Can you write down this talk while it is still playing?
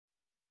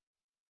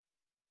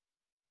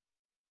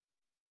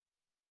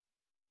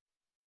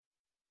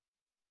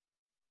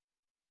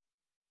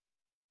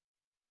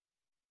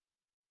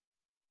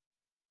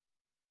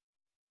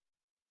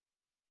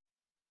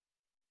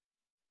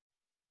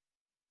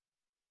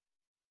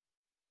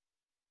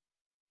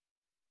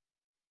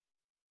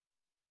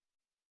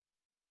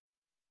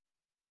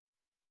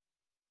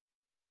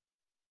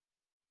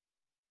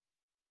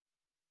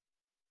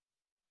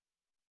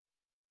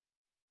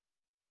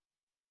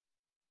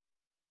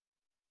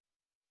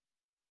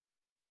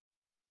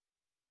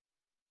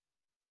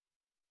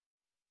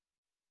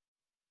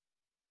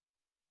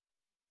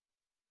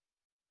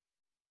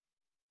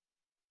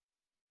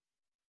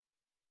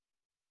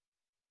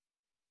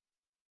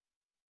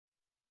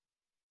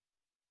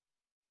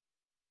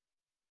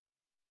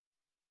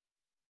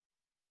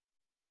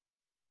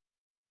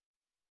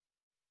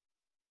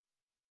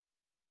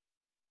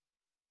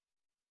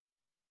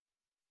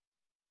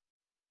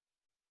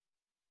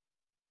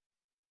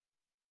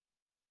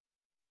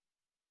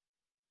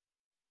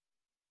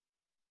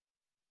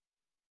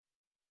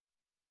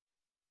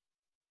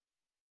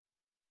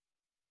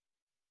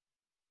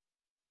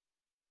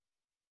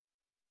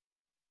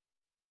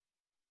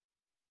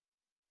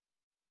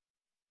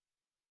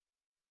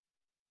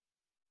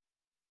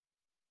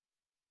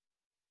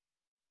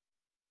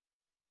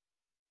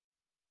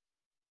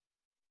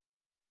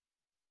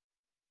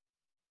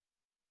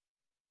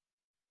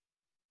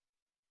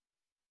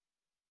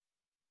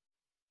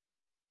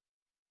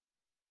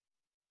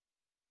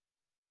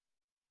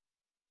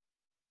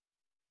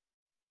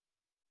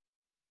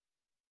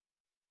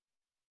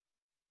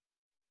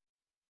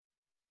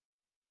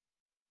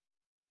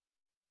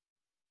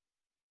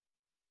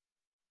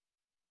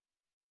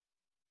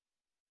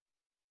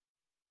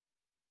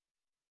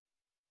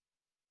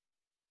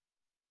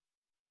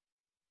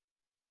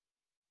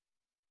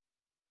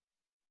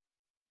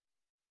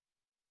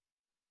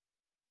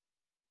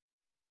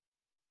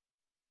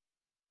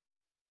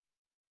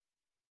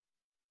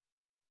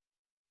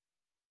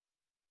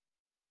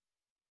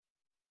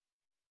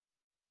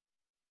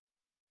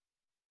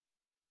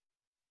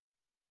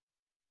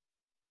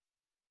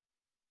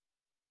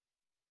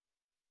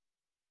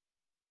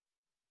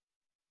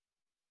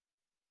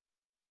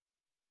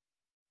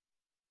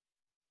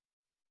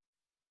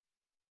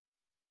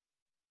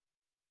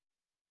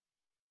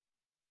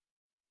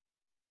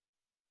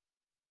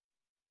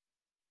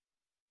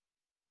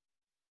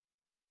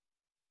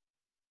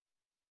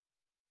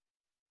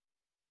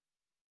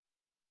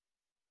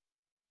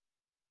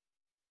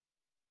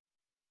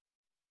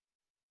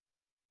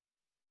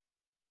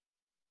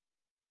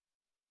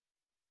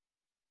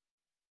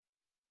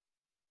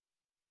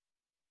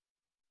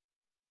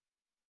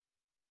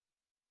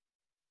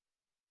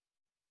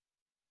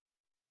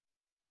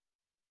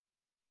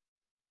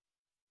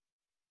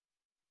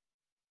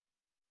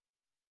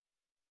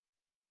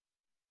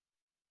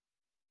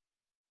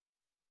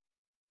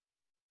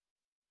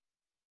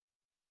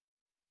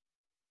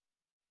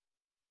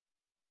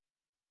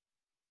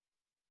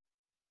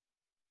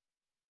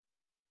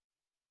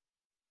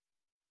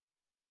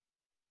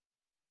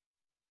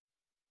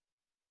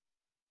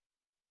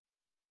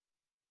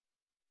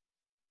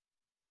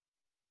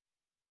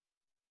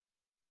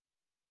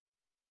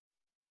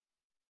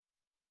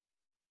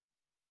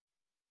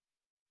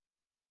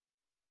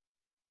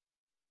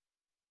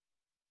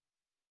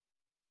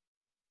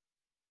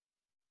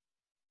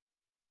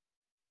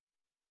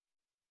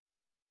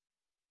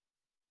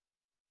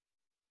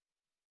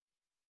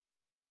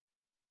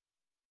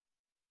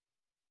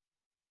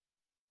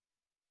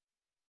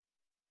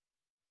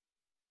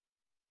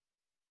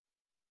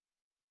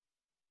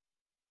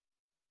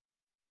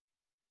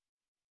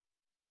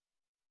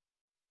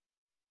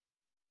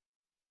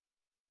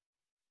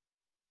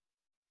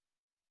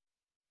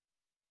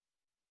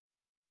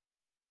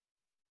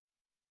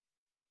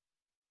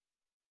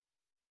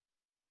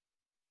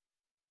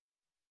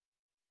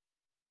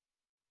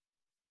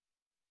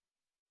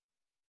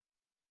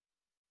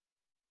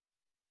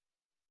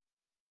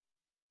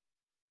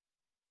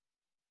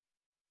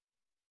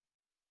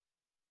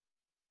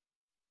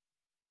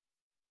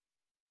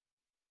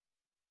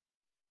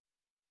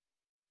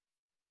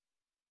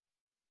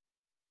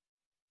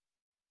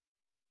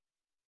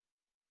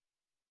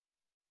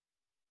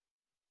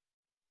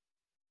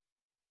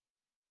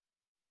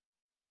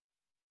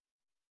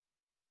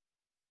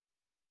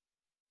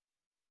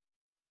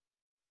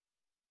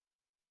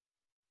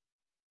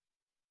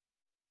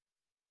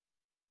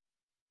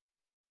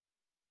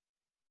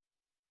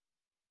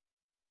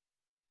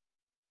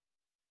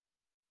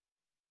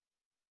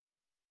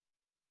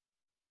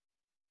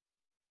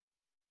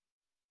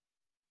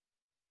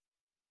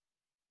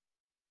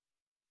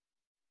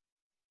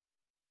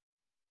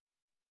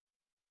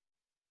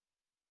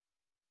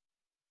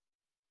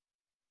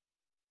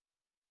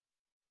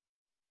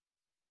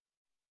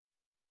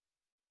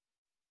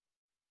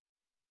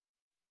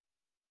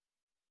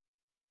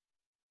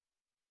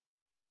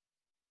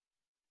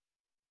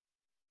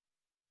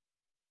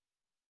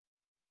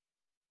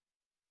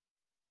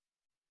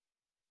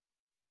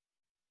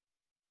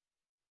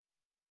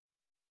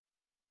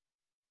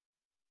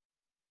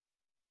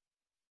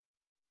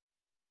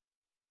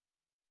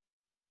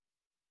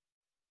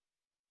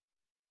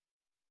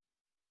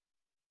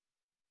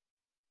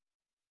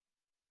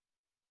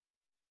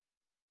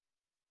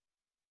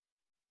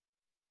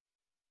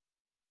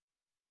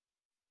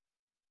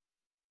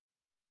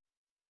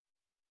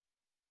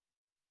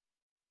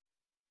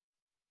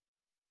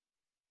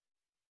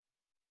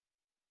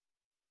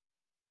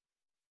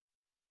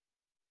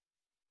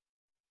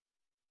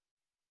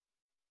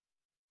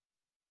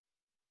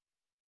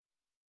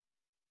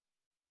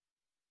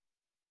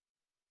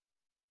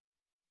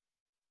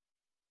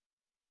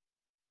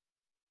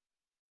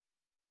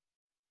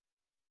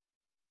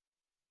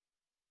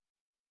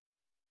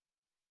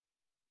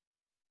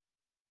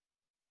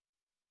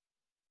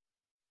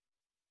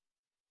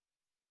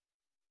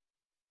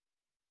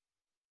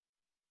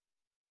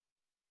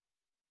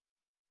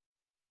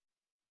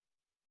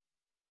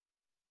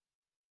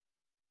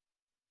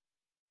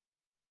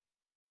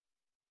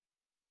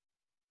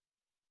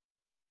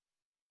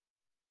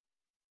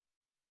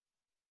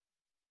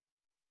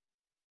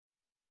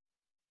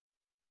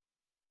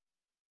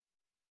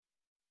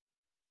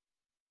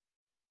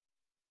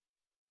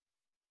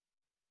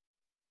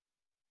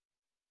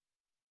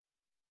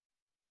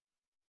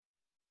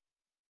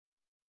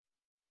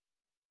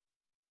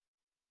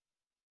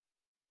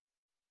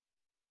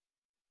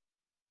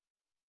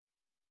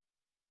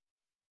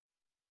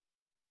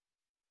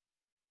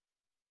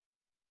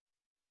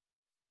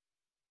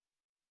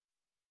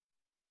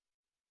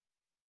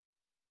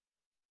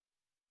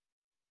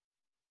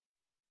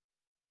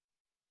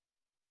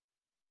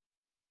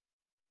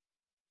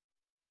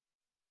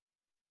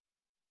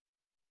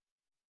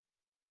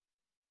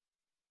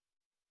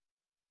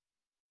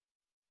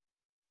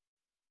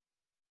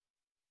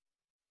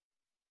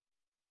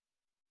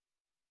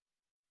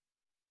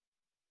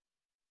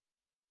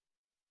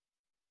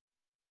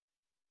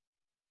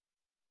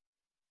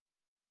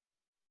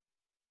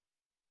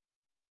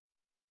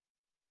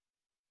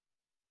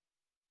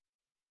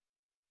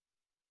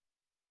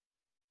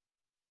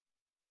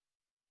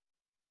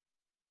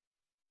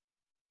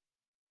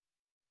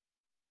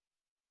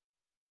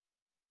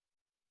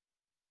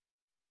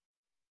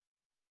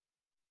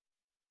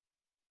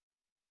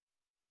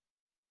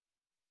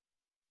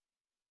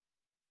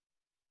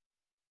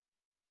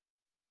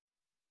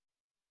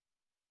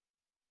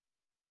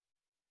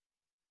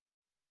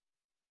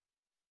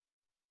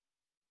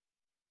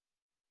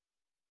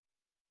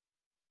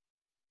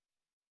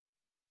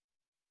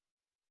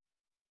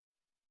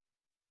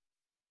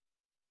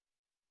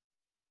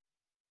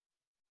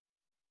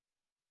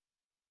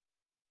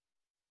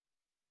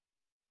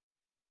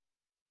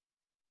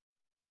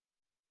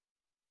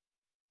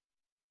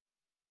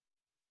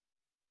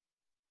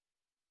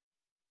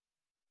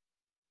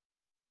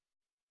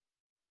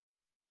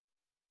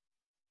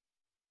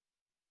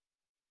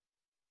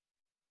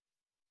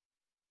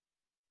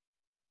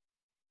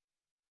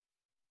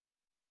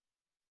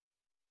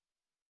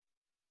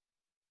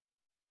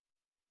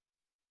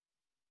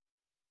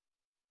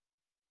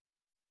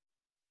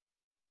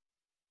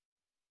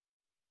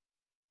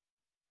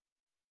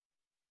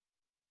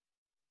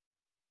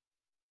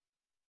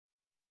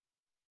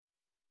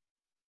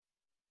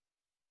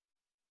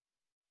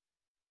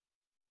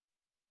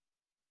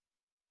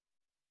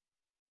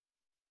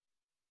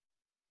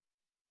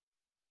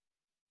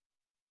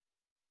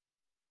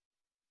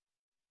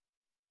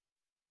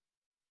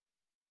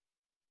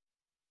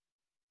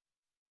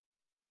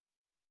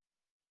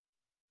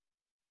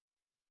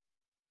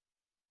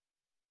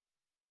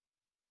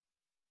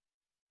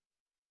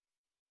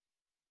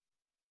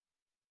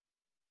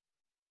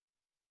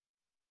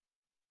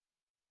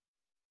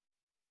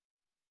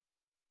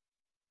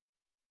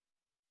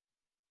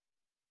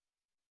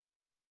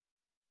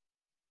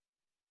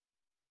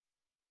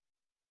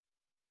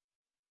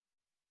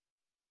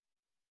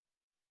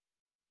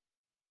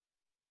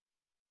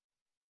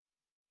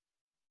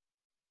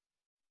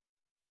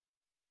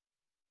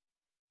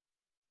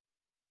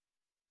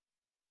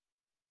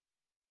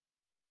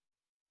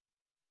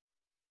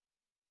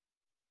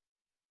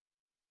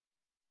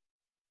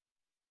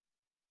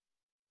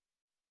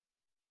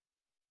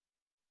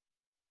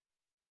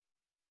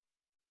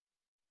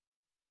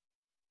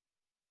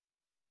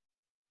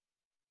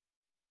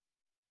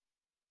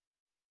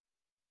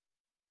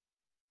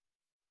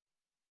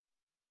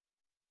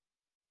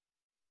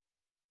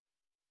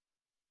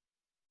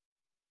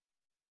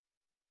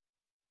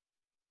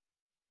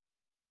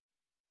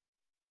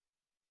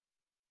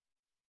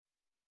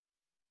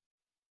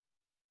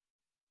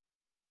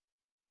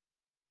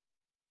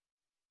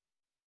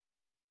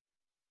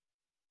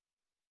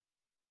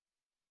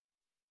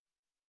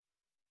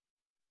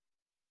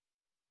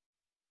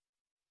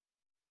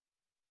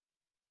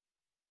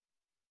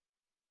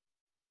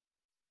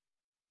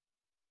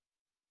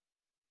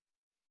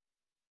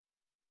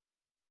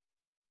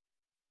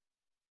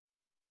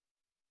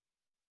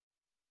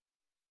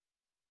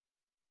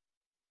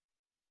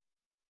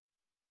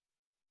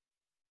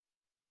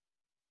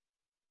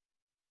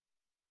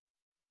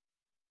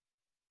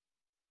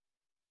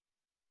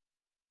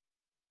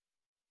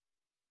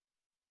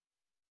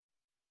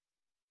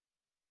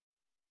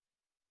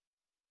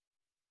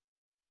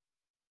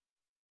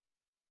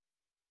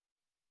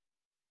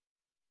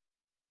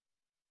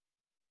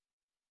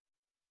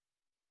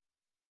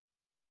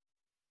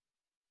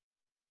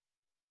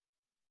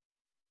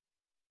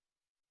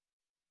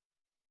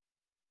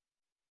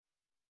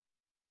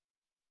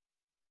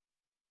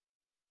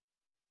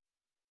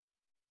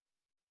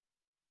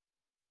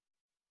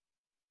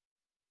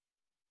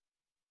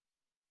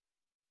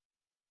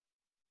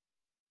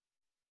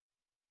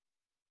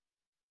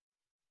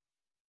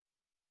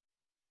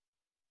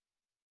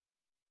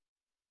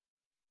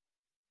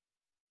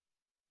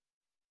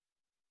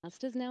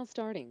Class is now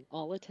starting.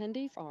 All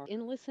attendees are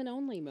in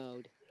listen-only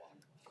mode.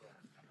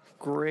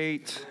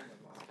 Great.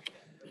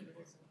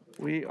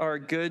 We are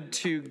good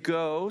to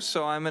go,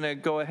 so I'm going to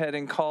go ahead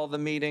and call the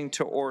meeting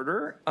to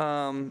order.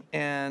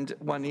 And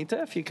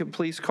Juanita, if you could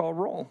please call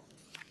roll.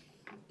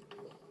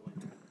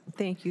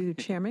 Thank you,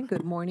 Chairman.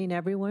 Good morning,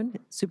 everyone.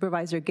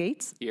 Supervisor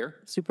Gates. Here.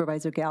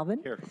 Supervisor Galvin.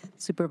 Here.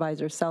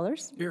 Supervisor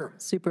Sellers. Here.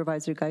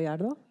 Supervisor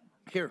Gallardo.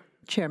 Here.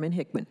 Chairman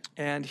Hickman.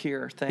 And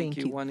here, thank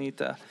you, you.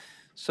 Juanita.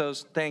 So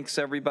thanks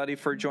everybody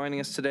for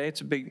joining us today.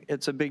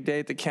 It's a big day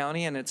at the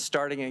county, and it's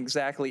starting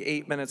exactly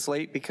 8 minutes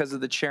late because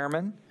of the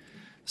chairman.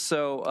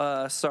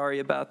 So sorry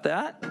about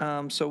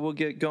that. So we'll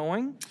get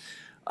going.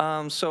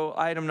 So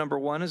item number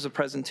 1 is a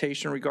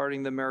presentation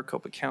regarding the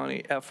Maricopa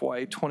County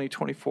FY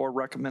 2024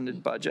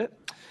 recommended budget.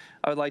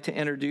 I would like to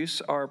introduce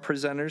our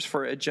presenters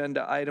for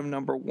agenda item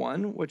number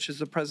 1, which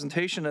is a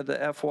presentation of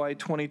the FY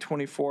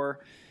 2024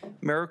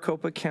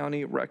 Maricopa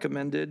County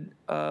recommended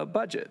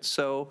budget.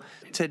 So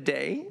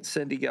today,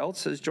 Cindy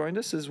Geltz has joined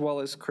us, as well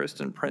as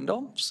Kristen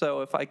Prindle. So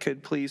if I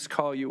could please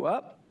call you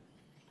up,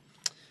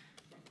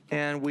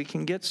 and we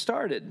can get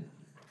started.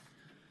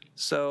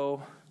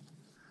 So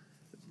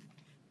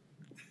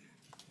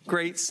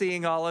great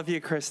seeing all of you,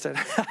 Kristen.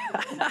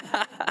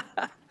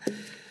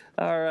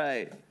 All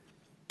right.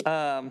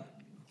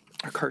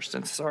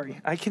 Kirsten, sorry.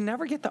 I can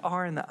never get the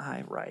R and the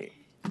I right.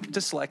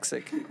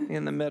 Dyslexic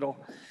in the middle.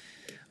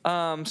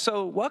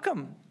 So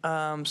welcome.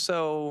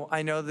 So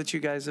I know that you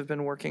guys have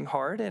been working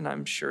hard, and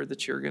I'm sure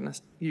that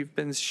you've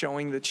been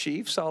showing the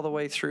chiefs all the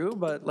way through,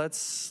 but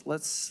let's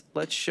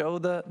show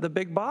the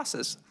big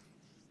bosses.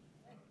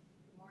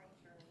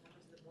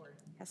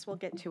 Yes, we'll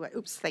get to it.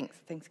 Oops,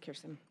 thanks,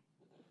 Kirsten.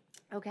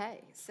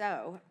 Okay,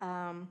 so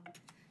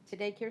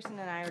today Kirsten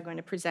and I are going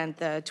to present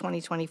the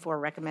 2024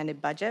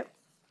 recommended budget.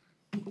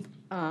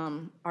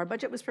 Our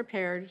budget was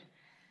prepared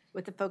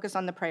with the focus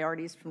on the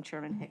priorities from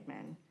Chairman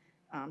Hickman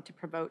to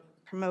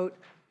promote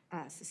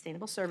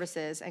sustainable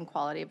services and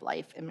quality of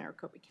life in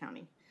Maricopa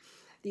County.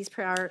 These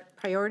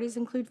priorities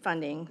include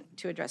funding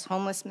to address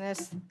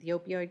homelessness, the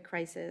opioid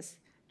crisis,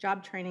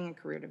 job training and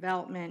career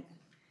development,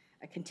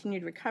 a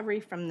continued recovery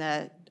from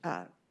the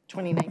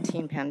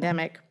 2019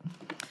 pandemic,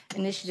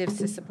 initiatives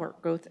to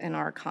support growth in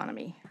our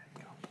economy.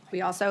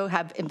 We also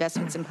have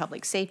investments in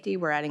public safety.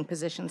 We're adding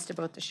positions to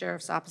both the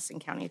Sheriff's Office and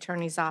County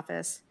Attorney's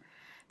Office.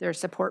 There's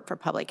support for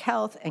public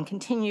health and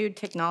continued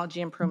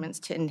technology improvements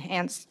to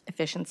enhance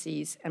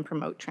efficiencies and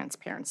promote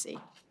transparency.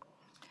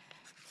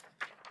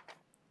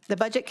 The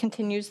budget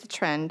continues the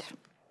trend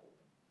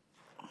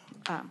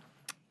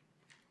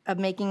of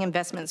making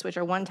investments which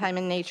are one-time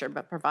in nature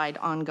but provide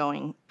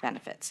ongoing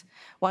benefits.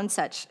 One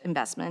such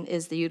investment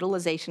is the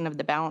utilization of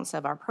the balance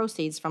of our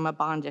proceeds from a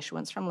bond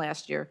issuance from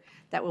last year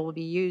that will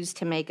be used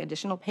to make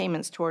additional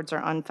payments towards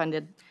our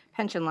unfunded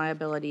pension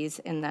liabilities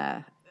in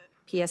the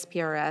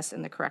PSPRS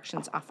and the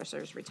corrections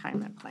officers'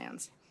 retirement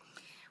plans.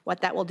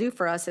 What that will do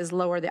for us is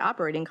lower the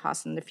operating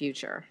costs in the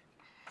future.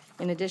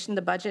 In addition,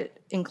 the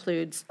budget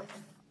includes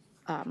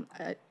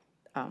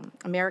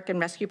American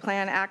Rescue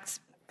Plan Act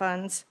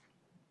funds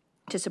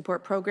to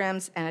support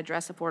programs and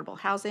address affordable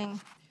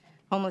housing,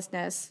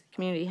 homelessness,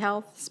 community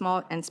health,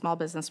 small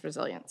business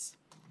resilience.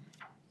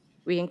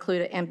 We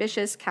include an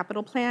ambitious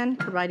capital plan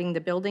providing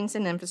the buildings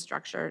and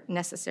infrastructure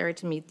necessary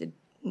to meet the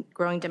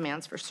growing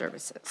demands for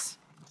services.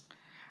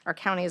 Our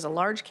county is a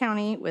large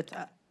county with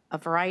a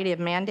variety of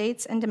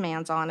mandates and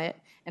demands on it,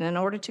 and in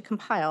order to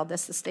compile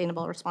this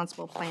sustainable,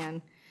 responsible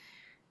plan,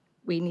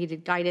 we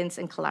needed guidance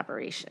and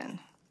collaboration.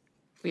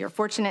 We are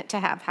fortunate to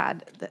have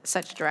had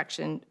such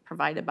direction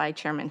provided by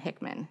Chairman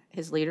Hickman.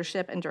 His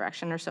leadership and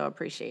direction are so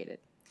appreciated.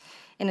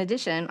 In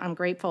addition, I'm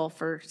grateful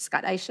for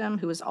Scott Isham,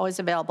 who was always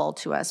available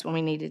to us when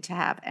we needed to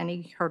have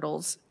any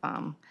hurdles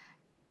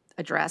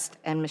addressed,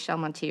 and Michelle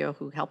Montillo,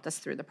 who helped us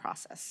through the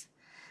process.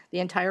 The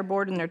entire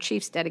board and their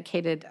chiefs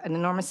dedicated an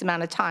enormous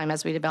amount of time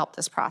as we developed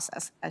this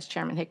process. As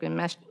Chairman Hickman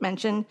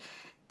mentioned,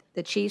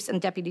 the chiefs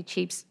and deputy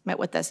chiefs met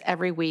with us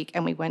every week,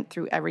 and we went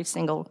through every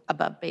single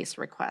above-base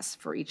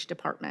request for each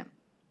department.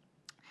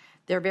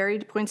 Their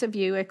varied points of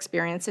view,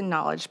 experience, and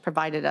knowledge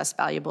provided us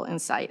valuable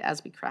insight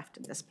as we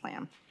crafted this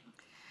plan.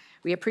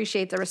 We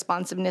appreciate the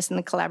responsiveness and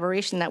the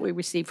collaboration that we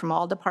received from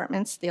all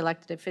departments, the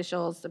elected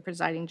officials, the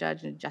presiding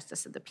judge, and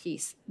justice of the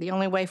peace. The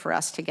only way for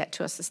us to get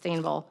to a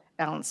sustainable,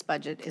 balanced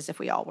budget is if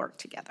we all work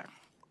together.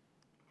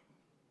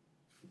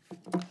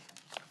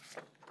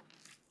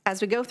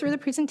 As we go through the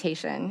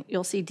presentation,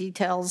 you'll see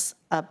details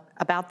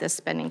about this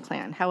spending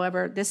plan.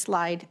 However, this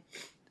slide,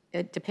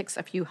 it depicts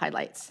a few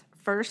highlights.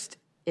 First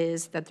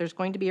is that there's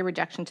going to be a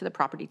reduction to the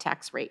property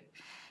tax rate.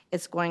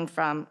 It's going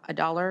from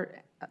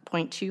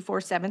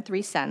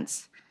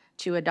 $1.2473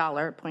 to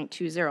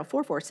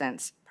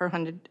 $1.2044 per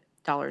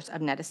 $100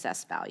 of net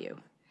assessed value.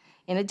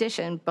 In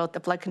addition, both the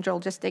flood control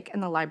district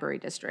and the library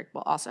district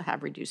will also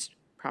have reduced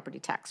property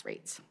tax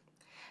rates.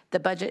 The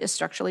budget is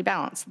structurally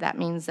balanced. That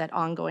means that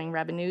ongoing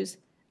revenues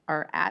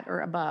are at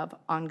or above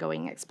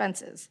ongoing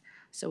expenses,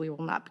 so we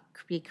will not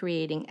be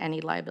creating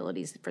any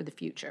liabilities for the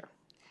future.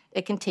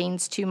 It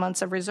contains 2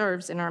 months of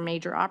reserves in our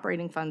major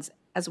operating funds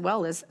as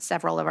well as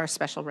several of our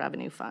special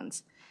revenue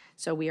funds.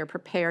 So we are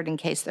prepared in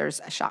case there's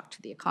a shock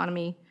to the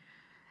economy.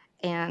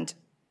 And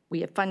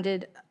we have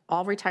funded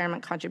all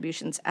retirement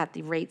contributions at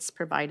the rates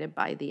provided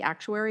by the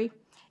actuary.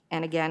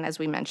 And again, as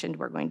we mentioned,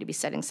 we're going to be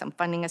setting some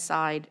funding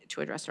aside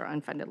to address our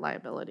unfunded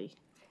liability.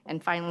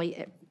 And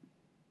finally,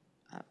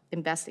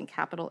 invest in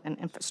capital and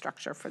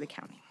infrastructure for the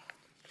county.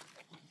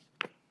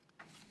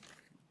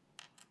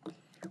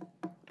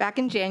 Back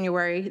in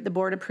January, the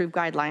board approved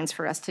guidelines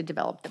for us to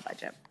develop the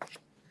budget.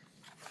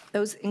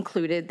 Those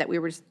included that we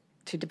were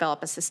to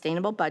develop a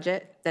sustainable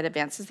budget that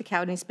advances the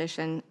county's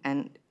mission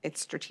and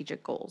its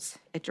strategic goals.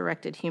 It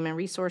directed human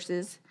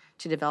resources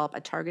to develop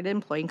a targeted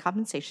employee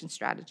compensation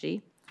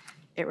strategy.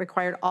 It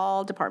required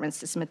all departments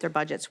to submit their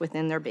budgets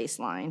within their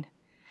baseline.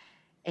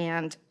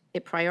 And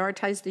it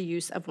prioritized the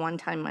use of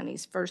one-time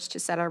monies, first to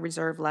set our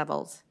reserve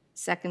levels,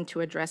 second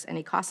to address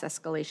any cost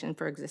escalation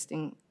for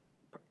existing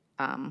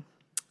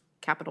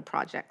capital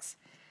projects.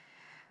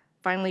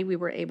 Finally, we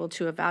were able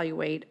to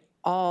evaluate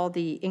all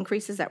the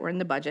increases that were in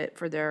the budget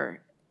for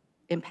their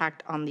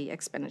impact on the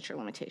expenditure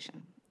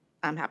limitation.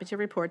 I'm happy to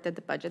report that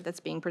the budget that's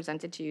being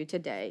presented to you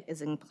today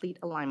is in complete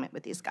alignment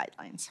with these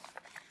guidelines.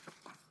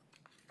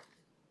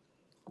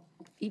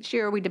 Each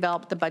year, we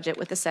develop the budget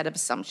with a set of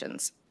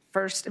assumptions.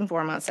 First and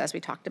foremost, as we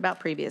talked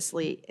about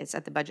previously, is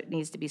that the budget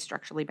needs to be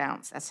structurally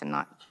balanced as to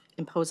not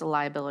impose a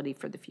liability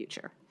for the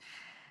future.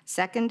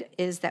 Second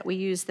is that we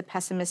use the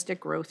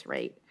pessimistic growth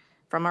rate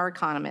from our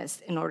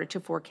economists in order to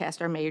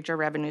forecast our major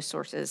revenue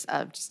sources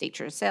of state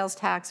share sales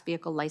tax,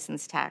 vehicle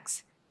license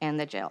tax, and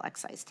the jail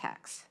excise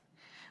tax.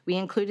 We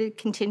included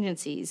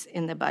contingencies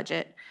in the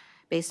budget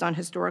based on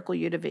historical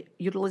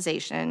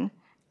utilization,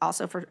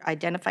 also for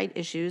identified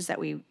issues that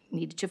we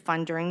needed to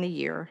fund during the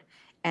year,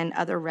 and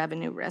other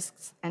revenue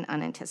risks and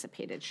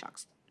unanticipated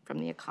shocks from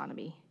the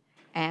economy.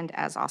 And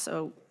as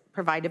also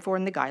provided for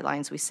in the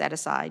guidelines, we set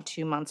aside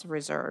 2 months of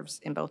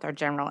reserves in both our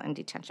general and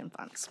detention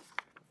funds.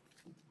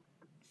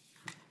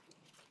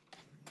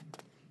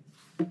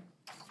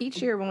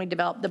 Each year when we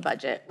develop the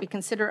budget, we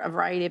consider a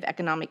variety of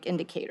economic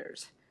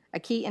indicators. A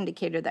key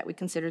indicator that we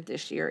considered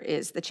this year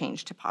is the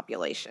change to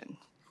population.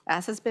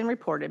 As has been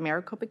reported,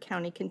 Maricopa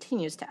County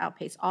continues to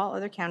outpace all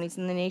other counties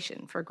in the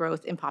nation for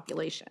growth in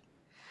population.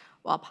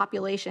 While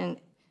population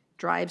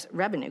drives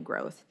revenue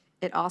growth,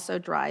 it also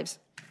drives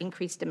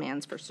increased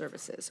demands for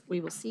services. We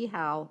will see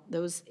how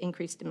those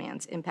increased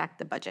demands impact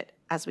the budget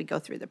as we go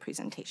through the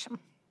presentation.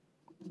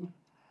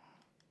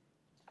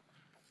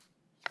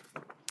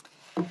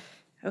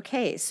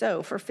 Okay,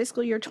 so for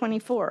fiscal year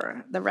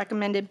 24, the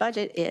recommended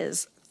budget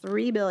is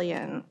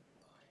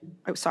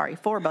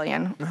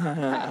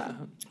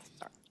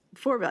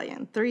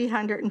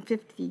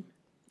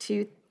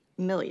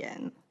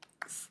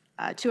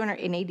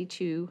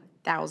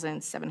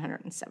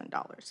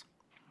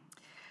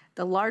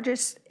The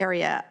largest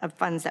area of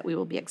funds that we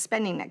will be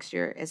expending next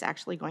year is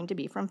actually going to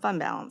be from fund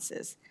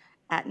balances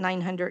at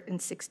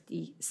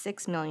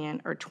 $966 million,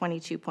 or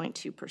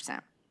 22.2%.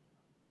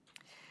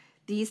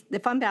 The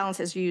fund balance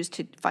is used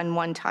to fund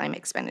one-time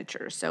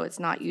expenditures, so it's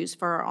not used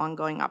for our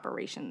ongoing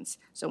operations.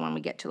 So when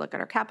we get to look at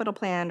our capital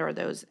plan or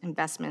those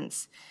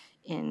investments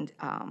in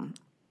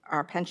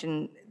our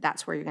pension,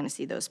 that's where you're going to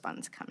see those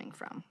funds coming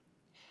from.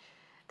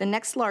 The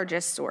next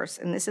largest source,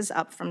 and this is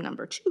up from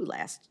number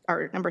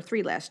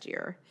 3 last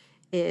year,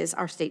 is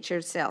our state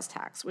shared sales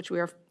tax, which we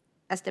are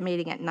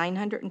estimating at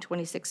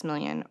 $926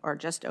 million, or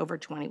just over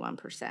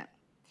 21%.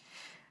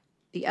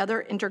 The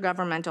other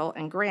intergovernmental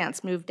and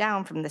grants moved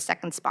down from the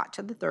second spot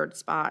to the third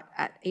spot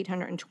at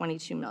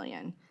 $822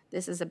 million.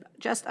 This is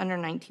just under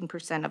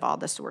 19% of all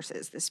the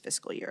sources this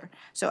fiscal year.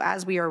 So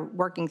as we are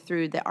working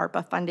through the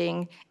ARPA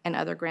funding and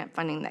other grant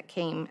funding that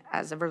came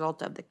as a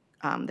result of the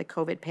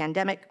COVID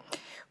pandemic,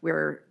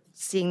 we're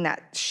seeing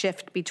that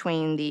shift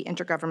between the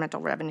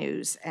intergovernmental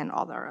revenues and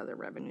all our other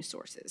revenue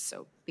sources.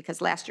 So because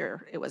last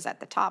year it was at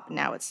the top,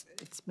 now it's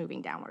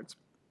moving downwards.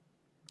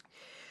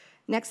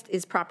 Next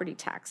is property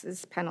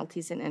taxes,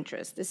 penalties, and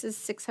interest. This is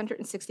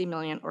 $660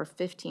 million, or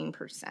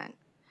 15%.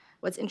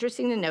 What's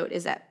interesting to note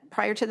is that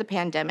prior to the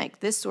pandemic,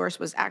 this source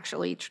was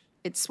actually,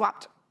 it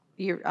swapped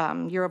year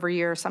over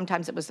year.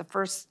 Sometimes it was the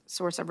first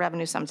source of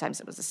revenue, sometimes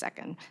it was the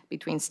second,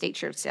 between state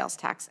shared sales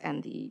tax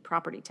and the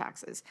property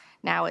taxes.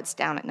 Now it's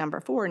down at number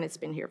 4, and it's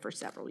been here for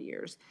several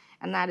years.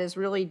 And that is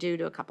really due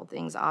to a couple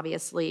things.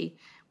 Obviously,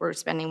 we're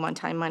spending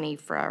one-time money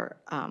for our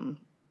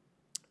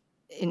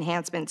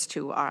enhancements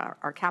to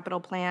our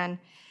capital plan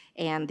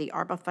and the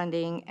ARPA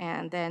funding,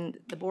 and then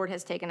the board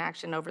has taken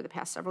action over the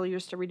past several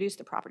years to reduce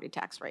the property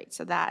tax rate.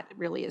 So that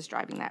really is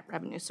driving that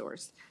revenue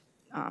source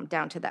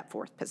down to that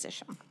 4th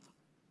position.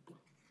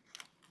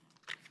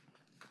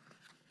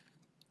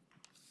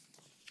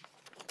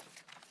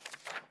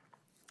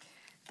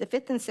 The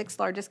 5th and 6th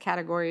largest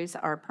categories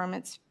are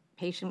permits,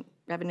 patient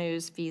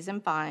revenues, fees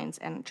and fines,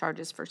 and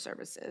charges for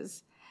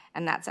services,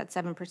 and that's at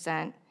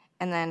 7%.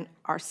 And then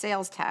our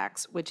sales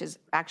tax, which is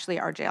actually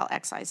our jail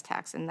excise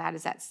tax, and that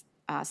is at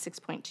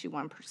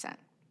 6.21%.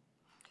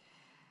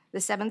 The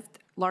 7th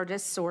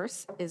largest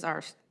source is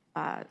our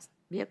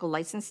vehicle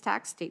license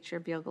tax, state share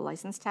vehicle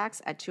license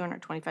tax at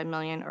 $225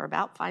 million, or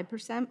about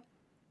 5%.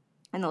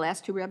 And the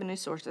last two revenue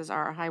sources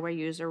are our highway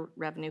user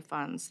revenue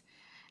funds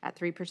at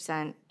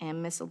 3%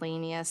 and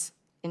miscellaneous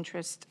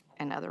interest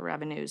and other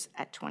revenues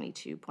at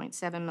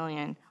 $22.7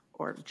 million,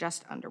 or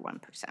just under 1%.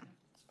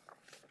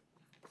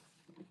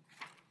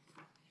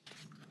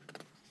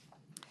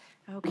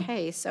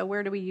 Okay, so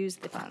where do we use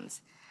the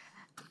funds?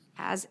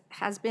 As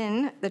has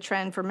been the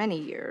trend for many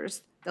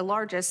years, the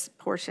largest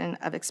portion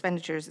of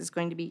expenditures is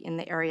going to be in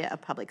the area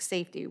of public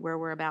safety, where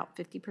we're about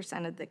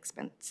 50% of the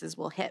expenses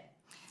will hit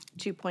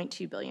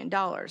 $2.2 billion.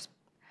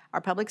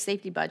 Our public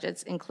safety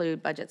budgets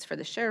include budgets for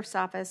the Sheriff's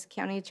Office,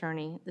 County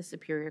Attorney, the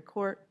Superior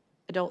Court,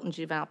 Adult and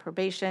Juvenile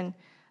Probation,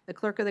 the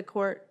Clerk of the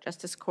Court,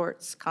 Justice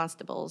Courts,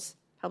 Constables,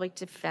 Public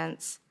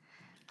Defense,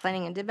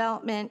 Planning and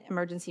Development,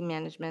 Emergency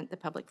Management, the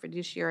Public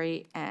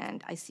Fiduciary,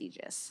 and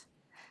ICGIS.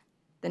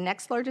 The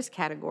next largest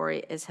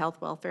category is Health,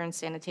 Welfare, and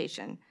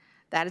Sanitation.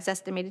 That is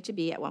estimated to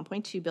be at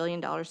 $1.2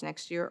 billion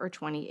next year, or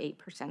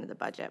 28% of the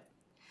budget.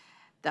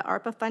 The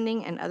ARPA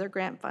funding and other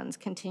grant funds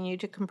continue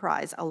to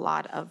comprise a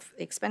lot of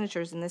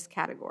expenditures in this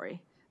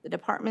category. The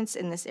departments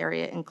in this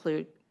area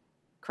include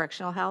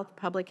correctional health,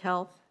 public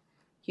health,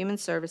 human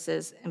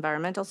services,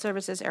 environmental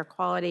services, air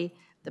quality,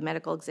 the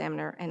medical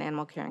examiner, and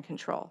animal care and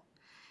control.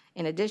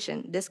 In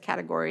addition, this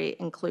category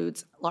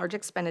includes large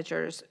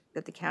expenditures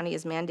that the county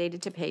is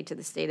mandated to pay to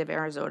the state of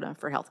Arizona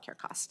for healthcare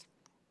costs.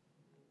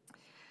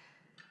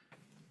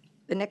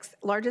 The next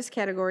largest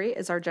category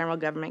is our general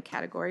government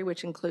category,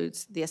 which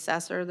includes the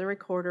assessor, the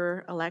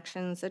recorder,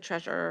 elections, the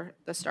treasurer,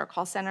 the Star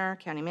Call Center,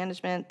 county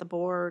management, the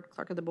board,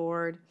 clerk of the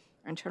board,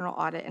 internal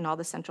audit, and all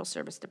the central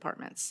service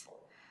departments.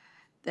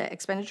 The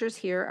expenditures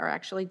here are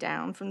actually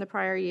down from the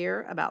prior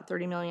year, about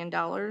 $30 million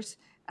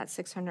at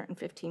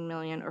 $615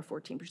 million, or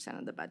 14%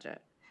 of the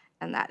budget.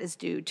 And that is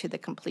due to the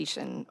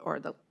completion, or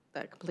the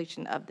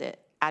completion of the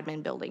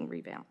admin building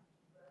revamp.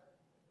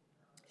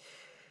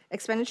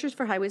 Expenditures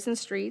for highways and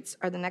streets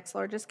are the next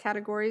largest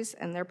categories,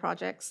 and their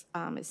projects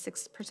is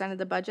 6% of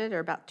the budget, or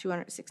about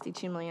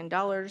 $262 million.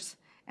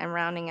 And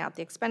rounding out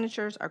the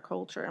expenditures are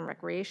culture and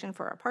recreation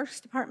for our Parks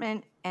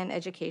Department, and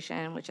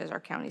education, which is our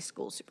county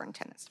school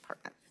superintendent's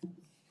department.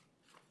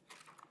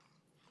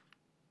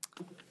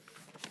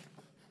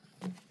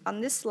 On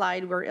this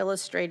slide, we're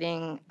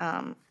illustrating,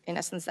 in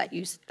essence,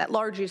 that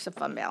large use of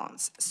fund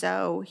balance.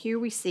 So here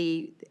we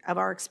see of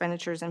our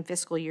expenditures in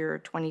fiscal year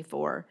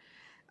 24,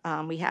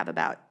 we have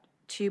about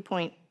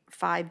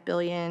 $2.5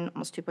 billion,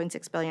 almost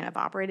 $2.6 billion of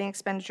operating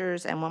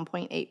expenditures and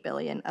 $1.8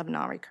 billion of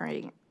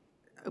non-recurring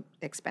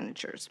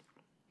expenditures.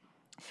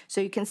 So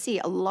you can see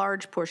a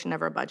large portion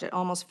of our budget,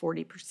 almost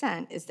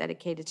 40%, is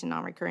dedicated to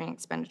non-recurring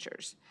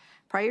expenditures.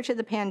 Prior to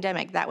the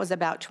pandemic, that was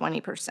about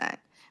 20%.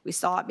 We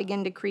saw it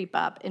begin to creep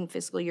up in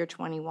fiscal year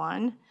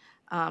 21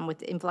 with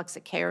the influx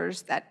of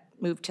CARES that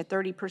moved to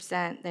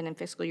 30%. Then in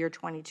fiscal year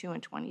 22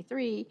 and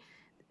 23,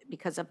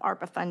 because of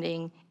ARPA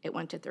funding, it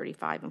went to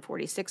 35 and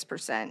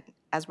 46%.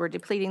 As we're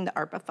depleting the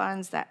ARPA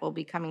funds, that will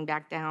be coming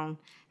back down.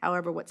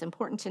 However, what's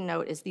important to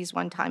note is these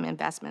one-time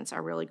investments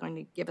are really going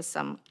to give us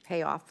some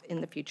payoff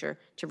in the future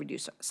to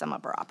reduce some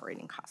of our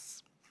operating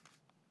costs.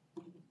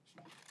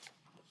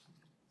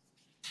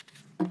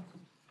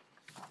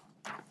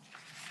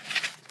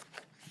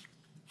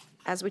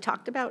 As we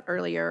talked about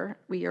earlier,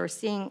 we are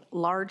seeing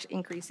large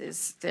increases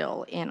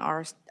still in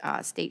our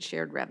state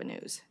shared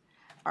revenues.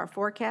 Our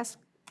forecast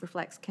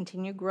reflects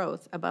continued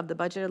growth above the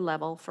budgeted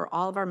level for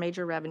all of our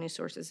major revenue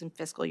sources in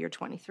fiscal year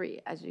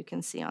 23, as you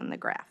can see on the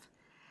graph.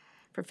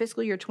 For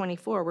fiscal year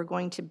 24, we're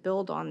going to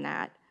build on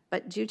that,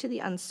 but due to the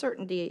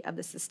uncertainty of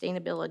the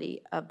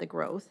sustainability of the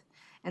growth,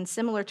 and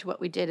similar to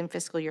what we did in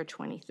fiscal year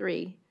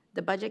 23,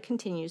 the budget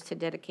continues to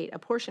dedicate a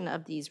portion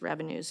of these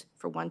revenues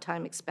for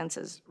one-time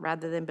expenses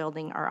rather than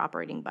building our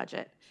operating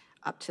budget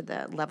up to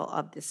the level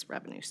of this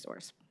revenue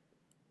source.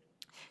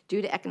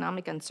 Due to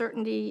economic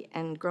uncertainty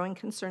and growing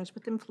concerns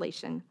with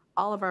inflation,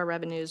 all of our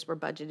revenues were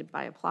budgeted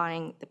by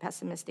applying the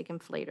pessimistic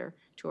inflator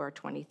to our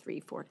 23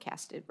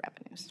 forecasted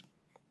revenues.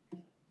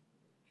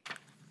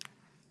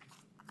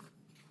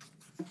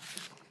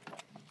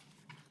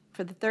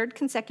 For the third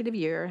consecutive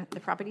year, the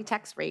property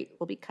tax rate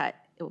will be cut.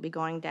 It will be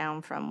going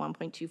down from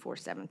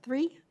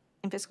 1.2473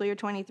 in fiscal year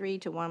 23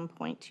 to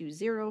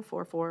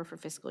 1.2044 for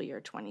fiscal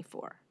year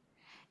 24.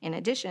 In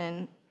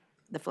addition,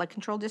 the flood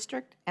control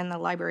district and the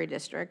library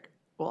district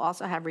will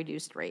also have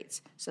reduced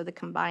rates. So the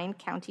combined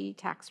county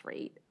tax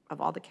rate of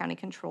all the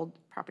county-controlled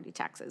property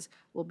taxes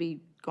will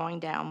be going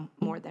down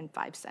more than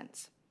 5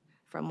 cents,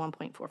 from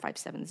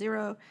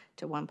 1.4570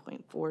 to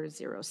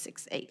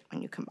 1.4068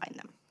 when you combine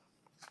them.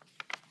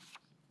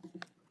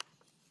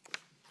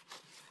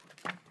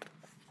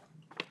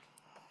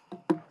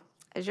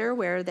 As you're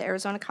aware, the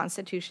Arizona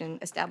Constitution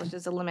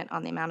establishes a limit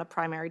on the amount of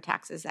primary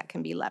taxes that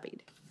can be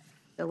levied.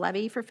 The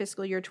levy for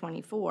fiscal year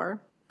 24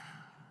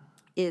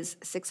 is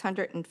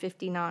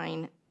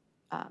 $659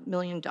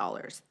 million.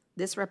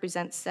 This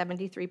represents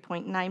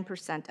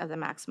 73.9% of the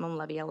maximum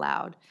levy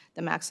allowed.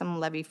 The maximum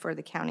levy for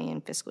the county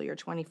in fiscal year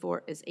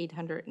 24 is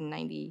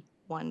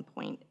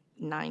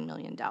 $891.9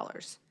 million.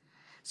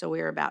 So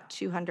we're about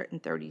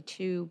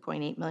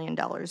 $232.8 million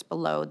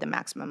below the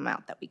maximum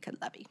amount that we could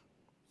levy.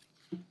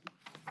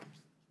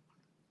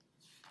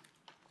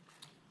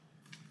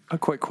 A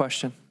quick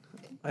question.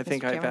 I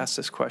think I've Chairman? asked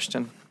this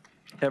question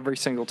every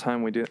single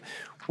time we do it.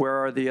 Where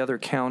are the other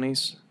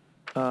counties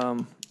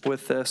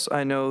with this?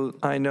 I know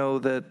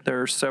that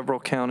there are several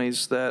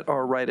counties that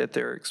are right at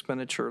their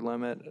expenditure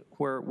limit.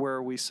 Where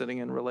are we sitting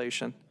in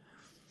relation?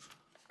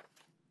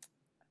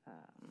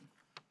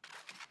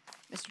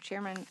 Mr.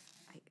 Chairman,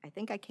 I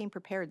think I came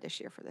prepared this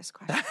year for this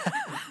question.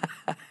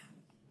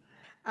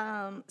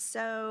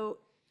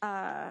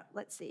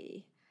 Let's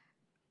see.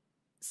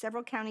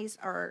 Several counties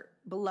are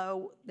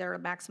below their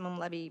maximum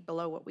levy,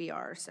 below what we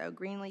are. So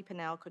Greenlee,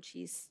 Pinal,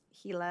 Cochise,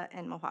 Gila,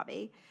 and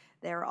Mojave,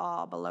 they're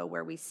all below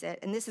where we sit.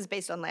 And this is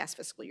based on last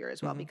fiscal year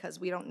as well, because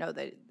we don't know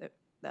the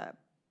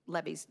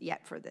levies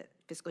yet for the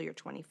fiscal year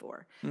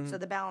 24. So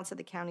the balance of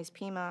the counties,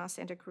 Pima,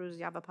 Santa Cruz,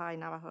 Yavapai,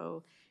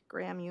 Navajo,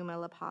 Graham, Yuma,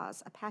 La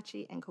Paz,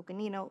 Apache, and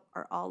Coconino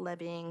are all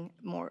levying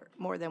more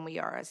than we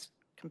are as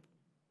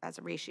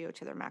a ratio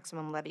to their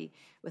maximum levy,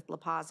 with La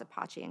Paz,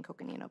 Apache, and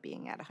Coconino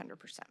being at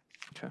 100%.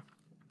 Okay.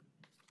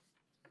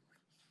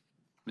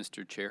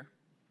 Mr. Chair?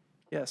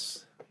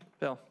 Yes.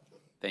 Bill?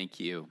 Thank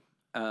you.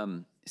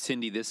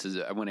 Cindy,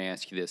 I want to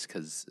ask you this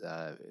because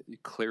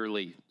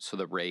clearly, so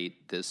the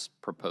rate, this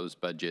proposed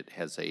budget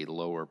has a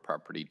lower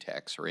property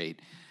tax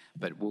rate,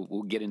 but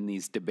we'll get in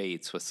these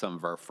debates with some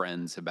of our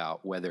friends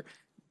about whether,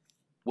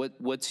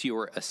 what's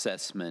your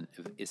assessment?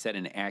 Is that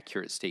an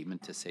accurate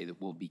statement to say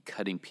that we'll be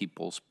cutting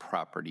people's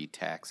property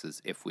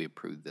taxes if we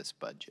approve this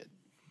budget?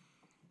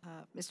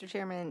 Mr.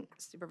 Chairman,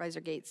 Supervisor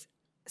Gates,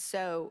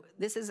 so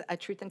this is a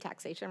truth and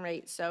taxation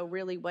rate. So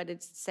really what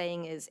it's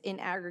saying is,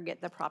 in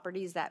aggregate, the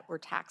properties that were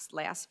taxed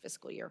last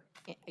fiscal year,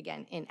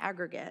 again, in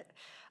aggregate,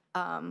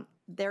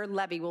 their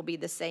levy will be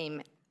the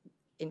same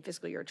in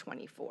fiscal year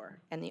 24.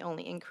 And the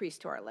only increase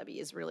to our levy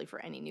is really for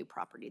any new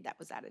property that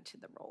was added to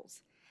the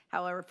rolls.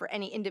 However, for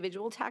any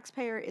individual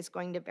taxpayer, it's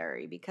going to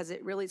vary, because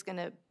it really is going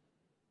to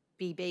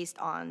be based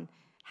on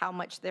how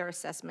much their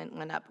assessment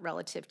went up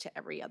relative to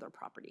every other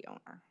property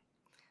owner.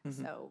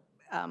 So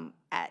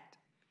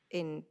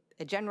in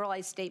a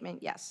generalized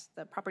statement, yes,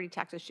 the property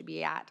taxes should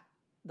be at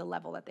the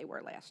level that they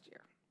were last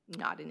year,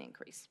 not an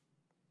increase.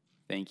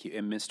 Thank you.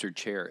 And Mr.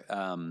 Chair,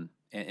 and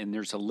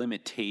there's a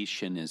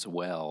limitation as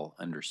well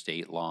under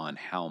state law on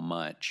how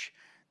much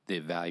the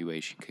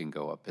valuation can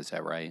go up. Is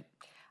that right?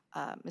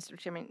 Mr.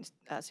 Chairman,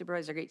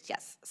 Supervisor Gates,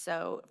 yes.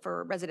 So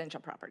for residential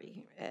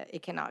property,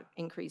 it cannot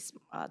increase,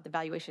 the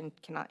valuation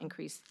cannot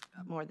increase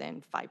more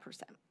than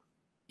 5%.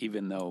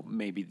 Even though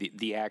maybe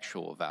the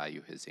actual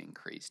value has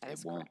increased, it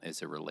won't correct.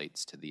 as it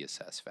relates to the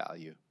assessed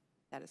value.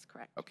 That is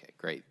correct. Okay,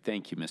 great.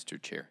 Thank you,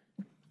 Mr. Chair.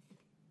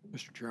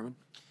 Mr. Chairman?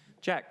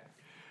 Jack?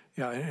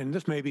 Yeah, and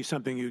this may be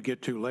something you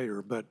get to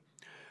later, but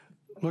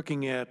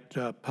looking at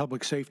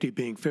public safety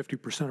being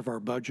 50% of our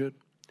budget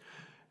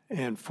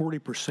and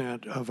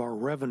 40% of our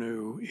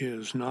revenue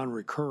is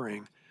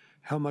non-recurring,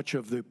 how much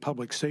of the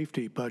public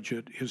safety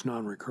budget is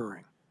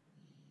non-recurring?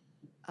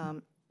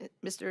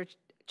 Mr.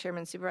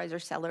 Chairman, Supervisor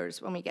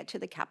Sellers, when we get to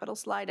the capital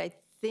slide, I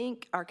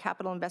think our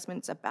capital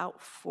investment's about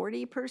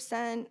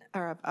 40%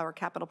 of our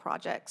capital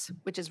projects,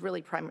 which is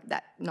really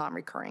that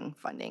non-recurring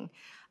funding.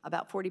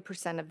 About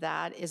 40% of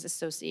that is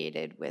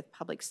associated with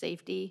public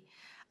safety.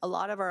 A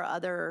lot of our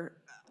other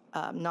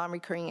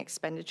non-recurring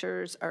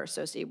expenditures are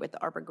associated with the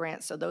ARPA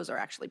grants, so those are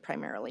actually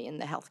primarily in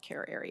the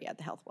healthcare area,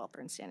 the health,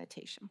 welfare, and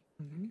sanitation.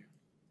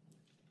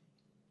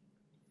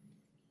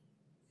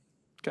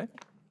 Okay.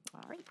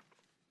 All right.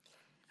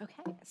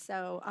 Okay,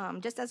 so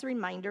just as a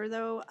reminder,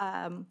 though,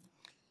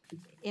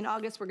 in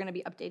August, we're going to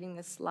be updating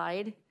this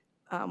slide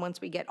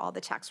once we get all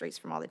the tax rates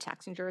from all the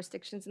taxing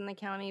jurisdictions in the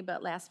county.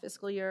 But last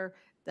fiscal year,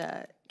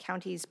 the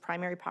county's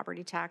primary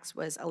property tax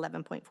was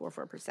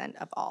 11.44%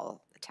 of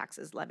all the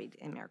taxes levied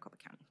in Maricopa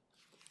County.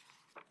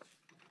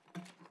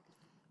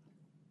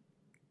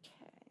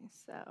 Okay,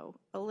 so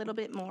a little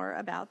bit more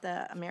about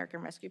the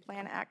American Rescue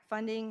Plan Act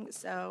funding.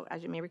 So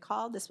as you may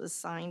recall, this was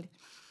signed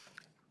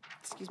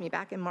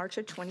back in March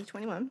of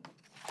 2021,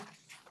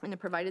 and it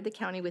provided the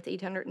county with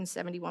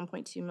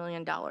 $871.2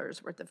 million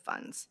worth of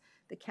funds.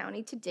 The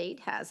county to date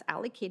has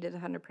allocated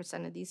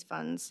 100% of these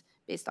funds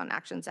based on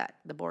actions that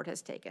the board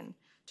has taken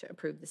to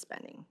approve the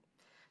spending.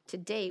 To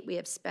date, we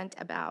have spent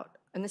about,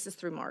 and this is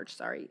through March,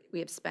 sorry, we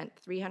have spent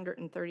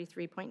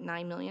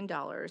 $333.9 million,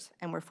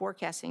 and we're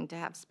forecasting to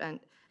have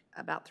spent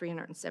about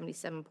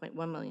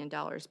 $377.1 million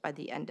by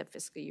the end of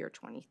fiscal year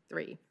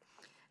 23.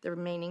 The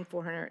remaining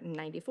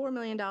 $494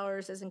 million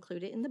is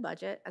included in the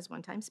budget as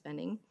one-time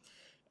spending,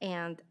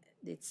 and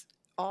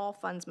all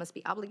funds must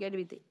be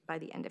obligated by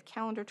the end of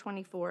calendar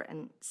 24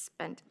 and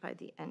spent by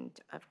the end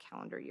of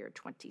calendar year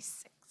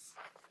 26.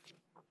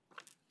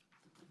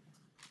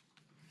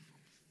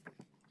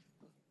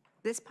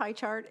 This pie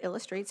chart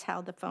illustrates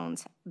how the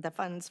funds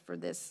for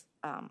this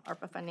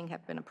ARPA funding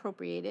have been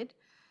appropriated.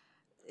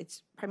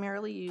 It's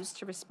primarily used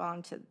to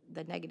respond to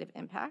the negative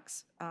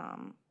impacts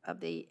of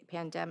the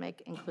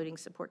pandemic, including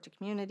support to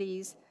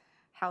communities,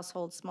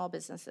 households, small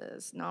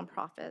businesses,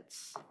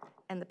 nonprofits,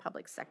 and the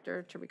public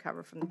sector to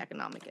recover from the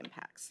economic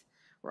impacts.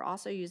 We're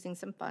also using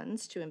some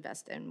funds to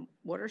invest in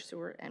water,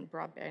 sewer, and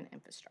broadband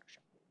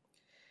infrastructure.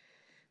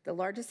 The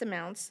largest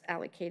amounts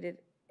allocated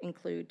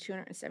include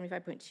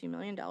 $275.2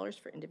 million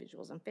for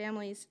individuals and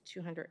families,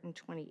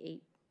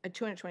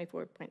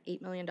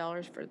 $224.8 million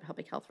for the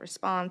public health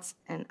response,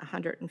 and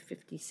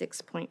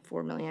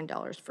 $156.4 million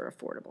for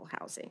affordable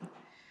housing.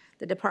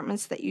 The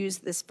departments that use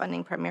this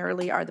funding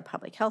primarily are the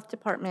Public Health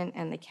Department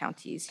and the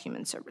county's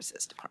Human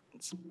Services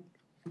Departments.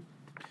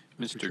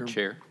 Mr.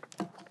 Chair.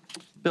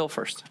 Bill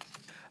first.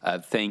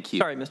 Thank you.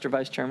 Sorry, Mr.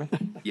 Vice Chairman.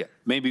 Yeah,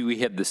 maybe we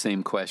had the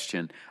same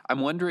question. I'm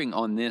wondering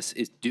on this,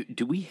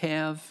 do we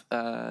have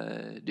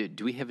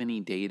any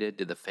data?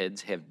 Do the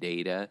feds have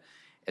data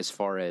as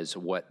far as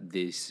what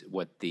the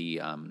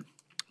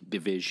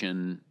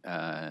division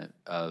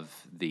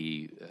of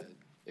the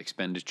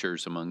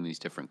expenditures among these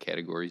different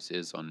categories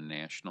is on a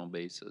national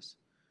basis?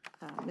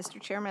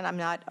 Mr. Chairman, I'm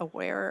not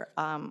aware.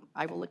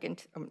 I will look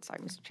into, I'm sorry,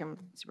 Mr. Chairman,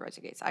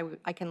 Supervisor Gates.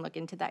 I can look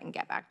into that and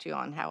get back to you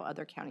on how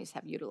other counties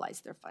have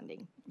utilized their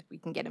funding. If we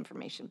can get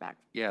information back.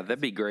 Yeah,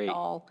 that'd be great.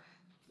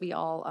 We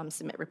all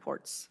submit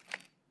reports.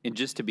 And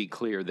just to be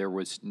clear, there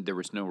was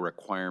no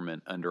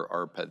requirement under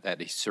ARPA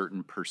that a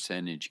certain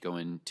percentage go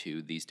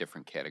into these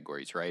different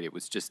categories, right? It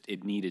was just,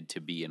 it needed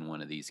to be in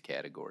one of these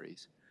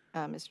categories.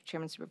 Mr.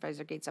 Chairman,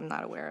 Supervisor Gates, I'm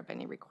not aware of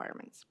any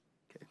requirements.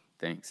 Okay,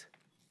 thanks.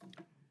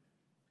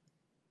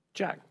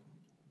 Jack.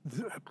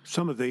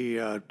 Some of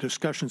the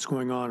discussions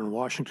going on in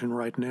Washington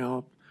right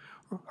now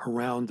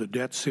around the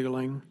debt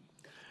ceiling,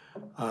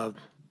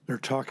 they're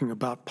talking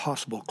about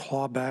possible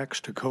clawbacks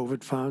to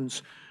COVID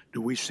funds. Do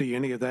we see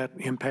any of that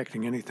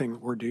impacting anything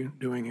that we're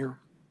doing here?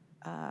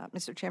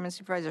 Mr. Chairman,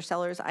 Supervisor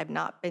Sellers, I've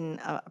not been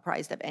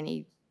apprised of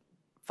any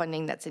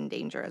funding that's in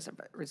danger as a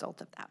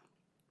result of that.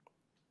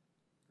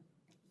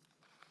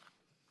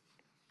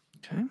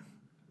 Okay.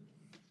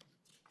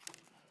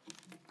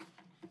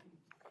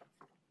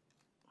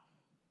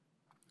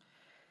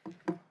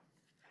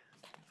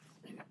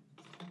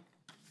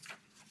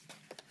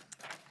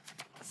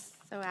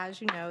 So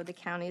as you know, the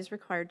county is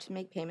required to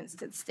make payments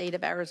to the state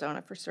of Arizona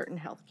for certain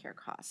health care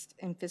costs.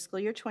 In fiscal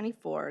year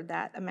 24,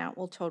 that amount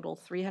will total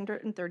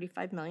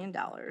 $335 million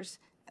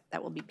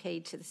that will be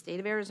paid to the state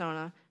of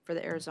Arizona for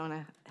the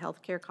Arizona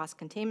Health Care Cost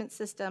Containment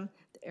System,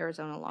 the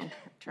Arizona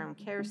Long-Term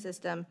Care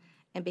System,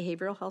 and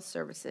behavioral health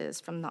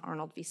services from the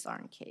Arnold v.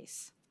 Sarn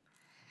case.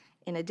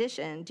 In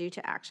addition, due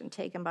to action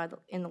taken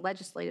in the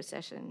legislative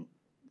session,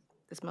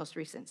 this most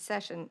recent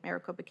session,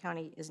 Maricopa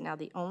County is now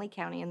the only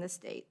county in the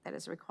state that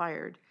is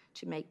required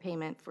to make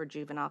payment for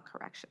juvenile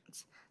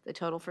corrections. The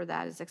total for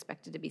that is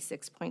expected to be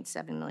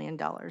 $6.7 million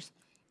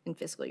in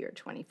fiscal year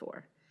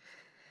 24.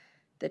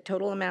 The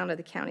total amount of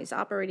the county's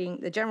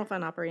the general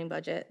fund operating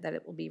budget that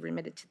it will be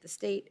remitted to the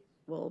state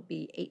will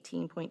be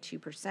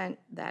 18.2%.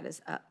 That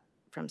is up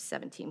from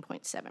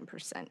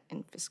 17.7%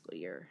 in fiscal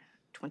year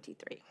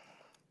 23.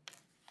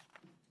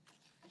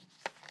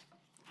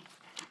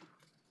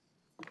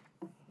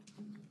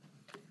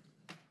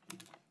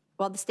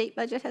 While the state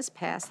budget has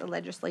passed, the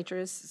legislature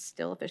is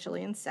still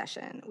officially in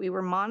session. We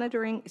were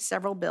monitoring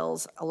several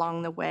bills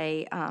along the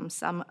way,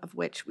 some of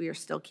which we are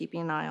still keeping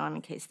an eye on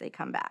in case they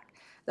come back.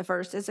 The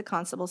first is a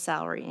constable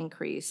salary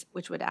increase,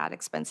 which would add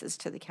expenses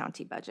to the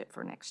county budget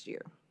for next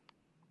year.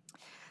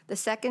 The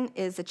second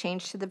is a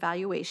change to the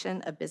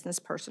valuation of business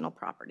personal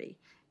property.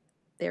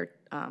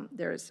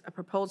 There's a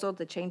proposal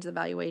to change the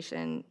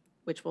valuation,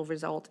 which will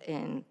result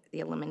in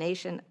the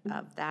elimination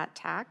of that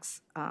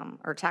tax,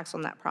 or tax on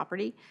that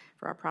property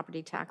for our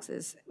property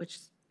taxes, which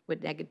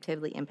would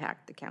negatively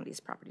impact the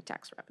county's property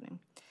tax revenue.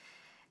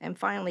 And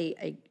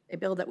finally, a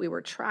bill that we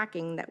were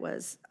tracking that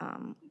was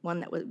one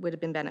that would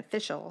have been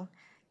beneficial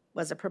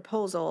was a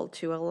proposal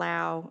to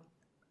allow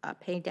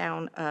pay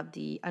down of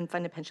the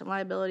unfunded pension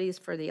liabilities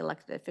for the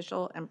elected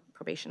official and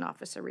probation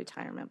officer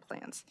retirement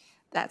plans.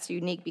 That's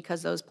unique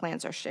because those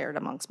plans are shared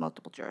amongst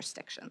multiple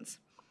jurisdictions.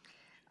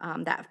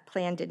 That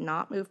plan did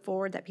not move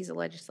forward. That piece of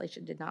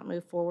legislation did not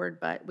move forward,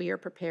 but we are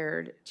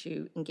prepared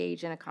to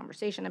engage in a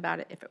conversation about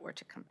it if it were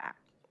to come back.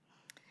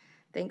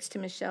 Thanks to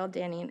Michelle,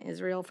 Danny, and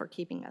Israel for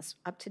keeping us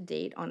up to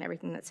date on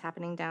everything that's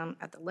happening down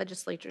at the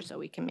legislature so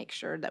we can make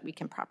sure that we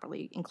can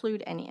properly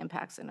include any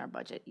impacts in our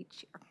budget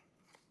each year.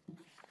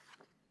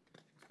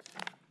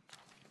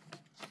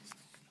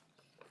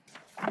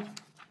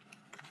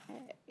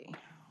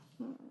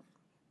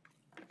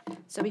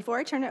 So before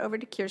I turn it over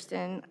to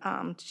Kirsten,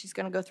 she's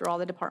going to go through all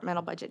the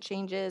departmental budget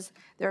changes.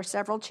 There are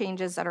several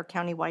changes that are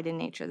countywide in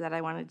nature that I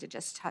wanted to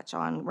just touch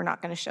on. We're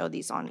not going to show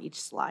these on each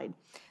slide.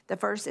 The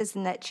first is the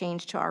net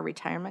change to our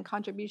retirement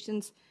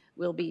contributions.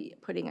 We'll be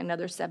putting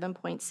another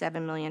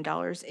 $7.7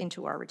 million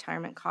into our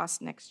retirement costs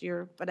next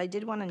year. But I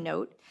did want to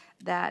note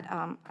that,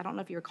 I don't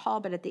know if you recall,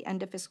 but at the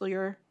end of fiscal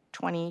year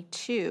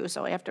 22,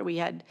 so after we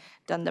had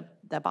done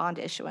the bond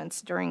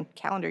issuance during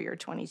calendar year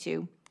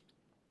 22,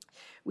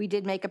 We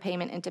did make a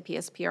payment into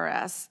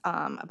PSPRS,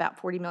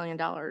 about $40 million,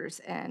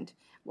 and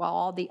while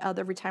all the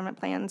other retirement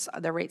plans,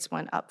 the rates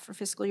went up for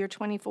fiscal year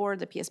 '24,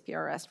 the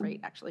PSPRS rate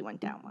actually went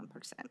down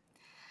 1%.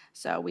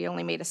 So we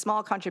only made a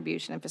small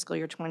contribution in fiscal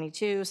year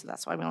 '22, so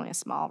that's why we only a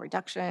small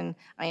reduction.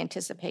 I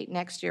anticipate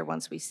next year,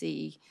 once we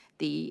see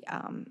the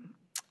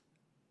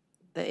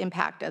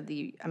impact of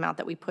the amount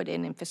that we put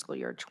in fiscal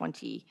year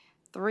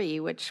 '23,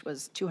 which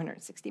was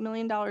 $260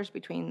 million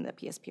between the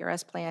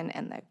PSPRS plan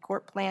and the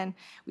court plan,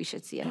 we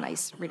should see a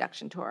nice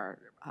reduction to our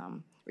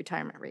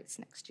retirement rates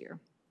next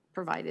year,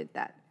 provided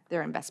that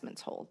their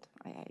investments hold.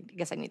 I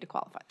guess I need to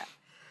qualify that.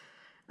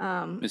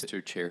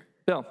 Mr. Chair,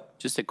 Bill?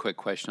 just a quick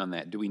question on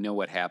that. Do we know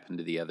what happened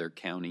to the other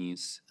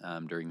counties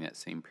during that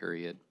same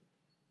period?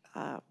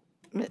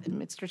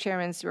 Mr.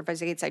 Chairman,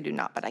 Supervisor Gates, I do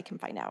not, but I can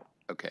find out.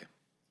 Okay.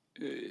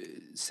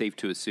 Safe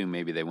to assume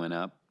maybe they went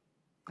up?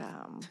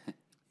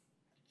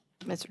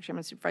 Mr.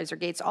 Chairman, Supervisor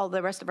Gates, all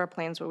the rest of our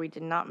plans where we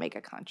did not make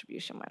a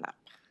contribution went up.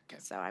 Okay.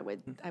 So I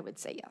would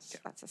say yes.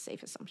 That's a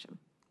safe assumption.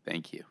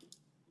 Thank you.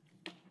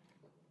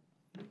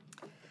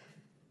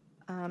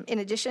 In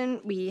addition,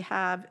 we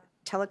have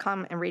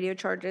telecom and radio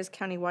charges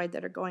countywide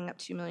that are going up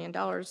 $2 million,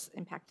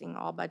 impacting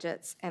all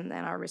budgets. And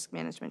then our risk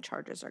management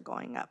charges are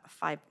going up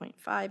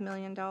 $5.5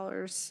 million.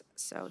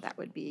 So that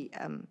would be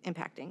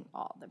impacting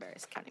all the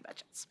various county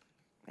budgets.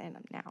 And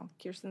now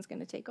Kirsten's going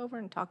to take over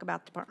and talk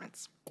about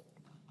departments.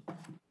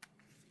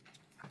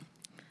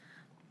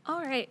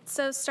 All right,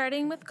 so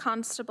starting with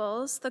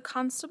constables, the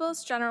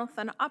constables general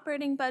fund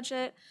operating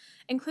budget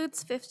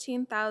includes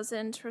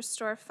 $15,000 to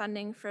restore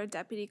funding for a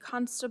deputy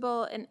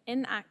constable and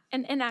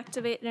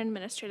inactivate an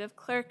administrative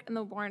clerk in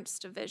the warrants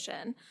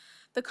division.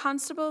 The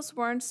constable's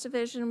warrants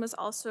division was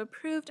also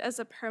approved as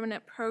a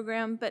permanent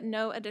program, but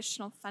no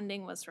additional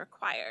funding was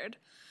required.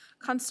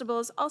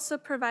 Constables also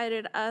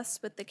provided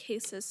us with the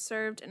cases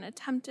served and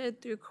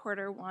attempted through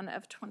Q1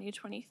 of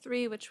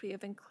 2023, which we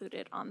have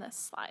included on this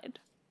slide.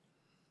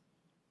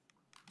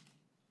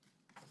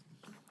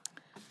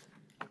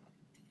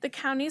 The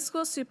county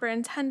school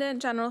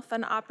superintendent general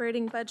fund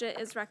operating budget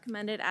is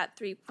recommended at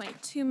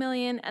 $3.2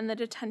 million, and the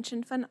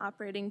detention fund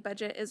operating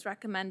budget is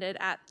recommended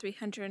at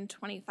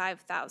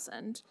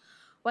 $325,000.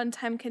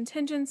 One-time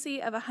contingency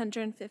of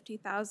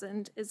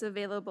 $150,000 is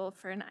available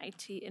for an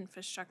IT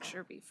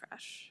infrastructure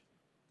refresh.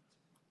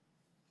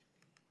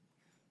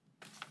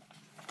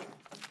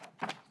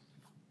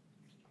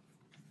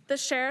 The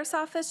Sheriff's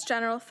Office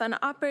General Fund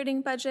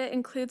operating budget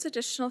includes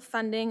additional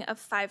funding of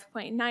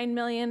 $5.9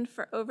 million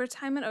for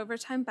overtime and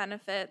overtime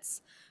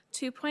benefits,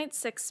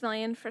 $2.6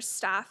 million for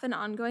staff and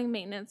ongoing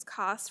maintenance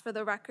costs for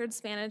the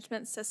records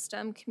management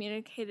system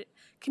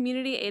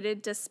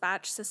community-aided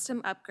dispatch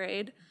system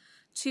upgrade,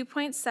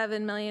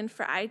 $2.7 million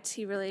for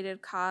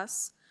IT-related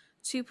costs,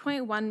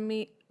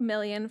 $2.1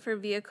 million for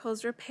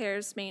vehicles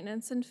repairs,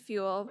 maintenance, and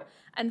fuel,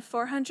 and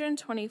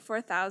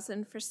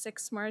 $424,000 for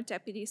 6 more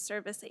deputy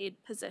service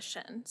aide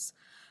positions.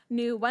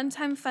 New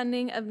one-time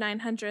funding of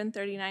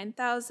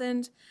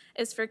 $939,000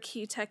 is for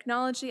key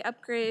technology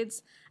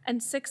upgrades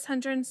and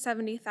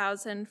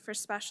 $670,000 for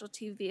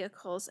specialty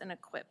vehicles and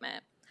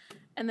equipment.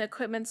 In the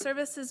equipment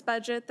services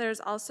budget, there's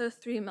also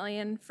 $3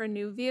 million for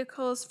new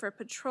vehicles for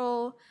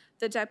patrol,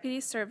 the deputy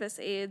service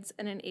aides,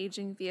 and an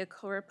aging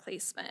vehicle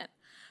replacement.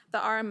 The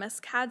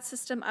RMS CAD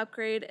system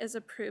upgrade is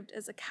approved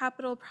as a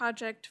capital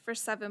project for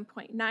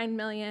 $7.9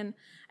 million,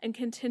 and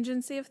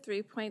contingency of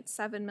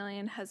 $3.7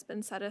 million has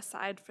been set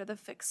aside for the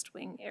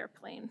fixed-wing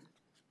airplane.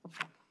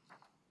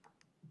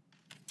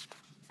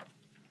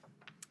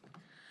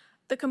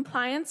 The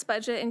compliance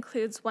budget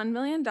includes $1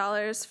 million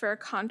for a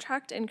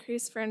contract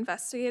increase for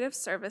investigative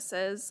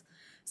services,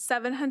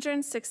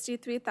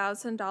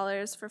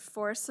 $763,000 for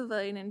 4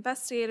 civilian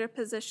investigator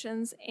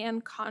positions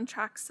and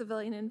contract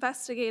civilian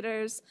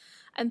investigators,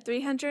 and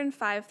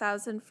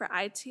 $305,000 for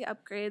IT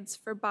upgrades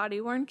for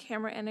body-worn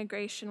camera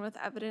integration with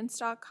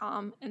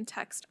Evidence.com and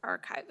text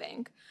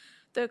archiving.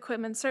 The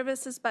equipment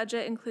services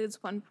budget includes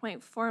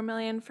 $1.4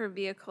 million for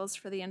vehicles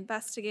for the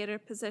investigator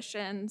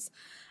positions,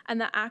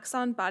 and the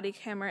Axon body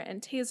camera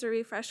and taser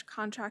refresh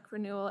contract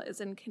renewal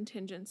is in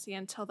contingency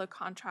until the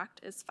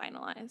contract is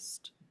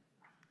finalized.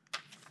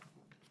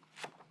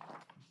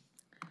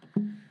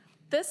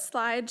 This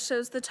slide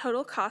shows the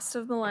total cost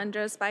of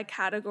Melendres by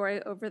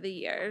category over the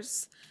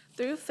years.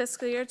 Through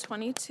fiscal year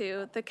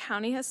 '22, the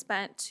county has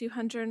spent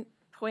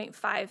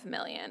 $200.5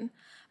 million.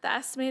 The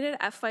estimated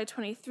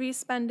FY23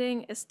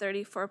 spending is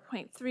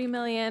 $34.3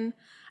 million,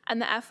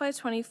 and the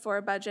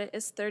FY24 budget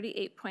is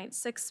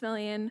 $38.6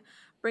 million,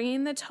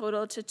 bringing the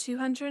total to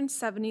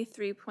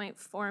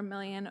 $273.4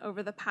 million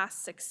over the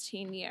past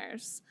 16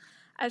 years.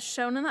 As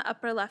shown in the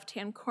upper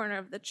left-hand corner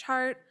of the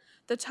chart,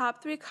 the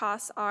top 3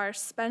 costs are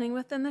spending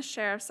within the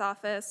Sheriff's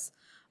Office,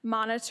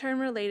 monitor and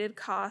related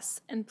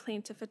costs, and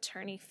plaintiff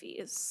attorney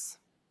fees.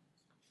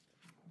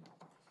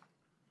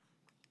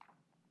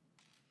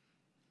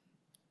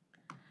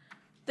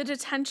 The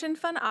detention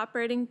fund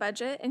operating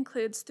budget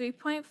includes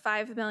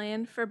 $3.5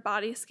 million for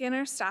body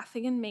scanner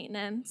staffing and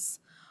maintenance,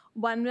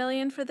 $1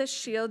 million for the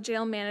Shield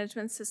Jail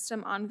Management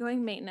System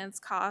ongoing maintenance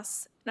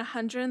costs, and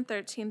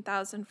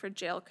 $113,000 for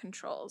jail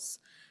controls.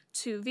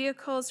 2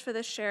 vehicles for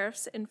the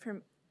Sheriff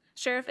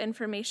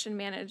Information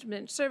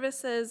Management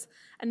Services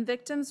and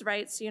Victims'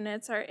 Rights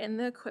units are in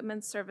the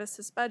Equipment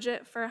Services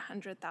budget for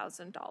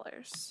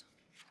 $100,000.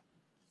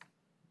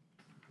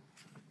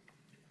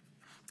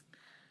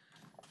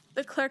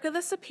 The Clerk of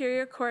the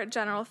Superior Court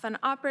General Fund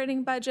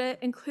operating budget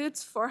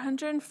includes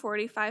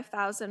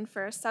 $445,000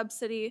 for a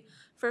subsidy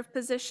for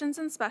positions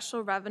in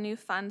special revenue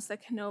funds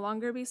that can no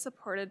longer be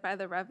supported by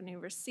the revenue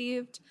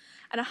received,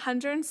 and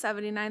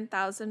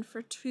 $179,000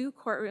 for 2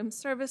 courtroom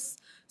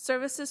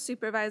services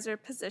supervisor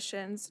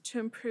positions to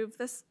improve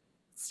the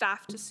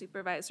staff to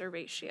supervisor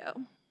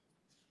ratio.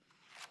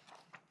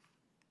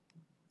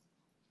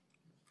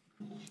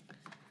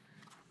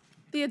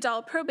 The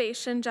Adult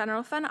Probation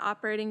General Fund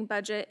operating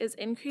budget is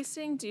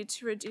increasing due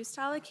to reduced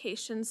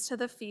allocations to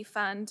the fee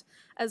fund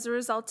as a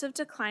result of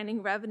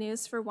declining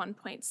revenues for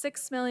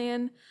 $1.6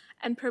 million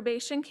and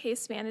probation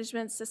case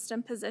management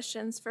system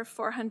positions for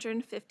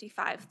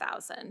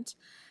 $455,000.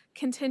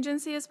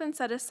 Contingency has been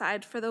set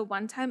aside for the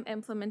one-time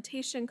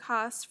implementation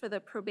costs for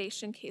the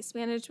probation case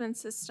management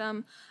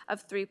system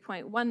of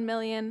 $3.1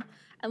 million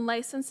and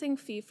licensing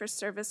fee for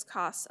service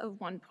costs of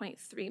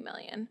 $1.3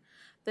 million.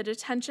 The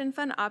detention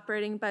fund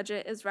operating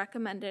budget is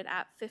recommended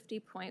at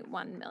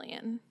 $50.1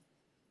 million.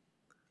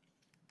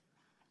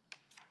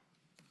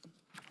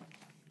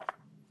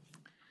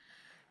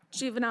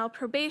 Juvenile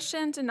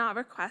probation did not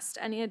request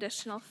any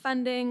additional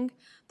funding.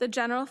 The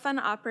general fund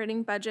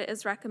operating budget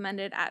is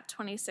recommended at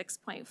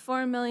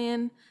 $26.4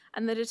 million,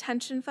 and the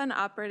detention fund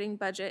operating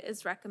budget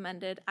is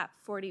recommended at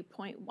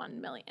 $40.1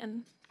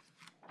 million.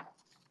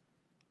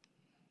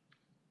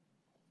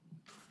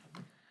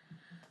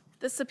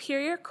 The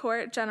Superior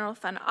Court General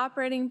Fund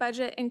operating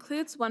budget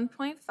includes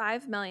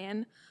 $1.5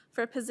 million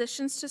for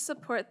positions to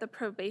support the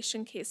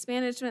probation case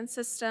management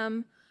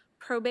system,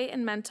 probate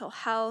and mental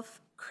health,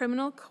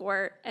 criminal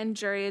court, and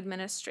jury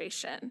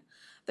administration.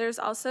 There's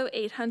also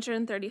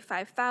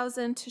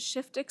 $835,000 to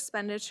shift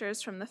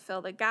expenditures from the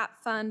Fill the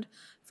Gap Fund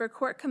for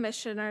court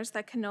commissioners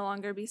that can no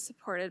longer be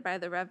supported by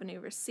the revenue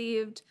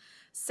received,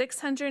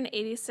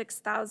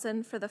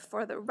 $686,000 for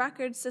the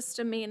record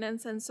system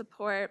maintenance and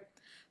support,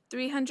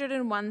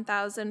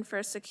 $301,000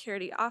 for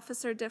security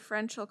officer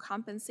differential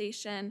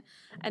compensation,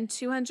 and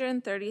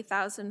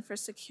 $230,000 for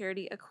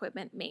security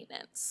equipment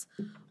maintenance.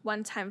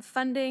 One-time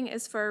funding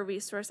is for a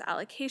resource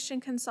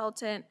allocation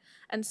consultant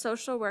and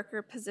social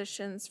worker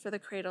positions for the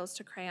Cradles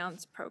to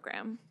Crayons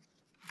program.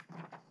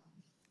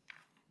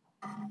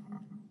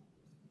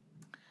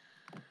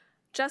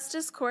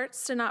 Justice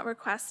courts did not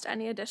request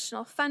any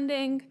additional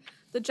funding.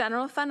 The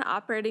general fund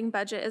operating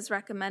budget is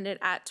recommended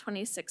at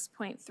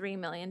 $26.3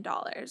 million.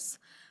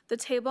 The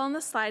table on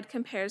the slide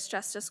compares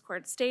justice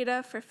courts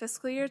data for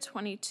fiscal year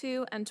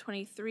 22 and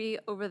 23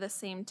 over the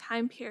same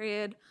time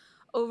period.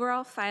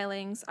 Overall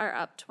filings are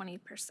up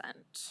 20%.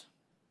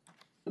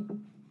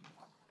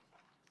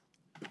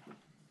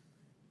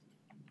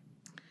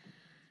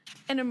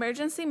 In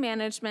emergency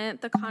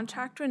management, the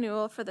contract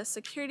renewal for the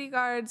security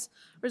guards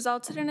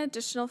resulted in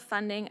additional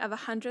funding of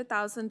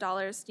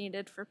 $100,000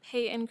 needed for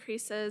pay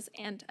increases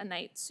and a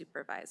night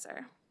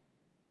supervisor.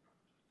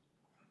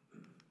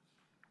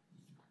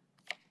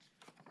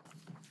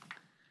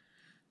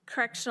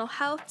 Correctional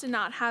Health did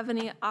not have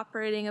any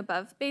operating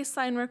above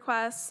baseline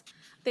requests.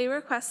 They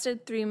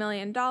requested $3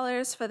 million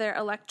for their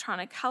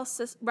electronic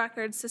health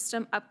record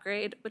system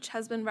upgrade, which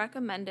has been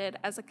recommended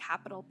as a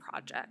capital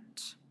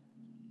project.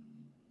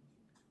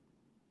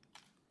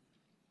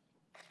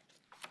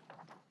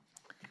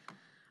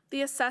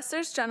 The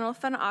Assessor's General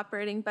Fund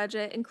operating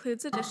budget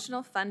includes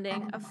additional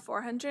funding of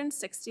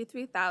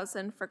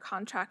 $463,000 for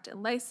contract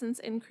and license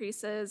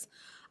increases,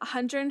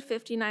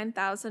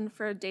 $159,000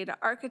 for a data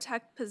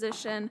architect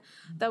position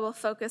that will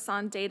focus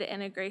on data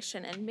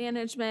integration and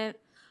management,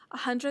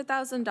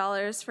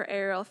 $100,000 for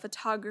aerial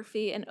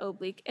photography and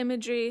oblique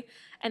imagery,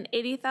 and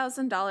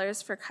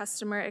 $80,000 for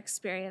customer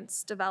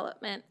experience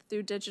development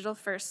through digital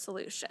first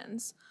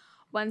solutions.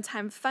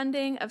 One-time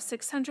funding of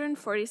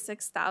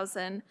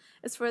 $646,000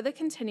 is for the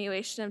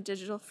continuation of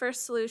digital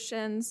first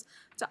solutions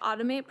to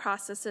automate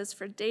processes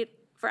for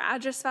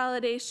address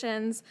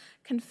validations,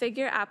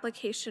 configure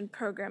application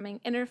programming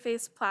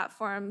interface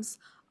platforms,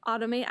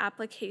 automate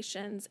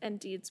applications, and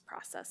deeds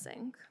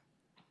processing.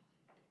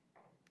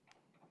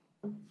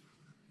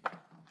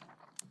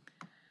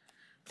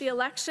 The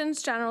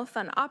Elections General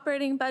Fund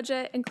operating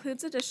budget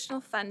includes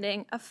additional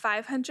funding of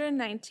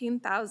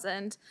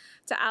 $519,000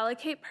 to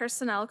allocate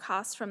personnel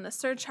costs from the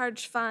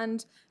surcharge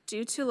fund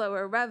due to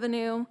lower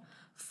revenue,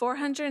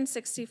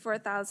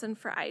 $464,000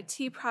 for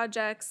IT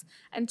projects,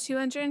 and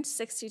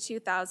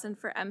 $262,000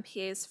 for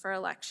MPAs for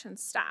election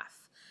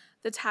staff.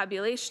 The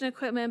tabulation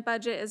equipment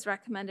budget is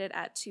recommended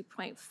at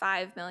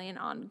 $2.5 million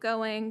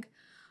ongoing.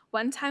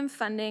 One-time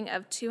funding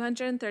of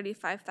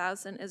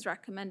 $235,000 is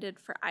recommended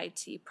for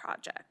IT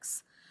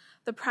projects.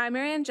 The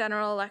primary and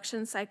general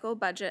election cycle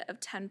budget of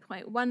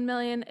 $10.1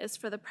 million is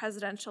for the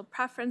presidential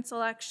preference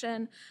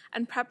election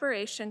and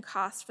preparation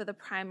costs for the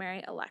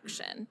primary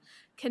election.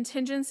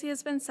 Contingency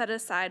has been set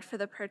aside for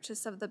the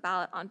purchase of the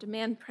ballot on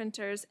demand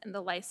printers and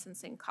the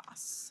licensing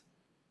costs.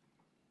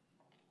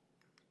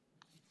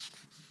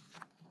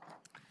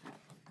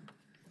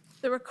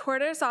 The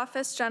Recorder's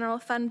Office General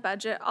Fund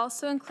budget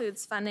also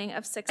includes funding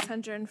of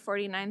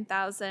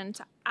 $649,000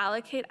 to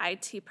allocate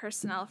IT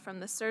personnel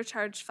from the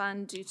surcharge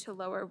fund due to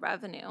lower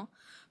revenue,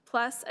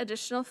 plus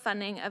additional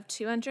funding of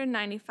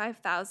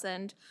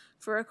 $295,000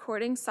 for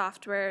recording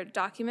software,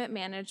 document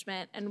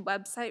management, and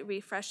website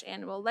refresh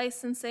annual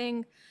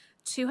licensing,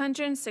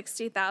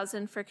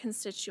 $260,000 for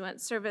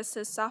constituent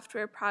services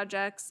software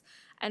projects,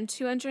 and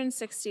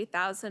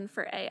 $260,000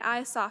 for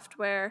AI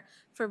software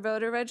for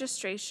voter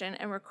registration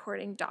and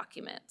recording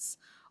documents.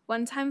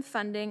 One-time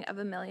funding of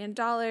 $1 million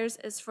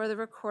is for the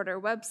Recorder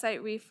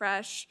website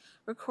refresh,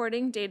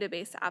 recording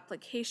database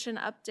application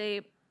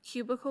update,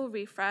 cubicle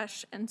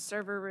refresh, and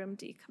server room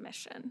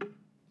decommission.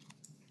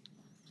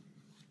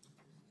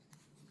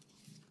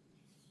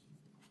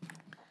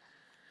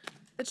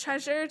 The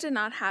treasurer did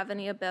not have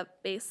any above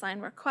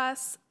baseline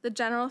requests. The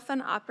general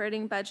fund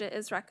operating budget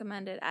is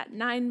recommended at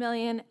 $9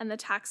 million, and the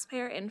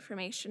taxpayer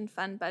information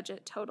fund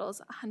budget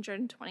totals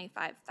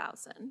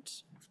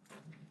 $125,000.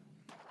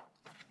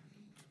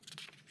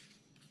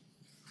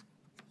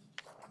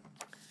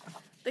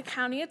 The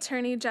County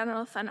Attorney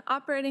General Fund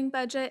operating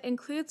budget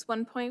includes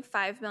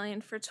 $1.5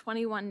 million for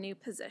 21 new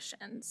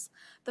positions.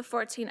 The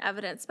 14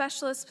 evidence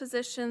specialist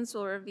positions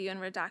will review and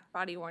redact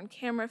body-worn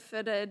camera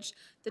footage.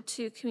 The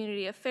 2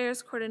 community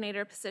affairs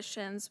coordinator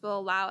positions will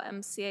allow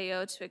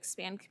MCAO to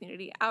expand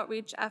community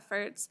outreach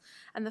efforts,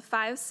 and the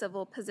 5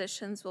 civil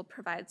positions will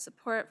provide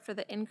support for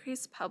the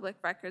increased public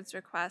records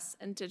requests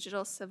and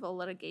digital civil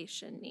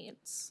litigation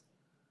needs.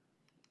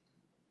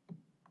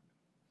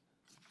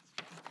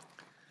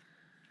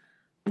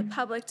 The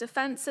Public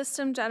Defense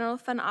System General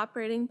Fund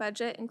operating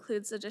budget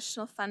includes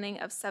additional funding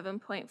of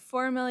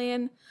 $7.4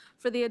 million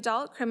for the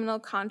Adult Criminal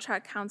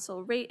Contract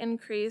Council rate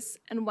increase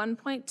and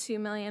 $1.2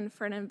 million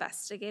for an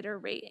investigator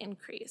rate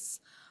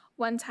increase.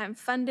 One-time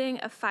funding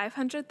of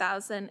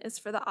 $500,000 is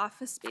for the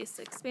office space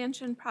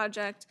expansion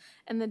project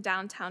in the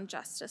Downtown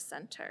Justice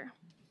Center.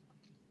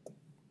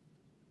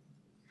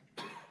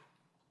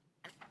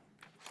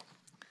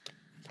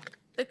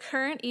 The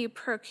current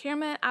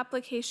e-procurement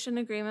application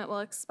agreement will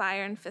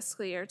expire in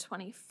fiscal year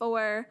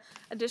 '24.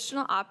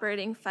 Additional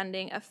operating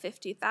funding of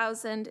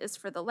 $50,000 is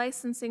for the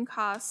licensing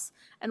costs,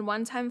 and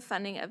one-time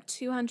funding of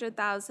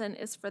 $200,000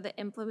 is for the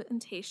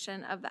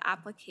implementation of the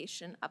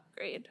application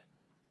upgrade.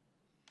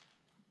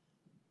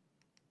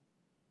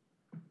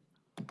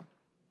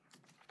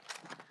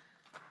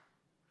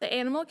 The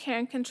Animal Care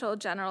and Control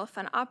General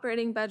Fund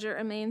operating budget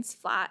remains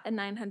flat at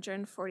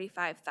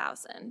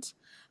 $945,000.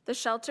 The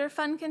Shelter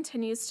Fund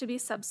continues to be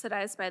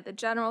subsidized by the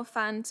General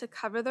Fund to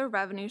cover the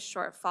revenue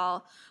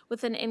shortfall,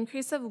 with an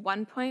increase of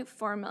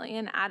 $1.4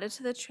 million added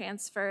to the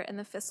transfer in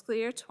the fiscal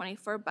year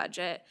 '24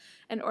 budget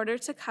in order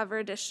to cover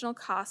additional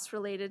costs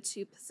related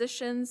to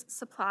positions,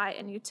 supply,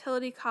 and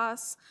utility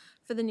costs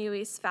for the New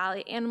East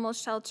Valley Animal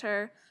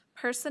Shelter,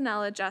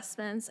 personnel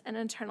adjustments, and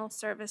internal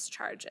service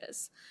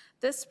charges.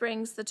 This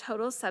brings the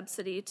total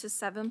subsidy to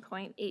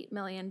 $7.8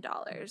 million.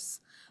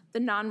 The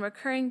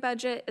non-recurring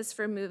budget is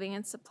for moving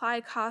and supply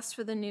costs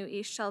for the New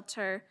East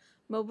Shelter,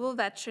 mobile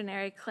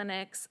veterinary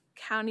clinics,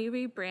 county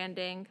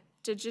rebranding,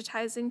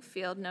 digitizing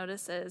field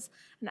notices,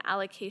 and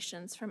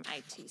allocations from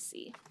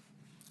ITC.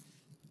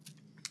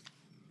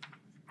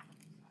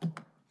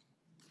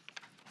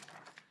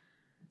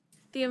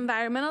 The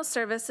Environmental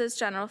Services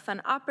General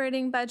Fund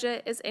operating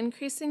budget is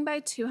increasing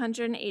by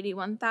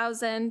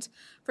 $281,000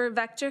 for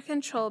vector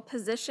control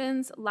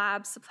positions,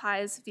 lab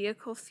supplies,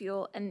 vehicle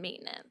fuel, and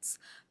maintenance.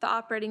 The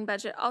operating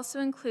budget also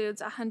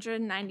includes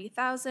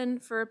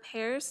 $190,000 for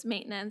repairs,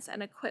 maintenance,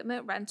 and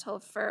equipment rental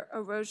for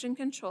erosion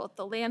control at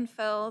the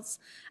landfills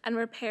and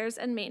repairs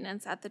and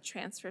maintenance at the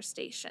transfer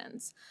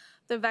stations.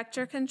 The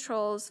vector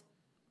controls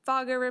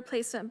fogger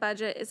replacement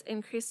budget is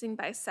increasing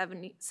by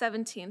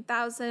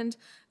 $17,000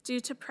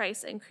 due to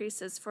price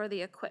increases for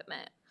the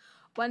equipment.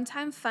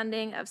 One-time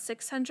funding of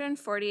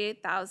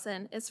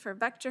 $648,000 is for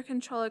vector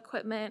control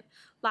equipment,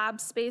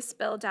 lab space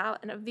build-out,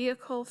 and a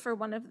vehicle for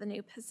one of the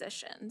new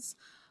positions.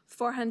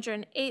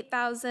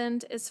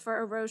 $408,000 is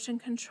for erosion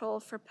control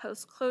for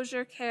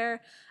post-closure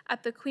care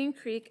at the Queen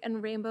Creek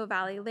and Rainbow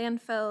Valley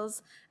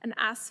landfills, and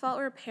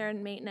asphalt repair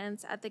and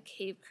maintenance at the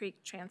Cave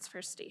Creek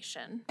transfer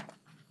station.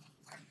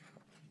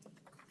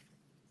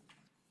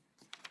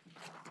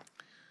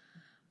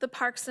 The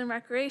Parks and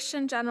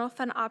Recreation General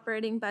Fund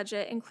operating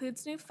budget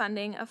includes new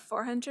funding of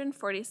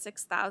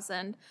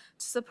 $446,000 to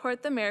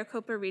support the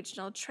Maricopa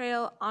Regional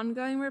Trail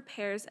ongoing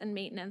repairs and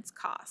maintenance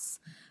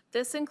costs.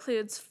 This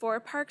includes 4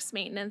 parks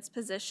maintenance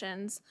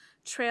positions,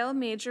 trail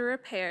major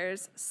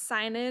repairs,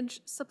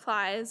 signage,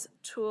 supplies,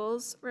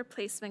 tools,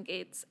 replacement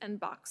gates, and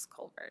box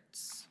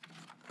culverts.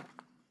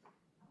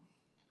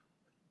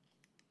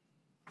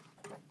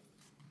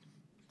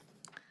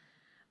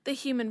 The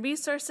Human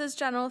Resources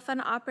General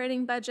Fund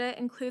operating budget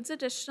includes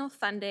additional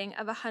funding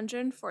of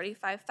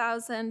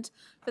 $145,000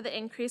 for the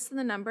increase in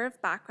the number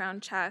of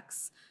background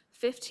checks,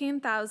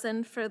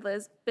 $15,000 for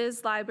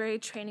Biz Library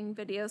training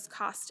videos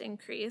cost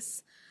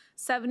increase,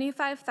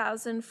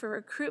 $75,000 for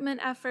recruitment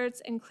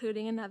efforts,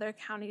 including another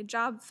county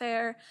job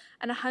fair,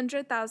 and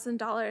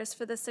 $100,000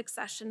 for the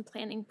succession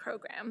planning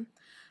program.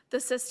 The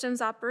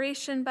system's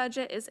operation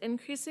budget is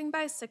increasing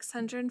by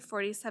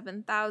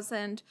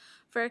 $647,000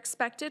 for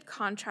expected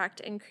contract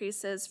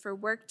increases for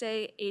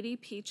Workday,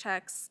 ADP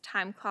checks,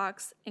 time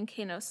clocks, and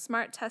Kano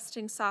smart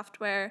testing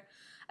software,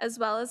 as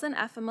well as an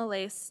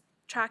FMLA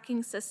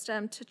tracking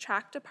system to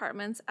track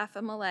departments'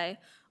 FMLA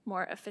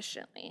more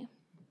efficiently.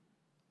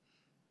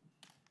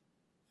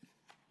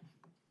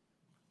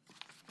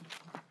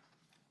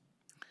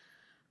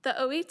 The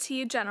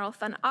OET General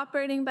Fund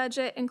operating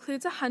budget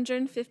includes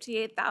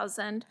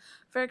 $158,000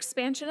 for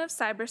expansion of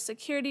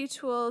cybersecurity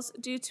tools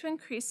due to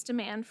increased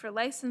demand for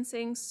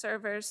licensing,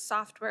 servers,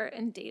 software,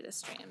 and data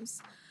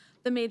streams.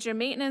 The major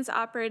maintenance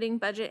operating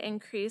budget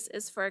increase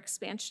is for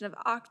expansion of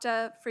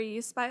Okta for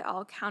use by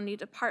all county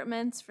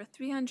departments for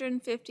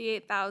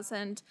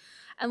 $358,000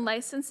 and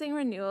licensing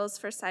renewals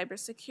for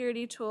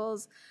cybersecurity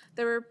tools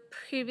that were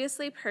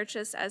previously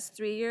purchased as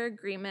 3-year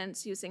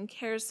agreements using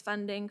CARES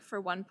funding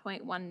for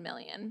 $1.1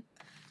 million.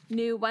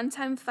 New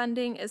one-time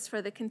funding is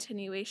for the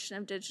continuation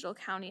of digital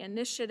county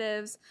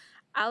initiatives,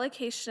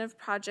 allocation of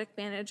project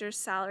managers'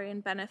 salary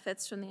and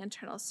benefits from the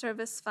internal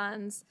service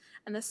funds,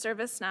 and the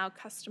ServiceNow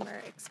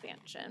customer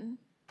expansion.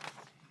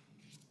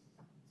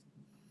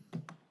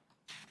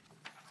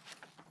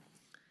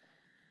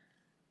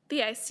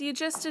 The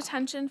ICGIS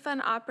Detention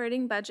Fund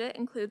operating budget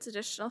includes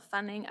additional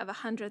funding of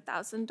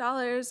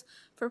 $100,000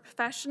 for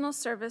professional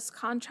service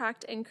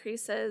contract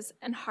increases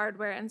and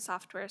hardware and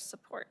software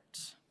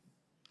support.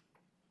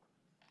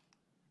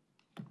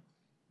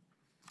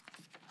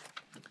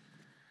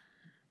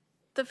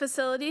 The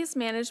Facilities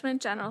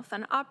Management General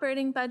Fund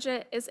operating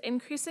budget is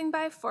increasing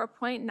by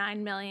 $4.9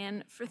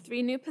 million for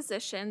 3 new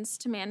positions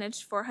to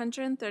manage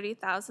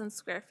 430,000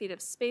 square feet of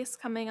space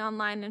coming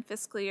online in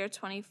fiscal year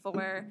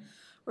 '24,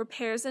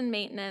 repairs and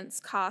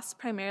maintenance costs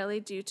primarily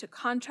due to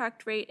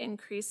contract rate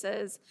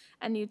increases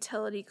and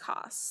utility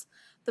costs.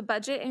 The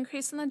budget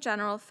increase in the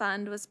general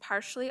fund was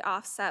partially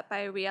offset by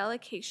a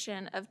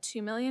reallocation of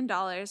 $2 million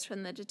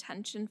from the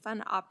detention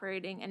fund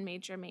operating and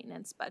major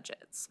maintenance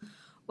budgets.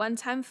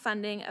 One-time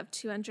funding of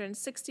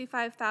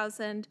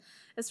 $265,000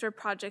 is for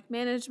project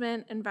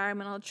management,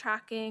 environmental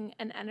tracking,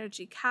 and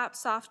energy cap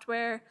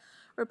software,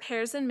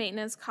 repairs and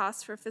maintenance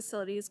costs for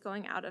facilities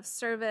going out of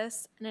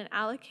service, and an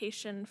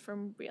allocation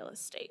from real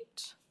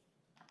estate.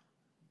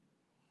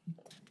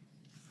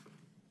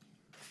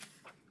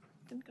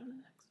 Go to the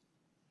next.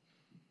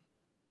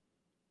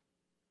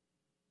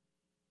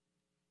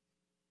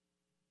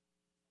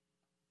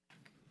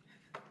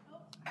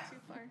 Oh, too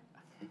far.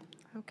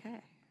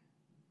 Okay.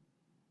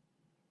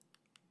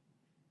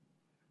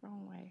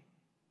 Wrong way.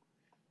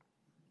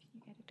 Can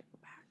you get it to go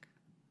back? I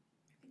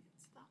think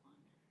it's that one.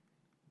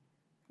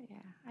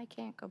 Yeah, I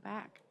can't go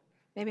back.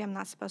 Maybe I'm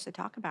not supposed to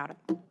talk about it.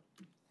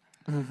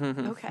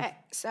 Okay,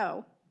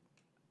 so,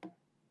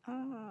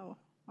 oh,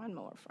 one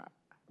more front.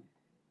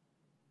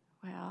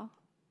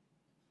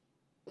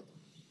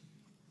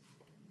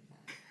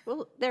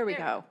 Well, there we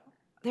go.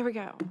 There we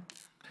go.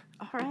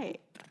 All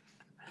right.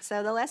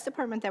 So the last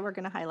department that we're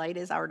going to highlight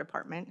is our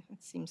department.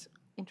 It seems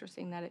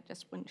interesting that it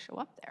just wouldn't show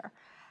up there.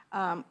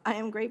 I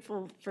am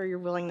grateful for your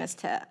willingness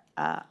to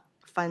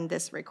fund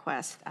this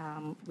request.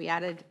 We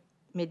added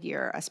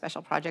mid-year a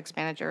special projects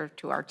manager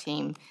to our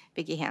team,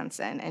 Vicki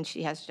Hansen, and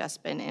she has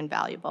just been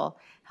invaluable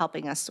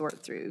helping us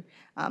sort through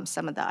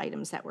some of the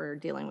items that we're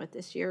dealing with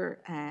this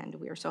year, and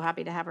we are so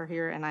happy to have her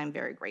here, and I'm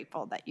very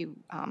grateful that you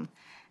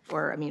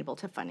were amenable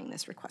to funding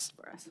this request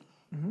for us.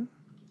 Mm-hmm.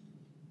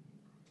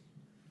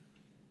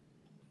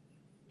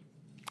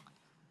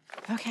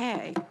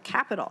 Okay,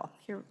 capital.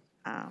 Here,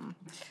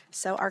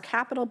 so our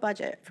capital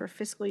budget for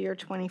fiscal year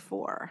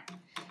 '24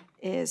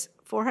 is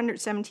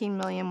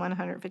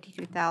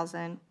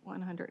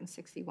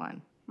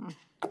 $417,152,161.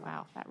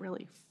 Wow, that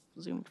really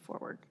zoomed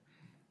forward.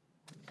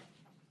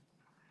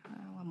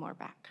 One more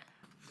back.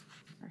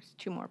 There's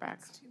 2 more back.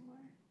 Two more.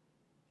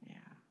 Yeah.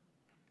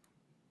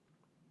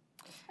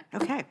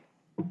 Okay.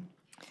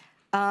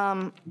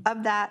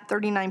 Of that,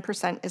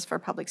 39% is for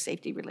public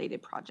safety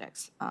related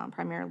projects,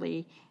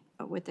 primarily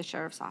with the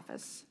sheriff's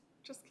office.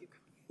 Just keep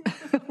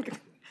going.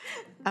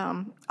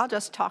 I'll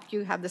just talk.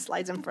 You have the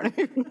slides in front of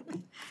you.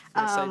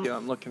 Yes, I do.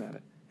 I'm looking at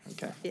it.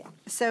 Okay. Yeah.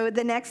 So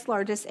the next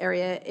largest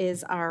area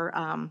is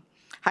our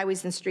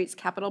highways and streets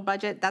capital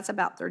budget. That's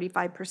about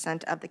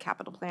 35% of the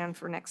capital plan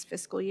for next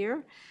fiscal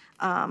year.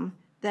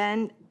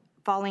 Then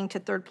falling to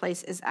third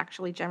place is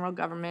actually general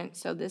government.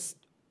 So this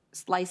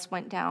slice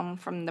went down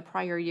from the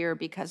prior year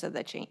because of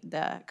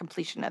the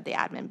completion of the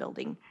admin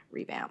building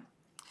revamp.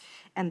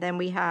 And then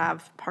we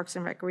have Parks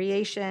and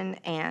Recreation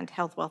and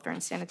Health, Welfare,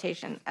 and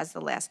Sanitation as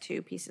the last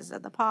 2 pieces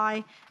of the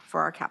pie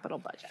for our capital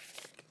budget.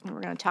 And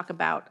we're going to talk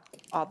about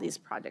all these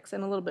projects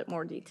in a little bit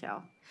more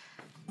detail.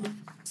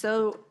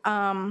 So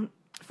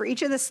for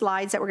each of the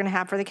slides that we're going to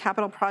have for the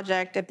capital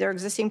project, if they're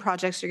existing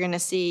projects, you're going to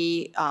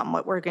see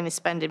what we're going to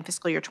spend in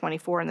fiscal year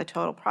 '24 and the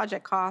total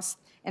project cost.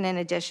 And in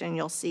addition,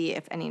 you'll see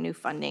if any new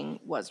funding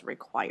was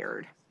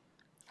required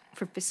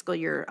for fiscal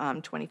year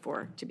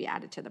 '24 to be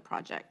added to the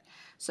project.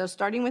 So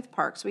starting with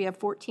parks, we have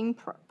 14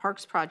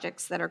 parks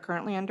projects that are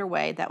currently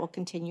underway that will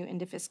continue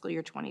into fiscal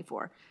year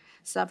 '24.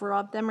 Several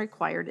of them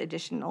required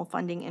additional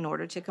funding in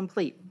order to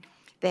complete.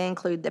 They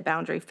include the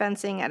boundary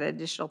fencing at an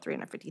additional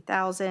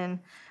 $350,000,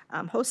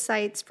 host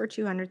sites for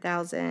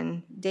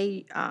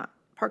 $200,000,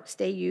 parks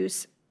day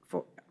use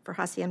for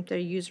Hacienda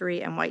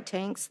Usury and White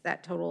Tanks,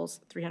 that totals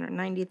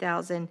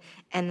 $390,000,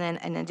 and then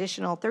an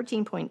additional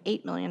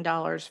 $13.8 million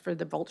for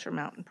the Vulture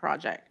Mountain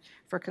project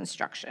for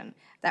construction.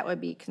 That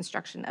would be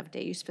construction of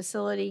day use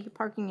facility,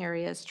 parking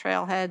areas,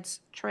 trailheads,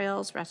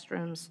 trails,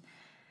 restrooms,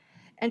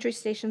 entry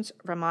stations,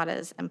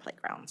 ramadas, and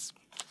playgrounds.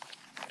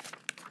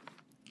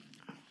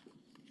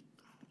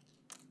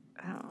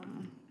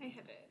 I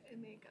hit it. It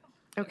may go.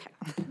 Okay,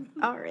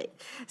 all right.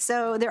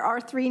 So there are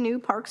 3 new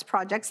parks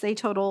projects. They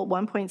total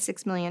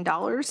 $1.6 million.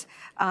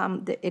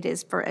 It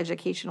is for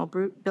educational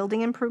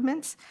building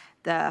improvements,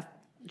 the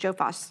Joe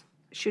Foss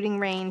shooting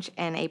range,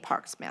 and a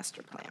parks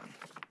master plan.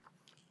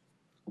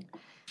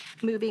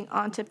 Moving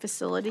on to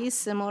facilities,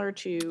 similar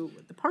to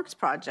the parks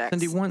projects.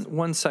 Cindy,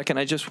 one second.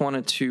 I just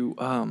wanted to,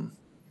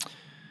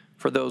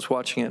 for those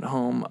watching at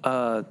home,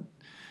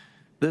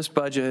 this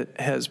budget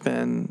has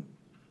been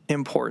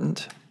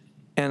important,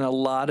 and a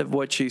lot of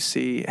what you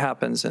see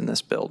happens in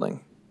this building.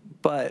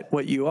 But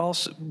what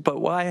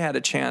I had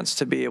a chance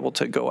to be able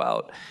to go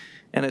out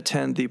and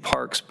attend the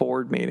Parks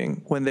Board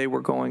meeting when they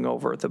were going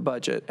over the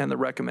budget and the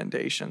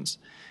recommendations,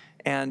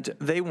 and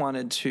they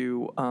wanted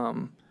to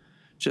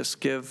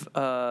just give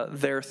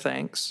their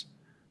thanks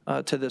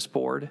to this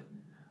board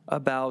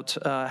about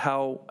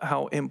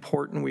how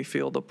important we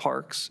feel the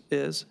parks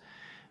is.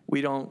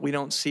 We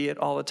don't see it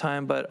all the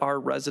time, but our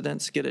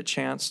residents get a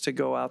chance to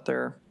go out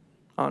there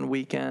on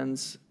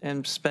weekends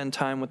and spend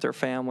time with their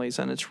families,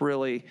 and it's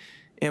really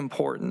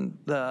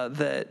important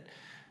that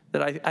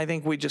I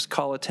think we just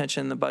call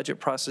attention in the budget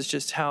process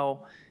just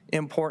how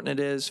important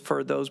it is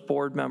for those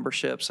board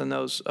memberships and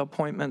those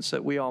appointments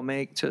that we all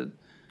make to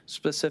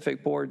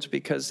specific boards,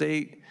 because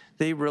they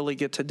really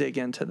get to dig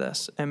into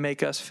this and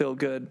make us feel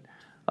good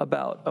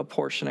about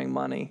apportioning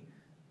money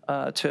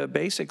to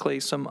basically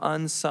some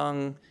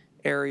unsung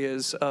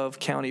areas of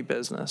county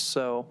business.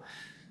 So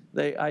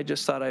I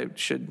just thought I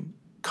should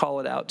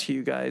call it out to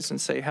you guys and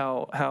say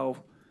how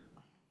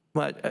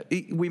much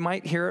we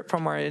might hear it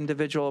from our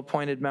individual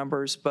appointed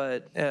members,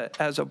 but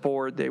as a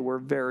board, they were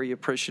very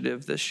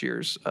appreciative this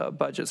year's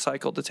budget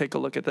cycle to take a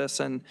look at this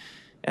and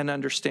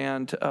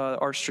understand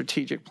our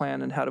strategic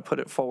plan and how to put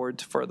it forward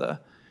for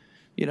the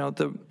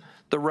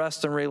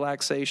rest and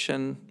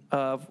relaxation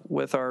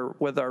with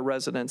our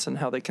residents and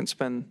how they can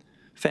spend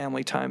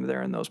family time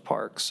there in those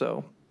parks.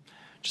 So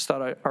just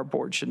thought our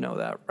board should know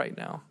that right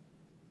now.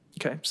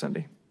 Okay,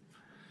 Cindy.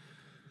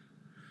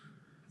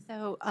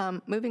 So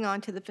moving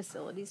on to the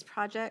facilities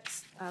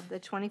projects, the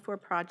 24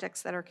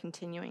 projects that are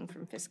continuing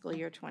from fiscal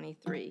year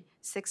 '23,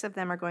 6 of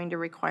them are going to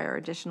require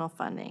additional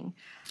funding.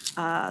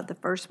 The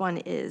first one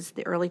is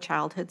the Early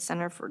Childhood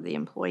Center for the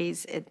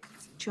employees. It's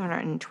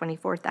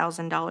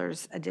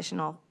 $224,000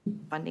 additional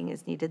funding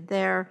is needed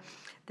there.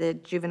 The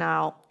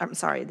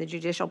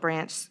judicial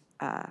branch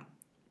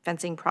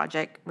fencing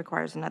project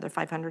requires another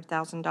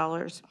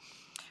 $500,000.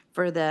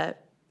 For the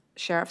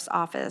Sheriff's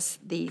Office,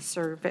 the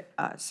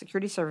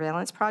security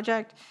surveillance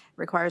project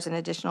requires an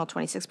additional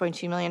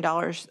 $26.2 million.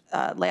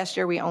 Last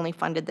year, we only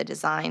funded the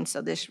design,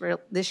 so this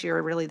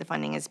year, really, the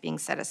funding is being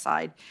set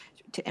aside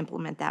to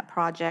implement that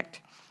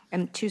project.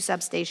 And 2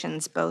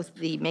 substations, both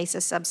the Mesa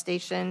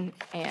substation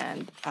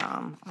and,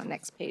 on the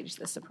next page,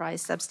 the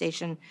Surprise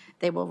substation,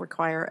 they will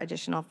require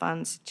additional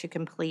funds to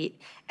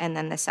complete. And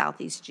then the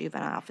Southeast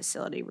Juvenile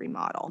Facility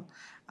remodel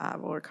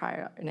will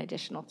require an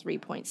additional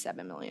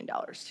 $3.7 million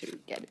to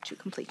get it to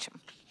completion.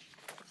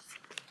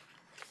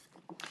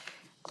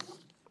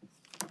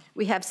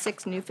 We have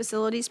 6 new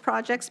facilities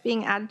projects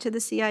being added to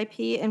the CIP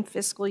in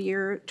fiscal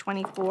year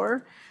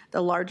 '24,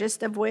 the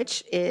largest of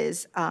which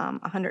is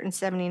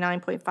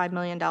 $179.5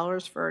 million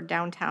for a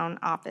downtown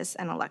office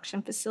and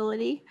election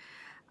facility.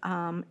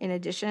 In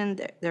addition,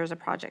 there's a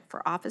project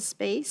for office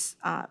space,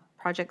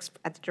 projects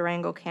at the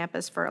Durango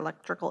campus for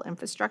electrical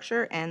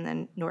infrastructure, and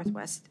then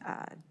Northwest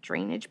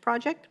drainage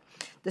project.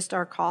 The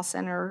Star Call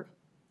Center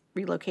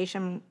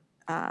relocation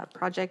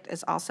project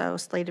is also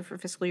slated for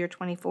fiscal year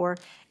 '24,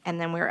 and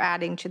then we're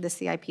adding to the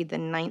CIP the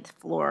 9th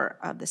floor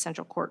of the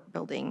Central Court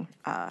building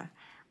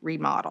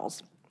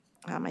remodels.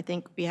 I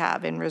think we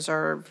have in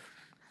reserve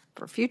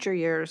for future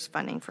years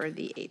funding for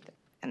the 8th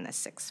and the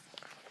 6th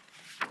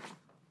floor.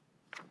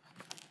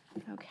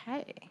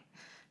 Okay.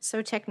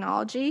 So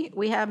technology,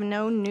 we have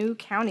no new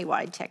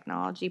countywide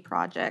technology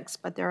projects,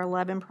 but there are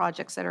 11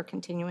 projects that are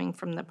continuing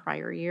from the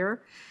prior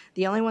year.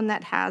 The only one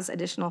that has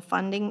additional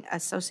funding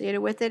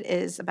associated with it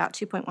is about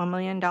 $2.1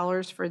 million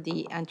for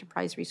the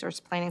Enterprise Resource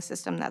Planning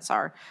System. That's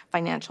our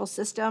financial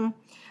system.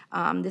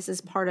 This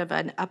is part of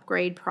an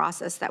upgrade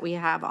process that we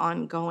have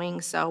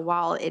ongoing. So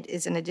while it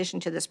is in addition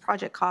to this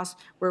project cost,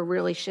 we're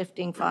really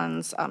shifting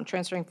funds,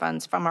 transferring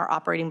funds from our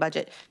operating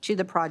budget to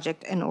the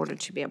project in order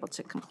to be able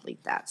to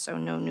complete that. So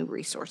no new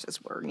resources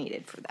were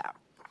needed for that.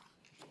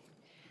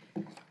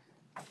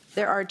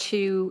 There are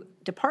 2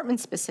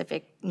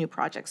 department-specific new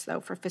projects,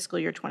 though, for fiscal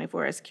year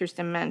 '24. As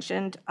Kirsten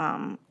mentioned,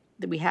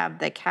 we have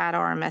the CAD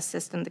RMS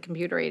system, the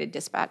computer-aided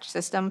dispatch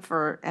system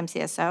for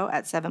MCSO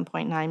at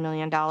 $7.9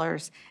 million,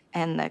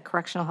 and the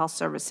Correctional Health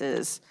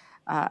Services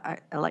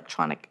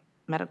electronic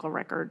medical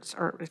records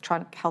or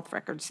electronic health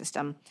record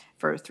system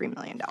for $3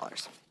 million.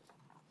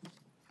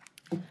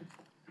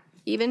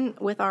 Even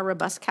with our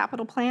robust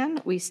capital plan,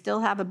 we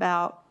still have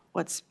about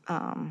what's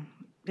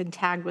been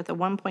tagged with a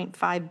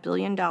 $1.5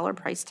 billion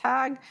price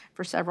tag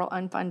for several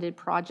unfunded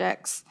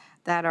projects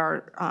that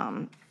are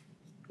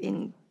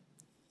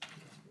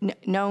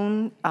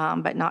known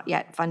but not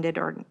yet funded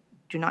or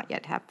do not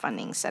yet have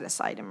funding set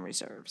aside in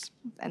reserves.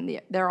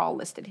 And they're all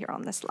listed here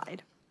on this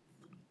slide.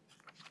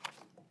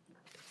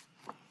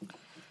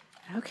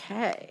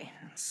 Okay,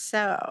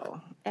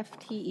 so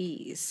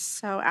FTEs.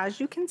 So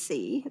as you can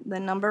see, the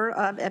number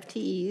of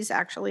FTEs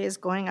actually is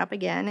going up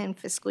again in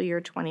fiscal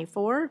year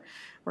 '24.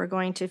 We're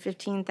going to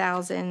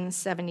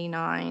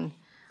 15,079.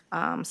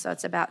 So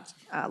it's about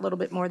a little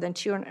bit more than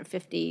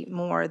 250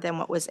 more than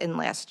what was in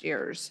last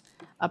year's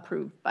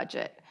approved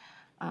budget.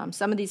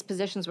 Some of these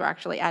positions were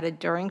actually added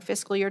during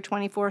fiscal year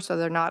 '24, so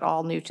they're not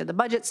all new to the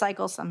budget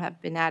cycle. Some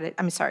have been added,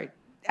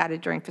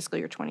 added during fiscal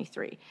year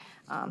 '23.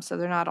 So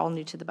they're not all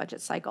new to the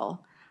budget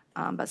cycle,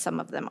 but some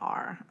of them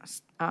are.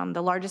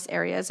 The largest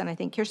areas, and I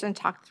think Kirsten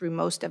talked through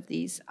most of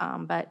these,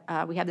 but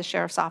we have the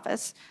Sheriff's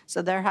Office.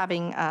 So they're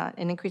having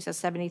an increase of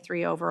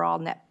 73 overall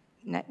net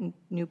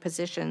new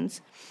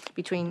positions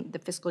between the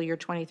fiscal year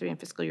 '23 and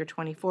fiscal year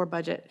 '24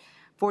 budget.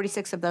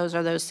 46 of those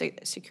are those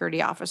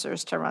security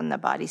officers to run the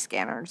body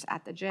scanners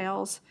at the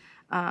jails.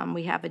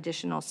 We have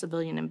additional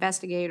civilian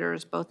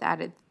investigators, both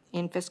added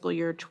in fiscal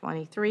year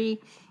 '23,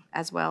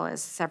 as well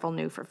as several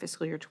new for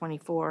fiscal year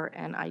 '24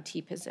 and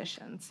IT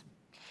positions.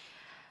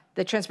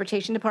 The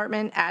Transportation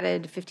Department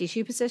added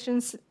 52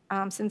 positions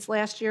since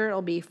last year.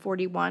 It'll be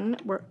 41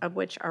 of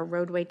which are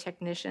roadway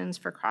technicians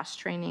for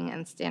cross-training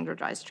and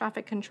standardized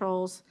traffic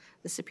controls.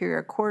 The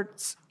Superior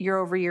Court's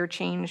year-over-year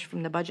change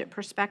from the budget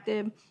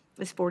perspective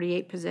is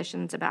 48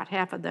 positions. About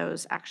half of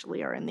those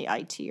actually are in the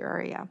IT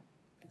area.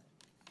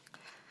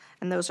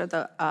 And those are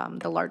the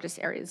largest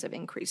areas of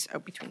increase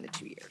between the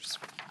 2 years.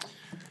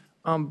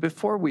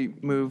 Before we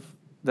move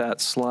that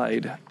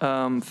slide,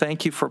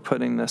 thank you for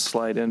putting this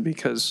slide in,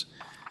 because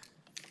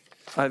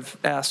I've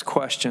asked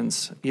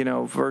questions,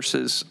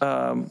 versus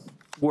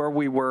where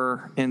we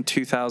were in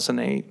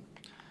 2008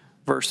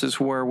 versus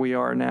where we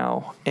are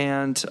now.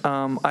 And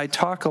I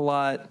talk a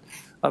lot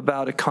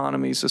about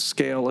economies of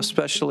scale,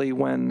 especially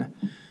when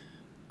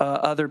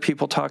other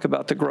people talk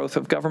about the growth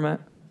of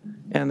government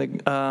and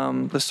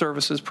the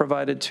services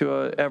provided to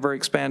an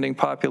ever-expanding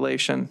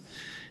population.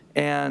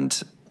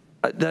 And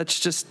that's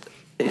just,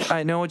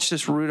 I know it's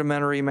just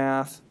rudimentary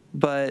math,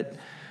 but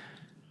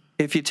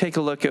if you take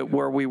a look at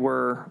where we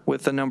were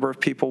with the number of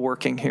people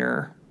working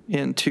here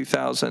in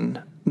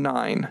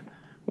 2009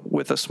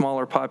 with a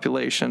smaller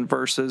population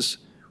versus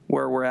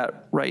where we're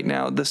at right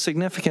now, the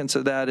significance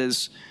of that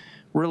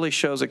really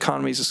shows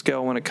economies of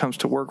scale when it comes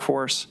to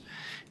workforce.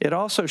 It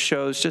also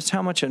shows just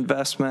how much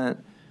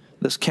investment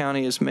this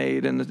county has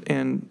made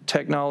in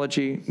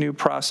technology, new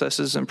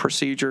processes and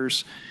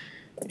procedures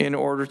in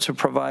order to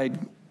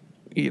provide,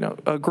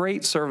 a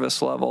great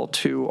service level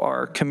to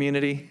our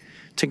community,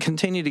 to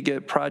continue to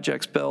get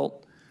projects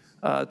built,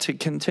 to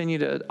continue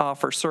to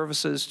offer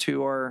services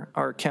to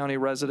our county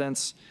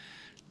residents.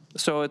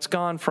 So it's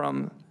gone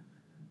from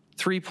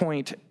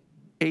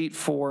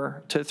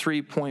 3.84 to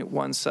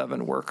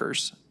 3.17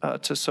 workers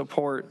to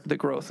support the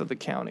growth of the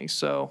county.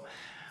 So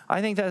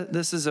I think that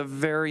this is a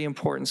very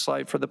important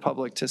slide for the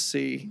public to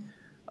see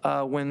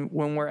when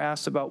we're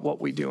asked about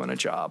what we do in a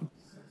job.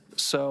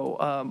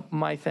 So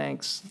my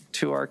thanks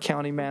to our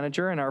county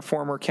manager and our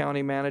former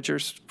county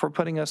managers for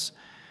putting us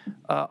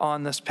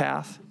on this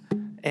path.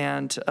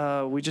 And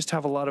we just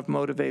have a lot of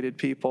motivated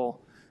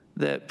people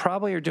that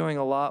probably are doing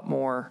a lot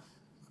more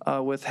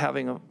with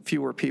having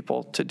fewer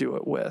people to do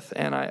it with.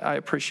 And I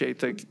appreciate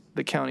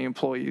the county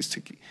employees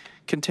to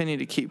continue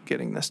to keep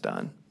getting this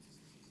done.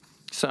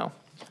 So,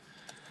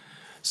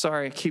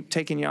 sorry, I keep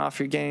taking you off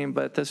your game,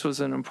 but this was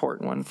an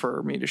important one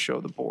for me to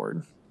show the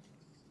board.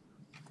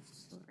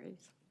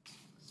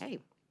 Okay.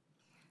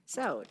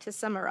 So to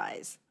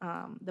summarize,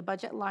 the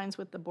budget aligns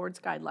with the board's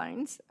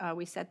guidelines.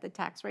 We set the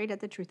tax rate at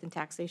the truth and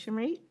taxation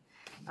rate.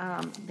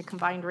 The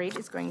combined rate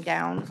is going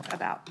down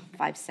about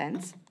 5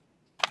 cents.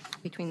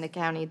 between the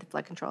county, the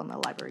flood control, and the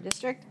library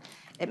district.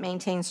 It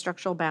maintains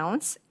structural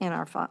balance in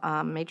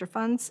our major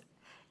funds.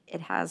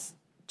 It has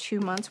 2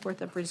 months'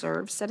 worth of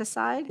reserves set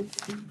aside,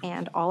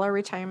 and all our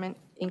retirement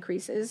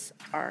increases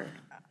are,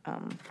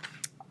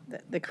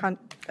 the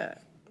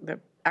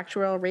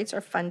actuarial rates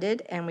are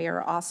funded, and we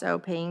are also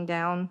paying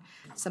down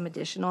some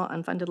additional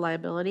unfunded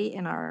liability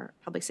in our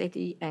public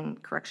safety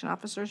and correction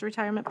officers'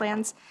 retirement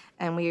plans,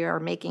 and we are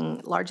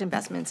making large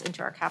investments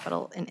into our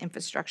capital and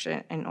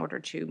infrastructure in order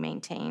to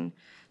maintain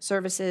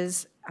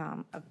services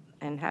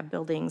and have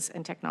buildings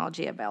and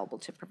technology available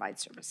to provide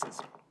services.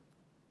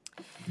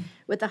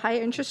 With the high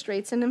interest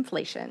rates and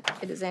inflation,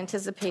 it is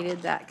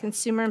anticipated that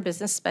consumer and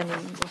business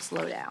spending will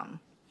slow down.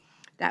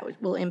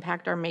 That will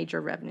impact our major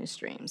revenue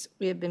streams.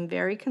 We have been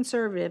very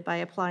conservative by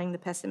applying the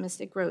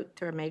pessimistic growth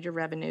to our major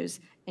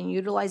revenues and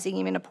utilizing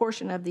even a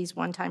portion of these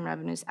one-time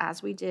revenues,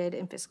 as we did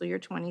in fiscal year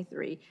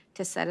 23,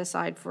 to set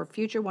aside for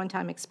future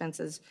one-time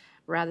expenses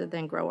rather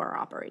than grow our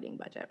operating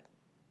budget.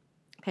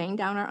 Paying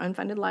down our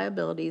unfunded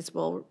liabilities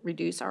will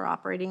reduce our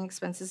operating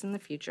expenses in the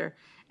future,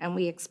 and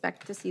we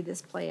expect to see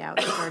this play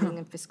out starting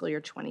in fiscal year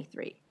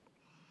 23.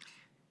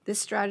 This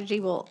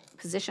strategy will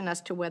position us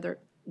to weather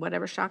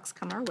whatever shocks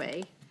come our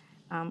way.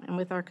 And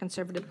with our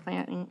conservative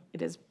planning,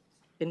 it has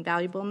been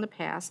valuable in the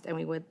past, and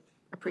we would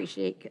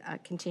appreciate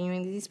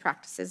continuing these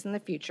practices in the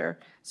future,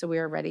 so we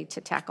are ready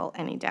to tackle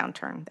any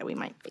downturn that we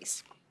might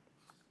face.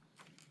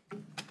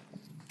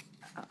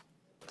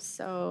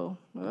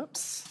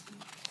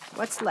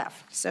 What's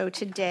left? So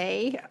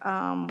today,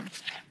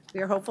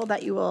 we are hopeful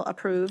that you will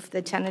approve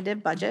the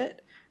tentative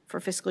budget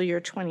for fiscal year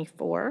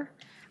 24.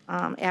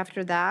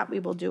 After that,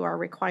 we will do our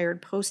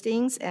required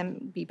postings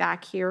and be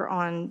back here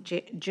on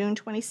June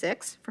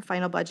 26th for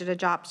final budget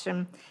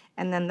adoption.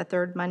 And then the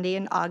third Monday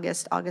in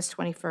August, August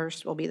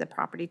 21st, will be the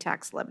property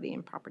tax levy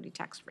and property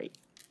tax rate.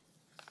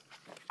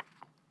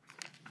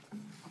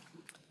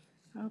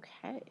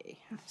 Okay,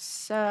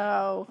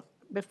 so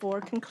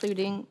before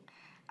concluding,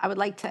 I would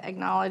like to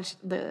acknowledge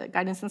the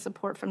guidance and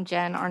support from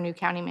Jen, our new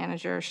county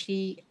manager.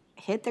 She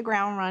hit the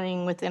ground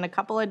running within a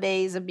couple of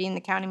days of being the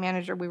county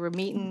manager. We were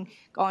meeting,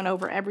 going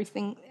over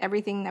everything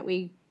that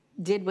we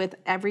did with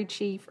every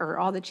chief, or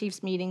all the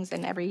chiefs' meetings,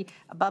 and every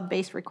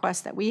above-base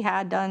request that we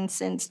had done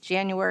since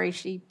January.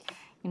 She,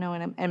 in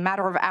a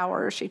matter of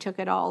hours, she took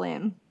it all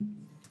in.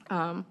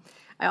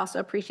 I also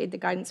appreciate the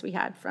guidance we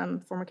had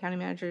from former county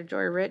manager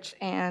Joy Rich,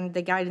 and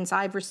the guidance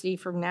I've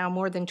received from now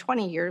more than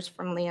 20 years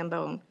from Leanne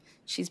Bone.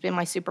 She's been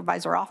my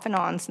supervisor off and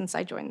on since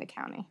I joined the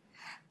county.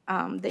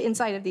 The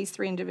insight of these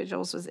 3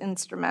 individuals was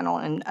instrumental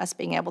in us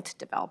being able to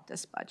develop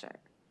this budget.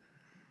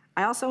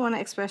 I also want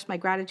to express my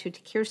gratitude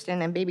to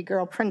Kirsten and baby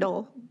girl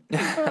Prindle, who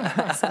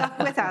stuck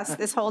with us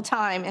this whole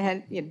time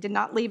and did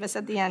not leave us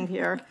at the end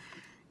here.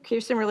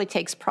 Kirsten really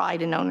takes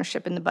pride and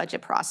ownership in the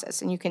budget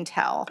process, and you can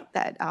tell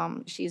that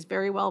she's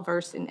very well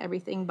versed in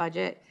everything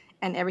budget,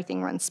 and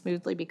everything runs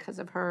smoothly because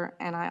of her.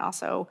 And I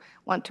also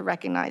want to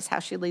recognize how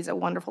she leads a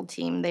wonderful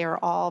team. They are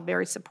all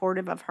very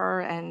supportive of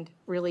her and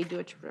really do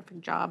a terrific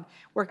job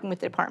working with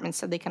the departments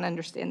so they can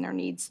understand their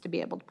needs to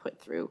be able to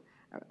put through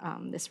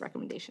this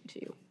recommendation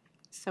to you.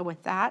 So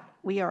with that,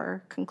 we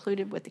are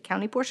concluded with the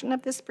county portion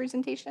of this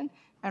presentation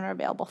and are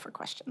available for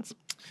questions.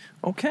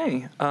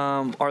 Okay.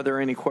 Are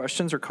there any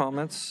questions or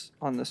comments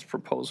on this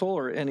proposal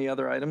or any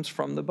other items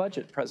from the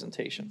budget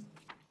presentation?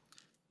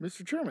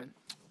 Mr. Chairman.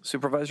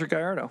 Supervisor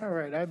Gallardo. All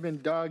right, I've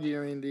been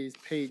dog-earing these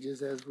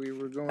pages as we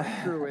were going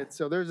through it,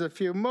 so there's a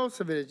few. Most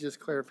of it is just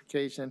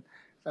clarification.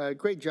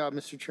 Great job,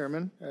 Mr.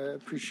 Chairman.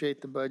 Appreciate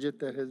the budget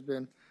that has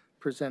been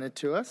presented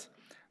to us.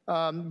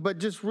 But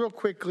just real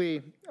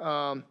quickly,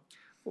 well,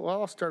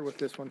 I'll start with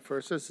this one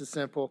first. This is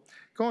simple.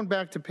 Going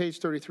back to page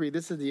 33,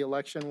 this is the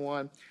election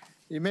one.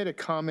 You made a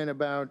comment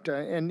about,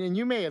 and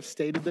you may have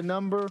stated the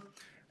number.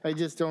 I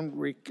just don't,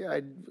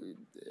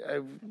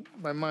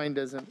 my mind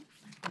doesn't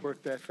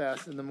work that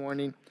fast in the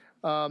morning.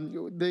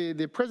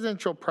 The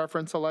presidential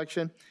preference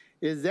election,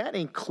 is that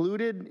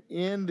included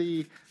in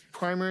the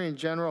primary and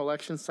general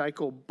election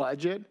cycle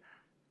budget,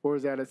 or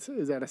is that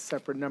a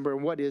separate number?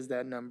 And what is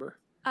that number?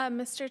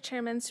 Mr.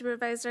 Chairman,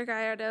 Supervisor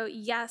Gallardo,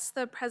 yes,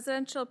 the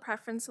presidential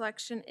preference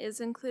election is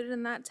included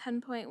in that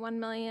 10.1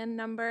 million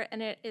number,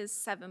 and it is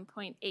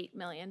 $7.8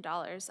 million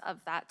of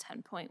that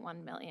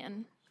 10.1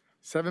 million.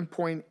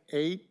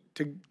 7.8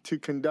 to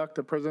conduct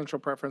a presidential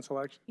preference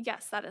election?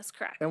 Yes, that is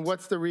correct. And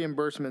what's the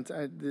reimbursements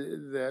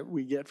that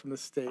we get from the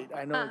state?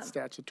 I know it's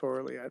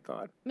statutorily, I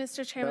thought.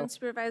 Mr. Chairman, No?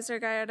 Supervisor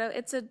Gallardo,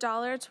 it's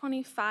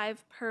 $1.25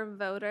 per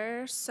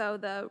voter, so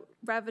the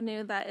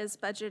revenue that is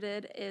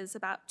budgeted is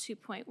about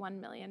 $2.1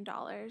 million.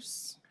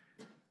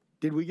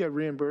 Did we get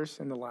reimbursed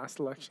in the last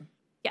election?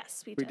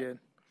 Yes, we We did.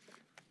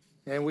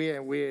 And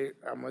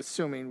I'm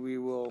assuming we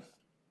will,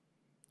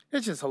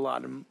 it's just a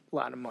lot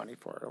of money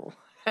for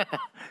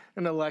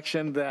an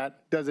election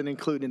that doesn't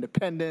include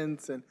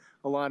independents, and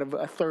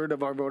a third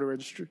of our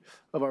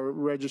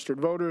registered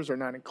voters are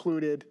not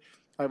included.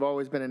 I've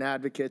always been an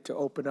advocate to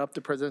open up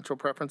the presidential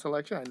preference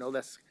election. I know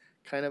that's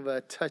kind of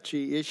a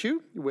touchy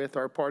issue with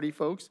our party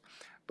folks,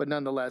 but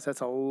nonetheless,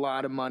 that's a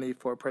lot of money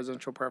for a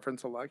presidential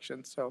preference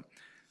election. So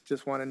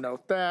just want to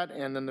note that.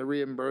 And then the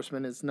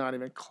reimbursement is not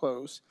even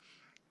close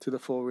to the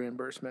full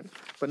reimbursement.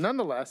 But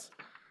nonetheless,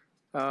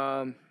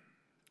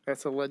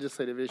 that's a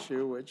legislative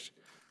issue, which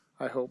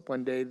I hope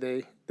one day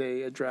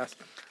they address.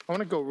 I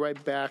want to go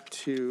right back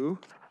to,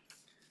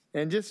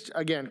 and just,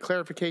 again,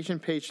 clarification,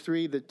 page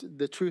 3,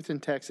 the truth in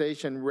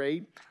taxation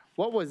rate.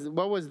 What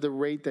was the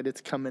rate that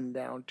it's coming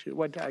down to?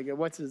 What's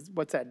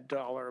that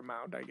dollar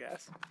amount, I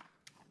guess?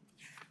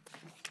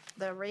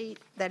 The rate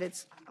that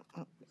it's,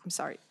 I'm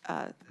sorry,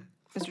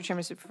 Mr.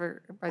 Chairman,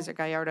 Supervisor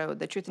Gallardo,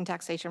 the truth in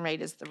taxation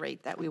rate is the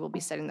rate that we will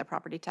be setting the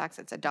property tax.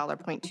 It's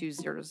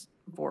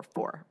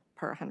 $1.2044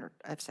 per 100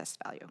 assessed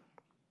value.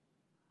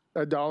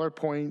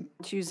 $1.2044.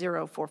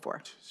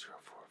 2044.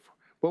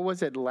 What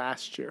was it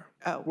last year?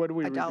 Oh, what do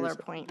we $1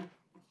 point.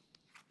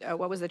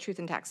 What was the truth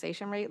in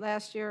taxation rate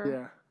last year?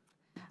 Yeah.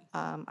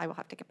 I will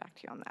have to get back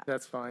to you on that.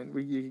 That's fine.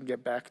 You can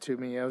get back to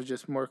me. It was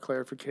just more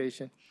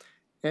clarification.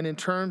 And in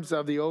terms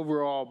of the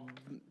overall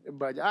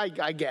budget,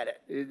 I get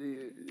it.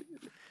 It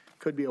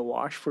could be a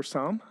wash for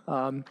some.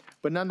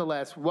 But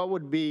nonetheless, what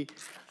would be,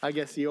 I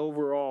guess, the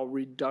overall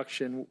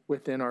reduction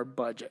within our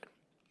budget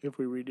if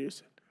we reduce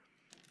it?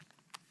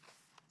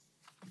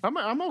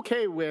 I'm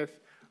okay with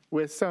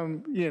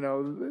some,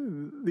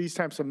 these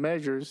types of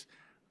measures.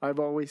 I've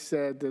always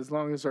said that as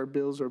long as our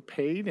bills are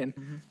paid and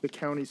the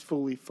county's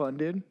fully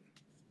funded,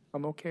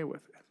 I'm okay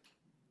with it.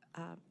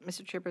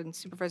 Mr. Chairman,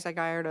 Supervisor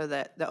Gallardo,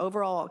 the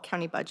overall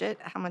county budget,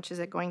 how much is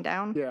it going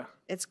down? Yeah.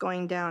 It's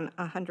going down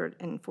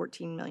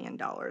 $114 million.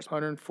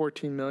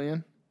 $114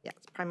 million? Yes,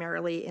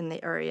 primarily in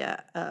the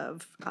area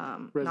of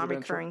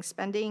non-recurring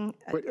spending.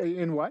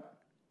 In what?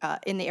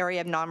 In the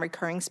area of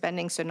non-recurring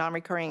spending, so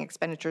non-recurring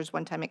expenditures,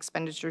 one-time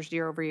expenditures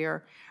year over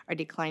year are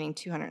declining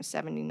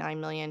 $279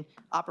 million.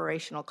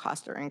 Operational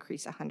costs are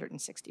increased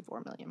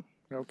 $164 million.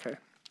 Okay.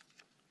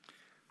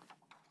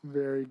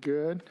 Very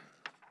good.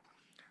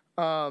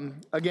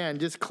 Again,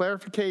 just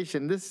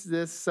clarification.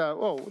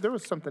 There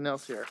was something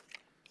else here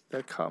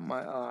that caught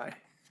my eye.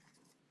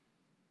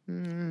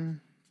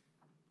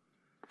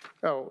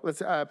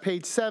 Let's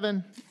page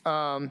 7.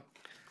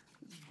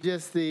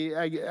 Just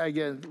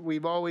again,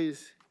 we've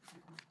always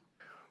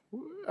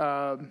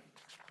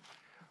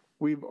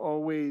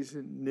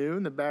knew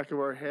in the back of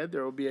our head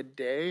there will be a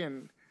day,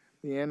 and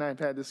Leanne, I've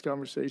had this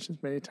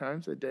conversations many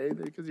times, a day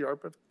because the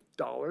ARPA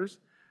dollars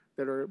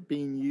that are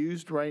being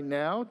used right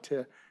now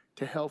to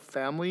help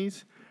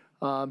families,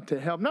 to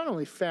help not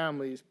only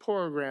families,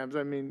 programs.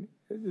 I mean,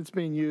 it's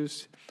being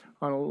used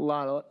on a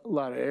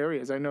lot of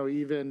areas. I know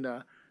even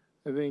I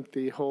think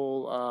the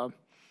whole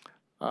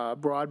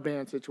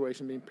broadband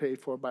situation being paid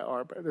for by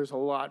ARPA. There's a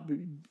lot,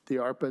 the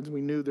ARPAs,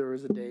 we knew there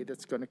was a day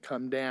that's going to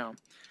come down.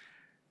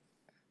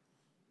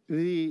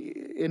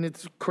 And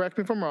it's, correct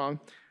me if I'm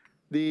wrong,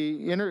 the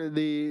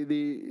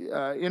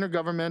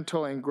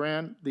intergovernmental and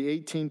grant,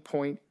 the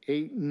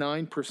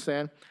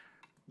 18.89%,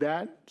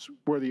 that's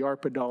where the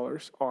ARPA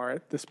dollars are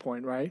at this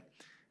point, right?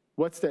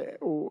 I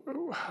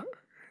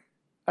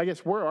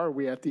guess, where are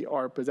we at the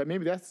ARPAs?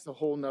 Maybe that's a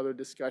whole nother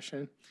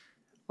discussion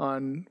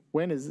on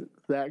when is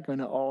that going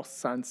to all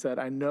sunset.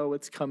 I know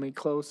it's coming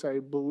close. I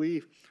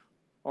believe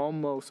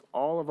almost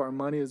all of our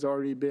money has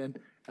already been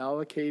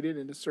allocated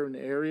into certain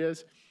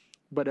areas.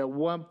 But at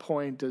what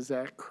point does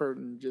that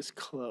curtain just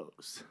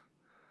close?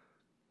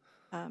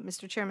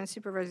 Mr. Chairman,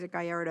 Supervisor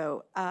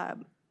Gallardo,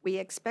 we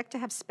expect to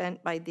have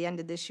spent by the end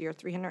of this year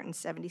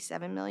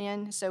 $377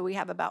 million. So we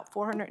have about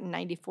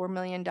 $494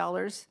 million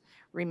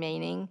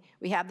remaining.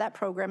 We have that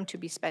program to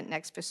be spent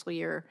next fiscal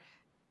year.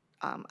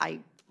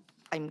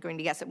 I'm going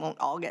to guess it won't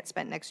all get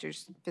spent next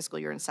year's fiscal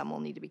year, and some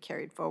will need to be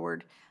carried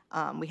forward.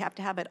 We have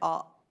to have it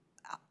all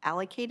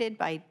allocated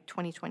by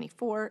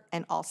 2024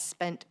 and all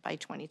spent by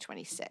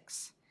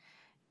 2026.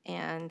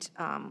 And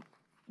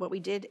what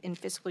we did in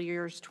fiscal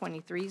year's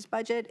 23's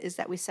budget is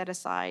that we set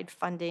aside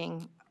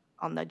funding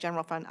on the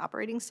general fund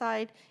operating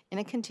side in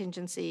a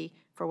contingency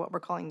for what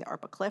we're calling the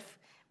ARPA cliff.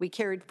 We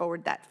carried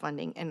forward that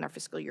funding in our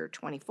fiscal year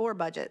 24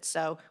 budget,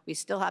 so we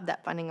still have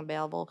that funding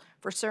available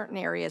for certain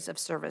areas of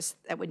service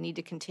that would need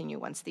to continue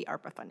once the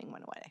ARPA funding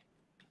went away.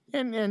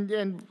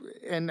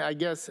 And I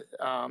guess,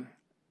 I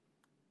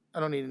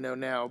don't need to know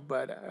now,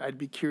 but I'd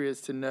be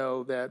curious to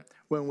know that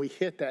when we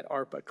hit that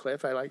ARPA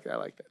cliff, I like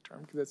that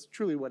term because that's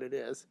truly what it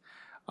is.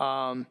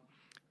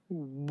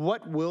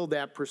 What will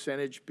that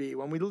percentage be?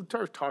 When we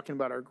start talking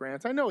about our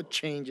grants, I know it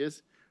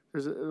changes.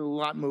 There's a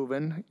lot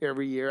moving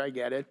every year, I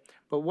get it.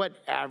 But what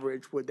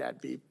average would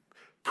that be?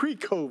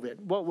 Pre-COVID,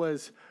 what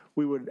was,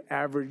 we would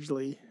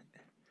averagely,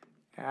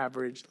 I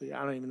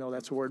don't even know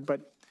that's a word,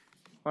 but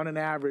on an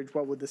average,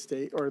 what would the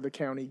state or the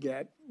county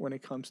get when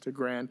it comes to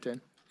grant and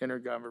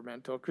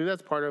intergovernmental? Because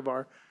that's part of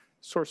our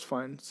source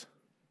funds.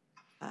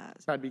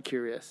 I'd be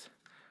curious.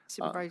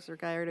 Supervisor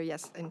Gallardo,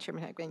 yes, and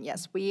Chairman Hegman,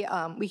 yes. We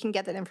can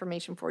get that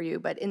information for you,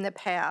 but in the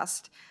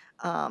past,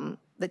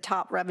 the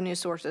top revenue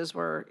sources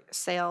were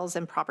sales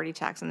and property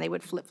tax, and they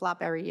would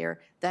flip-flop every year,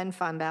 then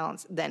fund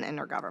balance, then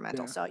intergovernmental.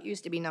 Yeah. So it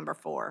used to be number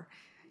 4.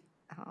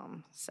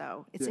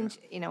 So it's,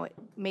 it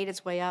made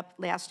its way up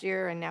last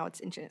year, and now it's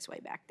inching its way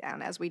back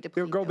down as we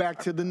deplete. It'll go those back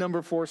to the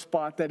number 4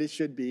 spot that it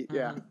should be.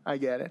 Yeah, I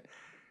get it.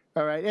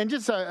 All right, and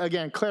just,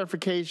 again,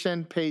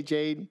 clarification, page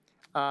 8.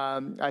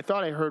 I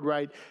thought I heard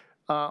right.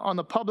 On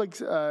the public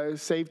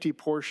safety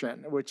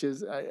portion, which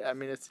is, I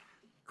mean, it's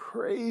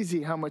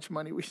crazy how much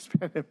money we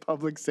spend in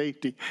public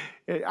safety.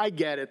 I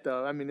get it,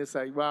 though. I mean, it's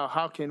like, wow,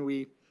 how can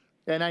we,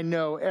 and I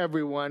know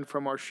everyone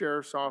from our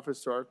sheriff's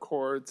office to our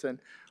courts and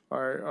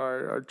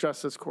our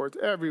justice courts,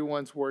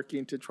 everyone's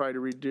working to try to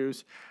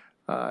reduce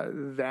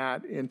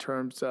that in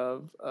terms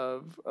of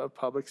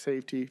public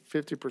safety,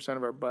 50%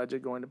 of our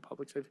budget going to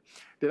public safety.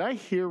 Did I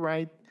hear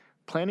right?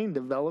 Planning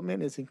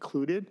development is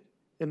included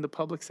in the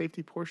public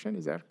safety portion,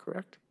 is that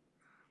correct?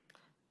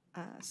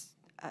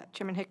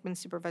 Chairman Hickman,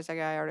 Supervisor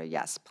Gallardo,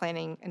 yes,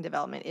 planning and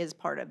development is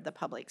part of the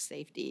public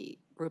safety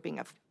grouping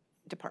of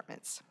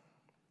departments.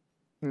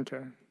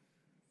 Okay.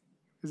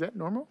 Is that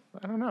normal?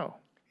 I don't know.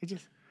 It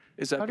just.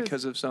 Is that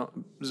because of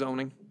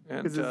zoning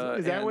and, is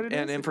that what it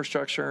and is?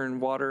 infrastructure and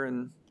water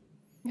and?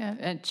 Yeah,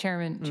 and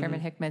Chairman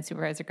Hickman,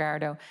 Supervisor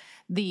Gallardo,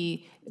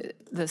 the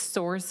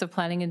source of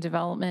planning and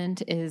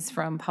development is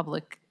from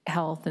public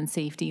health and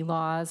safety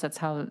laws. That's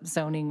how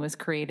zoning was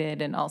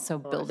created, and also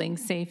building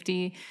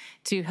safety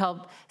to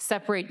help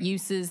separate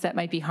uses that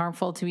might be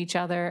harmful to each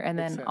other, and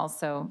then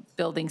also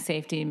building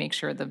safety to make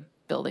sure the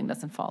building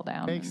doesn't fall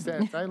down. Makes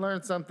sense. I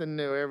learn something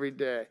new every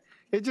day.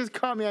 It just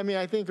caught me. I mean,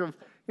 I think of,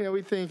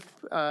 we think,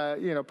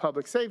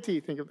 public safety,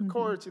 you think of the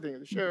courts, you think of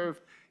the sheriff,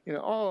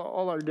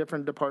 all our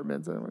different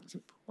departments.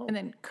 And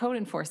then code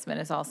enforcement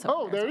is also.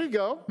 Oh, there you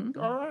go.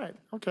 All right.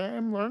 Okay,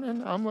 I'm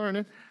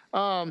learning.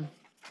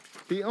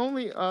 The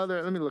only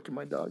other, let me look at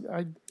my dog.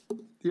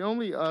 The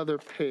only other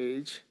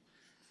page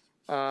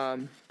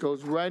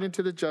goes right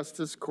into the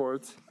justice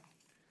courts,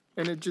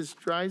 and it just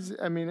drives,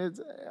 I mean,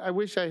 I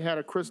wish I had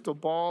a crystal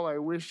ball. I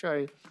wish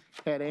I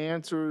had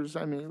answers.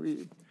 I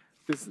mean,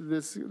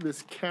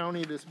 this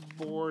county, this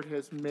board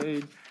has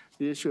made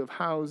the issue of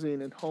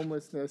housing and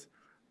homelessness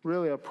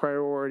really a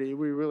priority.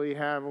 We really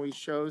have, and we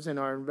shows in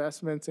our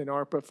investments in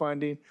ARPA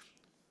funding.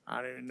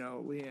 I don't even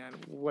know, Leanne,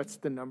 what's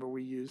the number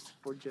we used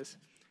for just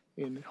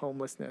in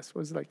homelessness?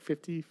 Was it like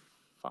 55?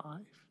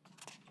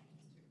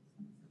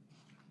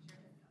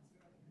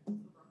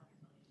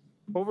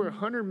 Over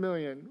 100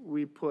 million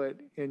we put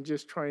in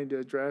just trying to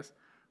address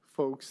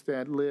folks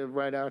that live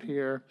right out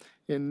here,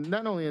 in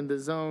not only in the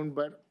zone,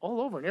 but all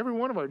over in every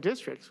one of our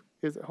districts.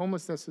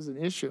 Homelessness is an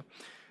issue.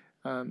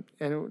 And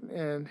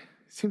it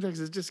seems like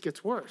it just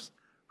gets worse.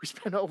 We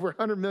spend over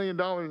 $100 million,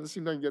 and it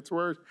seems like it gets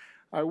worse.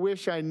 I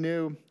wish I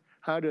knew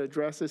how to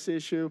address this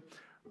issue,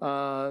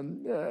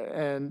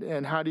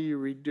 and how do you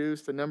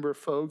reduce the number of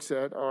folks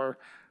that are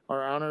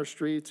on our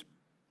streets.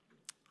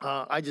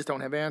 I just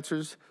don't have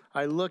answers.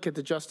 I look at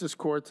the justice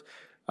courts,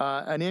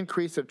 an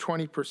increase of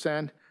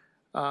 20%.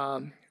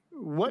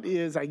 What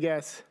is, I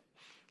guess,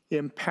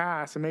 in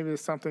past, and maybe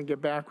there's something to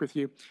get back with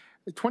you,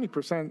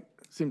 20%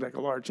 seems like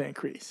a large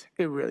increase.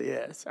 It really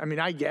is. I mean,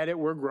 I get it.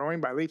 We're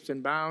growing by leaps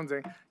and bounds,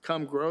 and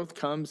come growth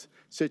comes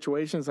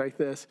situations like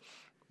this.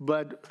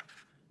 But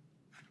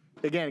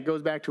again, it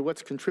goes back to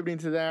what's contributing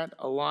to that.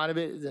 A lot of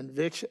it is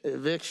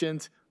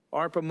evictions.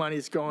 ARPA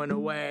money's going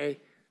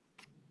away.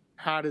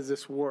 How does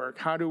this work?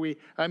 How do we,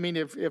 I mean,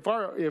 if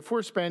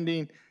we're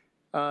spending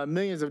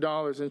millions of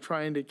dollars in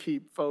trying to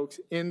keep folks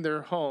in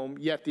their home,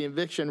 yet the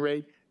eviction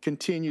rate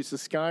continues to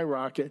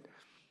skyrocket,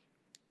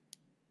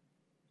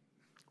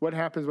 what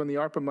happens when the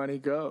ARPA money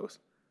goes?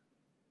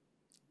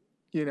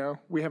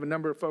 We have a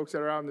number of folks that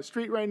are out on the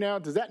street right now.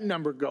 Does that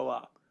number go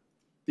up?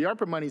 The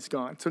ARPA money's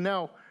gone. So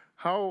now,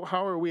 how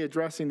are we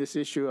addressing this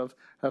issue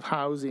of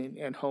housing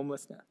and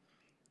homelessness?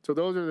 So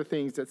those are the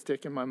things that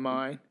stick in my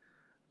mind.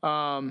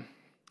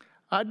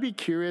 I'd be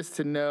curious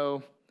to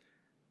know,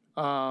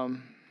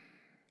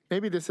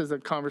 maybe this is a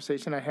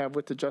conversation I have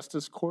with the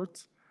justice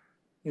courts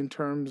in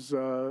terms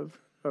of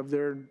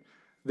their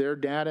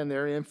data and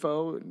their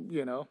info.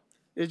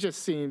 It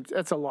just seems,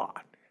 that's a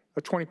lot.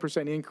 A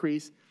 20%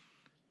 increase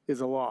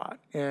is a lot.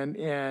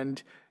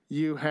 And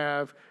you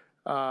have,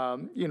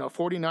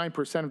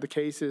 49% of the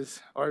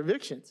cases are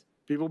evictions,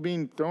 people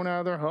being thrown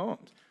out of their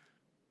homes.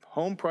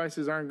 Home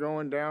prices aren't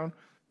going down,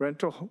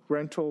 rental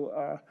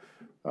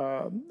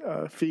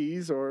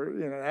fees, or,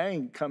 that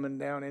ain't coming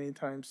down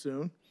anytime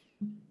soon.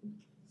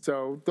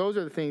 So those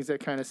are the things that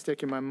kind of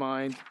stick in my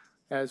mind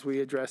as we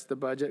address the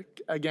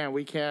budget. Again,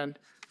 we can't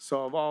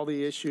solve all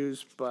the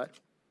issues, but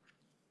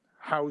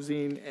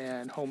housing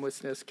and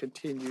homelessness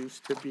continues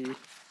to be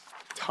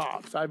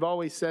tops. I've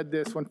always said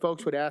this when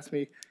folks would ask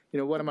me,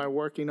 what am I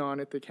working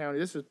on at the county?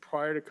 This is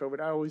prior to COVID.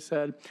 I always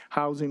said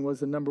housing was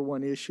the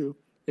 #1 issue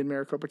in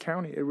Maricopa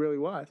County. It really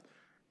was.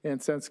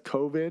 And since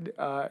COVID,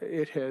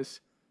 it has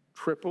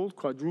tripled,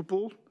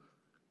 quadrupled,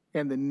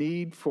 and the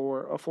need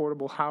for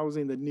affordable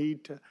housing, the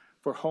need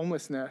for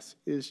homelessness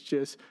is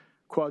just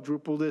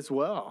quadrupled as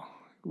well.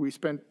 We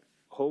spent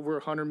over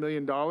 $100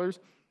 million,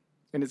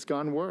 and it's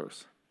gone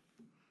worse.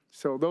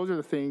 So those are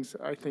the things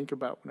I think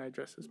about when I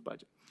address this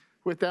budget.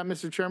 With that,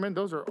 Mr. Chairman,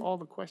 those are all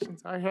the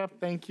questions I have.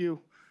 Thank you,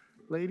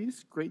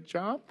 ladies. Great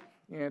job.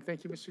 And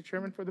thank you, Mr.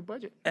 Chairman, for the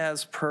budget.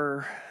 As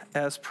per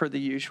the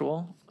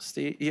usual,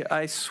 Steve,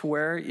 I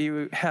swear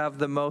you have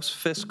the most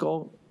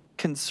fiscal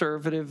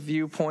conservative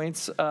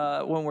viewpoints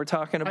when we're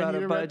talking about a budget. I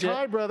need a red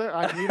tie, brother.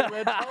 I need a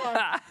red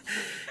tie.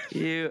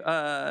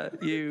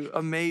 You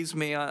amaze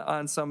me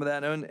on some of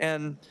that.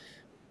 And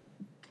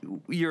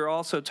you're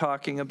also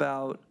talking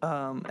about,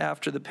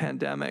 after the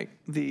pandemic,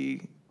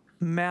 the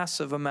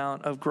massive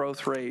amount of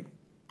growth rate,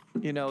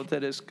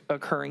 that is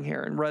occurring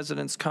here, and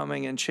residents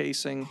coming and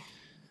chasing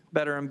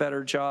better and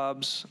better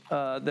jobs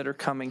that are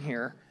coming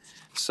here.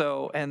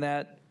 So, and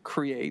that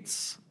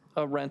creates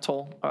a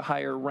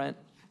higher rent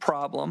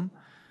problem.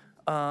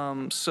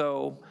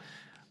 So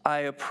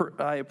I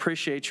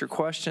appreciate your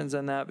questions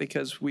on that,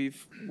 because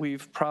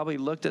we've probably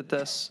looked at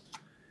this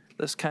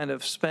kind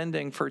of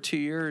spending for 2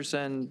 years,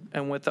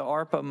 and with the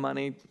ARPA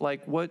money,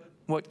 like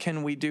what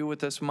can we do with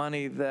this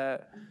money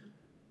that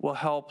will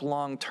help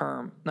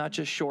long-term, not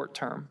just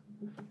short-term,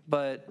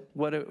 but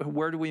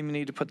where do we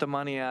need to put the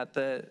money at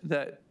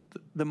that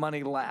the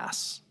money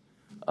lasts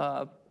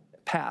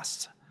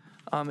past.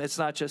 It's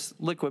not just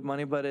liquid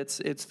money, but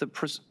it's the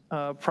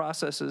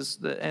processes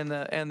and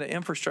the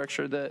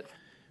infrastructure that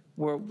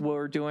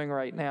we're doing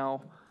right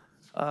now.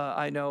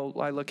 I know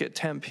I look at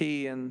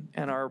Tempe and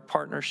our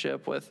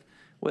partnership with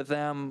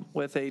them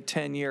with a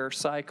 10-year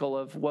cycle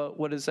of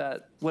what does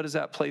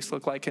that place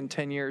look like in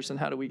 10 years, and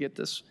how do we get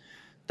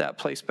that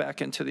place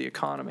back into the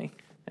economy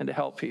and to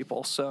help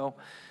people. So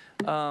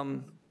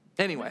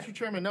anyway. Mr.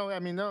 Chairman,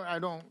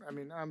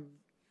 I'm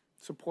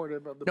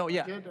supportive of the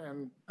budget.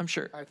 And I'm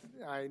sure.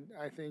 I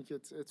think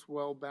it's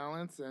well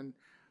balanced, and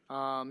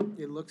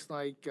it looks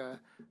like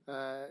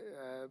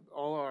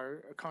all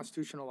our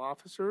constitutional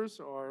officers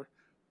are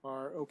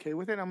okay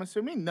with it. I'm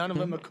assuming none of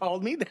them have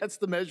called me. That's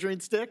the measuring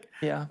stick.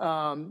 Yeah.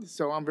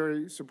 So I'm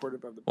very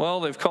supportive of the budget.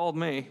 Well, they've called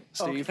me,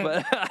 Steve. Okay.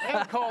 But They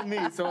haven't called me,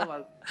 so I'm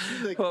like.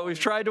 well, we've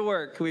tried to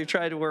work. We've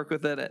tried to work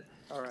within it.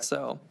 All right.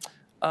 So,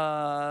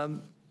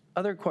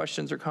 other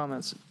questions or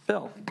comments?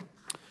 Bill.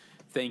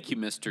 Thank you,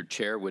 Mr.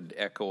 Chair. Would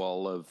echo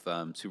all of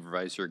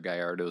Supervisor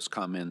Gallardo's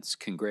comments.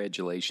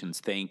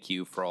 Congratulations. Thank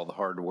you for all the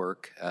hard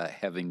work.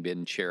 Having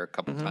been chair a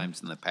couple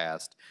times in the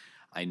past,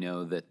 I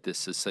know that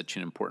this is such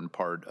an important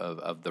part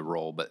of the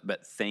role,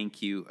 but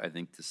thank you. I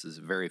think this is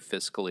very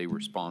fiscally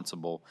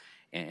responsible,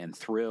 and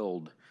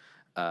thrilled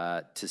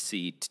to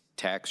see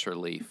tax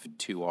relief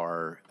to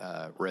our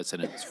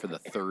residents for the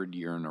third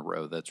year in a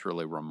row. That's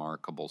really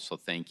remarkable. So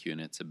thank you,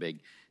 and it's a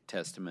big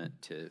testament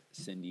to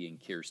Cindy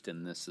and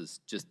Kirsten. This is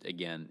just,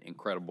 again,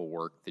 incredible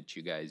work that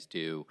you guys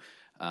do.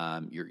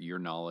 Your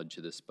knowledge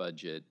of this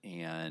budget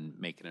and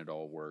making it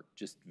all work,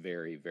 just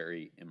very,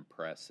 very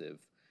impressive.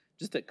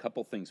 Just a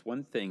couple things.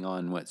 One thing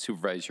on what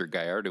Supervisor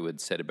Gallardo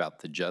had said about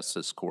the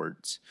justice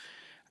courts.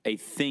 I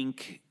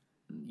think,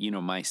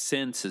 my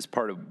sense as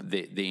part of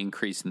the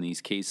increase in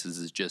these cases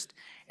is just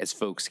as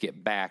folks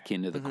get back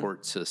into the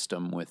court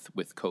system with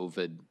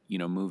COVID,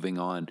 moving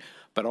on,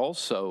 but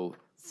also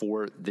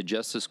for the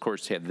justice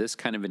courts to have this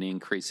kind of an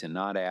increase and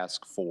not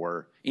ask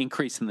for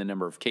increase in the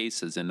number of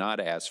cases and not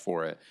ask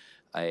for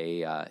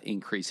a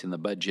increase in the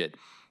budget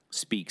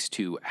speaks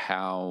to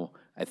how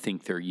I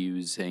think they're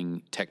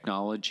using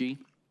technology.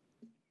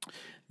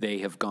 They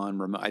have gone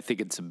remote. I think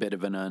it's a bit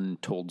of an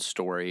untold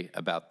story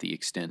about the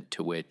extent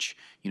to which,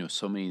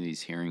 so many of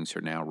these hearings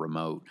are now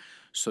remote.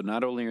 So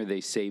not only are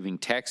they saving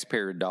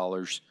taxpayer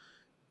dollars,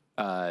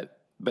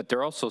 but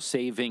they're also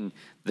saving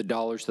the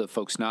dollars that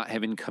folks not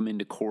having to come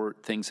into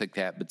court, things like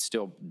that, but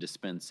still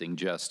dispensing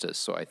justice.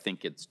 So I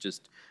think it's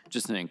just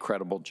an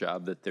incredible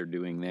job that they're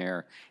doing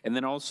there. And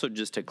then also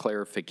just a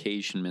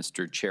clarification,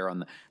 Mr. Chair, on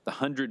the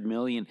 $100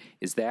 million,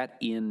 is that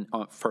in,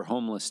 for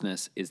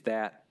homelessness, is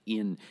that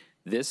in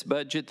this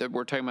budget that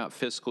we're talking about,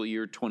 fiscal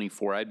year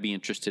 24? I'd be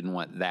interested in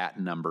what that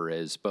number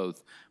is,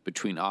 both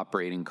between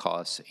operating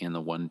costs and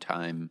the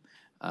one-time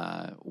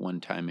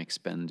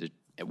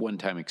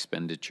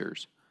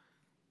expenditures.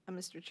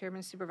 Mr.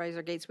 Chairman,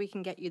 Supervisor Gates, we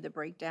can get you the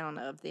breakdown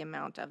of the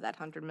amount of that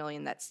 $100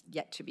 million that's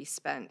yet to be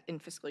spent in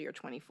fiscal year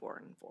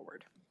 24 and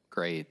forward.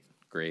 Great.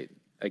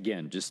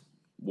 Again, just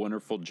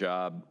wonderful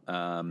job.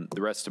 The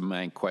rest of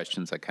my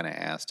questions I kind of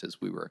asked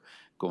as we were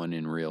going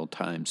in real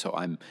time. So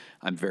I'm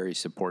very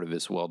supportive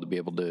as well to be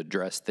able to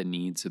address the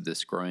needs of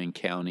this growing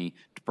county,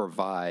 to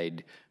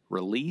provide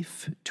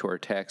relief to our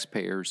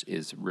taxpayers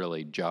is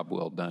really job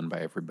well done by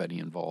everybody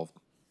involved.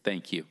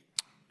 Thank you.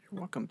 You're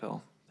welcome,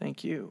 Bill.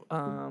 Thank you.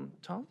 Tom?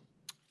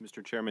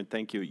 Mr. Chairman,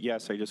 thank you.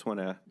 Yes, I just want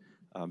to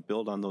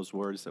build on those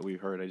words that we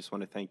heard. I just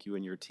want to thank you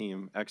and your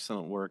team.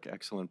 Excellent work,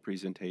 excellent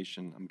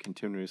presentation. I'm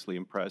continuously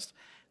impressed.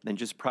 And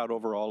just proud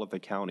overall of the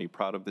county,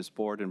 proud of this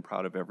board, and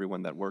proud of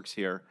everyone that works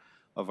here,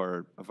 of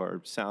our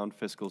sound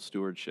fiscal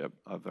stewardship,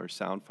 of our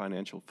sound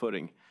financial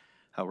footing,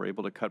 how we're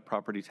able to cut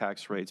property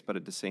tax rates, but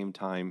at the same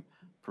time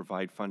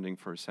provide funding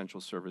for essential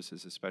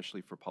services,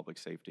 especially for public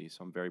safety.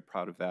 So I'm very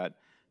proud of that.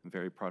 I'm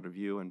very proud of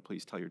you, and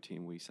please tell your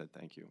team we said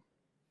thank you.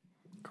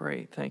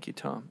 Great. Thank you,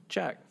 Tom.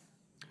 Jack?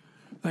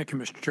 Thank you,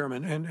 Mr.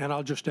 Chairman. And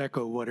I'll just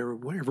echo what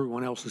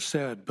everyone else has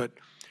said, but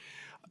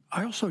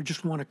I also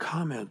just want to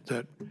comment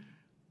that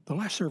the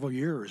last several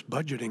years,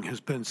 budgeting has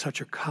been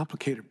such a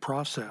complicated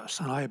process,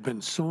 and I have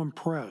been so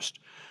impressed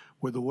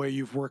with the way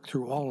you've worked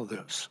through all of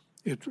this.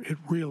 It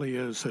really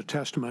is a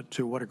testament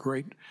to what a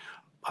great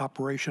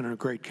operation and a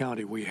great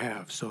county we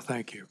have, so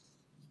thank you.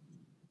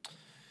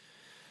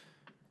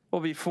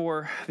 Well,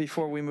 before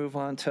we move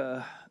on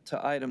to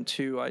item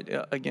 2,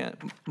 again,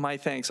 my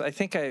thanks. I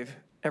think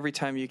every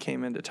time you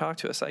came in to talk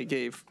to us, I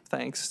gave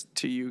thanks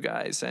to you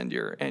guys and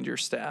your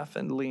staff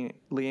and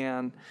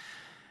Leanne.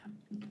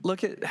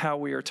 Look at how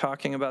we are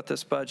talking about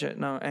this budget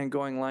now and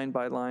going line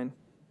by line.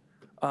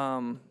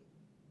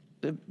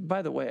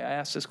 By the way, I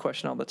ask this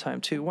question all the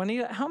time too.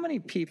 Juanita, how many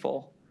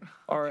people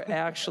are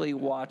actually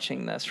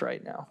watching this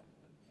right now?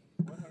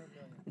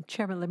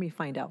 Chairman, let me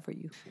find out for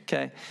you.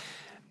 Okay.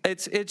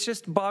 It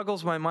just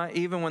boggles my mind,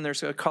 even when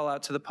there's a call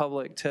out to the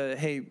public to,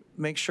 hey,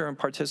 make sure and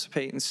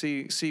participate and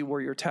see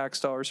where your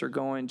tax dollars are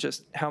going,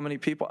 just how many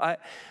people.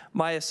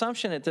 My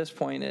assumption at this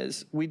point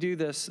is we do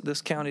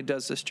this county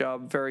does this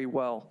job very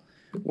well.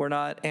 We're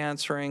not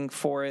answering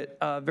for it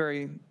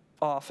very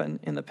often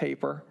in the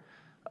paper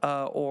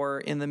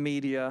or in the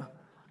media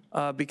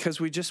because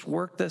we just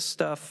work this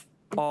stuff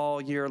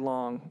all year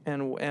long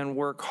and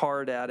work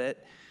hard at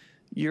it.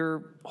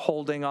 You're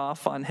holding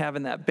off on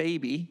having that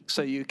baby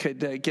so you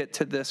could get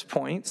to this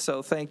point.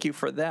 So thank you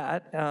for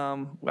that.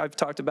 I've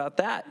talked about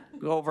that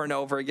over and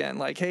over again,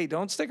 like, hey,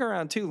 don't stick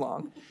around too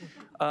long.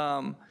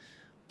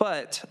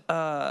 But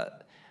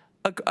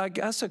I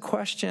guess a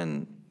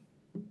question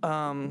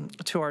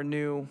to our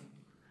new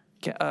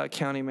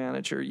county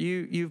manager.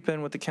 You've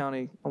been with the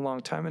county a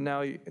long time, and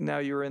now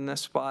you're in this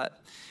spot.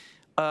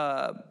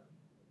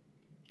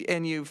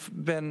 And you've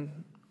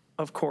been,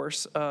 of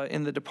course,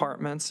 in the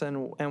departments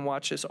and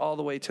watch us all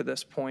the way to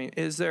this point.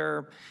 Is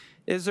there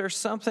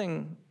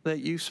something that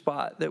you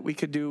spot that we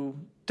could do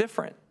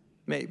different,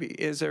 maybe?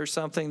 Is there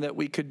something that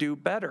we could do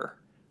better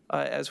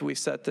as we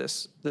set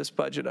this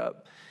budget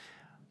up?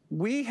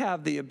 We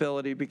have the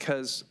ability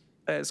because,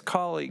 as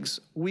colleagues,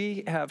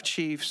 we have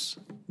chiefs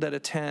that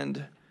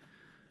attend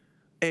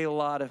a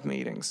lot of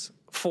meetings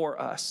for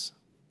us,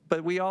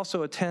 but we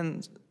also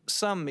attend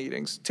some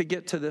meetings to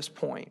get to this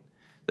point,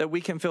 that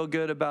we can feel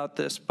good about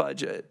this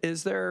budget.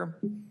 Is there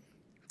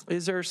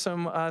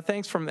some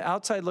things from the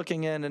outside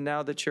looking in, and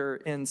now that you're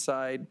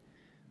inside,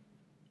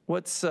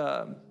 what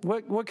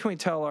can we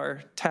tell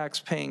our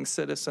tax-paying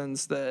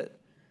citizens that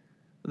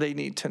they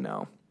need to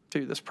know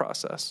through this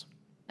process?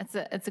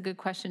 It's a good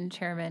question,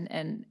 Chairman,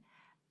 and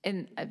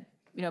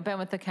been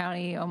with the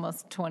county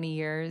almost 20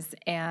 years,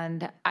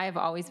 and I've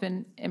always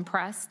been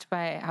impressed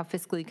by how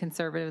fiscally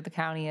conservative the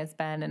county has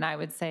been, and I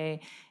would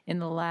say in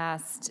the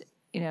last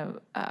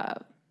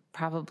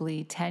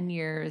probably 10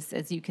 years,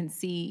 as you can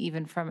see,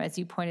 even from, as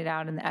you pointed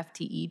out in the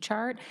FTE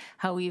chart,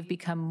 how we've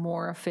become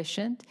more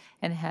efficient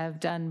and have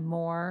done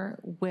more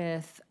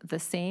with the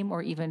same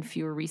or even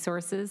fewer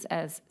resources,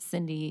 as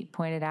Cindy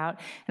pointed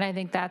out. And I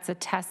think that's a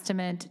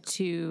testament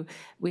to,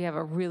 we have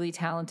a really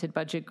talented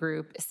budget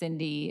group.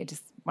 Cindy, I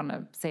just want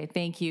to say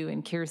thank you,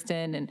 and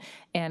Kirsten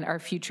and our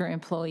future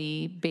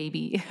employee,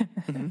 baby,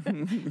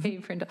 baby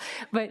Prindle.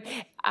 But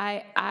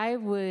I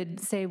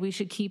would say we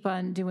should keep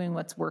on doing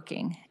what's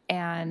working,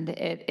 and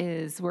it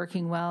is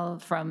working well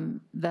from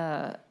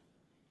the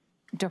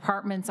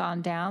departments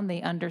on down.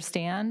 They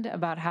understand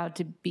about how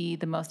to be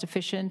the most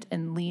efficient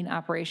and lean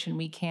operation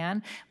we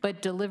can,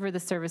 but deliver the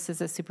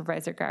services, as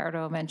Supervisor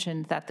Gardo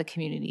mentioned, that the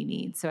community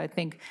needs. So I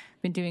think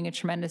we've been doing a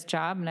tremendous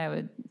job, and I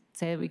would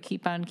say we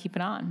keep on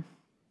keeping on.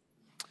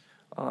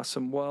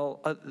 Awesome. Well,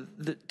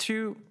 the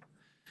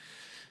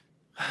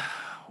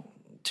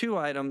two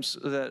items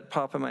that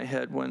pop in my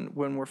head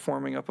when we're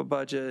forming up a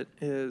budget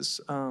is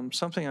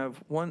something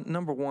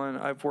number one,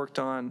 I've worked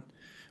on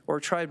or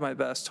tried my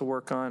best to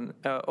work on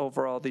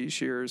over all these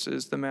years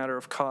is the matter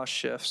of cost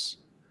shifts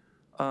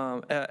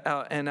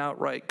and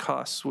outright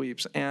cost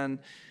sweeps. And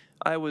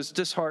I was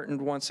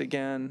disheartened once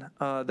again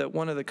that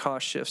one of the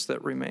cost shifts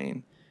that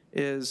remain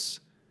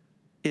is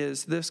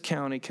this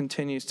county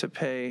continues to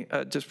pay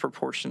a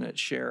disproportionate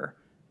share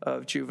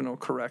of juvenile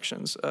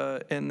corrections.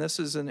 And this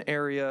is an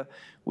area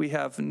we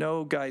have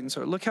no guidance.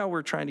 Or look how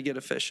we're trying to get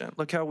efficient.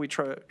 Look how we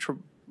try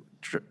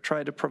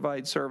to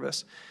provide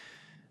service.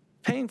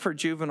 Paying for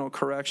juvenile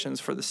corrections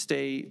for the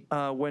state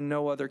when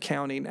no other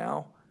county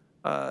now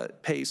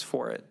pays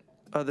for it.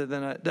 Other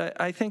than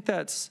I think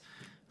that's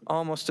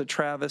almost a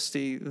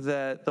travesty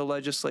that the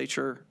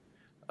legislature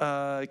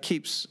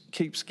keeps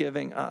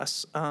giving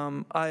us.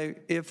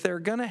 If they're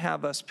going to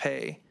have us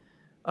pay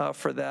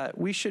for that,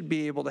 we should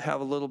be able to have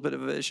a little bit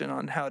of vision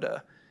on how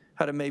to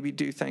maybe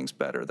do things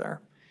better there.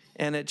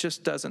 And it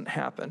just doesn't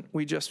happen.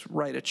 We just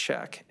write a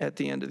check at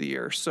the end of the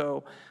year.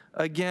 So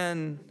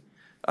again,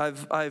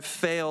 I've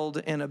failed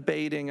in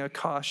abating a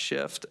cost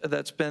shift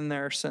that's been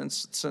there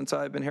since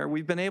I've been here.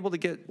 We've been able to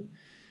get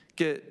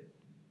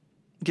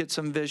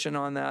some vision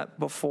on that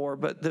before,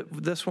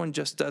 but this one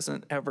just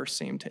doesn't ever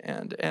seem to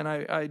end.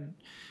 And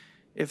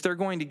if they're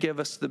going to give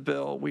us the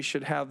bill, we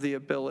should have the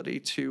ability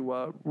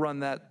to run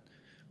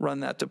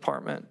that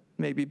department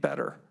maybe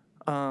better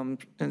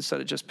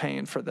instead of just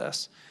paying for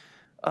this.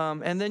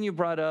 And then you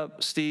brought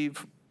up,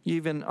 Steve,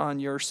 even on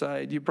your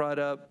side, you brought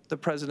up the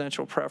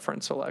presidential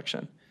preference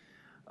election.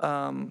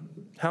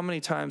 How many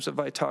times have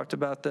I talked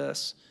about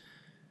this?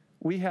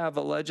 We have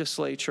a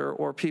legislature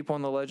or people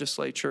in the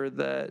legislature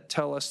that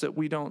tell us that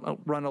we don't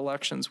run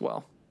elections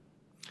well.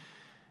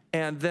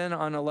 And then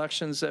on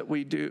elections that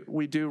we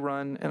do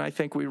run, and I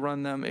think we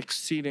run them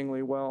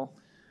exceedingly well,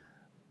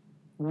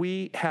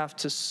 we have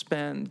to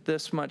spend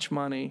this much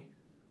money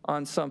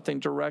on something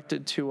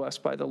directed to us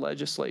by the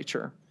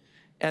legislature.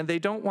 And they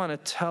don't want to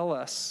tell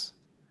us,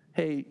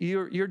 hey,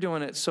 you're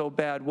doing it so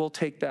bad, we'll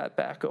take that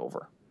back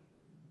over.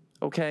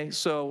 Okay,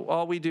 so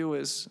all we do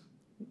is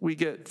we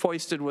get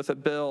foisted with a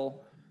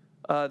bill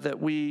that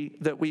we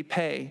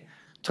pay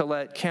to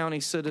let county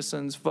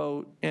citizens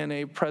vote in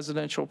a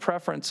presidential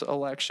preference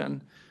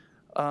election.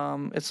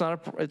 It's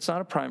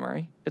not a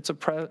primary, it's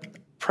a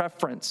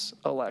preference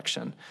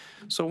election.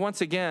 So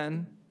once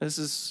again, this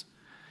is,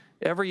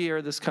 every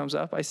year this comes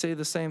up, I say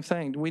the same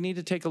thing. We need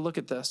to take a look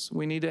at this.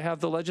 We need to have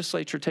the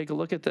legislature take a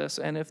look at this,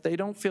 and if they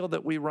don't feel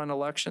that we run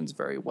elections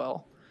very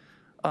well,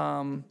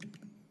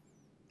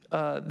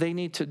 they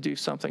need to do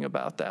something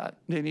about that.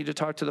 They need to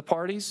talk to the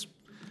parties,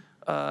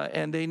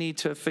 and they need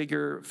to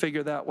figure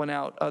that one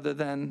out, other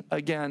than,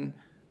 again,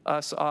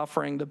 us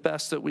offering the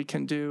best that we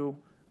can do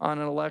on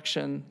an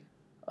election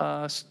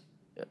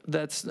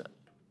that's,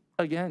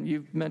 again,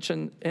 you've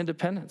mentioned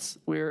independence.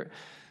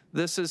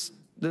 This is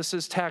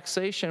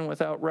taxation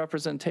without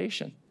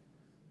representation.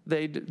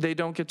 They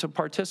don't get to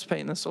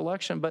participate in this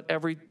election, but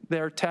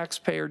their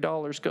taxpayer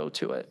dollars go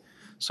to it.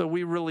 So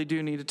we really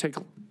do need to take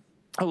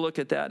a look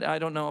at that. I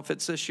don't know if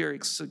it's this year,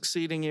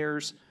 succeeding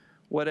years,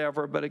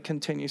 whatever, but it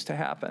continues to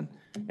happen.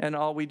 And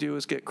all we do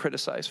is get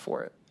criticized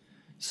for it.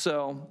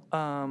 So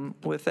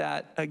with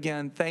that,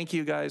 again, thank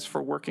you guys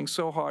for working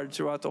so hard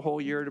throughout the whole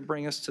year to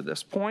bring us to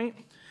this point.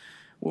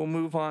 We'll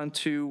move on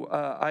to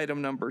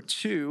item number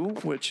 2,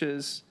 which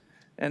is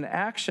an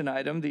action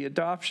item, the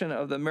adoption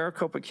of the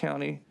Maricopa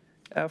County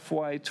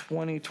FY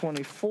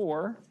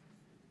 2024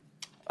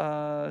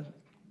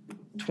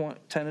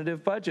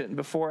 tentative budget. And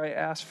before I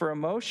ask for a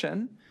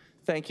motion,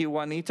 thank you,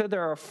 Juanita.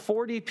 There are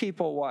 40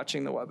 people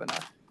watching the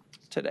webinar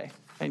today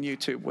on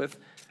YouTube with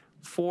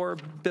 $4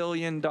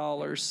 billion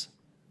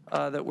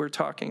that we're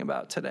talking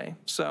about today.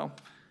 So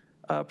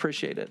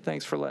appreciate it.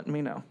 Thanks for letting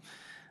me know.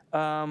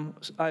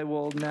 I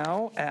will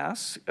now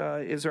ask,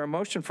 is there a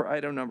motion for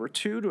item number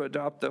 2 to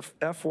adopt the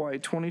FY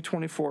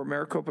 2024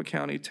 Maricopa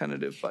County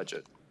tentative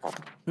budget?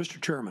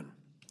 Mr. Chairman.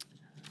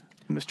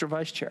 Mr.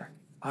 Vice Chair.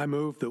 I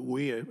move that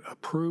we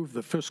approve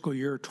the fiscal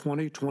year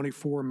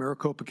 2024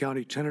 Maricopa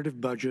County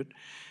tentative budget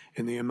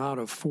in the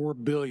amount of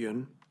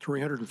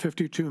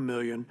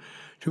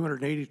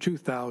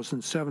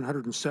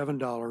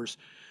 $4,352,282,707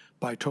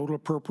 by total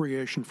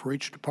appropriation for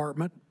each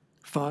department,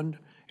 fund,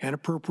 and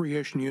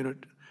appropriation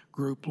unit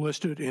group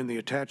listed in the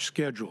attached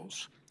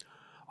schedules.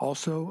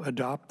 Also,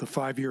 adopt the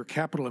 5-year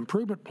capital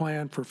improvement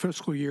plan for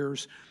fiscal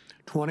years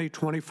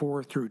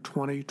 2024 through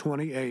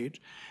 2028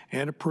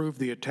 and approve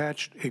the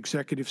attached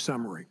executive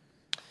summary.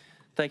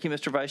 Thank you,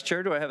 Mr. Vice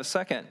Chair. Do I have a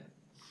second?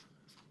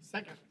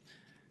 Second.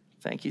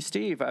 Thank you,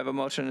 Steve. I have a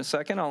motion and a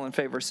second. All in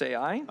favor say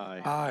aye.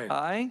 Aye. Aye.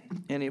 Aye.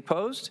 Any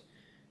opposed?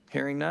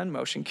 Hearing none,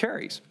 motion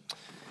carries.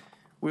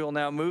 We will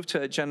now move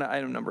to agenda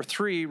item number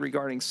 3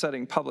 regarding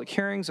setting public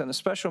hearings and a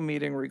special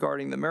meeting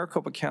regarding the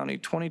Maricopa County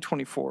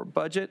 2024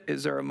 budget.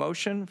 Is there a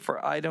motion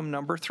for item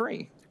number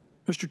 3?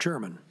 Mr.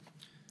 Chairman.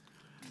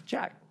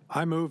 Jack.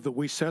 I move that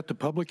we set the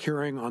public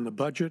hearing on the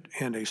budget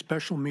and a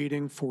special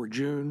meeting for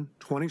June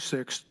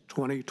 26,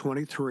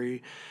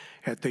 2023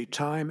 at the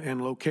time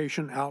and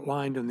location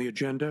outlined in the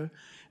agenda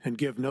and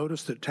give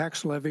notice that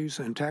tax levies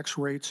and tax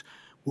rates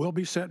will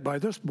be set by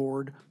this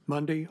board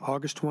Monday,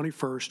 August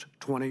 21st,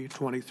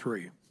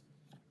 2023.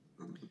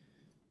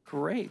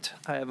 Great.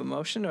 I have a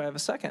motion. Do I have a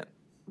second?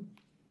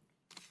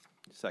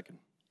 Second.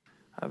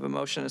 I have a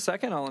motion and a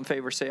second. All in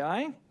favor say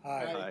aye.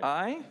 Aye.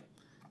 Aye.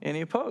 Any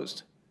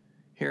opposed?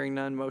 Hearing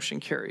none, motion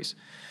carries.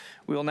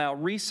 We will now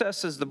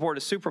recess as the Board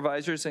of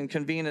Supervisors and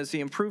convene as the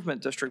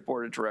Improvement District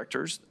Board of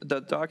Directors.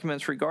 The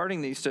documents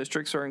regarding these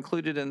districts are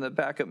included in the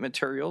backup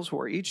materials,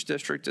 where each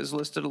district is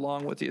listed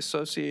along with the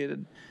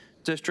associated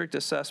district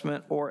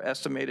assessment or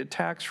estimated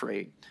tax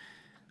rate.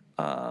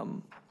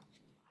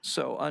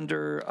 So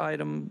under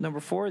item number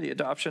 4, the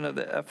adoption of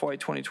the FY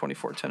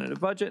 2024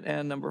 tentative budget,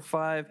 and number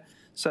 5,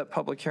 set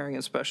public hearing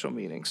and special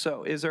meeting.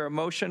 So is there a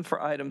motion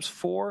for items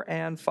 4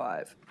 and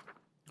 5?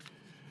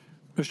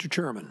 Mr.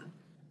 Chairman.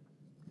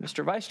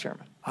 Mr. Vice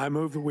Chairman. I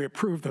move that we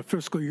approve the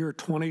fiscal year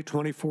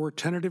 2024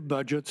 tentative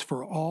budgets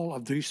for all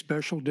of these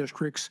special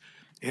districts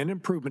and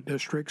improvement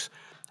districts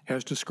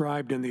as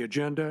described in the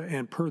agenda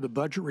and per the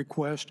budget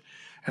request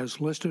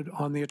as listed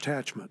on the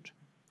attachment,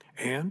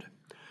 and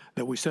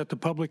that we set the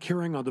public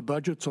hearing on the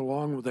budgets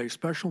along with a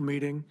special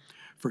meeting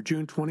for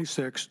June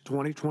 26,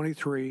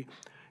 2023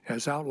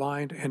 as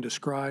outlined and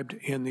described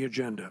in the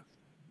agenda.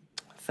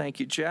 Thank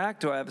you,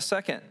 Jack. Do I have a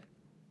second?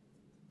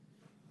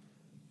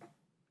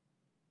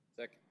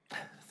 Second.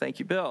 Thank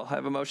you, Bill. I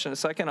have a motion and a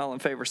second. All in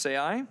favor, say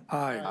aye.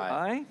 Aye.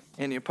 Aye.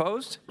 Any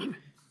opposed?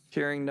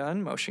 Hearing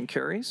none, motion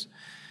carries.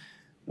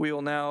 We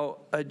will now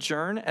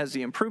adjourn as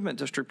the Improvement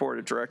District Board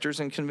of Directors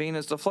and convene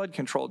as the Flood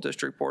Control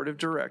District Board of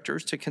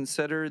Directors to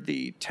consider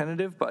the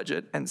tentative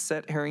budget and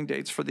set hearing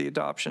dates for the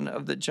adoption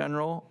of the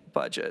general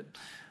budget.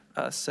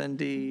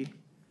 Cindy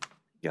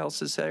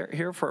Gels is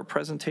here for a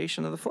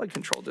presentation of the Flood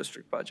Control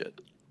District budget.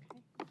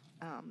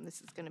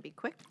 This is going to be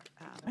quick.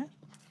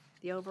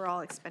 The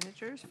overall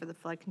expenditures for the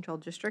Flood Control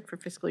District for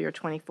fiscal year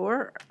 '24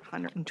 are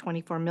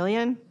 $124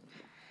 million.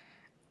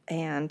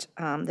 And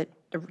the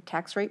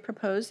tax rate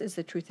proposed is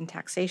the truth in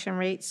taxation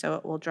rate, so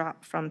it will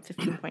drop from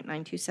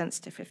 15.92 cents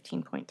to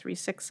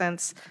 15.36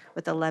 cents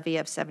with a levy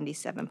of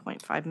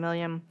 $77.5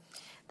 million.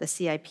 The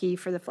CIP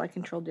for the Flood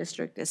Control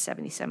District is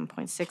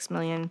 $77.6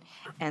 million,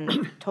 and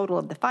the total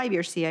of the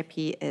 5-year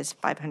CIP is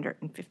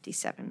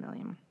 $557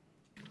 million.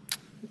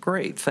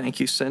 Great, thank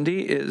you,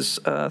 Cindy.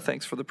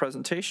 Thanks for the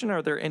presentation.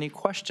 Are there any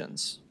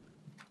questions?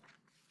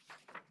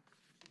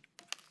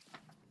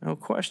 No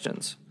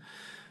questions.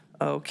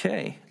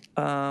 Okay.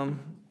 So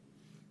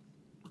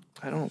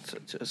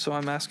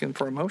I'm asking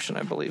for a motion,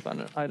 I believe,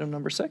 on item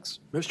number 6.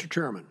 Mr.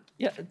 Chairman,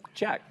 Yeah,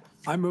 Jack.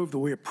 I move that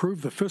we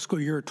approve the fiscal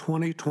year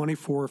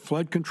 2024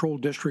 Flood Control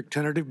District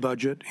tentative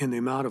budget in the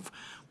amount of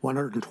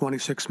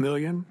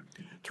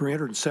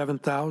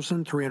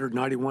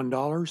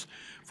 $126,307,391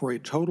 for a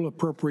total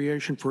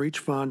appropriation for each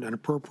fund and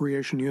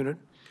appropriation unit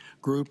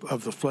group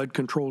of the Flood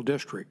Control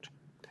District,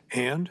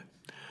 and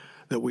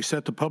that we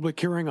set the public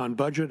hearing on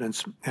budget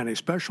and a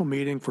special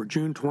meeting for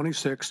June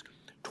 26,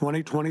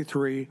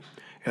 2023,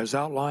 as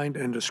outlined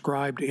and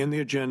described in the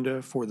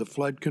agenda for the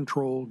Flood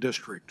Control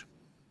District.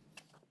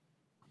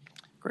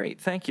 Great,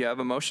 thank you. I have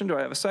a motion. Do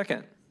I have a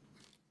second?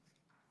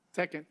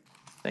 Second.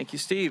 Thank you,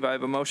 Steve. I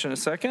have a motion and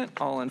a second.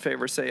 All in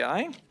favor say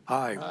aye.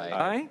 Aye.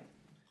 Aye.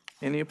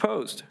 Any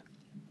opposed?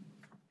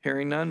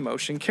 Hearing none,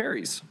 motion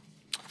carries.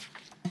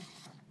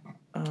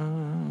 Did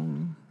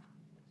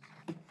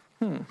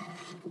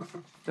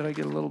I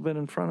get a little bit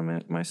in front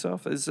of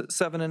myself? Is it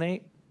 7 and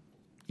 8?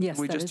 Yes,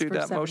 We that just is do for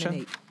that 7 and motion?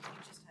 8.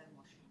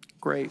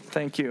 Great,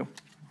 thank you.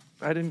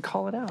 I didn't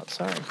call it out,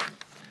 sorry.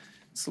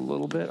 It's a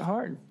little bit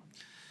hard.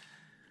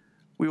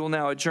 We will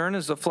now adjourn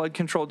as the Flood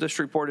Control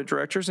District Board of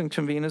Directors and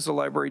convene as the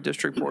Library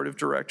District Board of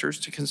Directors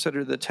to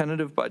consider the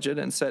tentative budget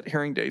and set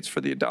hearing dates for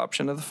the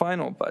adoption of the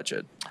final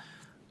budget.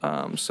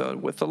 So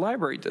with the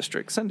Library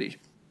District, Cindy.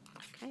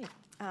 Okay.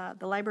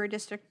 The Library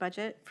District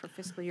budget for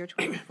fiscal year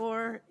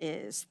 '24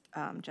 is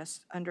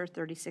just under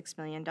 $36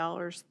 million.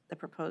 The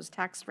proposed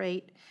tax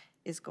rate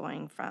is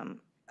going from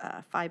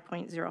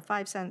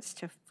 5.05 cents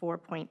to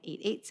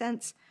 4.88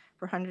 cents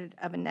per hundred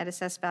of a net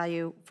assessed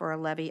value for a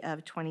levy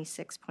of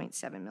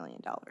 $26.7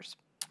 million.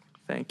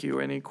 Thank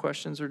you. Any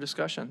questions or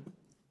discussion?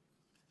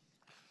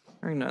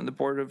 Hearing none, the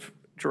Board of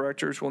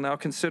Directors will now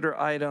consider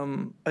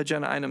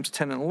agenda items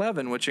 10 and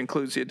 11, which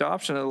includes the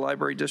adoption of the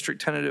Library District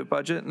tentative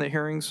budget and the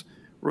hearings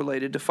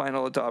related to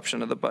final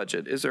adoption of the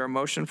budget. Is there a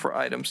motion for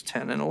items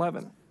 10 and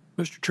 11?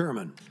 Mr.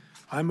 Chairman,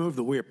 I move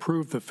that we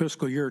approve the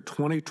fiscal year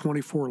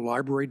 2024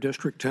 Library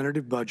District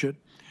tentative budget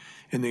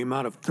in the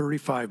amount of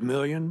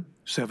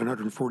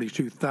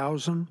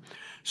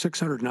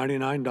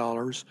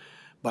 $35,742,699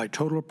 by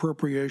total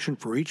appropriation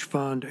for each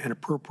fund and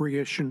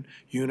appropriation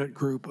unit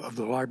group of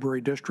the Library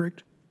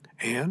District,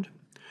 and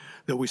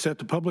that we set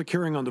the public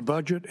hearing on the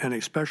budget and a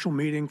special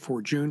meeting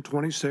for June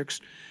 26,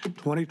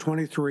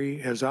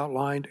 2023, as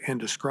outlined and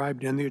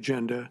described in the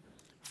agenda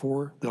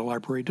for the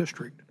Library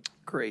District.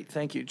 Great.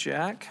 Thank you,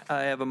 Jack.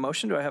 I have a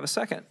motion. Do I have a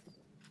second?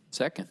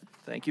 Second.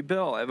 Thank you,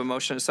 Bill. I have a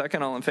motion and a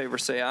second. All in favor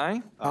say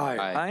aye. Aye.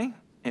 Aye.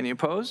 Any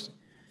opposed?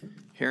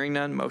 Hearing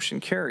none, motion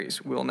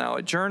carries. We'll now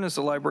adjourn as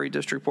the Library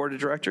District Board of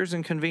Directors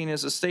and convene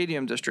as the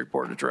Stadium District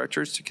Board of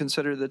Directors to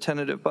consider the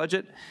tentative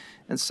budget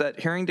and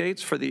set hearing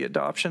dates for the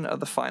adoption of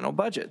the final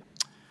budget.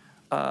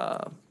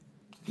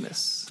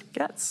 Ms.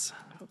 Getz.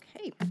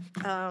 Okay,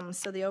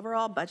 so the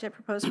overall budget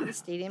proposed for the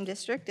Stadium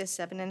District is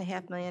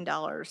 $7.5 million.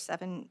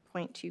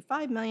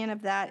 $7.25 million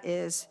of that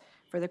is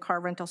for the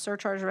car rental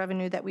surcharge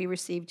revenue that we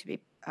received to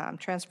be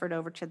transferred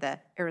over to the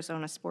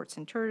Arizona Sports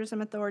and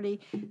Tourism Authority.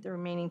 The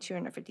remaining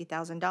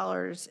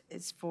 $250,000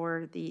 is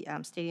for the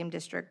Stadium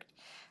District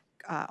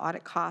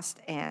audit cost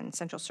and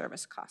central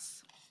service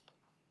costs.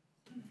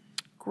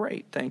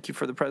 Great. Thank you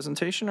for the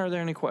presentation. Are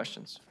there any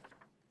questions?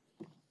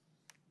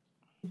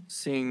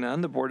 Seeing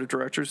none, the Board of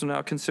Directors will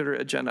now consider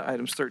agenda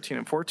items 13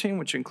 and 14,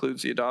 which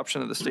includes the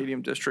adoption of the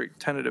Stadium District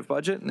tentative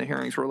budget and the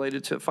hearings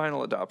related to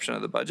final adoption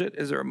of the budget.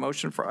 Is there a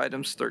motion for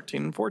items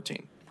 13 and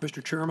 14?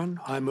 Mr. Chairman,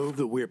 I move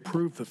that we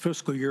approve the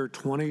fiscal year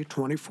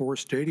 2024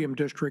 Stadium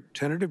District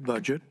tentative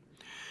budget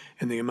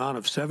in the amount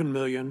of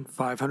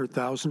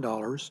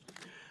 $7,500,000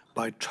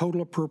 by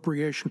total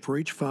appropriation for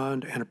each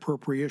fund and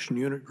appropriation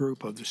unit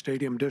group of the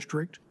Stadium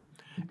District,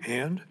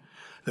 and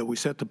that we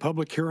set the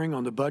public hearing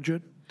on the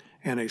budget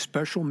and a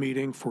special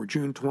meeting for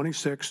June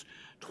 26,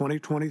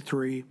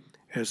 2023,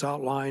 as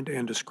outlined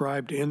and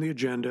described in the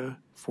agenda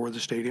for the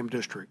Stadium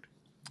District.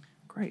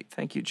 Great,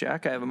 thank you,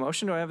 Jack. I have a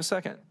motion. Do I have a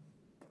second?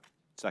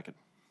 Second.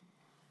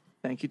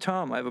 Thank you,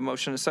 Tom. I have a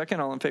motion and a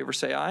second. All in favor,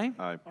 say aye.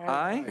 Aye.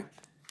 Aye.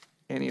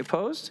 Any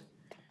opposed?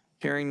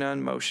 Hearing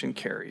none, motion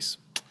carries.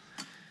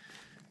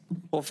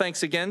 Well,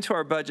 thanks again to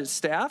our budget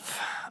staff.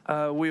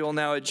 We will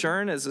now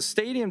adjourn as the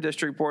Stadium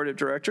District Board of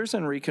Directors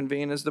and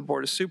reconvene as the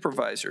Board of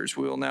Supervisors.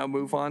 We will now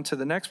move on to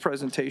the next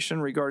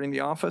presentation regarding the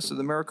Office of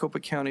the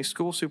Maricopa County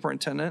School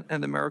Superintendent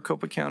and the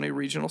Maricopa County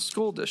Regional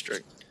School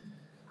District.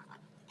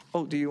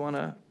 Oh, do you want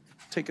to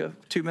take a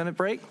 2-minute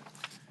break?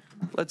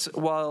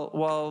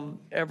 While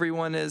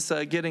everyone is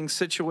getting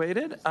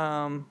situated,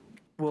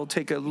 we'll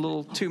take a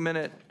little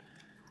 2-minute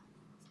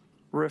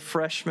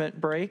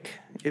refreshment break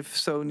if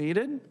so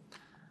needed.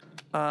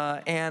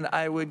 And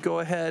I would go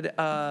ahead,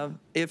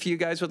 if you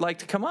guys would like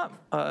to come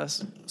up.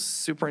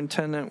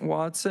 Superintendent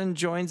Watson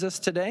joins us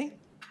today.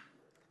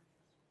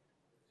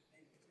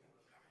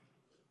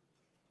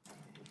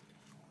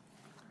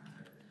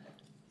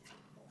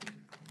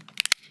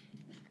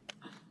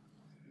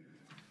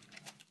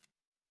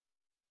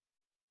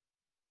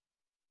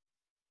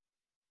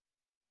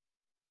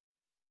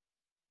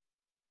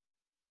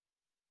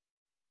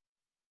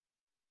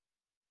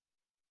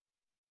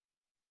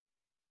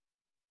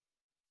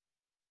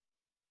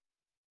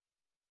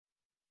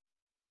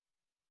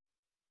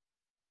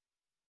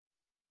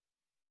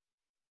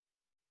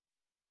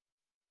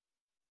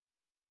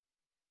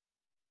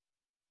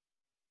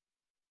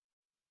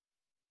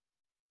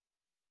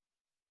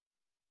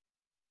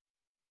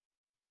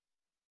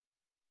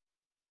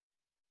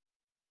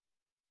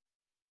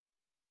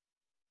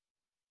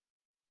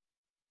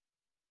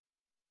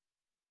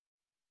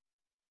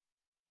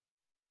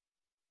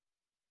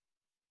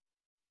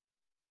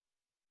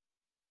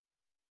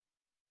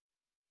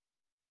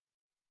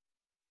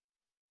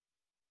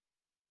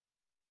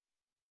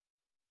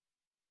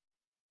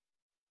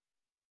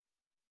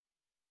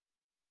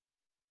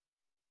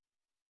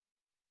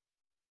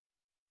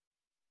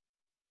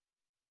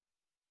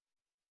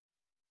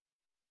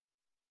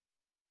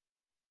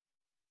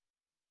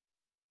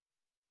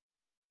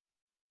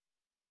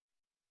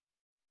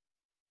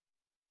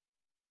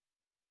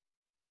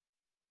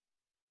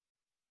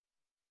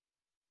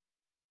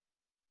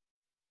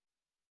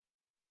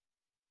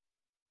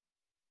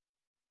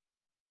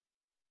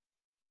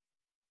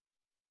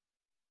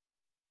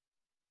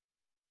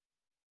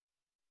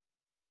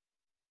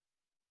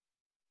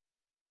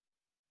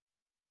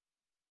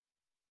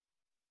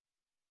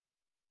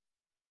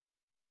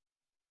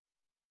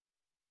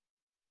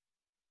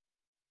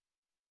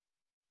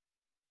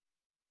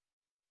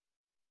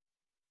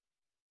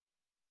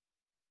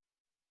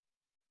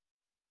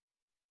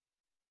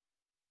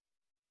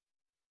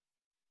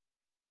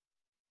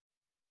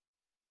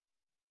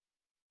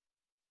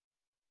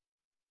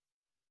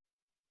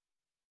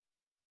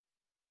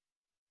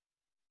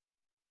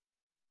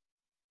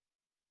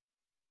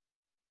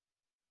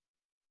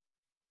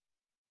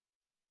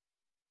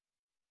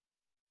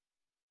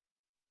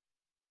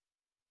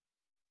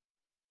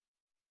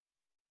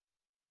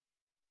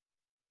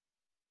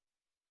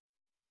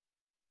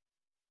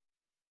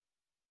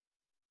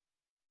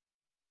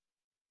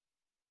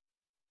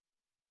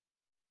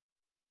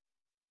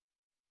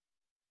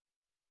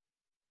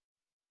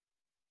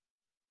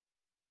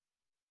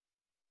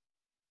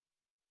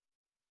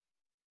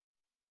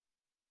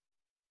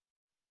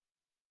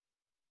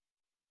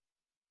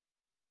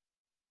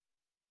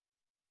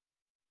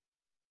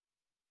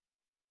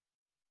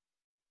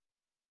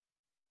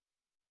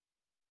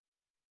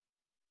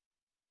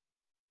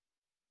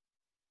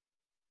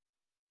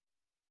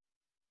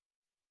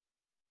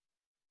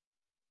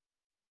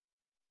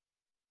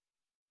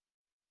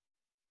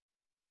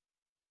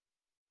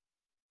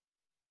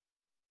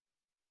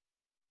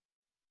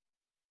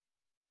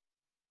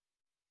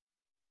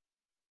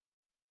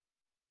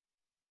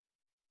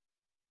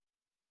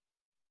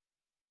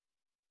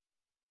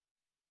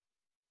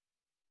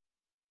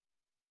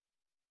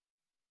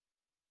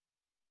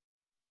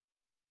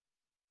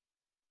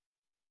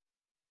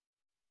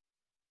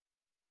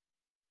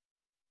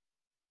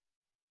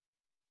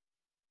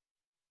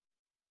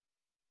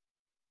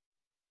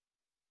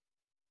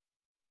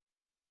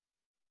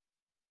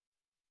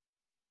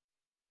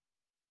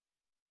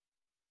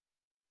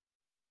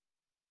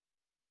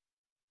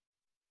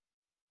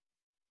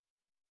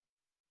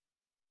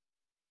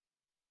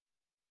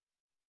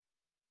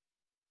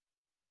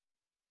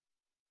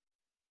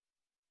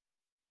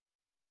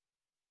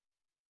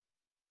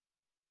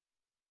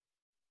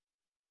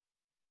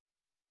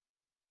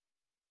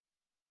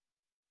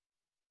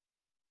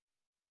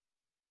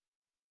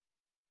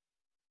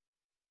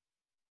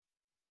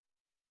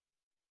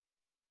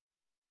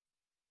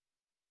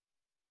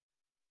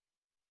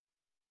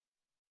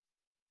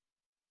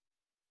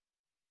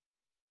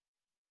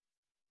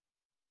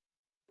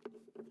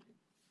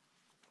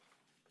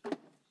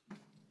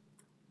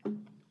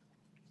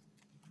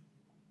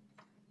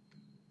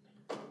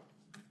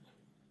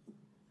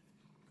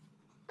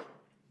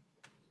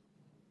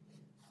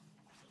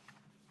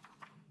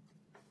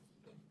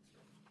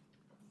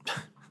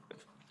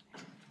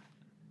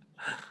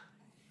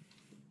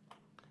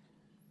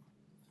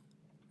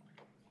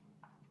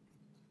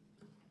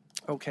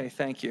 Okay,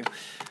 thank you.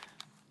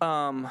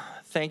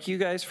 Thank you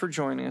guys for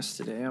joining us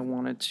today. I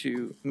wanted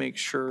to make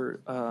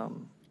sure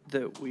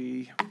that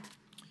we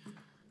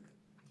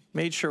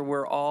made sure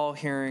we're all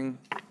hearing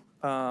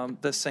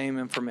the same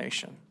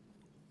information.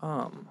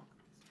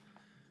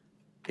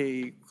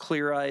 A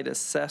clear-eyed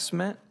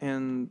assessment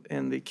in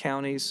the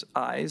county's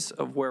eyes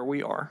of where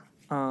we are,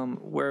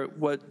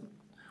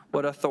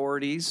 what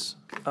authorities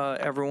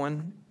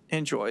everyone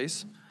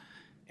enjoys,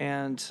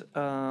 and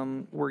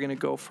we're going to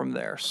go from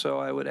there. So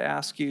I would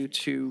ask you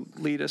to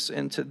lead us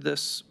into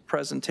this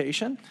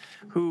presentation.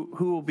 Who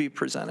will be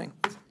presenting?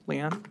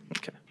 Leanne?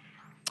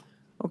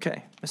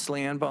 Okay, Ms.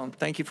 Leanne Bone,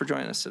 thank you for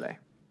joining us today.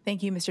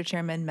 Thank you, Mr.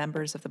 Chairman,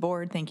 members of the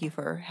board. Thank you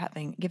for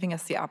giving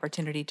us the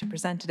opportunity to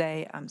present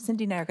today.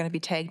 Cindy and I are going to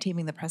be tag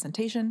teaming the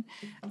presentation.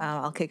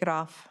 I'll kick it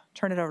off,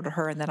 turn it over to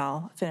her, and then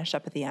I'll finish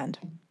up at the end.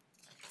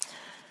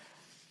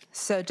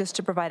 So just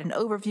to provide an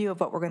overview of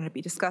what we're going to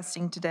be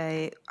discussing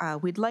today,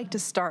 we'd like to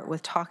start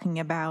with talking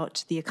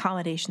about the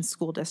accommodation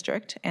school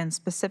district, and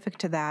specific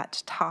to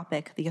that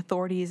topic, the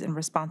authorities and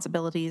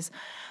responsibilities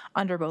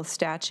under both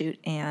statute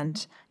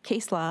and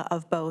case law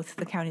of both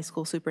the county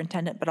school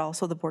superintendent, but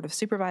also the Board of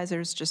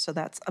Supervisors, just so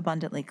that's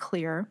abundantly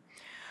clear.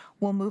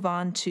 We'll move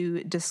on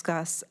to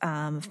discuss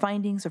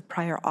findings of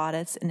prior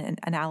audits and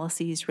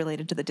analyses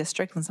related to the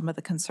district and some of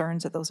the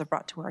concerns that those have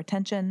brought to our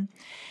attention,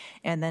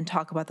 and then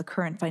talk about the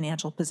current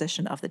financial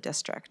position of the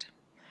district.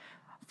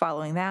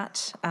 Following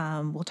that,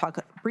 we'll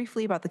talk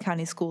briefly about the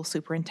County School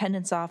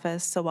Superintendent's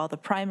Office. So while the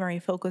primary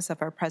focus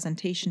of our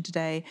presentation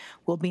today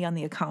will be on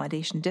the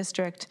accommodation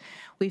district,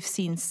 we've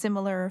seen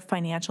similar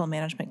financial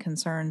management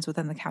concerns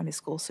within the County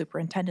School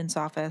Superintendent's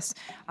Office.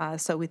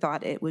 So we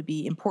thought it would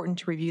be important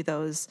to review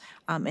those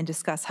and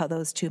discuss how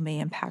those two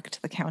may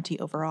impact the county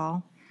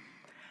overall.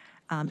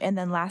 And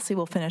then lastly,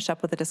 we'll finish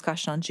up with a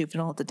discussion on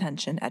juvenile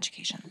detention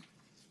education.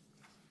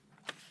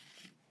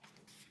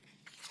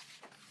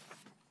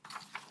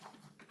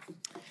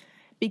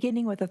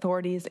 Beginning with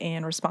authorities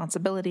and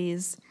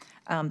responsibilities,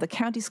 the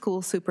county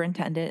school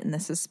superintendent, and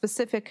this is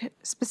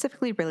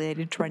specifically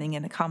related to running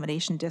an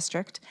accommodation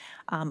district.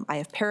 I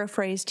have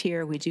paraphrased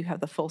here. We do have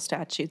the full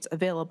statutes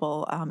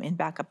available in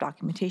backup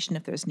documentation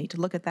if there's need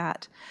to look at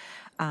that.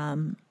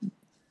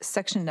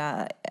 Section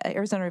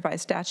Arizona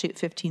Revised Statute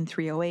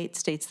 15308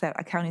 states that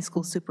a county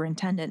school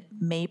superintendent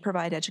may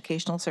provide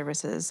educational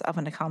services of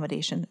an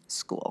accommodation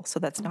school. So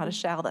that's not a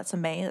shall, that's a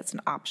may, that's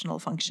an optional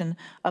function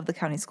of the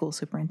county school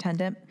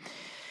superintendent.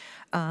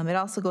 It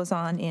also goes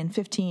on in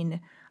 15-101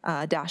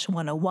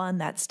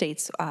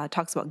 that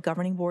talks about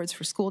governing boards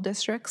for school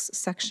districts.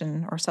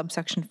 Section or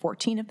subsection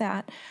 14 of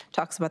that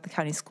talks about the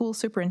county school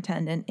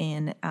superintendent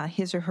in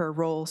his or her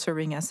role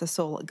serving as the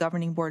sole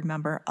governing board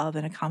member of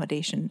an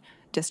accommodation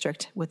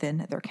district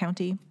within their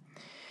county.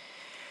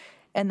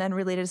 And then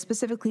related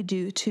specifically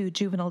due to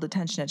juvenile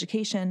detention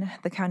education,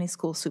 the county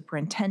school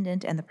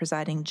superintendent and the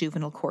presiding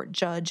juvenile court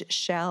judge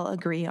shall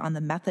agree on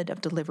the method of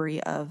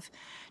delivery of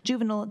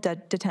juvenile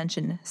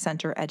detention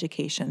center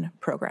education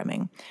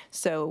programming.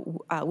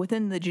 So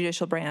within the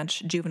judicial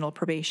branch, juvenile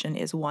probation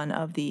is one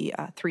of the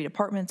 3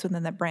 departments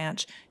within that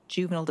branch.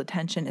 Juvenile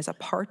detention is a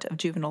part of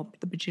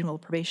the juvenile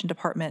probation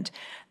department.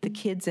 The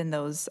kids in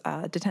those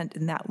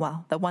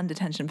the one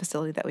detention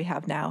facility that we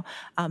have now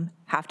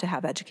have to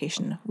have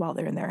education while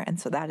they're in there, and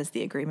so that is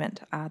the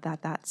agreement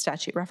that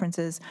statute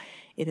references.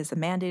 It is a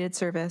mandated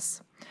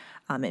service.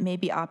 It may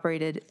be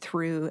operated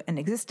through an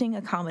existing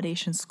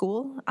accommodation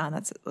school,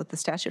 that's what the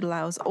statute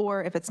allows,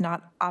 or if it's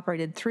not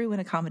operated through an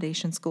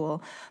accommodation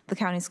school, the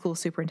county school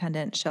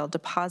superintendent shall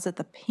deposit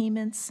the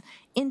payments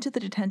into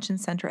the detention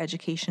center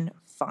education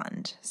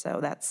fund. So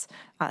that's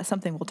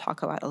something we'll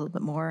talk about a little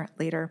bit more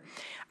later.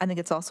 I think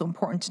it's also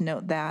important to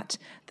note that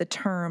the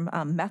term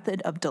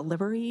method of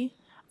delivery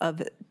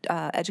of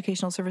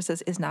educational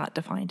services is not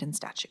defined in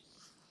statute.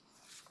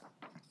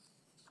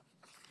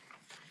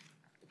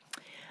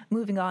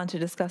 Moving on to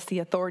discuss the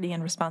authority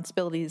and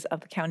responsibilities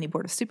of the County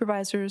Board of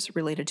Supervisors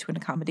related to an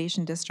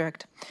accommodation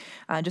district.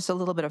 Just a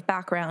little bit of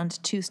background,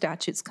 2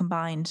 statutes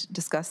combined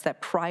discuss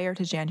that prior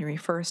to January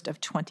 1st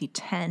of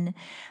 2010,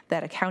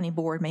 that a county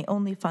board may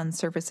only fund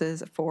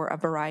services for a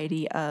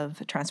variety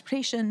of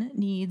transportation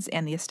needs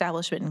and the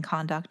establishment and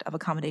conduct of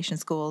accommodation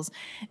schools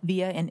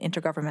via an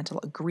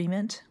intergovernmental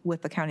agreement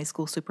with the county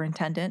school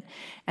superintendent,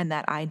 and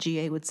that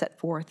IGA would set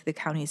forth the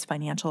county's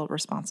financial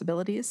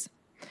responsibilities.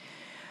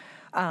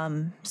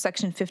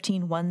 Section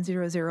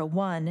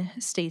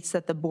 15-1001 states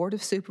that the Board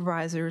of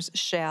Supervisors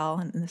shall,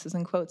 and this is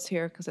in quotes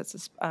here because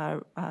it's a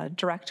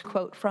direct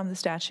quote from the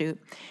statute,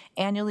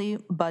 annually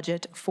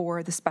budget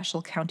for the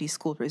Special County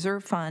School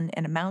Reserve Fund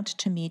an amount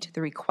to meet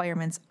the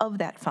requirements of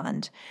that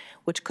fund,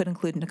 which could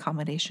include an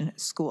accommodation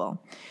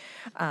school.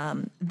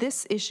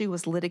 This issue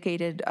was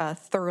litigated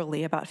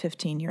thoroughly about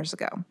 15 years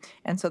ago.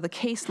 And so the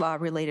case law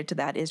related to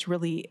that is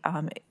really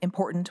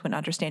important when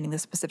understanding the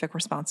specific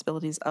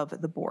responsibilities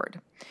of the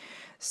board.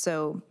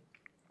 So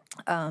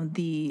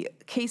The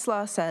case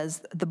law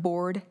says the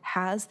board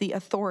has the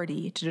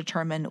authority to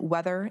determine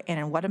whether and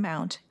in what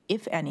amount,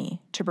 if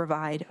any, to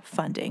provide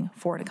funding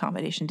for an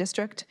accommodation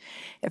district.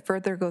 It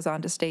further goes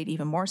on to state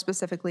even more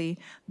specifically,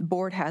 the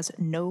board has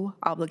no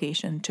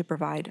obligation to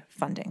provide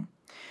funding.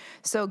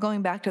 So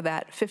going back to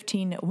that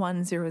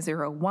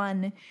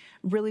 151001,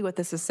 really what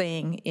this is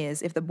saying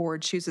is if the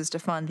board chooses to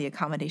fund the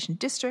accommodation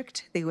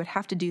district, they would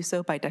have to do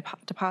so by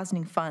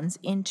depositing funds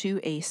into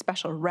a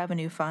special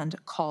revenue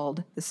fund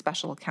called the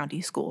Special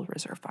County School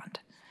Reserve Fund.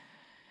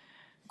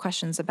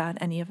 Questions about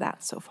any of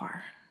that so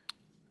far?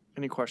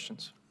 Any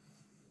questions?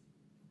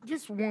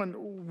 Just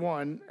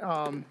one.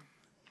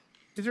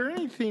 Is there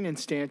anything in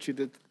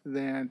statute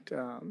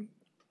that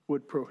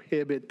would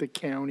prohibit the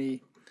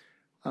county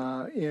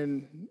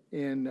in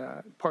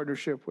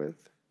partnership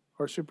with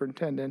our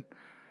superintendent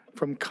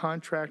from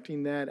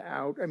contracting that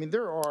out? I mean,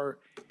 there are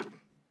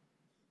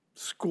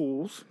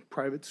schools,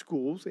 private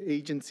schools,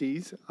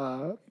 agencies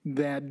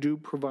that do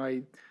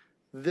provide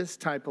this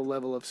type of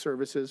level of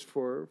services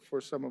for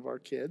some of our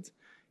kids.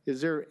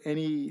 Is there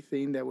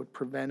anything that would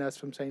prevent us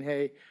from saying,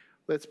 hey,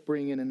 let's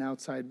bring in an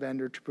outside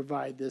vendor to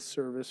provide this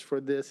service for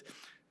this?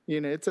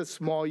 You know, it's a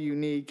small,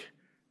 unique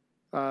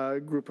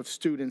group of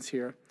students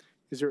here.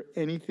 Is there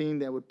anything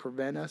that would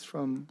prevent us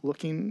from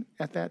looking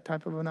at that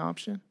type of an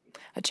option?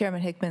 Chairman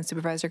Hickman,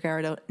 Supervisor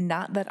Garrido,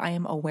 not that I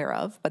am aware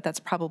of, but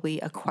that's probably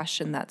a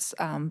question that's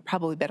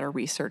probably better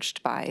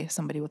researched by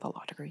somebody with a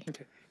law degree.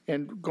 Okay.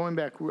 And going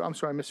back, I'm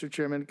sorry, Mr.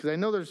 Chairman, because I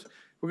know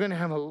we're going to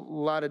have a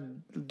lot of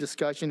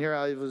discussion here.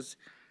 I was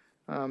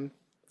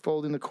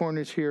folding the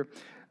corners here.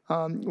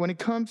 When it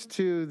comes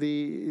to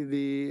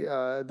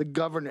the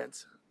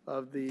governance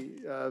of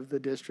the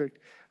district,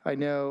 I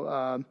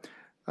know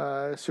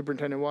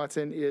Superintendent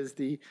Watson is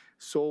the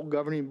sole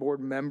governing board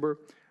member.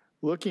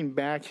 Looking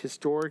back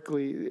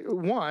historically,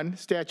 one,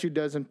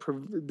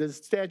 does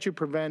statute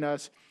prevent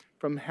us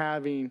from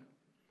having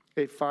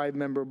a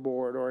 5-member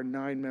board or a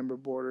 9-member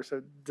board? Or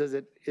so is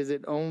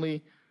it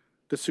only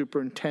the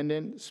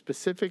superintendent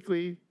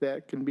specifically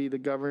that can be the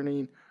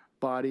governing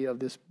body of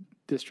this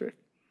district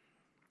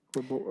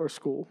or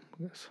school?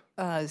 Yes.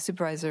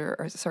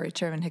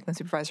 Chairman Hickman,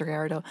 Supervisor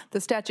Garrido, the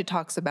statute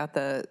talks about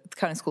the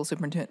county school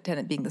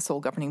superintendent being the sole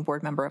governing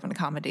board member of an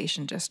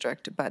accommodation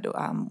district, but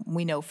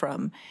we know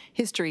from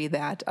history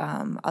that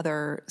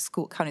other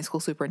county school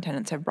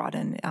superintendents have brought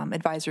in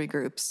advisory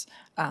groups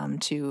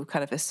to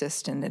kind of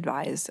assist and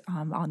advise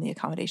on the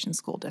accommodation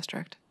school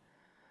district.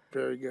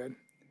 Very good.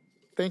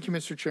 Thank you,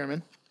 Mr.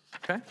 Chairman.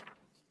 Okay.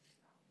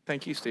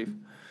 Thank you, Steve.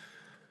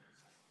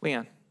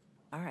 Leanne.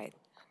 All right.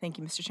 Thank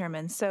you, Mr.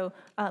 Chairman. So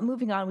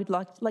moving on, we'd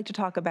like to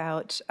talk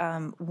about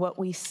what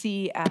we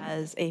see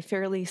as a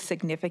fairly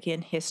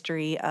significant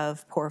history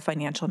of poor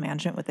financial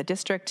management with the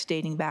district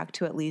dating back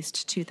to at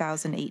least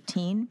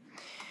 2018.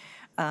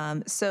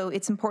 So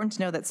it's important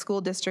to know that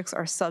school districts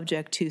are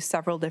subject to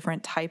several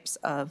different types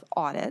of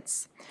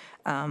audits,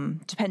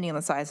 depending on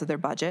the size of their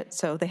budget.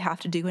 So they have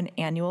to do an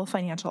annual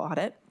financial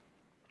audit.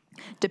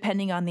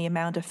 Depending on the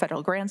amount of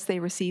federal grants they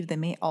receive, they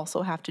may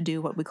also have to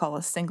do what we call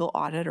a single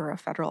audit or a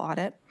federal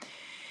audit.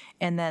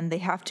 And then they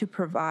have to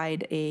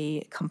provide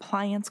a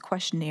compliance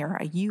questionnaire,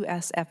 a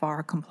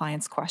USFR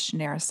compliance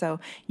questionnaire. So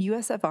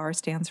USFR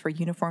stands for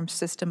Uniform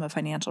System of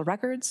Financial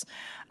Records.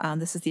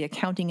 This is the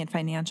accounting and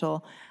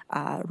financial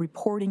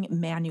reporting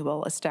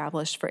manual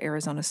established for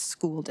Arizona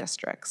school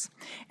districts.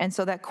 And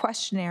so that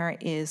questionnaire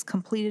is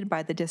completed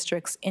by the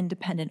district's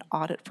independent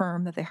audit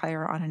firm that they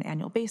hire on an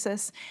annual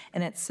basis,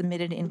 and it's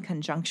submitted in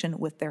conjunction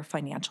with their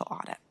financial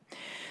audit.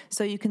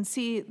 So you can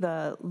see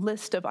the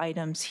list of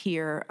items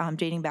here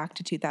dating back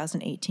to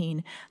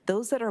 2018.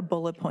 Those that are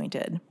bullet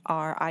pointed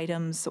are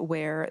items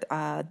where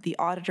the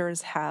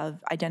auditors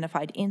have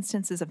identified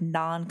instances of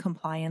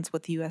non-compliance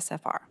with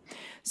USFR.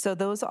 So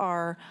those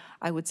are,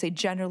 I would say,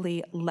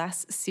 generally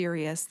less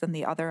serious than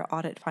the other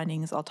audit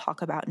findings I'll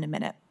talk about in a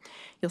minute.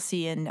 You'll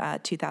see in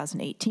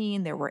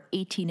 2018 there were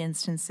 18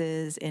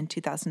 instances, in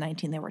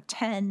 2019 there were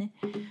 10,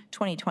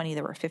 2020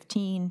 there were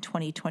 15,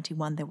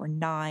 2021 there were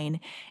 9,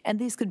 and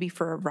these could be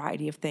for a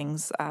variety of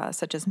things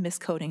such as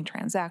miscoding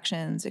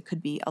transactions. It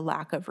could be a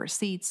lack of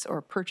receipts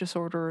or purchase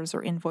orders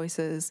or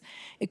invoices.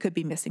 It could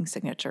be missing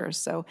signatures.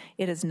 So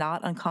it is not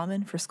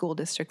uncommon for school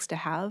districts to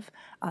have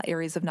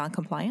areas of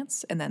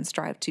noncompliance and then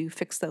strive to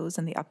fix those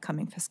in the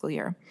upcoming fiscal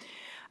year.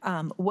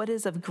 What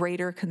is of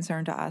greater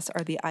concern to us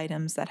are the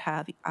items that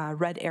have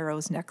red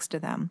arrows next to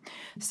them.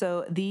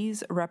 So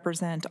these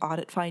represent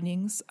audit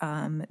findings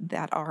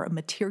that are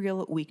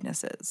material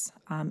weaknesses.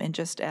 And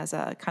just as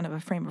a kind of a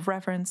frame of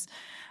reference,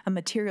 a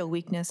material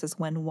weakness is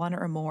when one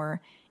or more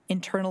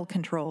internal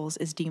controls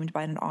is deemed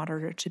by an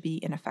auditor to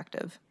be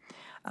ineffective.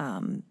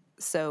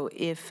 So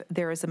if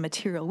there is a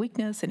material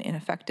weakness and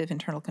ineffective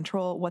internal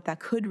control, what that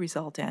could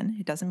result in,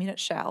 it doesn't mean it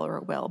shall or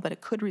it will, but it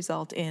could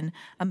result in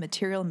a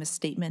material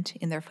misstatement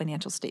in their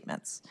financial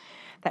statements.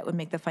 That would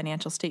make the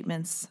financial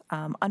statements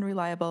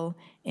unreliable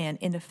and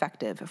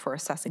ineffective for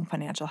assessing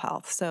financial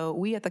health. So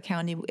we at the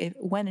county,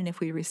 when and if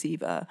we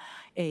receive a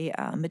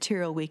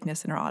material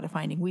weakness in our audit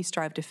finding, we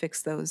strive to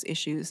fix those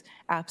issues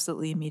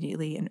absolutely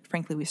immediately, and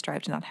frankly, we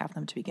strive to not have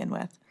them to begin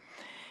with.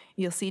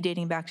 You'll see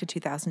dating back to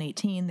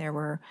 2018, there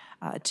were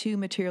 2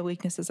 material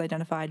weaknesses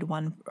identified,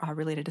 one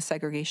related to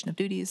segregation of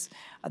duties,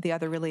 the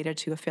other related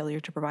to a failure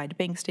to provide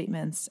bank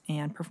statements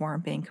and perform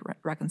bank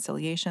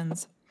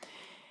reconciliations.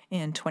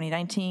 In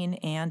 2019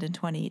 and in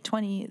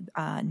 2020,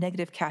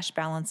 negative cash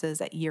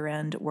balances at year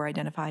end were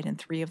identified in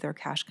 3 of their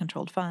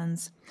cash-controlled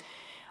funds.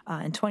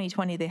 In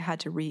 2020, they had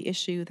to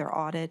reissue their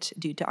audit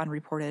due to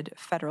unreported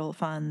federal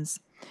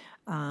funds.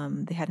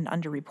 They had an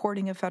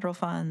underreporting of federal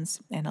funds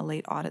and a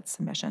late audit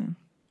submission.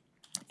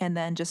 And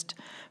then just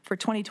for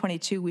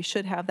 2022, we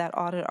should have that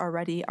audit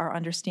already. Our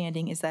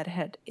understanding is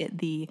that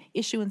the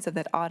issuance of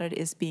that audit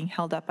is being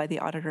held up by the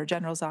Auditor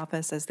General's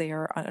office as they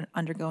are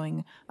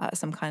undergoing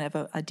some kind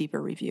of a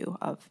deeper review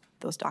of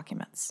those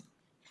documents.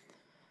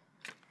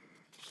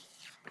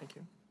 Thank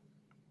you.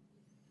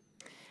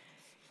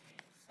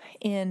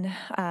 In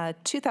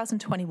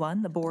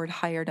 2021, the board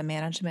hired a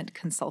management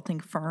consulting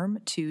firm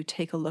to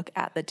take a look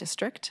at the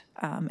district,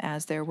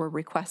 as there were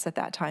requests at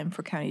that time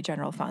for county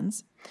general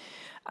funds.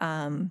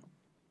 I'm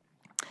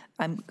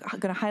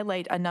going to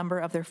highlight a number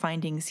of their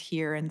findings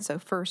here. And so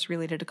first,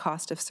 related to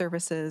cost of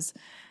services,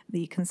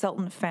 the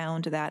consultant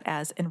found that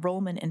as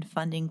enrollment and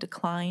funding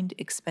declined,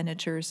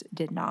 expenditures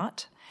did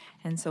not.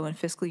 And so in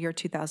fiscal year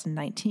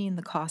 2019,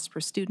 the cost per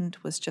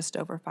student was just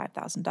over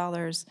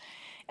 $5,000.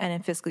 And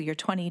in fiscal year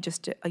 20,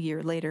 just a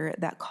year later,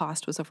 that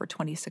cost was over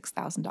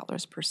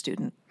 $26,000 per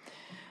student.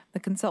 The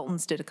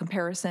consultants did a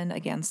comparison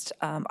against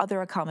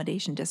other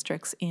accommodation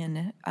districts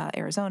in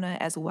Arizona,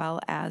 as well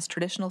as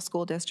traditional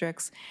school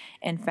districts,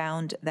 and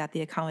found that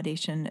the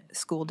accommodation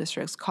school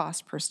districts'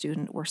 cost per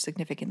student were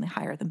significantly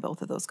higher than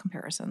both of those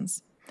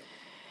comparisons.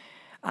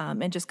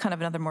 And just kind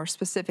of another more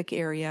specific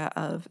area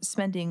of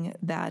spending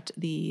that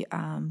the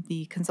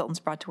consultants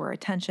brought to our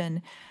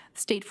attention,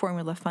 state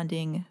formula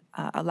funding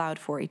allowed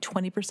for a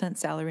 20%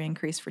 salary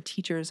increase for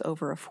teachers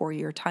over a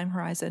 4-year time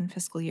horizon,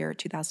 fiscal year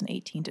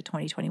 2018 to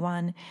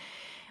 2021.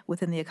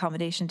 Within the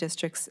accommodation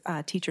districts,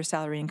 teacher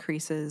salary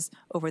increases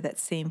over that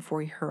same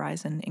 4-year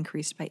horizon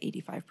increased by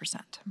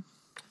 85%.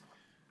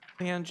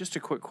 And just a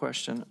quick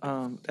question,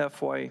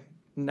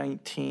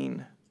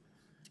 FY19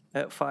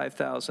 at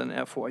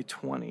 $5,000,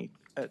 FY20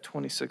 at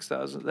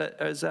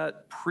 $26,000. Is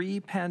that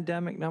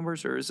pre-pandemic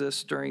numbers, or is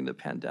this during the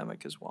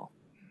pandemic as well?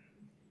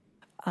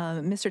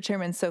 Mr.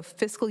 Chairman, so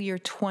fiscal year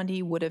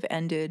 20 would have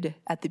ended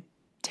at the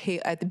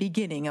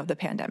beginning of the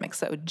pandemic,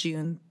 so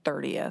June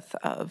 30th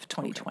of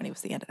 2020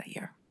 was the end of that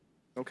year.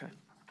 Okay.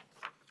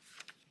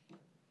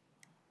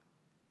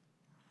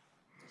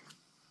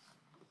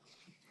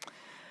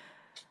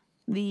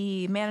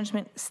 The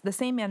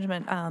same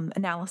management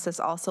analysis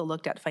also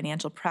looked at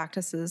financial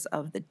practices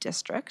of the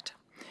district.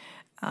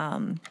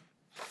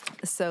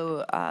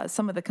 So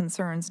some of the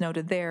concerns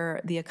noted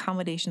there, the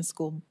accommodation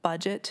school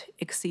budget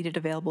exceeded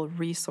available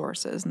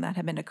resources, and that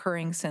had been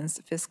occurring since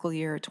fiscal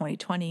year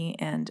 2020,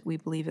 and we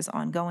believe is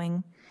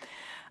ongoing.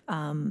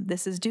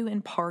 This is due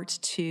in part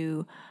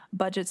to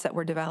budgets that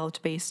were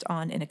developed based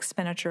on an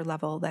expenditure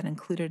level that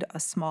included a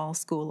small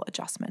school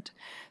adjustment.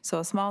 So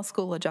a small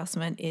school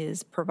adjustment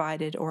is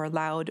provided or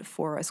allowed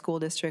for a school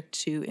district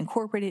to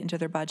incorporate it into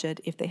their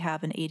budget if they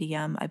have an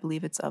ADM, I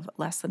believe it's of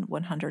less than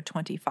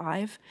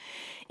 125.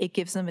 It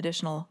gives them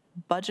additional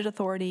budget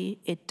authority.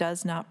 It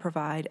does not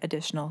provide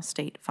additional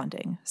state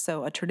funding.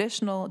 So a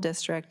traditional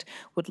district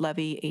would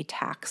levy a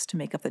tax to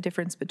make up the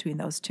difference between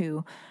those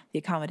two. The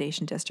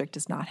accommodation district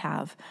does not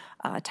have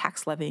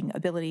tax levying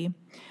ability.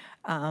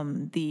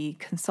 The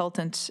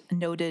consultant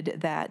noted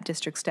that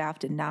district staff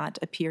did not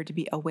appear to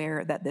be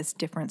aware that this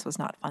difference was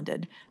not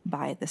funded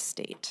by the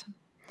state.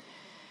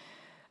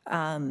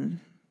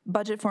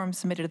 Budget forms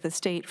submitted to the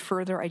state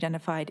further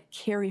identified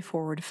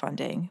carry-forward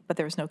funding, but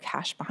there was no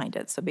cash behind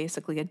it. So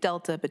basically a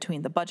delta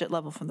between the budget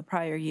level from the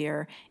prior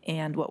year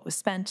and what was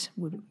spent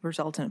would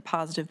result in a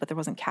positive, but there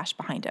wasn't cash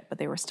behind it, but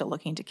they were still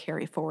looking to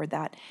carry forward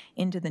that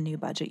into the new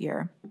budget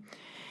year.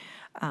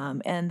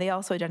 And they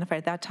also identified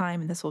at that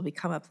time, and this will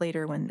come up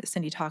later when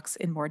Cindy talks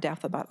in more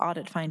depth about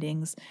audit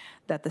findings,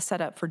 that the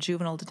setup for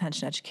juvenile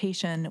detention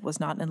education was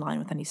not in line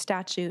with any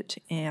statute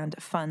and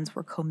funds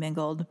were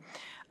commingled.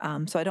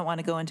 So I don't want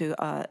to go into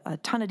a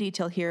ton of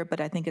detail here,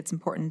 but I think it's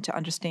important to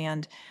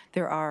understand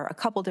there are a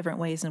couple different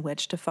ways in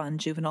which to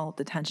fund juvenile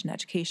detention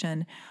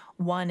education.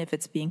 One, if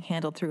it's being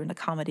handled through an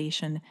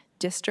accommodation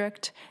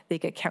district, they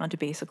get counted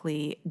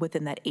basically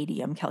within that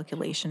ADM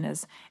calculation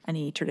as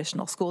any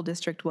traditional school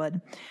district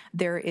would.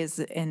 There is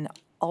an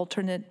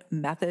alternate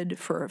method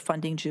for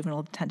funding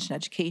juvenile detention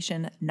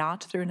education,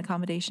 not through an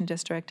accommodation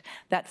district.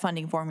 That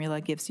funding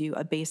formula gives you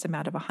a base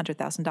amount of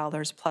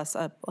 $100,000 plus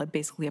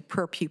basically a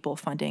per pupil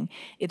funding.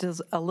 It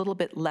is a little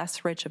bit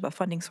less rich of a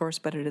funding source,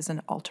 but it is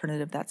an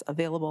alternative that's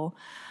available.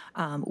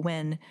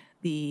 When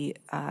the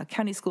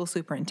county school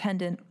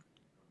superintendent,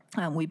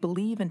 we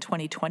believe in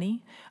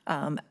 2020,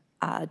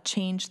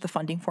 changed the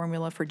funding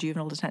formula for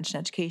juvenile detention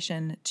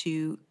education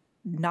to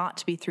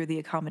not be through the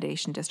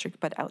accommodation district,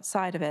 but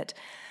outside of it.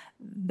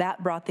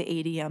 That brought the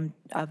ADM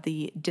of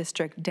the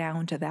district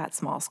down to that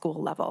small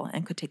school level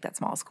and could take that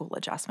small school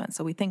adjustment.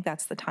 So we think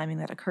that's the timing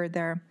that occurred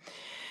there.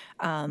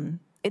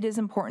 It is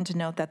important to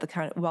note that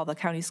while the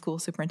county school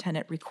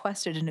superintendent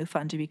requested a new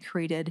fund to be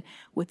created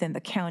within the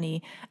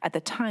county, at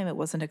the time it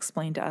wasn't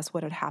explained to us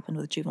what had happened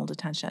with juvenile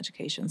detention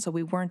education. So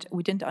we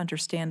didn't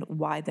understand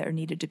why there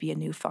needed to be a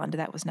new fund.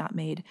 That was not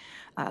made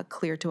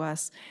clear to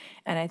us.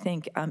 And I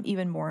think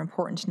even more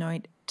important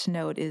to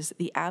note is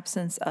the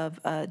absence of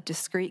a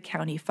discrete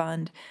county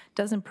fund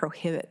doesn't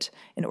prohibit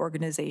an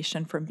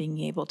organization from being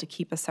able to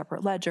keep a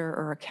separate ledger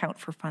or account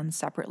for funds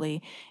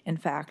separately. In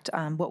fact,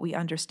 what we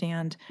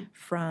understand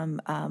from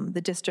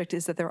the district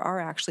is that there are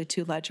actually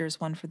two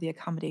ledgers, one for the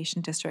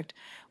accommodation district,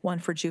 one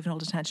for juvenile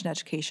detention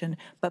education,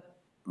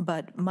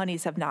 but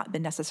monies have not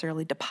been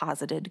necessarily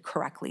deposited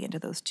correctly into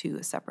those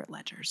two separate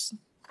ledgers.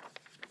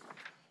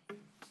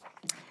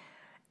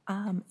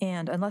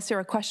 And unless there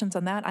are questions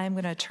on that, I'm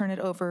going to turn it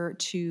over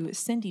to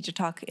Cindy to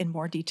talk in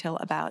more detail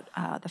about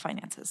the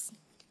finances.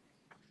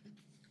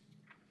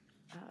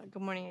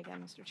 Good morning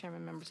again, Mr.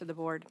 Chairman, members of the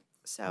board.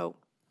 So,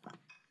 can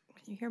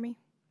you hear me?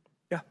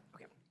 Yeah.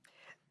 Okay.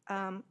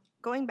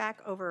 Going back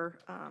over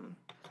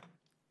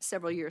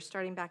several years,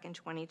 starting back in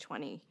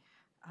 2020,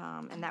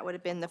 and that would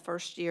have been the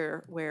first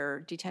year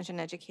where detention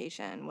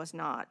education was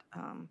not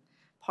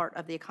part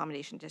of the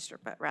accommodation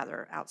district, but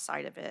rather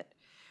outside of it.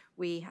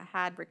 We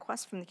had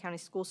requests from the county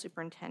school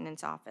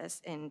superintendent's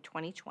office in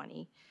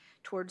 2020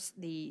 towards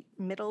the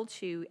middle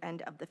to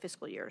end of the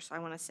fiscal year. So I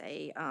want to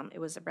say it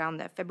was around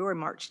the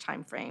February-March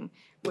timeframe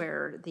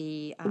where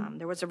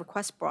there was a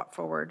request brought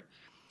forward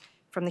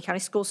from the county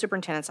school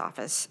superintendent's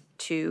office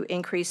to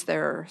increase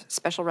their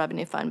special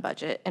revenue fund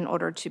budget in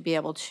order to be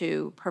able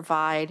to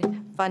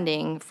provide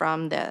funding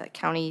from the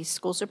county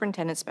school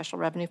superintendent's special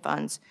revenue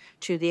funds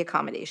to the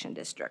accommodation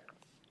district.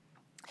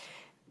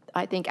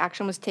 I think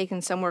action was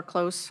taken somewhere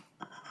close.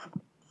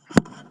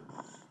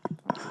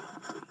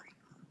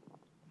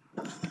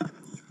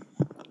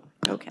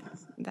 Okay,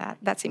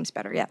 that seems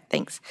better. Yeah,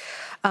 thanks.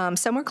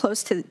 Somewhere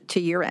close to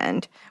year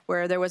end,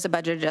 where there was a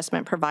budget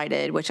adjustment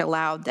provided, which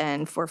allowed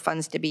then for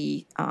funds to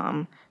be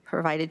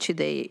provided to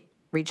the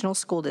regional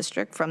school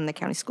district from the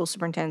county school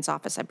superintendent's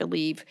office. I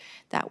believe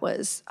that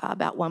was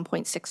about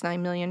 $1.69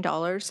 million.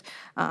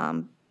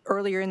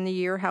 Earlier in the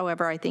year,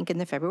 however, I think in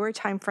the February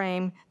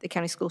timeframe, the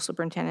county school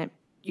superintendent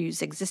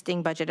used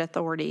existing budget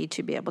authority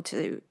to be able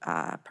to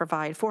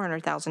provide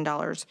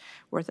 $400,000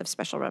 worth of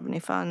special revenue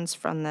funds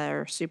from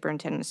their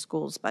superintendent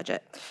schools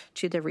budget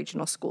to the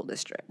regional school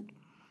district.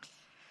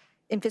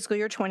 In fiscal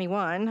year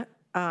 21,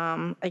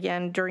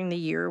 again, during the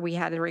year, we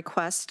had a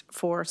request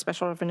for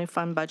special revenue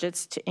fund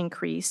budgets to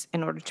increase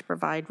in order to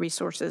provide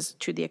resources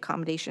to the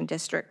accommodation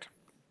district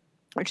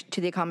or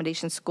to the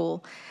accommodation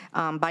school.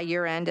 By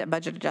year end, a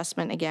budget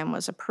adjustment again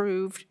was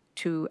approved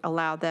to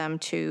allow them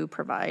to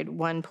provide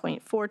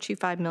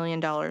 $1.425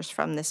 million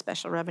from the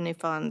special revenue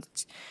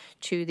funds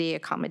to the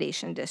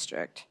accommodation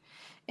district.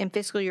 In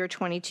fiscal year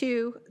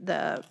 22,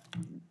 the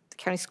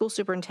county school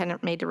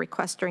superintendent made a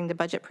request during the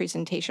budget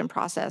presentation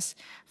process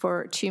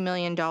for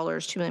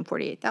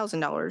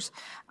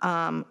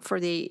 $2,048,000 for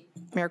the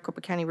Maricopa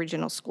County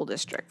Regional School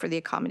District for the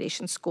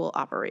accommodation school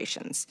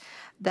operations.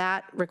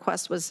 That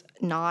request was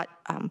not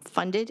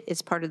funded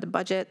as part of the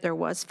budget. There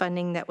was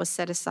funding that was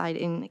set aside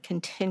in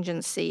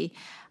contingency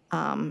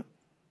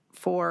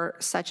for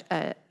such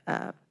a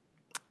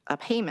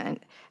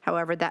payment.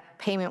 However, that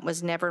payment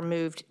was never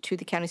moved to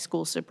the county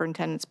school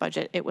superintendent's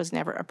budget. It was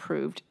never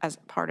approved as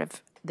part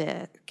of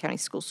the county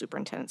school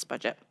superintendent's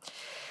budget.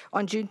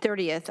 On June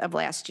 30th of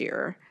last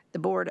year, the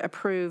board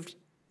approved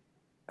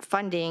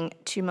funding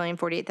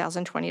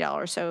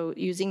 $2,048,020. So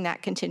using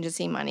that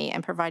contingency money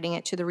and providing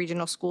it to the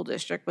regional school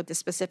district with the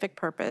specific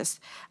purpose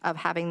of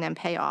having them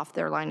pay off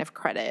their line of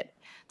credit.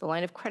 The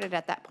line of credit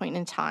at that point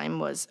in time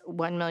was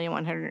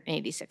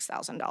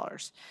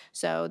 $1,186,000.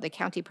 So the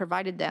county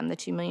provided them the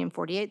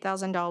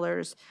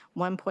 $2,048,000,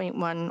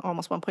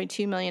 almost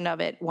 1.2 million of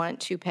it went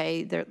to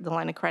pay the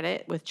line of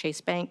credit with Chase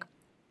Bank.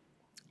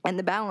 And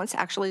the balance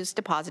actually is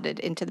deposited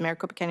into the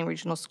Maricopa County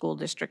Regional School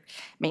District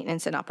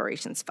Maintenance and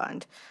Operations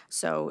Fund.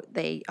 So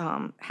they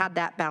had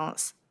that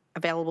balance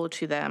available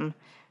to them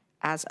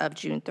as of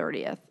June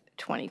 30th,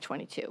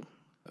 2022.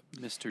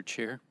 Mr.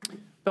 Chair?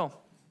 Bill?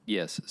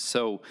 Yes,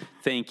 so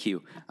thank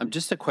you.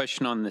 Just a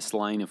question on this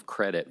line of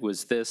credit.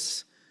 Was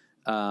this,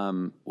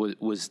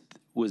 was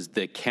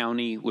the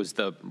county, was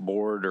the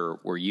board, or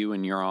were you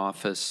in your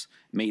office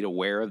made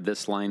aware of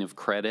this line of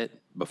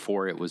credit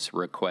before it was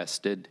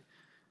requested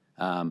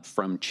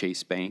from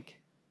Chase Bank?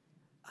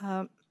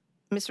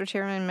 Mr.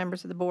 Chairman,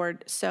 members of the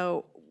board,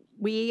 so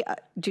we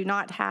do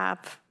not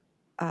have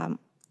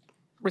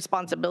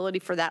responsibility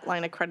for that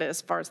line of credit as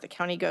far as the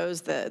county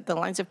goes. The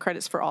lines of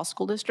credits for all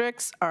school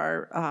districts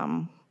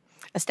are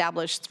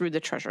established through the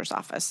treasurer's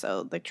office.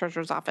 So the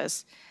treasurer's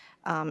office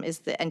is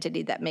the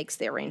entity that makes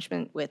the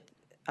arrangement with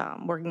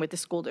working with the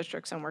school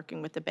districts and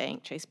working with the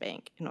bank, Chase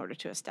Bank, in order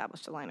to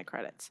establish the line of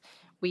credits.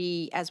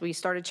 As we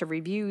started to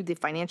review the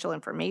financial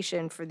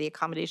information for the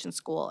accommodation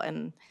school,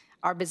 and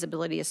our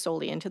visibility is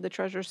solely into the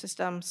treasurer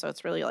system, so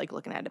it's really like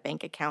looking at a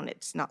bank account.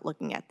 It's not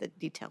looking at the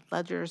detailed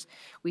ledgers.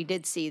 We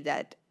did see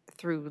that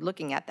through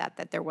looking at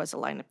that there was a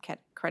line of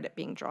credit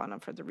being drawn on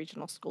for the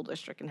regional school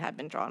district and had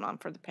been drawn on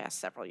for the past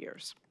several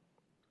years.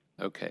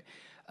 Okay.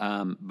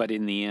 But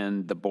in the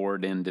end, the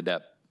board ended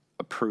up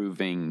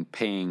approving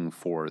paying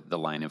for the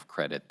line of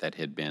credit that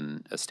had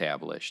been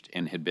established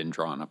and had been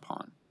drawn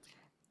upon.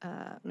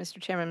 Mr.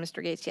 Chairman,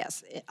 Mr. Gates,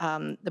 yes.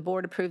 The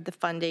board approved the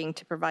funding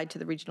to provide to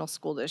the regional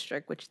school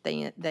district, which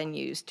they then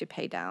used to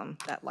pay down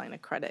that line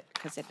of credit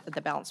because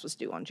the balance was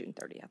due on June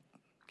 30th.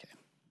 Okay.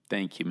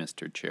 Thank you,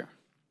 Mr. Chair.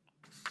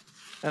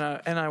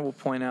 And I will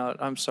point out,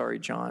 I'm sorry,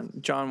 John.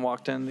 John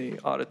walked in the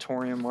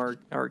auditorium.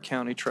 Our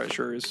county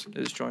treasurer is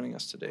joining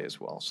us today as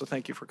well. So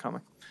thank you for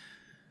coming.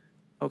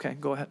 Okay,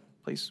 go ahead,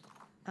 please.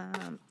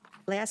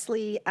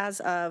 Lastly, as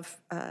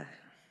of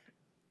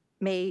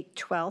May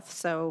 12th,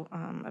 so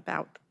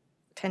about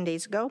 10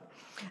 days ago,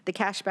 the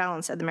cash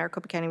balance of the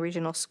Maricopa County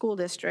Regional School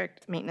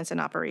District Maintenance and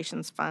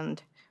Operations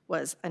Fund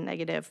was a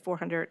negative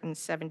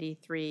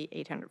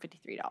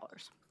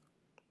 $473,853.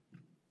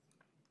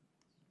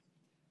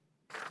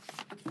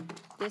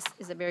 This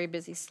is a very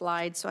busy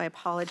slide, so I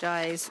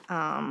apologize,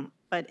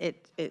 but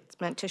it's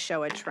meant to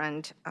show a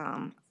trend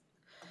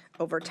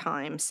over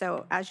time.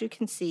 So as you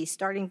can see,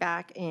 starting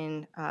back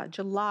in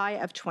July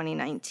of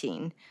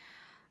 2019,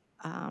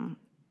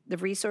 the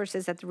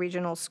resources at the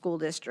regional school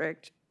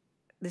district,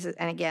 this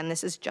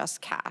is just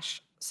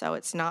cash. So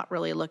it's not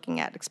really looking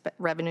at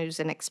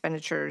revenues and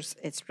expenditures.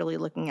 It's really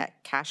looking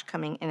at cash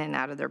coming in and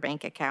out of their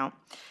bank account.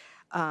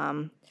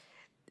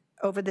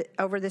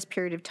 Over this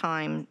period of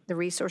time, the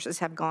resources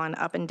have gone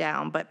up and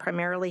down, but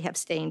primarily have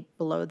stayed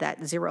below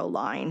that zero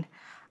line.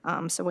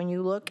 So when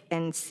you look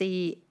and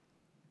see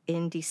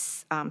in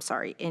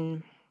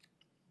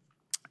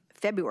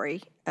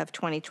February of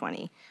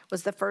 2020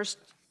 was the first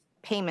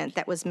payment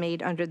that was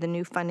made under the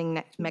new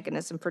funding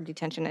mechanism for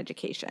detention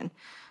education.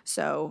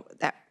 So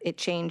that it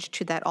changed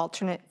to that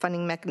alternate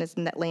funding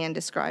mechanism that Leanne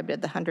described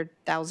at the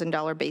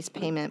 $100,000 base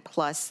payment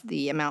plus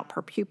the amount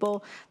per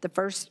pupil. The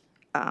first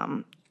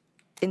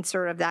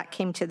insert of that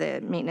came to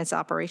the Maintenance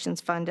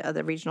Operations Fund of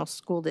the Regional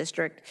School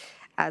District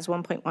as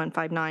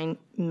 $1.159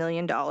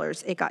 million.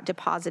 It got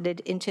deposited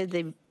into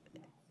the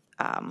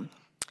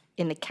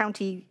in the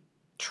county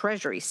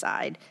treasury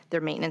side,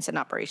 their Maintenance and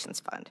Operations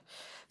Fund.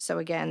 So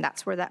again,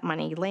 that's where that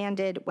money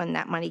landed. When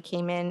that money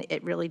came in,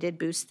 it really did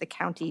boost the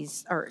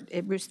county's, or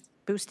it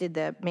boosted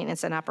the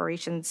Maintenance and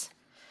Operations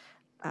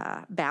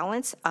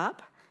balance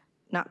up.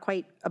 Not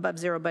quite above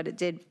zero, but it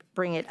did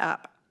bring it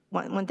up.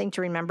 One thing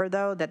to remember,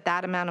 though,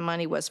 that amount of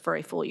money was for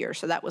a full year.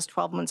 So that was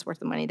 12 months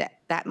worth of money.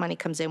 That money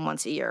comes in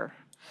once a year.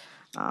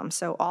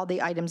 So all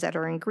the items that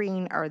are in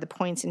green are the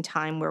points in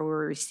time where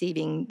we're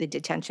receiving the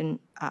detention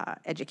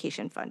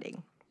education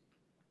funding.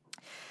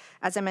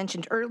 As I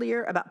mentioned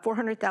earlier, about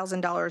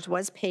 $400,000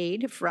 was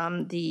paid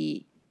from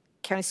the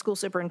County School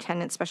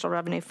Superintendent Special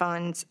Revenue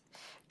Funds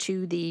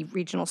to the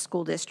regional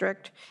school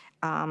district.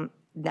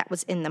 That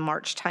was in the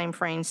March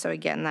timeframe. So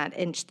again, that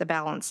inched the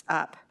balance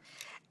up.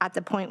 At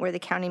the point where the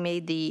county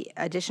made the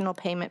additional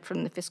payment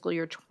from the fiscal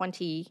year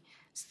 20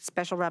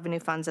 special revenue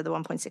funds of the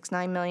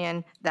 $1.69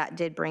 million, that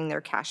did bring their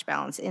cash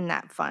balance in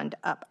that fund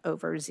up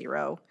over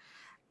zero.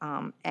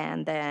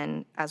 And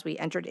then as we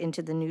entered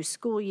into the new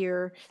school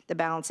year, the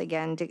balance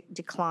again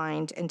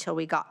declined until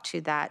we got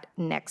to that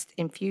next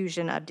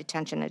infusion of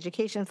detention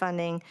education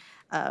funding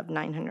of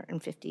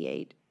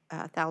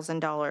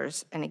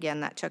 $958,000. And again,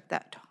 that's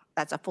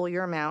a full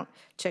year amount,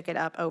 took it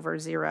up over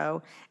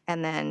zero.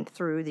 And then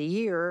through the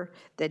year,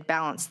 the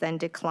balance then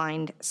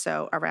declined.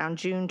 So around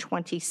June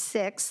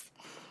 26th,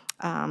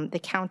 the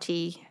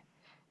county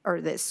or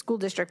the school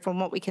district, from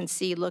what we can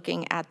see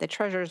looking at the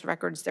treasurer's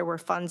records, there were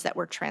funds that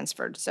were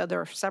transferred. So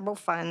there are several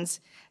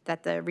funds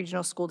that the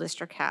regional school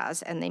district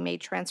has, and they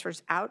made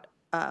transfers out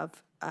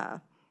of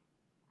the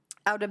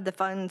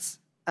funds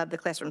of the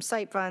classroom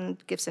site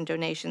fund, gifts and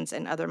donations,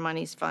 and other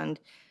monies fund.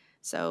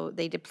 So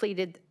they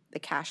depleted the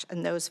cash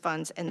in those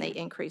funds, and they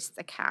increased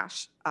the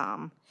cash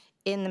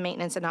in the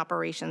maintenance and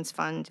operations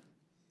fund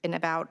in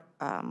about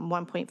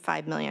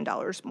 $1.5 million,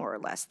 more or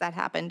less. That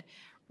happened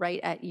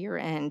right at year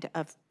end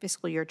of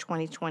fiscal year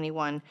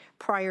 2021,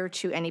 prior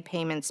to any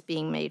payments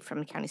being made from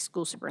the county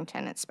school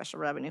superintendent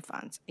special revenue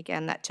funds.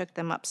 Again, that took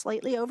them up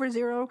slightly over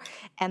zero.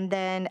 And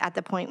then at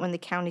the point when the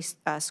county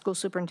school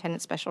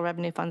superintendent special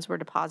revenue funds were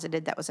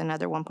deposited, that was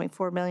another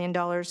 $1.4 million.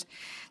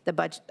 The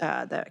budget,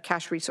 the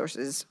cash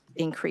resources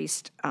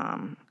increased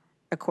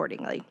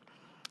accordingly.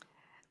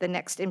 The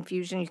next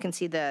infusion, you can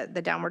see the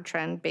downward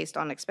trend based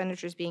on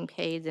expenditures being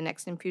paid. The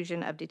next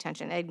infusion of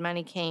detention aid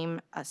money came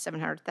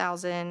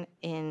 $700,000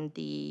 in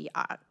the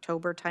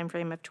October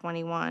timeframe of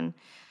 21.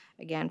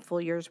 Again, full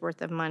year's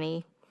worth of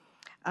money.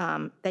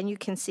 Then you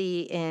can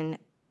see in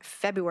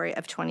February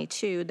of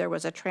 22, there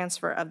was a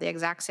transfer of the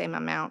exact same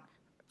amount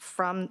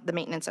from the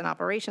Maintenance and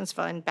Operations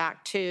Fund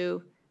back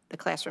to the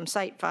Classroom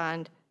Site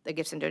Fund, the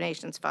Gifts and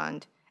Donations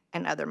Fund,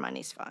 and Other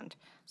Monies Fund.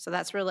 So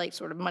that's really like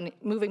sort of money,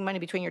 moving money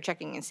between your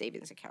checking and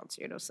savings accounts,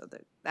 you know, so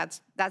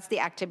that's the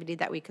activity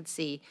that we could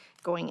see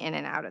going in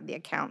and out of the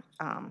account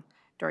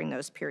during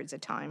those periods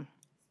of time.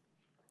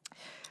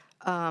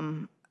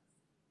 And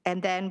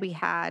then we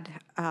had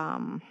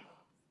an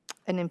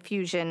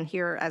infusion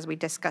here, as we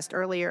discussed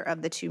earlier,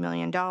 of the $2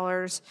 million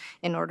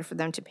in order for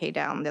them to pay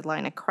down the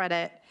line of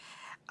credit.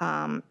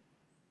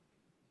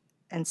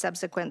 And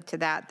subsequent to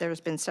that,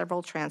 there's been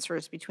several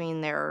transfers between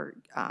their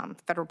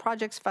federal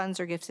projects funds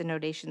or gifts and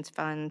donations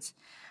funds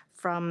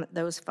from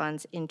those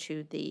funds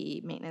into the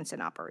Maintenance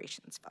and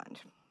Operations Fund.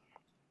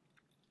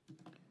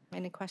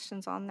 Any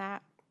questions on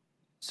that?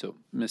 So,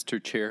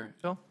 Mr. Chair,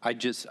 I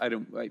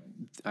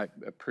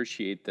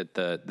appreciate that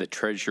the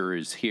treasurer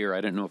is here.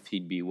 I don't know if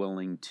he'd be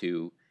willing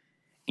to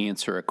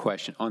answer a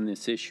question on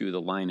this issue of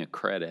the line of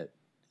credit.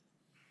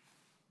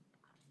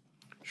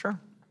 Sure.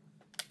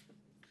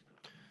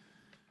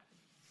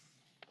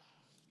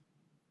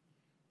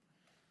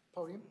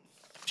 Podium?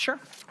 Sure.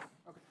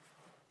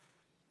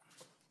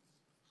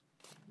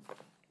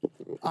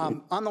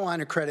 On the line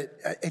of credit,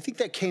 I think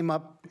that came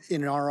up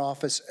in our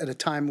office at a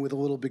time with a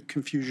little bit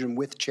confusion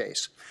with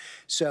Chase.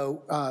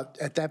 So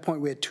at that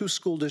point, we had 2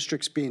 school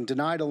districts being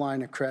denied a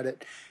line of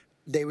credit.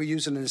 They were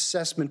using an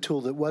assessment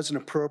tool that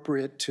wasn't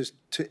appropriate to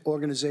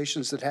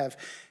organizations that have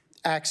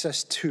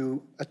access to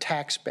a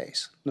tax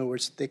base. In other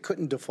words, they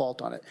couldn't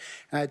default on it.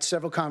 And I had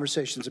several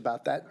conversations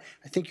about that.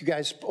 I think you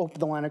guys opened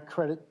the line of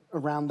credit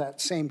around that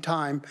same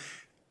time.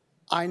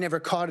 I never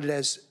caught it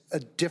as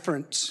a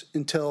difference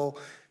until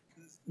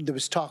there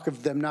was talk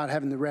of them not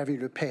having the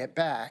revenue to pay it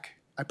back.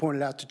 I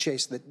pointed out to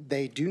Chase that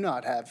they do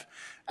not have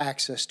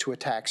access to a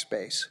tax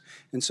base,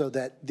 and so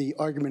that the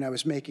argument I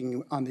was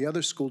making on the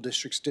other school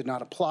districts did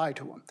not apply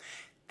to them.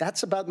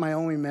 That's about my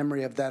only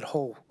memory of that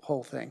whole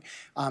thing.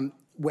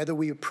 Whether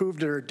we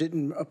approved it or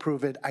didn't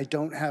approve it, I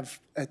don't have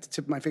at the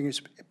tip of my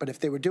fingers, but if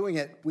they were doing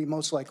it, we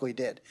most likely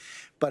did.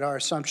 But our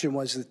assumption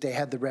was that they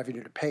had the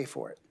revenue to pay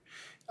for it.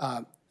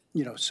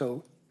 You know,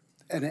 so,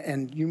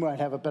 and you might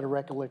have a better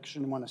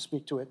recollection and want to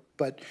speak to it,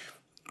 but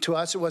to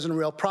us, it wasn't a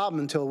real problem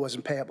until it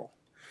wasn't payable.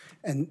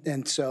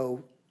 And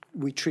so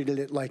we treated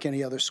it like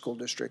any other school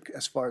district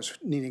as far as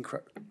needing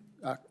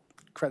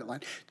credit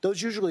line.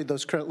 Those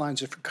credit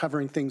lines are for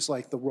covering things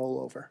like the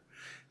rollover.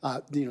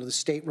 You know, the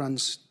state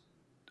runs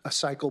a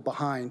cycle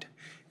behind,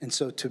 and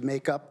so to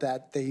make up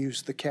that, they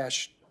use the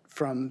cash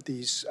from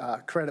these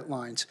credit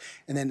lines,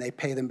 and then they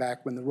pay them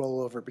back when the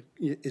rollover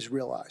is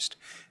realized.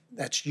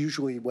 That's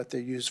usually what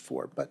they're used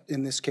for, but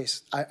in this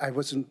case, I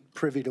wasn't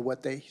privy to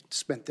what they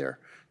spent there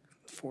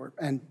for,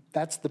 and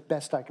that's the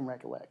best I can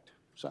recollect.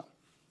 So,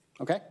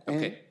 okay?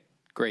 Okay,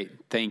 great,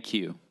 thank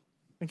you.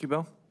 Thank you,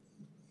 Bill.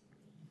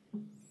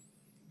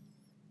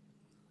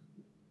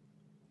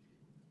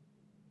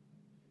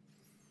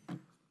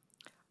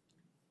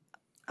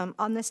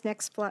 On this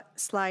next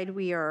slide,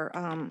 we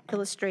are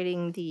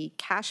illustrating the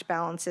cash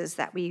balances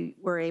that we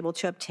were able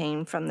to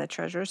obtain from the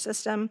treasurer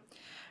system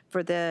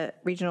for the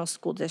regional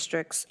school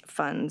districts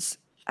funds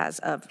as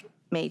of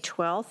May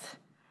 12th.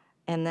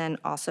 And then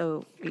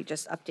also, we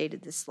just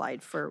updated this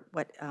slide for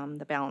what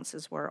the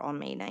balances were on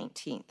May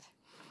 19th.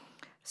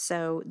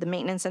 So the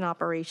Maintenance and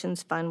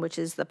Operations Fund, which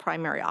is the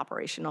primary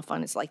operational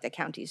fund, it's like the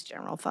county's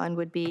general fund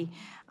would be,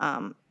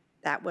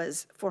 that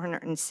was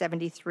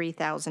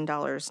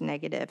 $473,000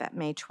 negative at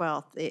May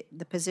 12th.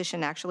 The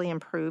position actually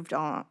improved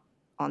on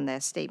the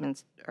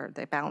statements or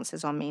the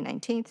balances on May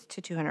 19th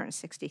to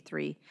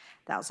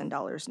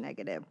 $263,000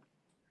 negative.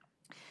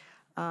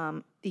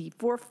 The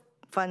 4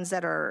 funds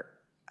that are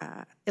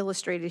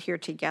illustrated here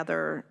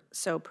together,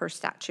 so per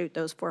statute,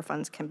 those 4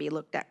 funds can be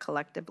looked at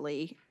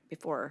collectively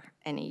before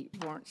any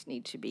warrants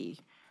need to be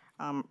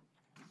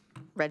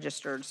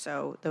registered.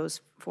 So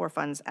those 4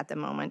 funds at the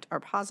moment are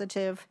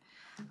positive.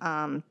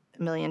 $1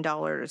 million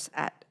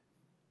at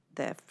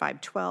the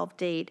 5/12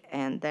 date,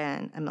 and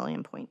then $1.2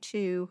 million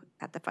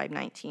at the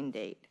 5/19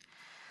 date.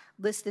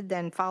 Listed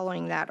then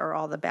following that are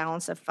all the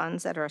balance of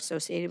funds that are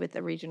associated with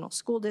the regional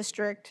school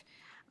district.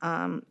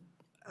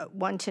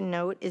 One to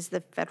note is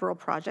the federal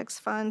projects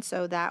fund.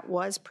 So that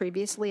was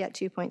previously at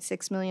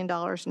 $2.6 million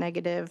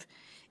negative.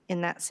 In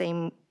that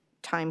same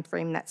time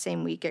frame, that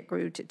same week, it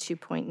grew to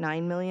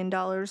 $2.9 million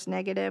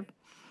negative.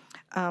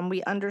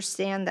 We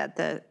understand that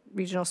the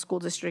regional school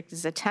district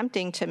is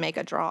attempting to make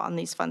a draw on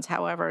these funds.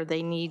 However,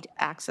 they need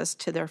access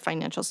to their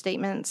financial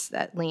statements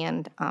that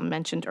Leanne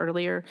mentioned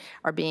earlier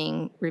are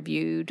being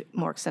reviewed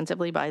more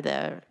extensively by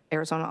the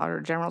Arizona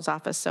Auditor General's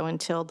office. So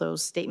until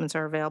those statements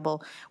are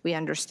available, we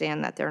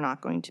understand that they're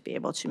not going to be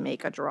able to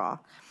make a draw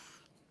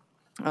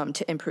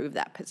to improve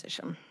that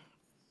position.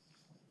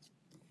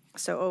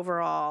 So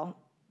overall,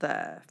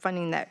 the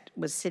funding that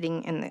was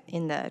sitting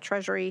in the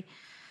Treasury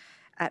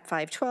at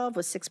 512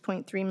 was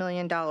 $6.3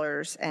 million,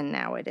 and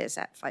now it is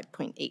at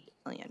 $5.8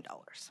 million.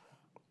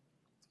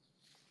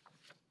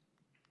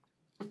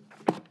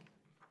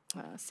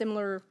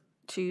 Similar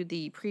to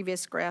the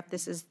previous graph,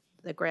 this is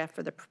the graph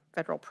for the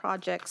federal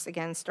projects,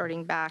 again,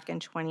 starting back in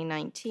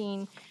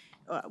 2019.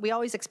 We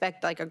always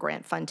expect like a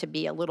grant fund to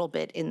be a little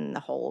bit in the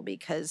hole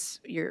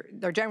because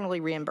they're generally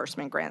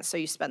reimbursement grants. So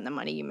you spend the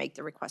money, you make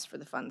the request for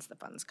the funds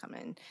come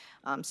in.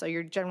 So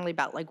you're generally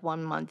about like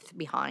 1 month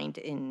behind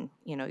in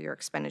your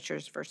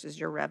expenditures versus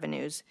your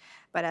revenues.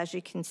 But as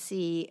you can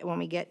see, when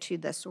we get to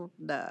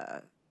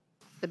the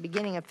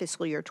beginning of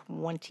fiscal year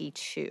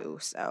 22,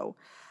 so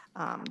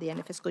the end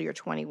of fiscal year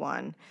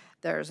 21,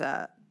 there's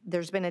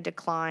been a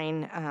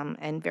decline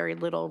and very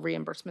little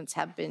reimbursements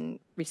have been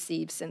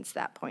received since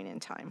that point in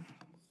time.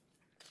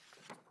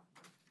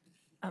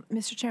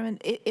 Mr. Chairman,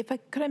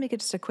 could I make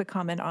just a quick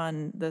comment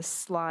on the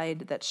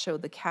slide that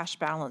showed the cash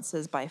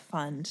balances by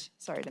fund?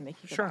 Sorry to make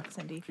you go back,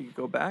 Cindy. If you could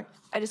go back.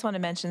 I just want to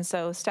mention,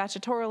 so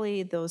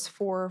statutorily, those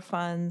 4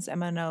 funds,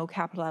 M&O,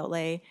 capital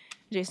outlay,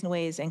 adjacent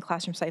ways, and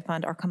classroom site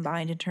fund are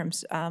combined in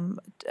terms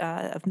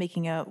of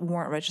making a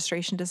warrant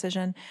registration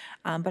decision.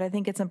 But I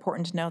think it's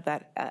important to note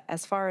that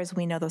as far as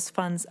we know, those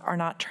funds are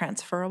not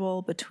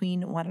transferable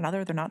between one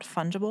another. They're not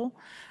fungible.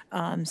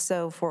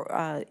 So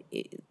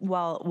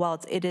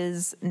while it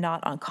is not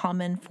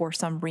uncommon for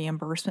some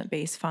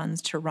reimbursement-based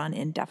funds to run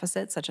in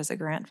deficit, such as a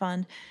grant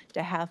fund,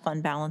 to have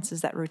fund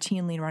balances that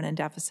routinely run in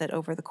deficit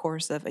over the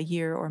course of a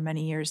year or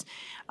many years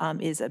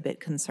is a bit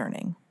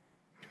concerning.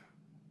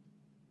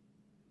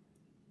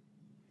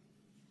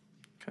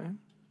 Okay.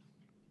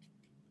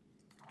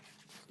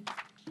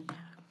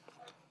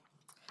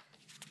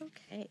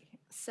 Okay,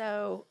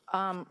 so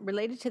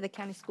related to the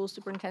county school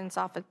superintendent's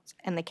office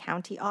and the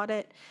county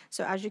audit,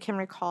 so as you can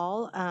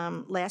recall,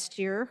 last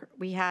year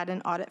we had an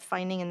audit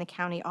finding in the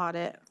county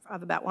audit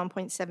of about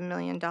 $1.7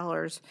 million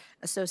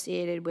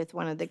associated with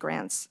one of the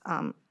grants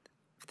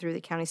through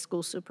the county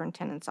school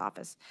superintendent's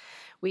office.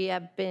 We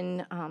have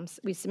been,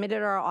 we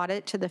submitted our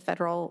audit to the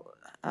federal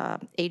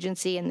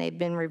agency, and they've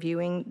been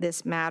reviewing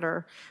this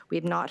matter. We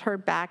have not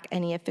heard back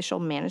any official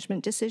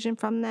management decision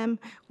from them.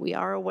 We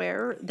are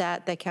aware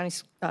that the county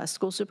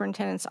school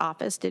superintendent's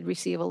office did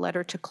receive a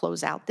letter to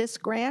close out this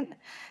grant.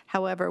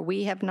 However,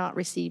 we have not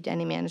received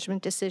any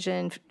management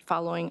decision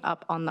following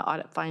up on the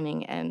audit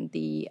finding, and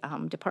the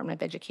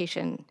Department of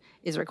Education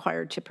is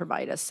required to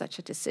provide us such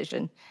a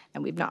decision,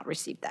 and we've not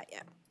received that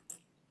yet.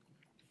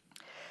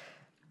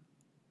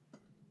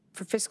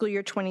 For fiscal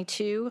year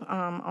 22,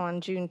 on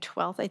June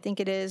 12th, I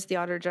think it is, the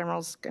Auditor General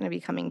is going to be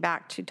coming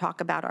back to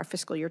talk about our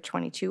fiscal year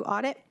 22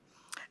 audit.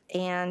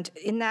 And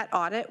in that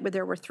audit,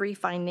 there were 3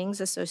 findings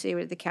associated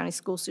with the county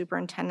school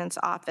superintendent's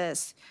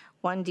office,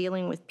 one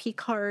dealing with P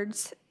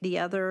cards, the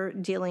other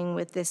dealing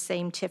with this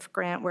same TIF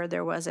grant where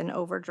there was an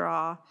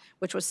overdraw,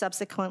 which was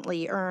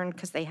subsequently earned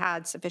because they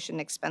had sufficient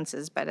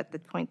expenses, but at the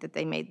point that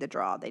they made the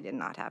draw, they did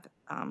not have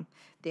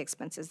the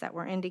expenses that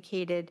were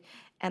indicated.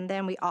 And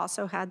then we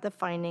also had the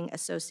finding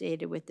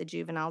associated with the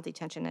Juvenile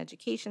Detention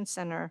Education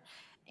Center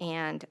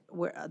and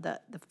the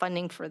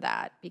funding for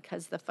that,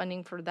 because the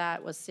funding for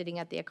that was sitting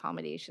at the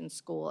accommodation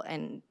school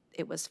and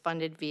it was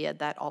funded via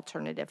that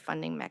alternative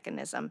funding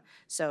mechanism.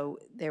 So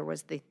there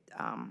was the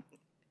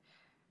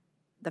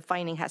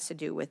finding has to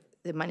do with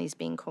the monies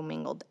being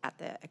commingled at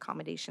the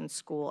accommodation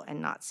school and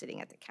not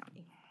sitting at the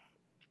county.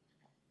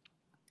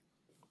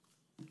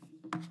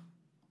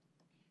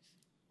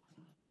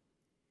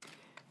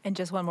 And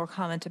just one more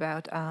comment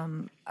about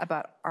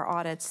our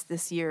audits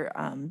this year.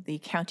 The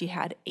county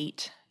had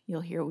 8.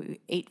 You'll hear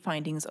 8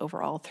 findings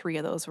overall. 3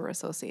 of those were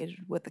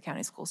associated with the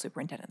county school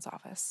superintendent's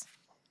office.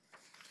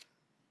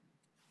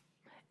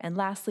 And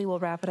lastly, we'll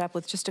wrap it up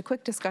with just a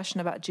quick discussion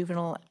about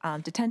juvenile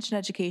detention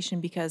education,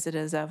 because it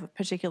is of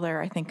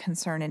particular, I think,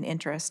 concern and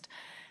interest.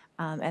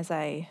 As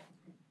I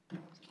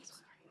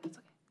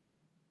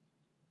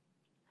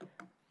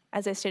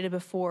stated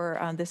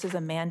before, this is a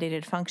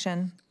mandated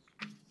function.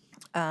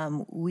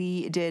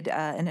 We did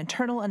an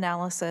internal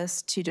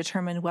analysis to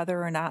determine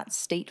whether or not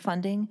state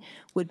funding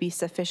would be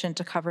sufficient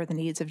to cover the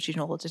needs of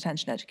juvenile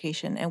detention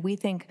education. And we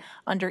think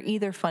under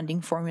either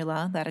funding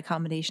formula, that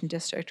accommodation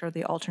district or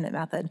the alternate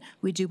method,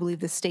 we do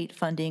believe the state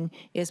funding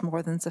is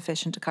more than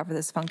sufficient to cover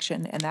this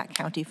function and that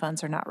county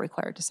funds are not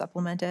required to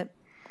supplement it.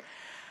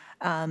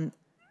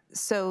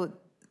 So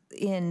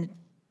in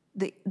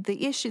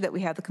the issue that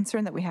we have, the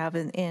concern that we have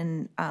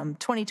in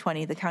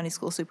 2020, the county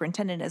school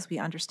superintendent, as we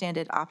understand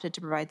it, opted to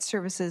provide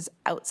services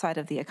outside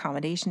of the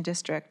accommodation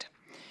district.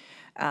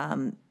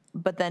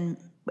 But then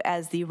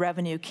as the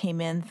revenue came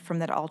in from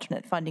that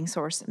alternate funding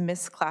source,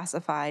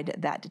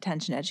 misclassified that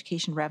detention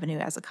education revenue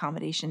as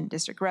accommodation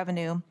district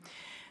revenue,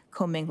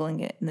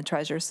 commingling it in the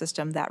treasurer's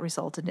system. That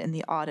resulted in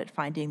the audit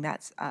finding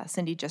that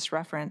Cindy just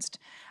referenced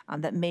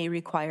that may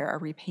require a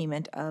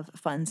repayment of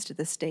funds to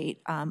the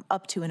state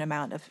up to an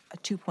amount of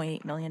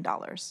 $2.8 million.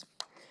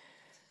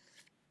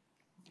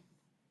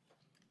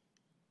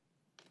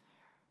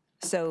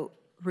 So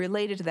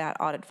related to that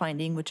audit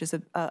finding, which is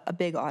a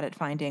big audit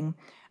finding,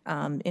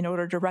 in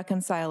order to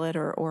reconcile it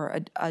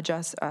or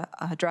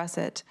address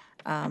it,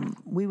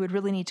 we would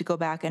really need to go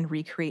back and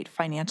recreate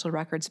financial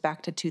records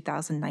back to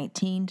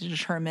 2019 to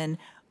determine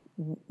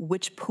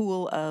which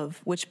pool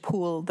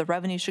the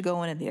revenue should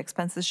go in and the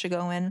expenses should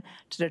go in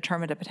to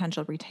determine a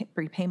potential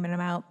repayment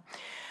amount.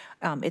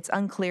 It's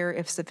unclear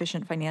if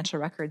sufficient financial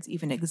records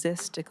even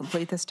exist to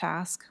complete this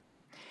task.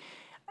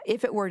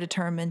 If it were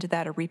determined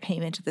that a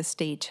repayment to the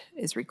state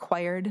is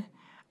required,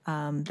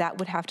 that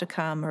would have to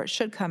come, or it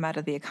should come, out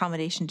of the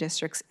accommodation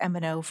district's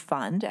M&O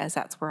fund, as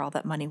that's where all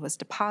that money was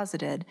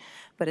deposited.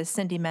 But as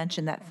Cindy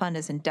mentioned, that fund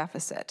is in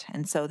deficit,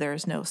 and so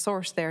there's no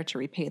source there to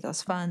repay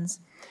those funds.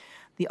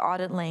 The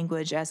audit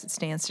language, as it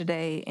stands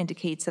today,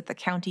 indicates that the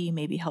county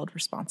may be held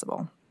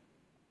responsible.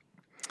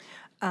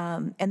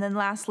 And then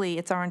lastly,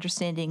 it's our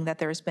understanding that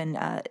there's been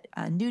a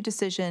new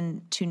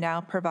decision to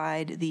now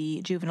provide the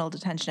juvenile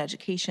detention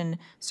education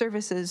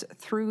services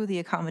through the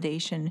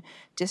accommodation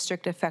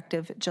district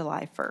effective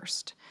July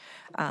 1st.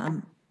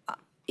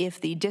 If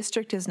the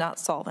district is not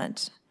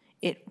solvent,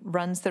 it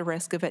runs the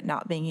risk of it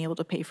not being able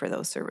to pay for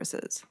those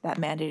services, that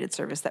mandated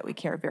service that we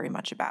care very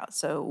much about.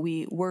 So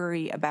we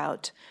worry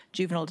about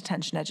juvenile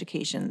detention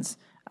education's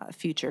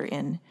future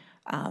in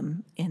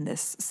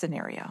this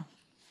scenario.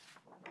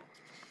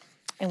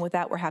 And with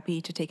that, we're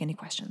happy to take any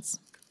questions.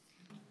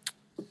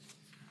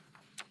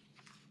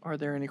 Are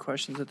there any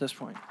questions at this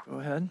point?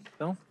 Go ahead,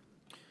 Bill.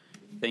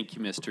 Thank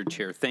you, Mr.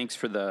 Chair. Thanks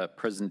for the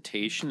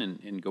presentation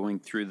and going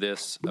through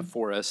this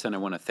for us. And I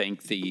want to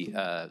thank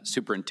the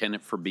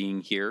superintendent for being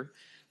here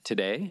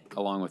today,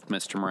 along with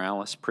Mr.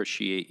 Morales.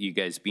 Appreciate you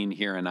guys being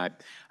here. And I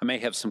may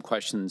have some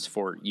questions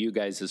for you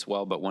guys as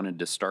well, but wanted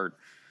to start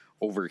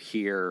over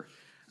here.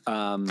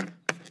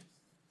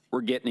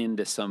 We're getting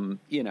into some,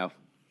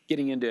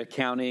 getting into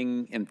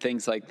accounting and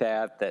things like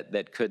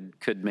that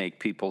could make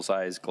people's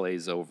eyes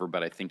glaze over,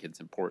 but I think it's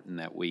important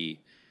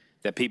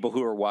that people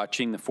who are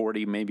watching, the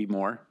 40, maybe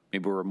more,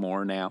 maybe we're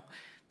more now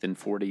than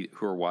 40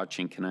 who are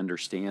watching, can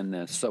understand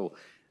this. So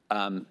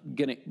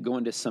gonna go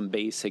into some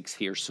basics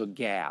here. So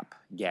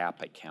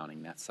GAAP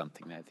accounting, that's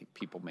something that I think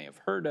people may have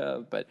heard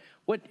of, but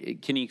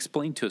can you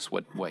explain to us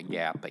what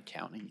GAAP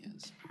accounting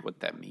is, what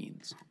that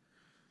means?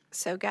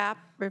 So GAAP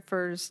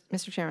refers,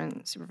 Mr.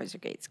 Chairman, Supervisor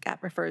Gates,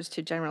 GAAP refers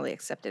to generally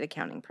accepted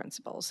accounting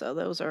principles. So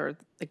those are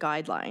the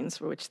guidelines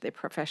for which the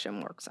profession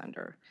works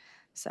under.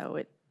 So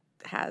it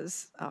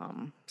has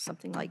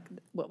something like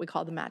what we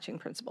call the matching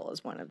principle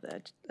as one of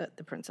the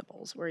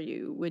principles, where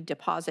you would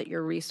deposit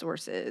your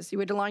resources, you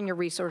would align your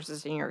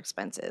resources and your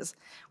expenses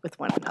with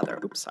one another.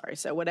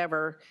 So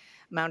whatever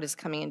amount is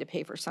coming in to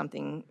pay for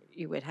something,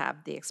 you would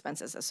have the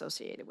expenses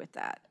associated with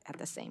that at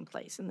the same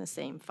place, in the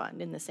same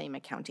fund, in the same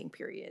accounting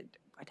period,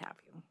 what have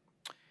you.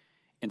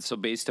 And so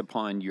based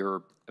upon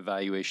your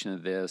evaluation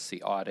of this,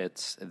 the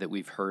audits that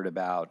we've heard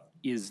about,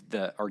 is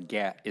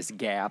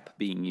GAAP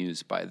being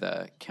used by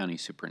the county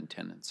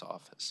superintendent's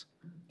office?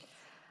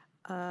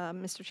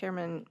 Mr.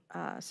 Chairman,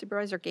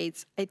 Supervisor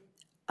Gates,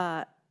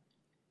 there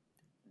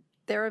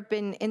have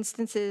been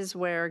instances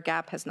where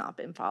GAAP has not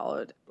been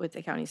followed with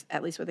the county,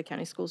 at least with the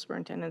county school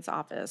superintendent's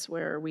office,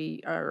 where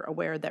we are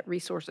aware that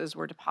resources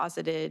were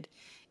deposited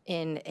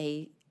in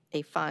a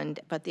fund,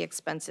 but the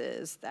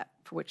expenses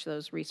for which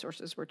those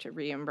resources were to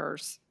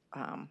reimburse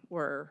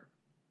were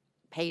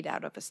paid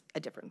out of a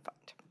different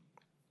fund.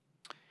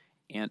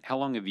 And how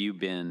long have you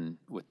been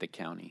with the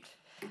county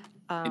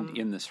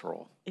in this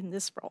role? In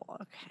this role,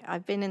 okay.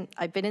 I've been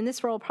in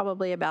this role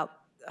probably about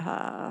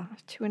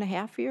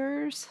 2.5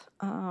 years,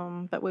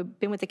 but we've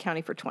been with the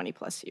county for 20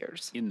 plus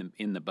years.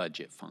 In the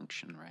budget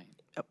function, right?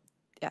 Oh,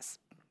 yes.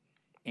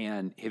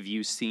 And have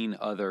you seen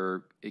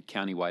other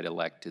countywide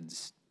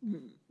electeds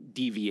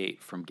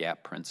deviate from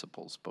GAAP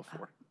principles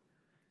before?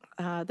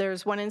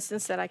 There's one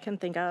instance that I can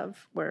think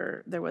of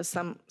where there was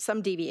some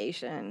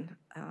deviation,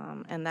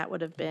 and that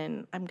would have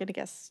been, I'm going to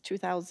guess,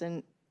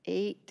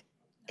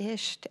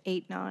 2008-ish to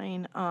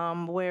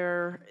 8-9,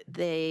 where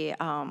the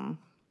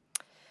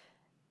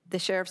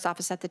sheriff's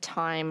office at the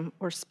time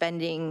were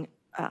spending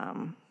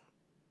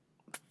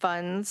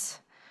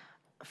funds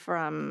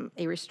from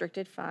a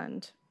restricted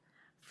fund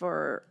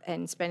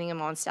and spending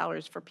them on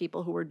salaries for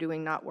people who were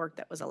doing not work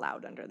that was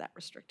allowed under that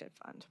restricted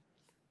fund.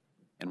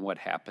 And what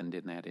happened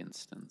in that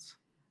instance?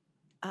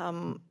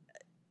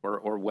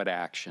 Or what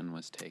action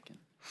was taken?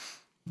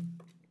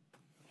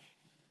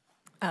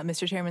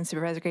 Mr. Chairman,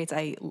 Supervisor Gates,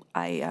 I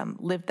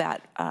lived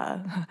that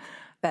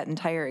that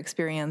entire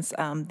experience.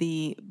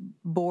 The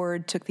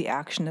board took the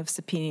action of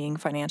subpoenaing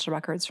financial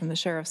records from the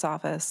sheriff's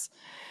office.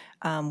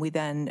 We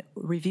then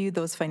reviewed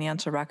those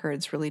financial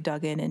records, really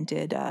dug in and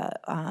did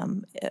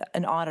an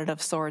audit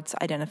of sorts,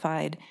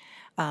 identified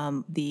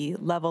the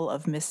level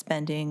of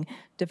misspending,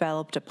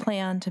 developed a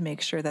plan to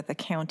make sure that the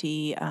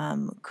county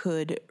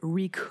could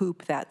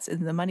recoup that.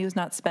 The money was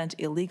not spent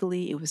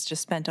illegally, it was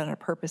just spent on a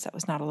purpose that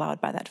was not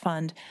allowed by that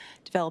fund.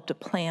 Developed a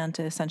plan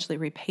to essentially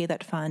repay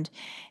that fund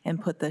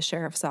and put the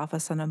sheriff's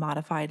office on a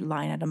modified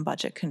line item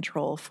budget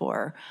control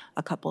for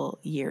a couple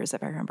years,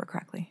 if I remember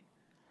correctly.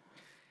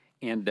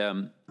 And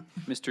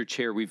Mr.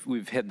 Chair,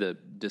 we've had the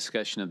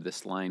discussion of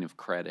this line of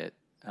credit.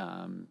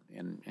 And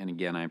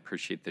again, I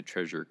appreciate the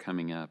treasurer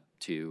coming up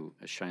to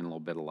shine a little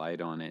bit of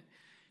light on it.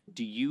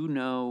 Do you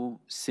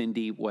know,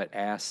 Cindy, what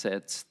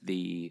assets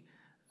the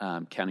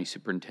county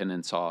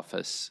superintendent's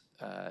office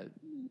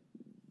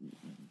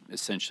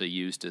essentially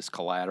used as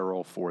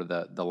collateral for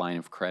the line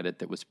of credit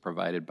that was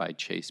provided by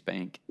Chase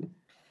Bank?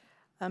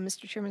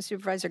 Mr. Chairman,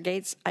 Supervisor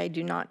Gates, I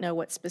do not know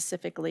what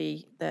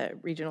specifically the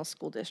regional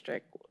school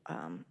district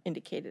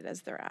indicated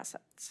as their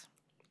assets.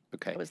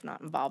 Okay. I was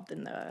not involved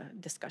in the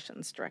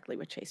discussions directly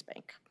with Chase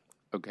Bank.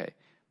 Okay,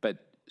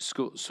 but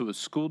so a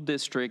school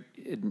district,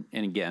 and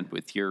again,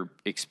 with your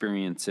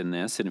experience in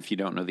this, and if you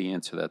don't know the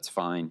answer, that's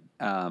fine.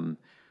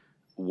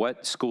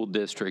 What school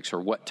districts or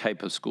what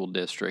type of school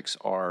districts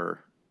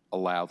are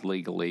allowed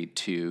legally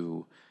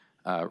to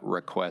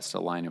request a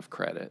line of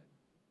credit?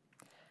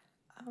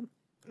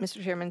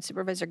 Mr. Chairman,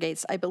 Supervisor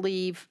Gates, I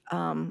believe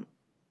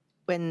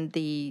when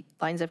the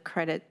lines of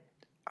credit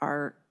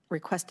are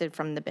requested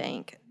from the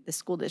bank, the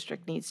school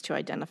district needs to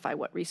identify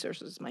what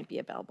resources might be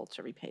available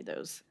to repay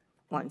those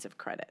lines of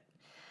credit.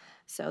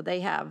 So they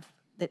have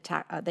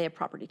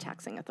property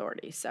taxing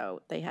authority,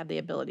 so they have the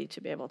ability to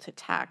be able to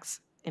tax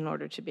in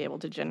order to be able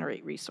to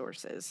generate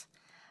resources.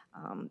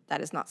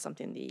 That is not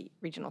something the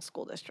regional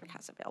school district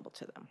has available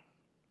to them.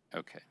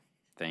 Okay,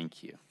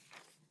 thank you.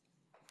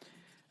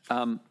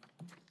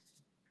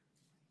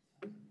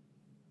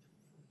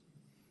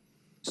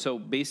 So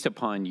based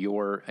upon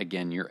your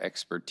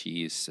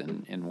expertise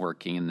and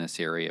working in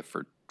this area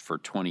for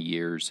 20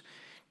 years,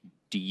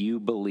 do you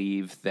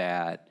believe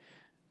that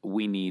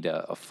we need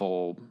a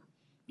full,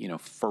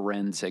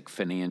 forensic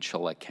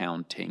financial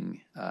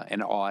accounting,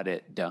 an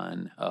audit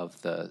done of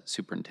the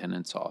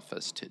superintendent's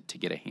office to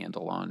get a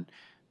handle on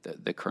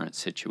the current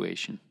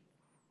situation?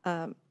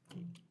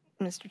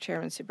 Mr.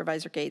 Chairman,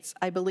 Supervisor Gates,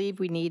 I believe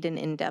we need an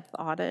in-depth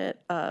audit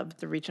of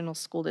the regional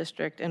school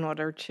district in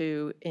order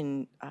to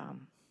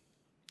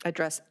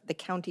address the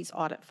county's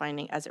audit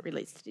finding as it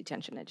relates to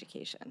detention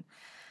education.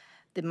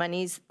 The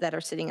monies that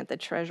are sitting at the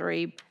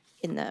Treasury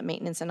in the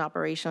Maintenance and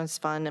Operations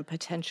Fund and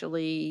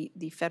potentially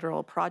the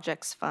federal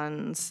projects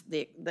funds,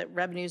 the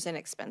revenues and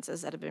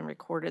expenses that have been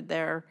recorded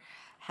there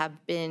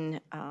have been,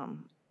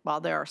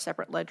 while there are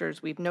separate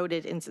ledgers, we've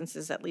noted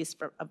instances at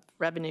least of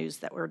revenues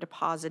that were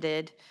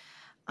deposited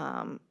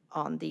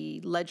on the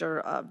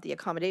ledger of the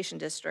accommodation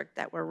district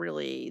that were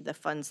really the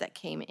funds that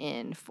came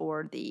in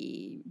for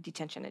the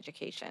detention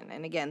education.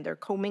 And again, they're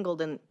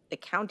commingled in the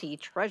county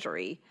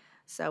treasury,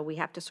 so we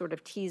have to sort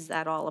of tease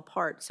that all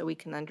apart so we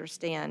can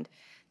understand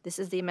this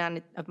is the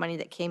amount of money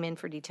that came in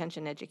for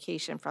detention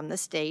education from the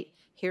state.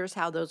 Here's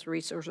how those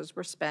resources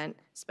were spent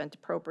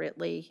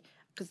appropriately,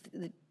 because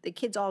the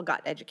kids all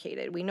got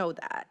educated. We know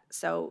that.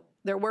 So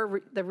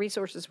the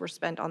resources were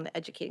spent on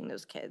educating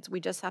those kids. We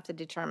just have to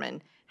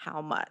determine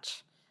how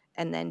much,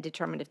 and then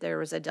determine if there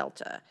was a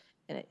delta.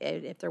 And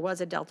if there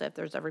was a delta, if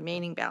there's a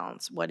remaining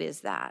balance, what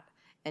is that?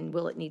 And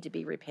will it need to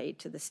be repaid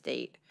to the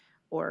state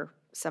or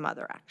some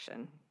other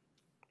action?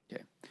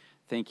 Okay,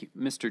 thank you.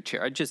 Mr.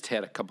 Chair, I just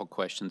had a couple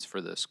questions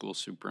for the school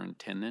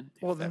superintendent,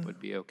 if that would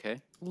be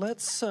okay.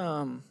 Let's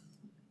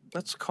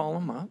call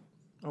them up,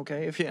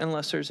 okay?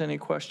 Unless there's any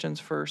questions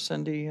for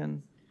Cindy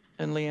and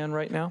Leanne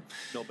right now.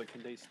 No, but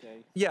can they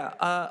stay? Yeah,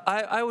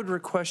 I would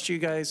request you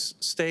guys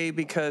stay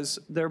because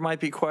there might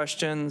be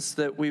questions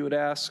that we would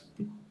ask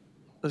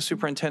the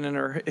superintendent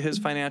or his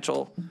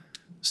financial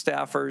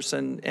staffers,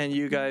 and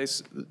you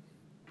guys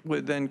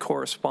would then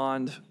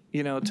correspond,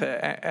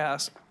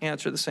 to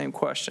answer the same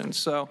questions.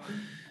 So,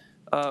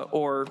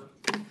 or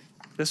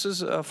this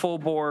is a full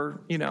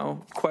bore,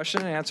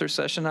 question and answer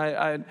session.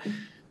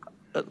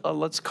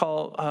 Let's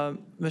call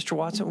Mr.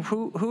 Watson.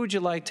 Who would you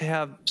like to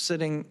have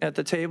sitting at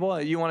the table?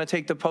 You want to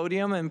take the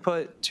podium and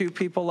put two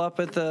people up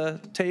at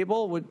the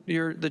table?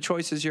 The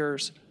choice is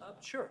yours.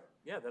 Sure.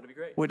 Yeah, that'd be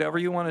great. Whatever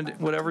you want to,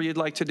 whatever you'd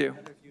like to do.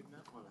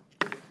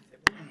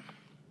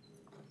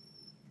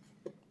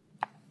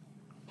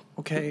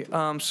 Okay.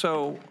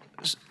 So,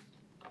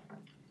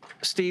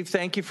 Steve,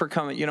 thank you for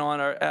coming.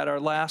 At our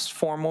last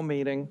formal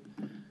meeting,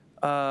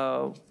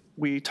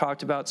 we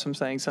talked about some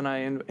things, and I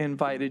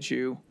invited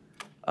you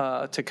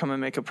to come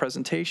and make a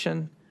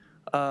presentation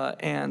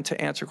and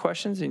to answer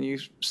questions, and you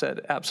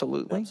said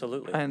absolutely.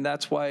 Absolutely. And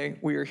that's why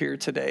we are here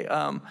today.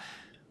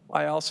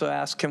 I also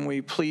asked, can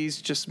we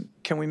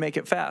make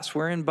it fast?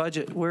 We're in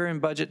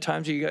budget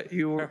times.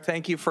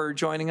 Thank you for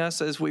joining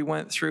us as we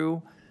went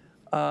through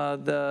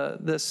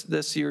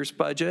this year's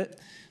budget.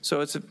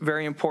 So it's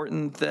very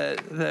important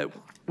that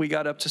we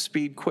got up to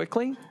speed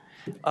quickly.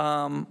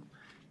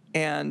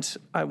 And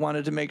I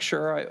wanted to make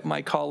sure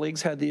my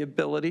colleagues had the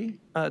ability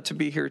to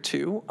be here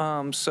too.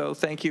 So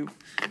thank you.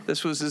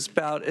 This was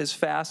about as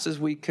fast as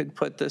we could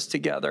put this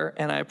together,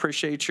 and I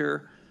appreciate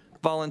your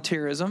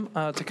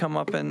volunteerism to come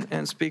up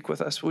and speak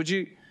with us. Would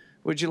you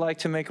like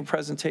to make a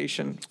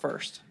presentation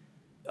first?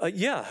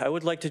 Yeah, I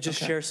would like to just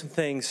share some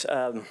things.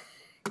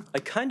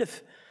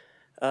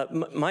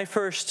 My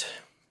first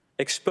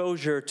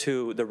exposure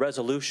to the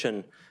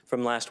resolution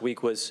from last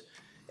week was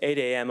 8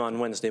 a.m. on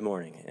Wednesday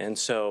morning. And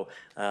so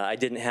I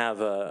didn't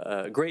have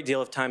a great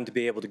deal of time to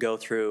be able to go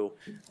through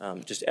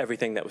just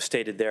everything that was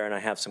stated there, and I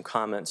have some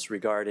comments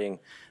regarding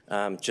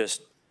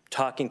just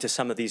talking to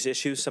some of these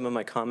issues. Some of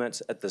my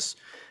comments at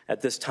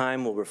this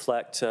time will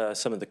reflect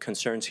some of the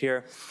concerns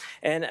here,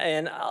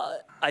 and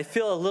I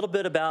feel a little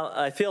bit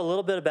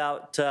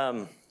about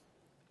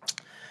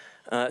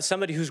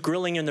somebody who's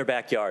grilling in their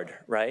backyard,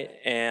 right?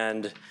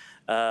 And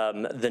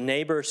the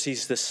neighbor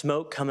sees the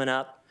smoke coming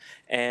up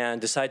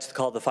and decides to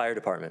call the fire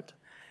department.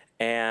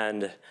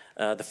 And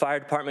the fire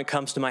department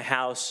comes to my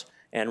house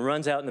and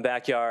runs out in the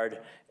backyard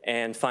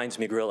and finds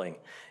me grilling.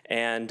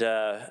 And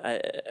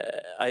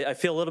I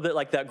feel a little bit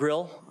like that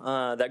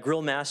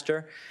grill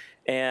master.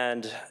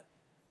 And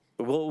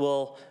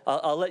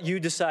I'll let you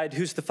decide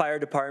who's the fire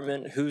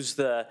department, who's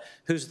the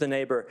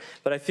neighbor.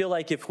 But I feel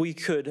like if we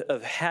could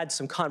have had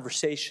some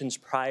conversations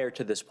prior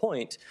to this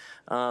point,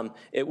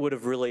 it would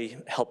have really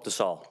helped us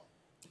all.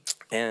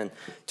 And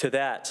to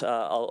that,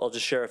 I'll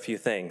just share a few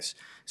things.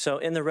 So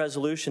in the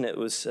resolution, it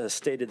was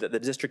stated that the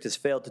district has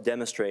failed to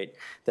demonstrate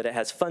that it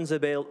has funds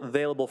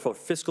available for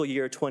fiscal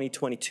year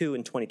 2022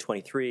 and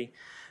 2023,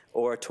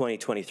 or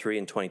 2023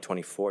 and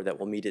 2024 that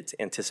will meet its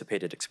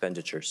anticipated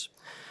expenditures.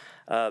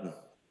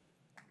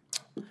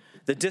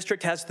 The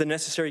district has the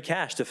necessary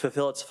cash to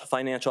fulfill its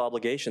financial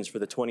obligations for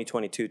the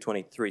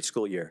 2022-23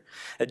 school year.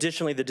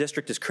 Additionally, the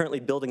district is currently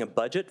building a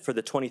budget for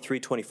the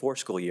 23-24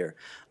 school year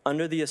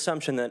under the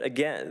assumption that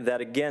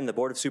again, the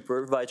Board of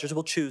Supervisors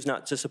will choose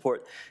not to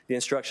support the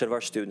instruction of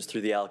our students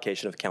through the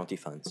allocation of county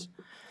funds.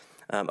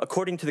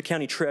 According to the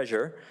county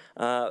treasurer,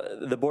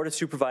 the Board of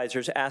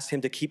Supervisors asked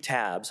him to keep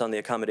tabs on the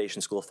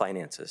accommodation school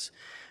finances.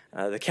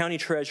 The county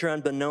treasurer,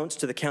 unbeknownst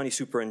to the county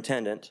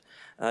superintendent,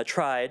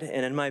 tried,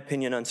 and in my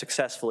opinion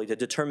unsuccessfully, to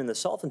determine the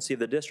solvency of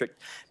the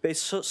district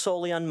based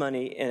solely on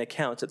money and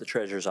accounts at the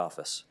treasurer's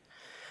office.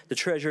 The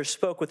treasurer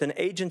spoke with an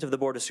agent of the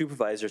Board of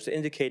Supervisors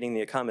indicating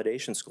the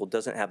accommodation school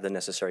doesn't have the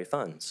necessary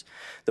funds.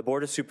 The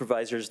Board of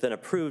Supervisors then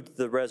approved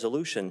the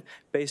resolution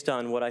based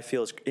on what I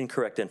feel is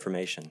incorrect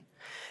information.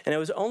 And it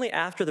was only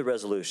after the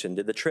resolution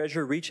did the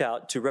treasurer reach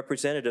out to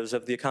representatives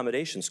of the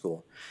accommodation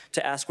school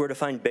to ask where to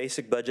find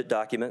basic budget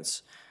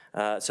documents,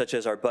 such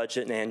as our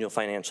budget and annual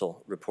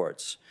financial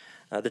reports.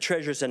 The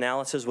treasurer's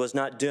analysis was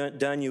not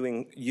done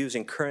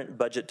using current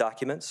budget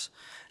documents.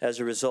 As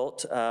a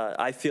result,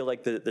 I feel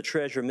like the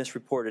treasurer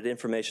misreported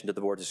information to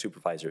the Board of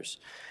Supervisors.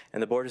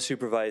 And the Board of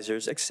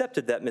Supervisors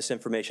accepted that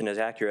misinformation as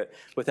accurate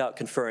without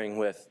conferring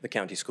with the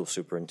county school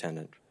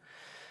superintendent.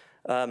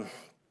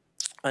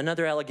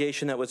 Another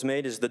allegation that was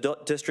made is the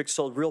district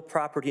sold real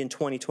property in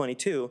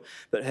 2022,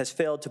 but has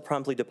failed to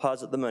promptly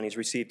deposit the monies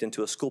received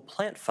into a school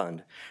plant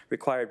fund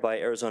required by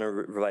Arizona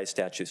Revised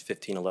Statutes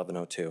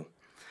 151102.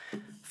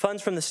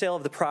 Funds from the sale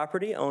of the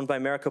property owned by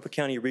Maricopa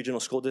County Regional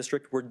School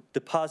District were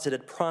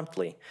deposited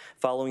promptly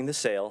following the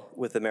sale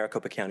with the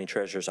Maricopa County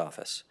Treasurer's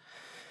Office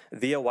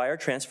via wire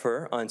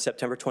transfer on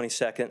September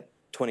 22nd,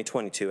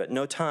 2022. At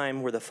no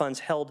time were the funds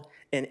held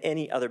in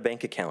any other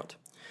bank account.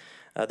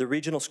 The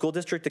regional school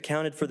district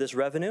accounted for this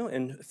revenue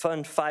in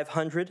Fund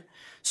 500,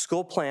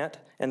 School Plant,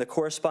 and the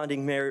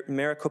corresponding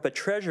Maricopa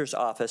Treasurer's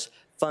Office,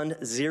 Fund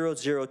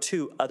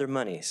 002, Other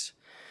Monies.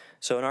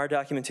 So in our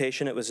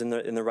documentation, it was in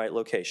the right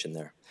location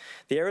there.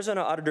 The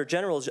Arizona Auditor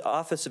General's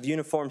Office of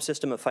Uniform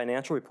System of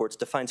Financial Reports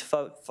defines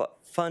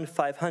Fund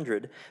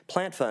 500,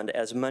 Plant Fund,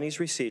 as monies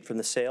received from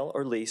the sale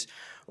or lease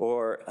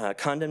or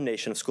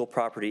condemnation of school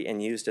property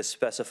and used as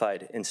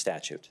specified in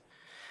statute.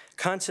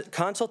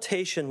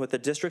 Consultation with the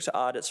district's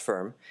audits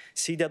firm,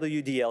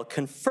 CWDL,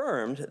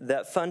 confirmed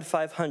that Fund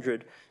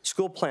 500,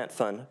 School Plant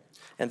Fund,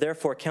 and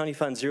therefore County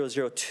Fund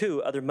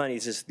 002, Other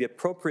Monies, is the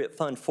appropriate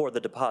fund for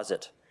the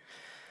deposit.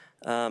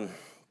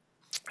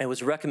 It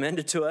was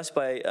recommended to us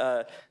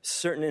by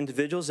certain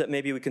individuals that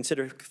maybe we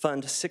consider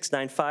Fund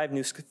 695,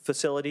 New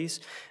Facilities.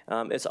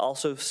 It's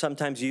also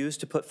sometimes used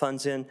to put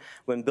funds in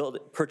when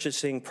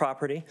purchasing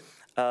property.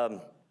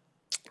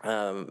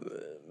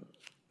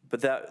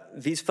 But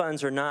these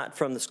funds are not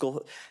from the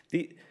school.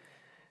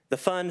 The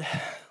fund,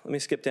 let me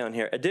skip down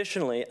here.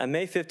 Additionally, a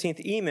May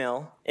 15th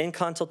email in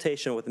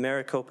consultation with the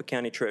Maricopa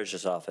County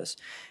Treasurer's Office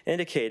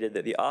indicated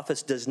that the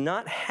office does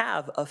not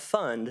have a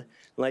fund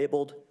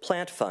labeled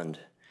Plant Fund.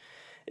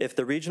 If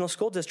the regional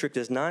school district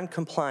is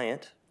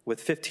non-compliant with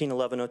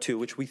 151102,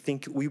 which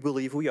we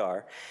believe we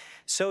are,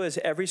 so is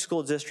every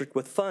school district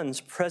with funds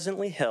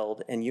presently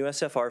held in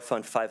USFR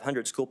Fund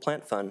 500 School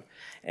Plant Fund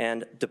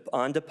and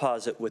on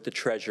deposit with the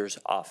Treasurer's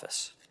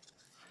Office.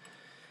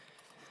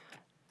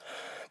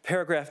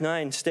 Paragraph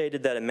 9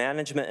 stated that a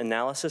management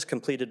analysis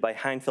completed by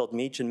Heinfeld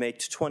Meach in May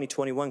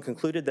 2021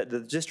 concluded that the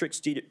district's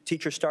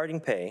teacher starting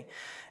pay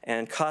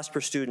and cost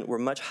per student were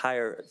much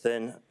higher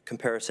than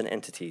comparison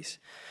entities.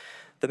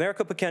 The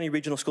Maricopa County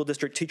Regional School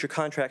District teacher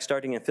contracts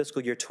starting in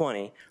fiscal year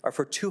 20 are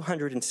for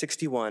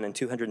 261 and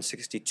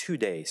 262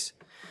 days.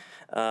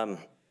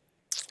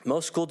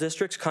 Most school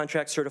districts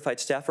contract certified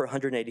staff for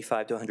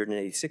 185 to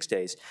 186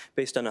 days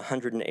based on a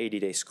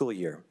 180-day school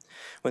year.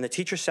 When the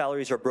teacher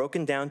salaries are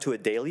broken down to a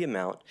daily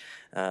amount,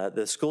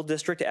 the school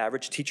district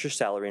average teacher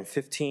salary in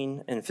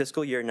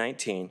fiscal year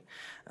 19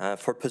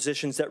 for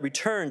positions that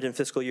returned in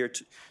fiscal year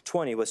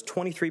 20 was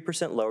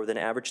 23% lower than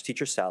average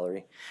teacher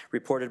salary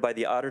reported by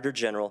the Auditor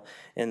General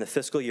in the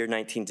fiscal year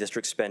 19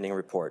 district spending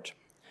report.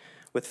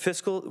 With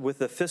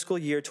the fiscal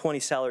year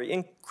 20 salary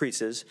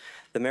increases,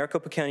 the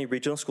Maricopa County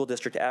Regional School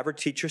District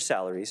average teacher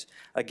salaries,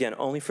 again,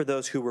 only for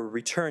those who were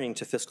returning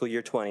to fiscal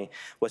year 20,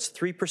 was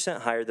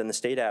 3% higher than the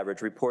state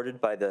average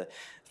reported by the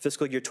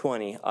fiscal year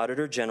 20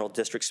 Auditor General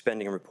District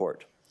Spending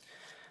Report,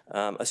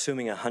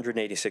 assuming a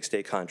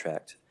 186-day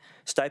contract.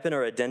 Stipend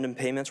or addendum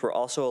payments were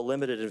also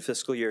limited in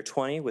fiscal year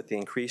 20 with the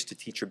increase to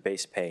teacher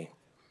base pay.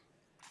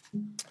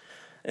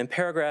 In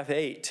paragraph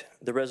 8,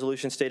 the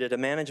resolution stated a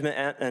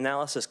management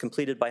analysis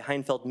completed by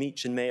Heinfeld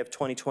Meach in May of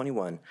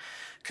 2021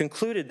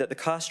 concluded that the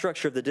cost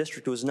structure of the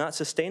district was not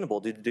sustainable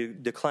due to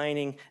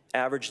declining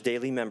average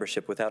daily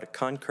membership without a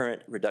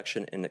concurrent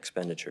reduction in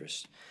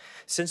expenditures.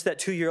 Since that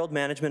 2-year-old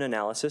management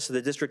analysis,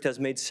 the district has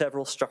made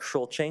several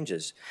structural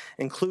changes,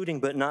 including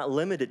but not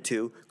limited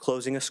to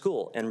closing a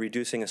school and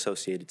reducing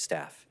associated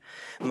staff.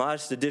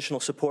 Modest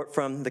additional support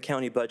from the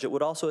county budget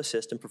would also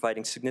assist in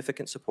providing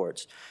significant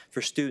supports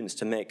for students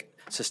to make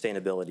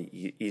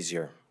sustainability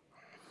easier.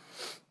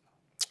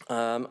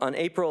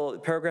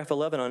 Paragraph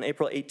 11, on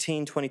April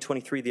 18,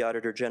 2023, the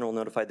Auditor General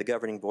notified the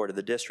governing board of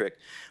the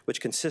district,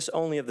 which consists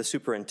only of the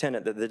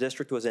superintendent, that the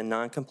district was in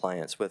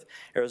noncompliance with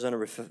Arizona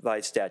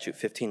Revised Statute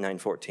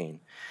 15914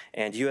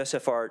 and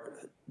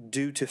USFR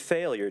due to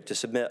failure to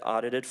submit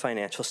audited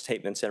financial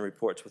statements and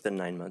reports within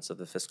 9 months of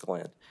the fiscal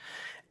end.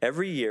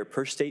 Every year,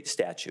 per state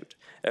statute,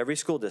 every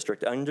school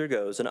district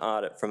undergoes an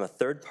audit from a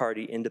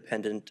third-party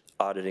independent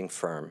auditing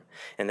firm,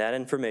 and that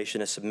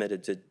information is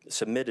submitted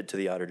to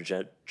the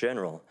Auditor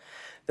General.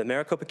 The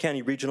Maricopa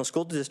County Regional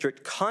School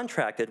District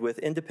contracted with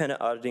independent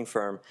auditing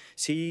firm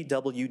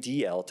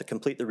CWDL to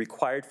complete the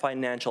required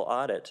financial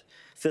audit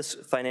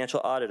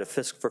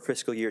for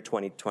fiscal year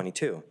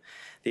 2022.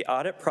 The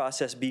audit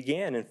process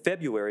began in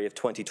February of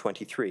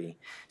 2023.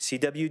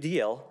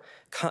 CWDL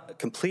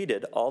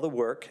completed all the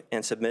work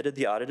and submitted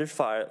the audited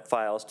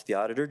files to the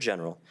Auditor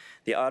General.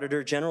 The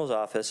Auditor General's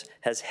office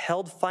has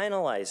held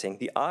finalizing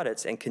the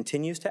audits and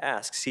continues to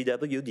ask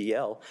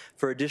CWDL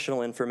for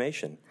additional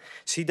information.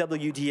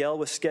 CWDL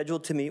was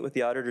scheduled to meet with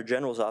the Auditor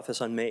General's office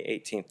on May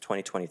 18,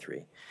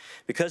 2023.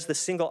 Because the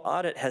single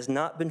audit has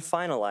not been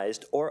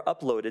finalized or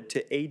uploaded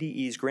to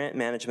ADE's grant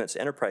management's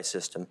enterprise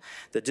system,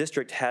 the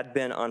district had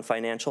been on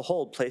financial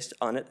hold placed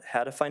on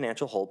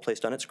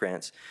its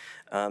grants,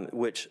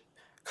 which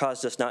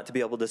caused us not to be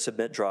able to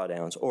submit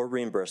drawdowns or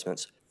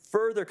reimbursements,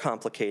 further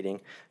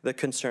complicating the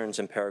concerns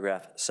in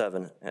paragraph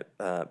 7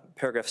 and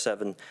paragraph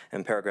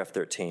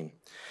 13.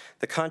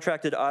 The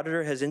contracted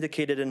auditor has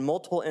indicated in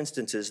multiple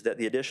instances that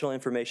the additional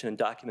information and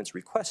documents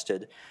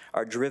requested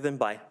are driven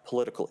by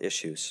political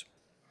issues.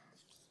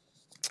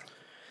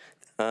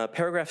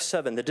 Paragraph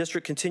 7, the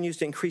district continues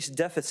to increase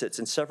deficits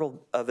in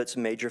several of its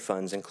major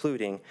funds,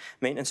 including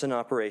maintenance and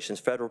operations,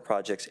 federal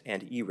projects,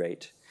 and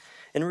E-rate.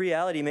 In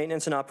reality,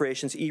 maintenance and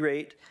operations,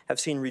 E-rate, have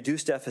seen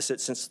reduced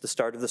deficits since the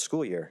start of the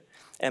school year.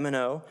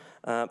 M&O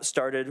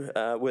started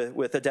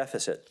with a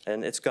deficit,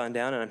 and it's gone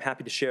down, and I'm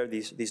happy to share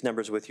these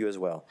numbers with you as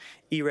well.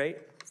 E-rate,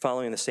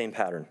 following the same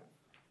pattern.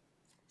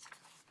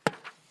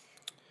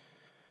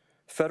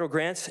 Federal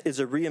grants is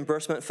a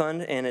reimbursement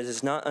fund, and it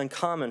is not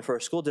uncommon for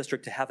a school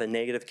district to have a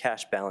negative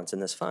cash balance in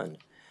this fund.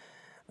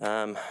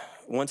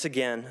 Once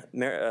again,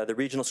 the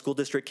regional school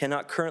district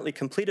cannot currently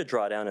complete a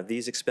drawdown of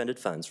these expended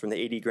funds from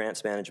the AD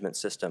grants management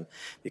system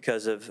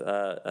because of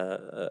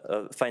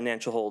a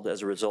financial hold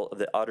as a result of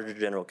the Auditor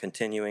General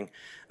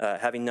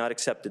having not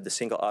accepted the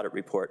single audit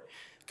report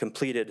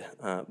completed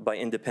by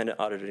independent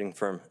auditing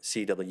firm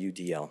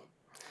CWDL.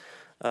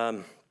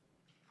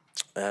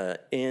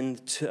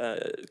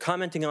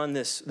 Commenting on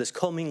this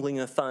commingling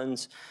of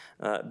funds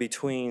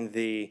between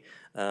the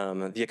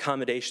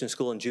accommodation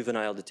school and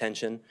juvenile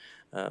detention,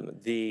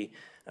 the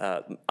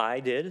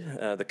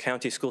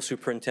county school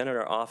superintendent,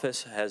 our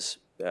office, has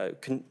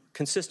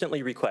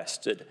consistently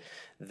requested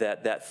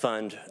that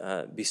fund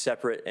be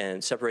separate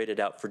and separated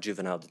out for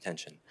juvenile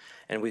detention.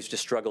 And we've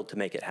just struggled to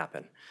make it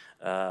happen.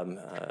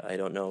 I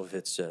don't know if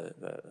it's a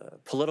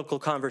political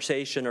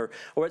conversation or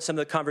what some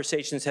of the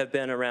conversations have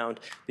been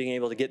around being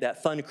able to get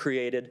that fund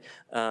created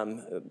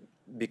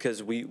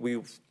because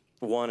we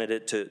wanted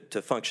it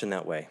to function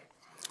that way.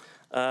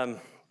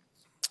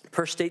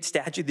 Per state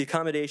statute, the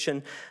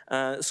accommodation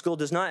school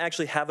does not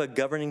actually have a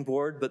governing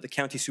board, but the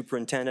county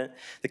superintendent.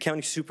 The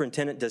county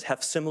superintendent does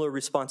have similar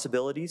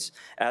responsibilities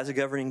as a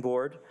governing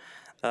board.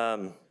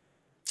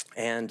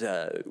 And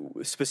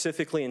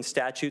specifically in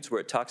statutes where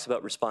it talks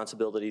about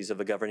responsibilities of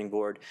a governing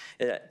board,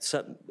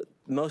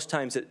 most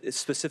times it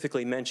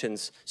specifically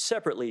mentions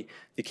separately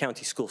the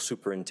county school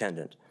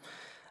superintendent.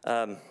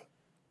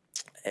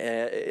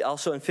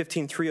 Also in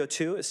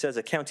 15302, it says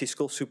a county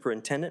school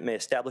superintendent may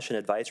establish an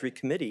advisory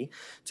committee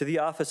to the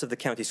office of the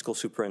county school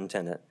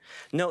superintendent.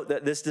 Note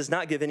that this does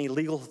not give any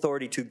legal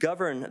authority to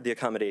govern the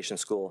accommodation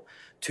school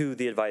to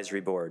the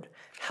advisory board.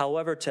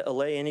 However, to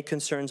allay any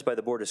concerns by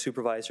the Board of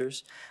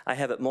Supervisors, I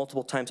have at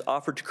multiple times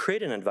offered to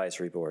create an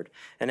advisory board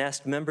and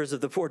asked members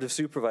of the Board of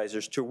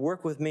Supervisors to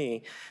work with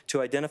me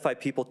to identify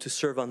people to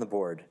serve on the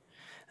board.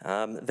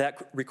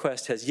 That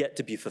request has yet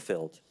to be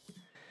fulfilled.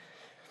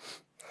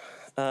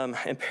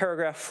 In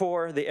paragraph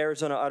 4, the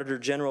Arizona Auditor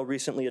General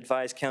recently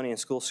advised county and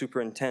school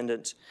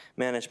superintendent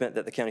management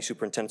that the county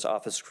superintendent's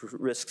office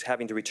risks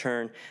having to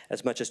return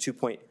as much as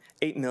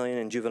 $2.8 million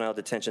in juvenile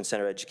detention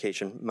center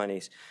education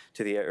monies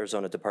to the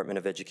Arizona Department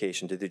of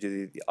Education due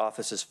to the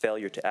office's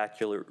failure to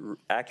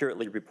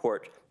accurately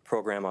report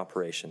program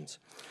operations.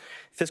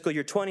 Fiscal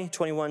year 20,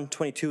 21,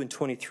 22, and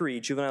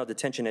 23, juvenile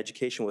detention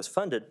education was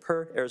funded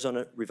per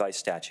Arizona revised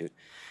statute,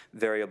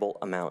 variable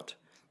amount.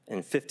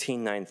 In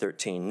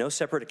 15.913, no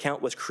separate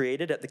account was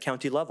created at the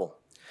county level.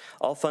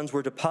 All funds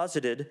were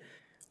deposited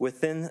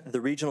within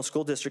the regional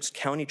school district's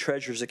county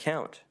treasurer's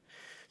account.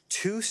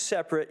 2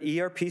 separate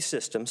ERP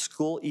systems,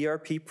 School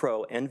ERP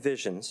Pro and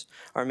Visions,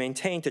 are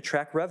maintained to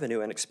track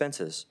revenue and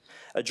expenses.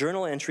 A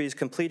journal entry is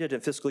completed in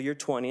fiscal year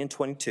 20 and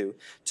 22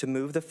 to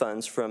move the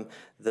funds from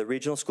the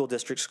regional school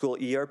district School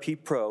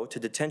ERP Pro to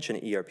Detention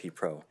ERP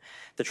Pro.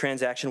 The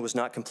transaction was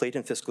not complete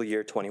in fiscal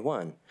year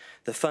 21.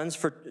 The funds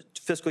for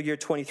fiscal year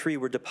 23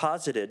 were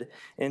deposited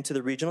into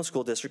the regional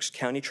school district's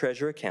county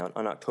treasurer account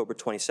on October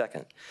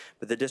 22nd,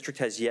 but the district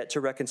has yet to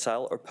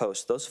reconcile or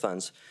post those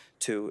funds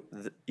to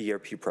the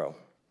ERP Pro.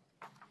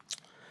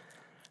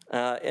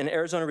 In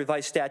Arizona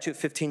Revised Statute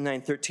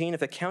 15.913,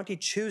 if a county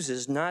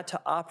chooses not to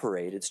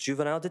operate its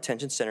juvenile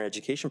detention center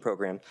education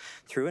program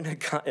through an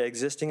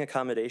existing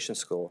accommodation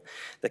school,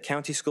 the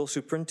county school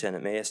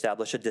superintendent may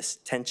establish a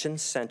detention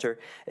center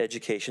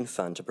education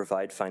fund to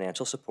provide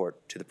financial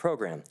support to the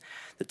program.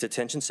 The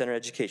detention center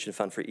education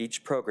fund for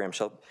each program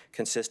shall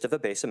consist of a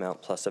base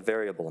amount plus a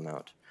variable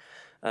amount.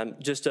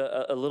 Just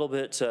a little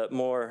bit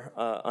more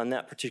on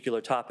that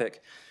particular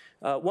topic.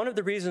 One of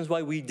the reasons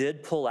why we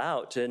did pull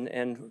out,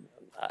 and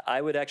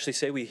I would actually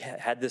say we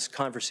had this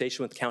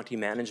conversation with county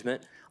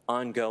management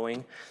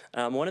ongoing.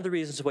 One of the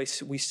reasons why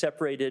we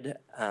separated,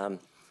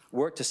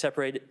 worked to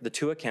separate the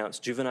 2 accounts,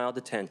 juvenile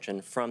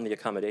detention from the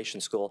accommodation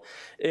school,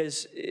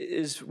 is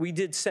we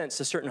did sense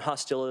a certain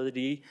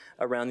hostility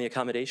around the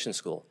accommodation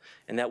school,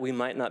 and that we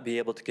might not be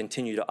able to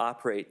continue to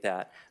operate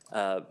that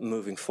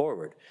moving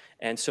forward.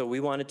 And so we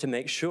wanted to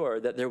make sure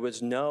that there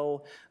was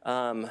no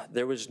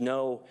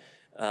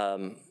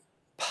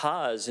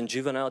pause in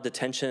juvenile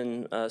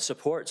detention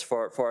supports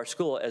for our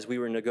school as we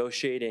were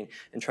negotiating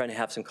and trying to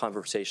have some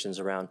conversations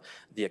around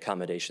the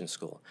accommodation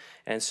school.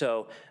 And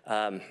so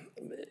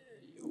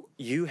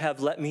you have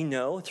let me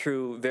know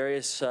through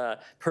various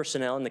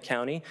personnel in the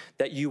county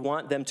that you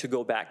want them to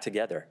go back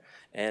together.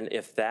 And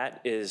if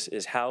that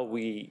is how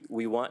we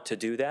want to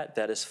do that,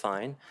 that is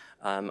fine.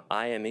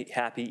 I am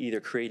happy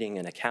either creating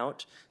an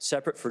account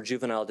separate for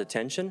juvenile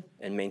detention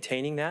and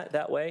maintaining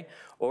that way,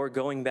 or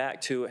going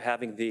back to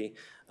having the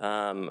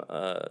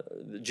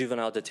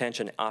juvenile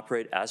detention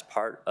operate as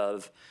part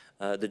of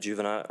the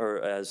juvenile,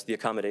 or as the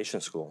accommodation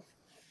school.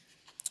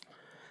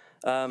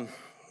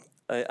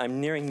 I'm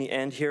nearing the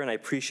end here, and I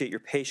appreciate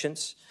your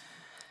patience.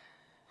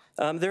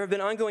 There have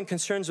been ongoing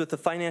concerns with the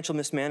financial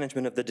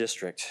mismanagement of the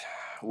district,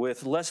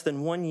 which less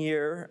than 1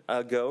 year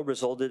ago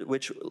resulted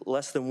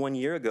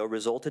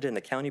in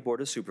the County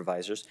Board of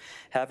Supervisors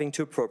having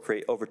to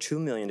appropriate over $2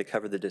 million to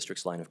cover the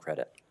district's line of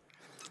credit.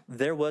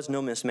 There was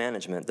no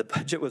mismanagement. The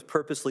budget was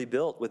purposely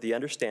built with the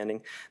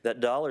understanding that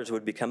dollars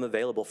would become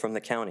available from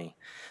the county.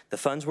 The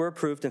funds were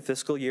approved in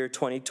fiscal year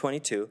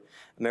 2022,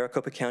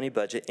 Maricopa County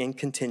budget in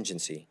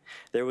contingency.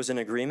 There was an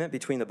agreement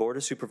between the Board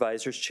of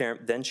Supervisors,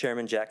 then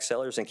Chairman Jack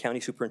Sellers, and County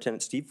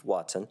Superintendent Steve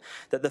Watson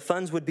that the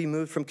funds would be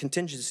moved from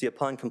contingency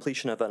upon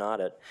completion of an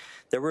audit.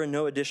 There were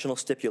no additional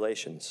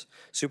stipulations.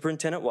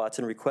 Superintendent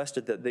Watson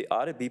requested that the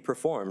audit be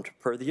performed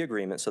per the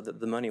agreement so that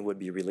the money would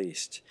be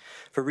released.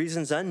 For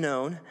reasons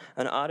unknown,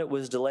 an audit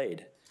was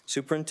delayed.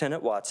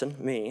 Superintendent Watson,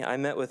 I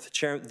met with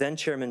then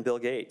Chairman Bill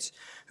Gates,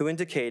 who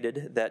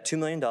indicated that $2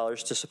 million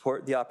to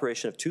support the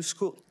operation of two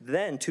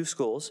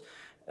schools,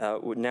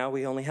 now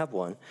we only have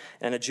 1,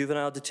 and a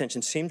juvenile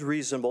detention seemed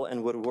reasonable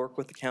and would work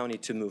with the county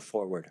to move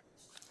forward.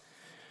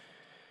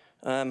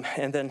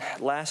 And then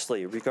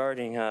lastly,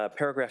 regarding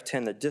paragraph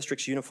 10, the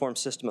district's uniform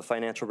system of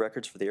financial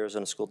records for the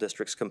Arizona School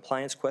District's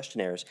compliance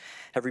questionnaires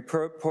have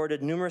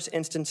reported numerous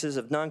instances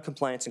of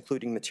noncompliance,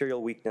 including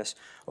material weakness,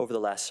 over the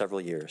last several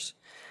years.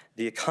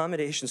 The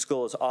accommodation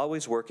school is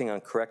always working on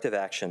corrective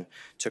action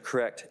to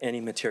correct any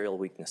material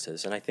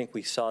weaknesses, and I think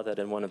we saw that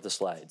in one of the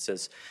slides.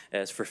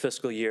 As for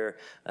fiscal year,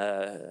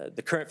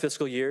 the current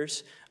fiscal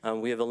years,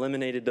 we have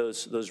eliminated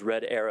those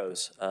red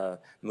arrows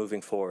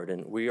moving forward,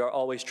 and we are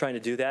always trying to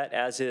do that,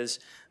 as is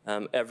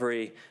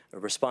every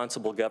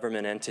responsible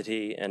government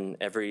entity and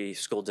every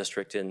school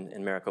district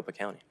in Maricopa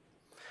County.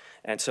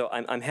 And so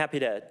I'm happy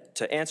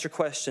to answer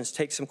questions,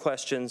 take some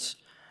questions.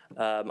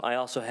 I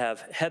also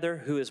have Heather,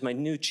 who is my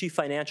new Chief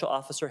Financial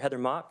Officer, Heather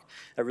Mock.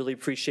 I really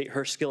appreciate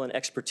her skill and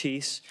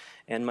expertise,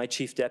 and my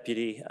Chief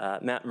Deputy,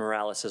 Matt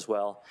Morales, as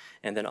well.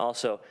 And then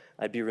also,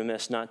 I'd be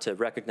remiss not to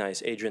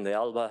recognize Adrian de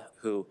Alba,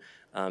 who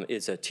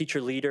is a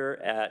teacher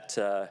leader at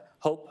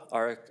Hope,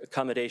 our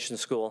accommodation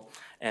school,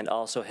 and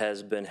also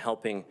has been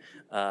helping.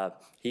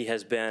 He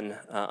has been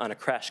on a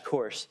crash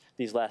course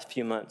these last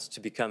few months to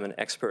become an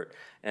expert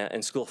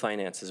in school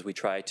finance as we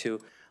try to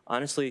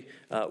honestly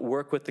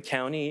work with the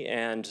county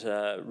and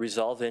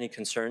resolve any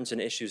concerns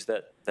and issues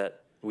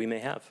that we may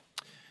have.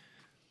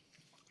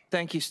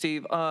 Thank you,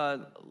 Steve.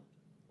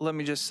 Let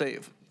me just say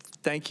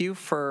thank you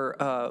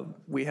for,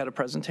 we had a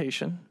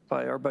presentation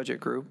by our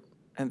budget group,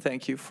 and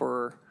thank you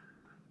for,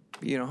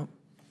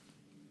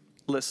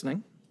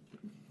 listening.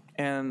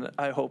 And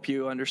I hope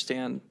you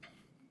understand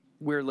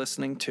we're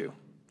listening too.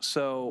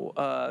 So,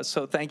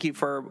 so thank you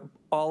for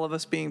all of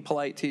us being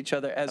polite to each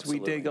other as we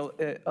dig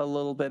a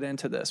little bit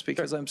into this,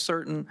 because I'm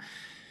certain,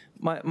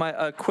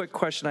 a quick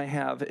question I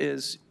have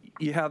is,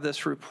 you have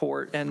this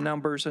report and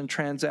numbers and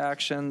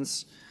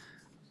transactions,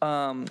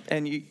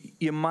 and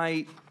you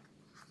might,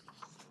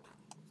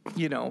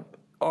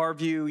 our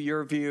view,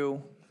 your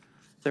view,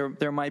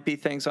 there might be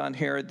things on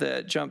here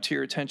that jump to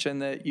your attention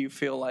that you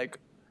feel like,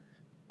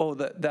 oh,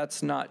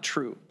 that's not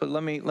true. But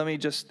let me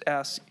just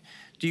ask,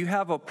 do you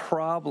have a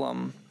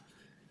problem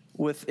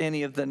with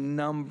any of the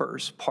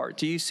numbers part?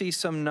 Do you see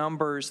some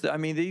numbers that,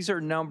 these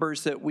are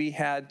numbers that we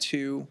had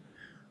to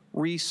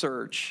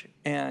research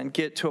and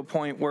get to a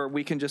point where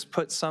we can just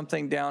put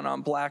something down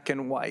on black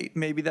and white?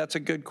 Maybe that's a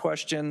good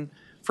question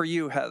for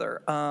you,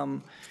 Heather.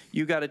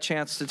 You got a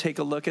chance to take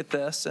a look at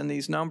this and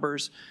these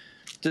numbers.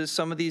 Does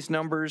some of these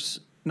numbers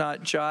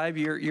not jive?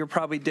 You're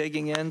probably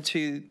digging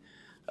into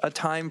a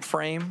time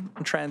frame,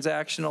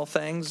 transactional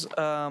things.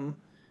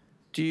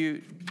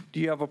 Do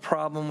you have a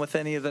problem with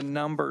any of the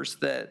numbers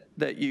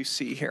that you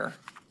see here?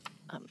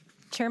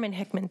 Chairman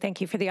Hickman, thank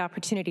you for the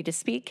opportunity to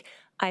speak.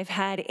 I've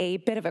had a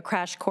bit of a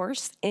crash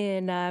course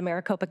in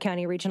Maricopa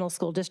County Regional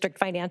School District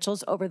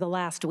financials over the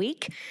last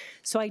week,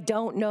 so I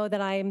don't know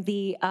that I am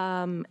the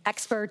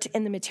expert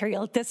in the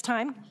material at this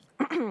time.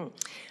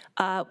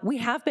 We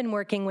have been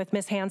working with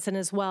Ms. Hansen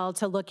as well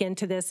to look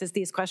into this as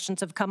these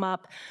questions have come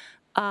up.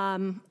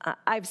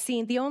 I've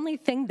seen, the only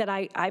thing that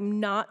I'm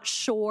not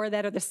sure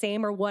that are the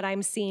same or what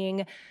I'm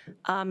seeing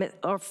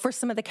or for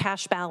some of the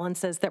cash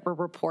balances that were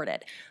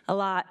reported. A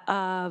lot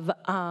of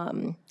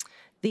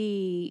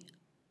the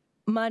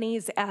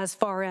monies as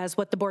far as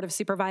what the Board of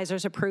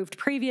Supervisors approved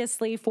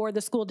previously for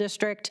the school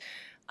district,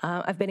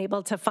 I've been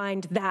able to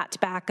find that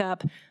back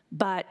up,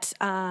 but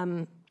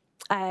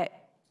I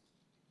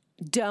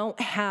don't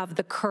have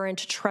the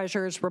current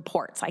treasurer's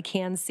reports. I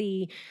can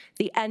see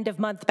the end of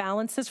month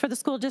balances for the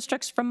school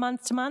districts from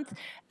month to month,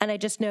 and I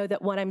just know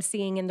that what I'm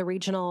seeing in the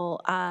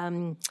regional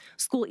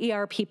school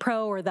ERP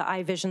Pro or the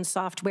iVision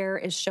software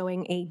is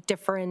showing a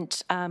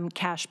different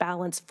cash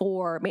balance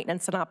for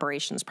maintenance and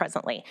operations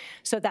presently.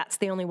 So that's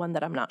the only one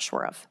that I'm not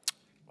sure of.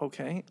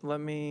 Okay, let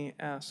me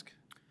ask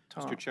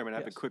Tom. Mr. Chairman, I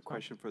have a quick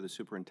question for the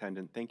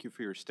superintendent. Thank you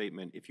for your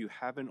statement. If you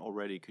haven't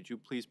already, could you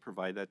please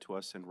provide that to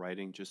us in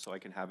writing just so I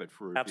can have it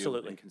for review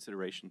and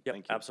consideration? Yep,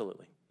 Thank you.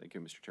 absolutely. Thank you,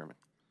 Mr. Chairman.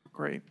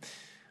 Great.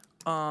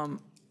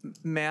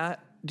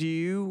 Matt, do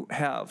you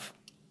have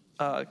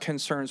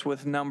concerns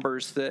with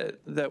numbers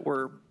that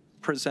were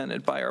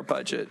presented by our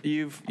budget?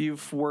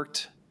 You've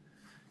worked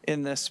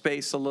in this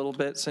space a little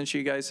bit since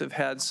you guys have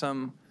had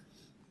some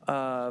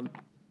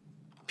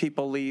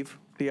people leave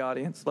the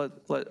audience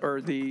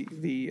or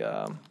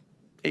the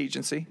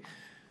agency.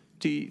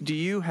 Do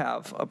you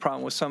have a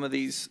problem with some of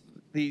these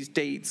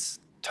dates,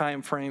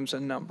 timeframes,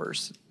 and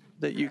numbers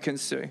that you can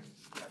see?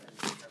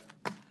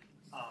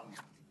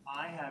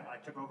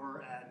 I took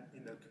over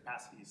in the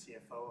capacity of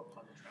CFO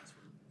upon the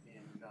transfer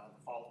in the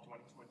fall of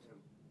 2022,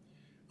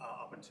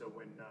 up until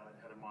when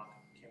Heather Mock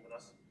came with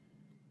us.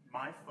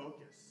 My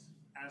focus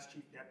as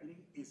Chief Deputy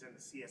is in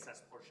the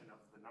CSS portion of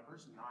the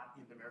numbers, not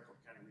in the Maricopa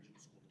County Regional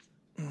School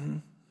District.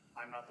 Mm-hmm.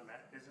 I'm not the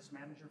business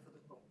manager for the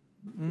school.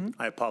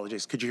 Mm-hmm. I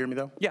apologize. Could you hear me,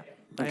 though? Yeah.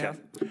 Okay.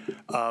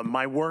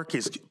 My work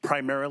is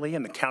primarily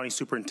in the county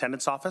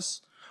superintendent's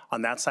office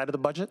on that side of the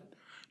budget,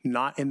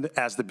 not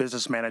as the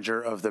business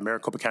manager of the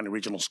Maricopa County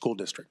Regional School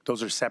District.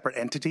 Those are separate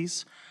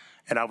entities,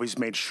 and I always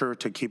made sure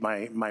to keep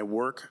my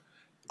work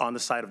on the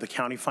side of the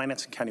county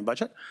finance and county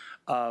budget.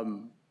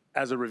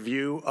 As a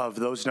review of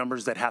those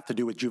numbers that have to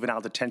do with juvenile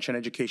detention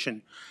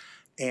education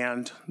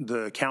and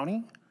the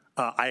county,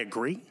 I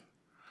agree.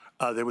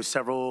 There was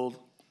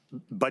several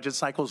budget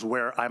cycles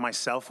where I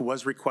myself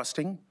was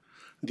requesting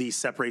the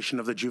separation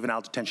of the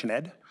juvenile detention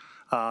ed.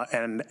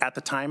 And at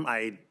the time,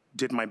 I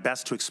did my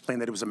best to explain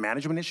that it was a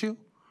management issue.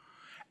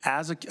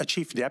 As a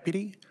chief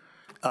deputy,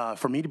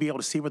 for me to be able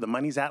to see where the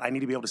money's at, I need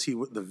to be able to see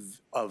what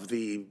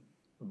the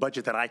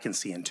budget that I can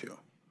see into.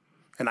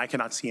 And I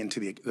cannot see into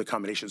the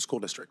accommodation school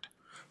district,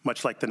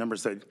 much like the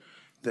numbers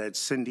that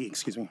Cindy,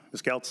 excuse me,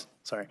 Ms. Geltz,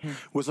 sorry,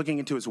 was looking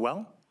into as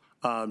well.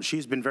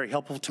 She's been very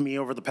helpful to me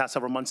over the past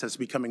several months as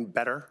becoming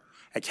better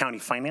at county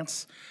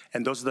finance,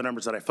 and those are the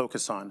numbers that I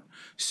focus on.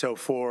 So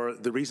for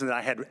the reason that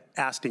I had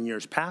asked in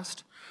years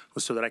past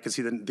was so that I could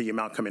see the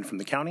amount come in from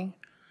the county,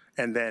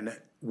 and then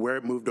where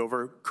it moved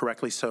over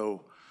correctly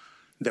so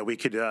that we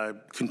could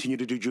continue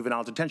to do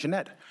juvenile detention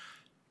ed.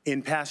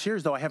 In past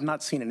years, though, I have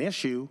not seen an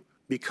issue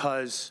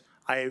because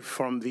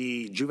from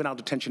the juvenile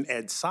detention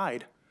ed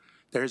side,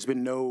 there has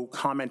been no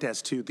comment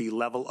as to the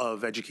level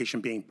of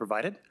education being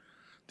provided.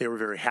 They were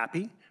very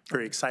happy,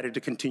 very excited to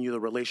continue the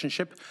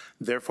relationship.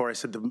 Therefore, I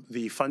said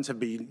the funds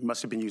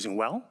must have been using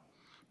well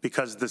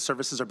because the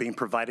services are being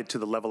provided to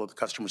the level of the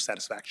customer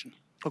satisfaction.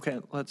 Okay,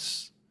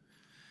 let's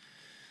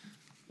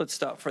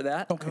stop for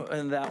that. Okay.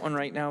 And that one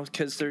right now,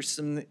 because there's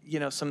some,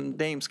 some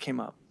names came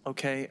up.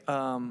 Okay,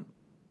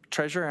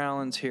 Treasurer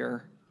Allen's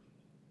here,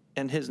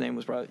 and his name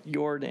was brought up.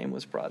 Your name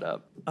was brought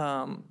up.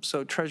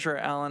 So Treasurer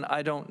Allen,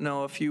 I don't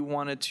know if you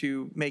wanted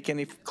to make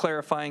any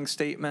clarifying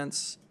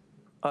statements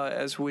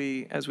as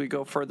we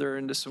go further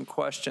into some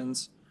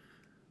questions.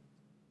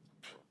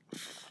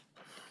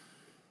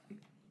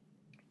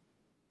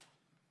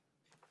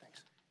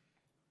 Thanks.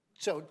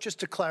 So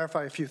just to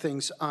clarify a few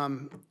things.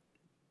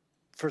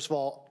 First of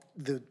all,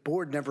 the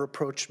board never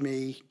approached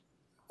me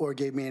or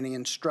gave me any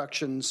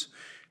instructions.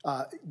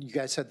 You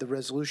guys had the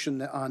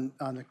resolution on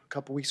a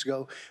couple weeks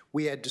ago.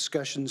 We had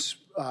discussions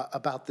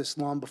about this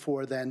long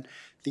before then.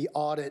 The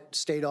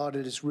state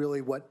audit is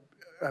really what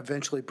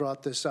eventually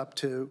brought this up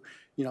to,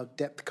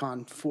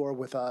 DEPCON 4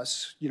 with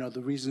us,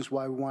 the reasons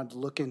why we wanted to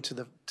look into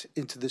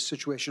this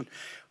situation.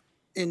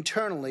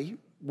 Internally,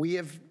 we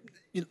have,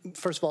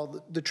 first of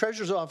all, the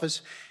Treasurer's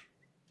Office,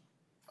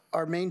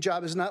 our main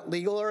job is not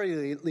legal or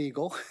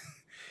illegal.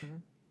 Mm-hmm.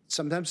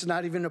 Sometimes it's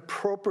not even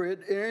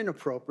appropriate or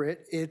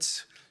inappropriate.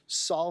 It's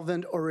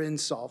solvent or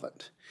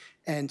insolvent.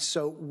 And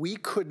so we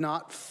could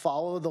not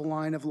follow the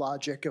line of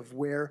logic of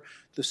where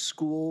the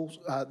schools,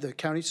 the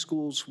county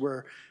schools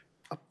were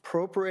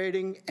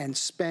appropriating and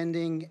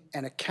spending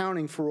and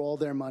accounting for all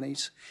their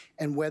monies,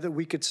 and whether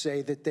we could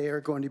say that they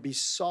are going to be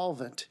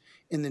solvent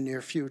in the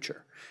near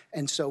future.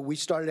 And so we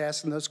started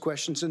asking those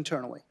questions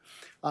internally.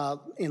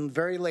 In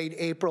very late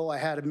April, I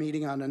had a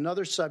meeting on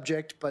another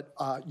subject, but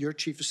your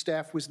chief of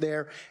staff was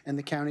there and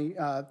the county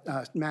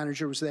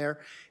manager was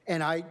there.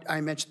 And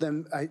I mentioned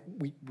them,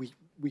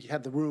 we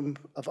had the room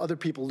of other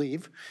people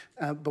leave,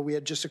 but we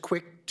had just a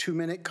quick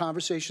 2-minute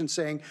conversation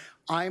saying,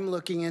 I'm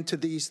looking into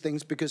these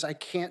things because I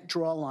can't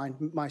draw a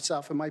line,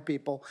 myself and my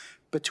people,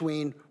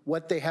 between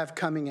what they have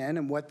coming in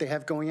and what they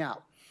have going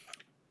out.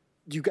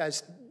 You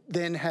guys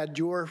then had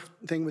your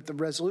thing with the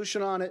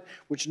resolution on it,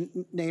 which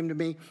named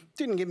me,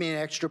 didn't give me any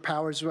extra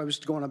powers when I was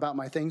going about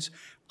my things.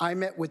 I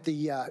met with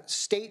the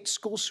state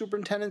school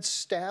superintendent's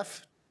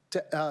staff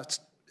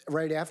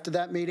right after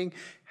that meeting,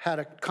 had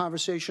a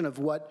conversation of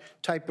what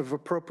type of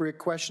appropriate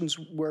questions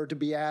were to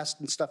be asked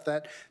and stuff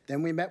that.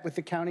 Then we met with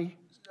the county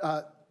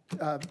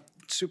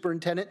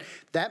superintendent.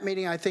 That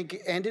meeting, I think,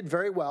 ended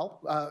very well.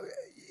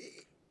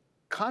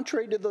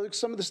 Contrary to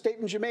some of the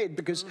statements you made,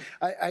 because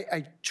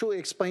I truly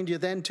explained to you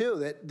then too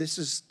that this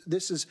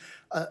is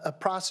a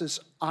process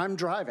I'm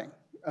driving.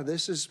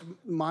 This is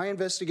my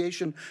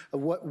investigation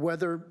of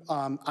whether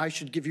I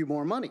should give you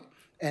more money.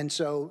 And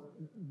so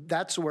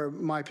that's where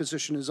my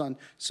position is on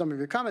some of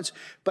your comments.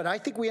 But I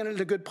think we ended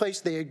in a good place.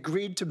 They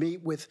agreed to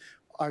meet with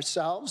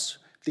ourselves,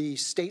 the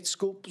state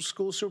school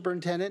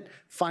superintendent,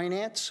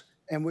 finance,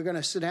 and we're going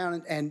to sit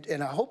down and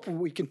I hope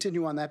we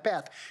continue on that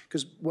path,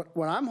 because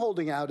what I'm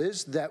holding out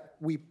is that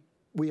we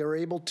are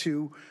able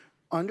to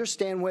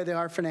understand where they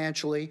are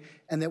financially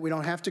and that we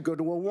don't have to go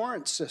to a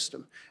warrant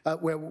system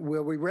where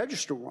we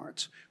register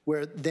warrants,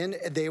 where then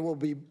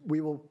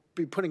we will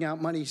be putting out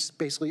money,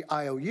 basically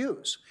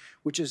IOUs,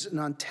 which is an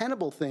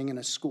untenable thing in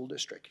a school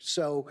district.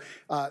 So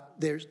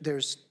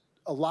there's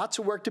lots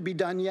of work to be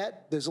done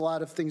yet. There's a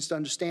lot of things to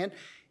understand,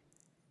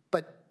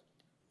 but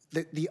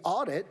the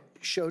audit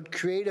showed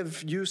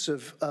creative use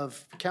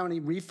of county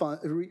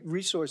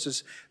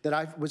resources that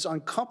I was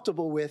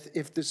uncomfortable with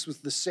if this was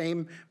the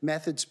same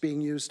methods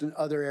being used in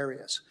other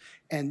areas.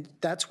 And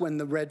that's when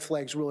the red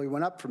flags really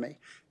went up for me.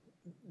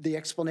 The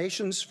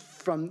explanations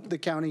from the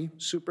county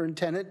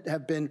superintendent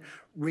have been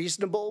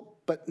reasonable,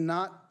 but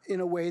not in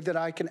a way that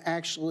I can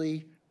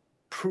actually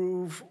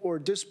prove or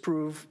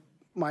disprove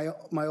my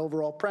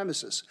overall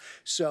premises.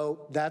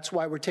 So that's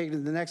why we're taking it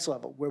to the next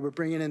level, where we're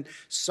bringing in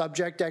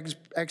subject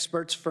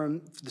experts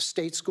from the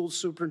state school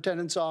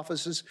superintendent's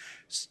offices,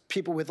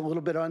 people with a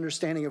little bit of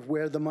understanding of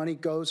where the money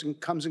goes and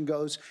comes and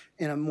goes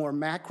in a more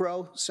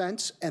macro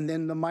sense, and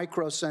then the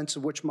micro sense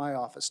of which my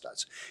office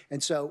does.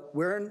 And so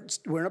we're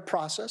in a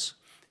process.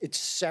 It's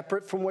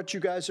separate from what you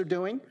guys are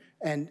doing,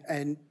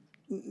 and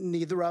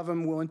neither of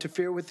them will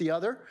interfere with the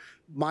other.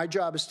 My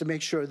job is to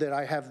make sure that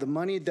I have the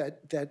money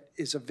that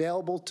is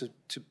available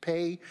to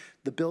pay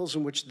the bills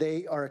in which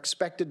they are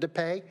expected to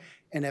pay.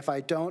 And if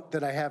I don't,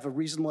 that I have a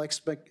reasonable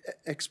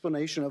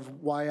explanation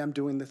of why I'm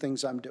doing the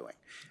things I'm doing.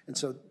 And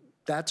so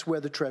that's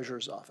where the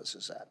treasurer's office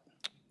is at.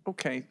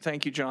 Okay,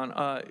 thank you, John.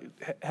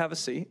 Have a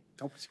seat.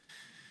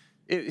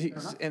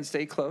 And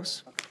stay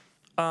close.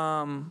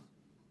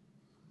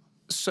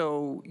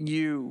 So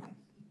you,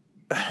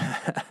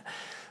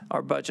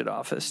 our budget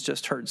office,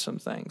 just heard some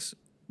things.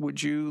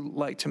 Would you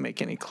like to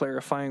make any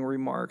clarifying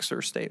remarks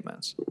or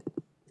statements?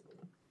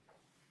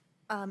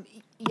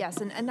 Yes,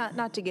 and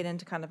not to get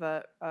into kind of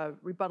a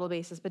rebuttal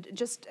basis, but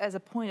just as a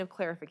point of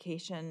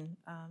clarification,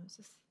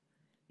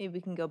 maybe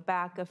we can go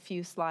back a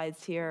few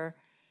slides here.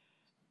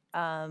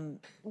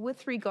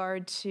 With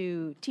regard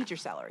to teacher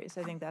salaries,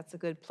 I think that's a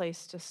good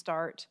place to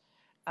start.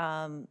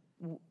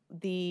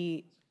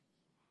 The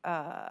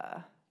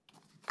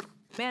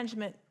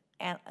management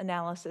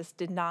analysis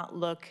did not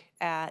look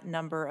at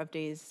number of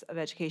days of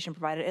education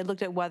provided. It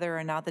looked at whether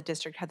or not the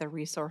district had the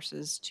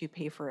resources to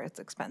pay for its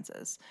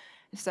expenses.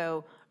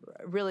 So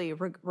really,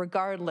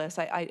 regardless,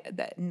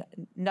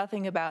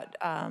 nothing about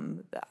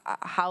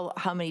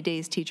how many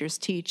days teachers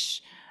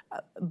teach,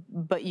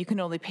 but you can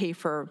only pay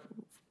for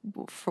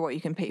what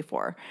you can pay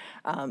for.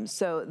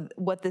 So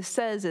what this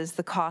says is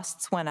the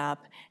costs went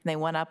up, and they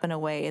went up in a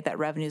way that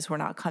revenues were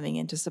not coming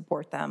in to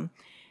support them.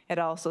 It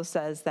also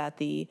says that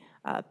the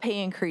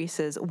pay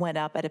increases went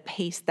up at a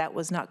pace that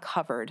was not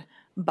covered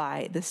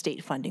by the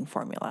state funding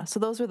formula. So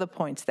those were the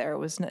points there. It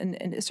was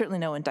certainly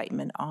no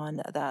indictment on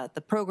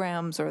the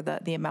programs or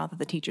the amount that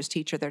the teachers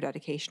teach or their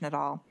dedication at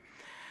all.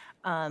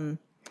 I'd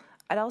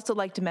also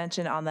like to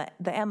mention on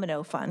the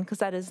M&O fund, because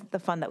that is the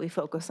fund that we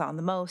focus on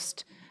the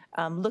most.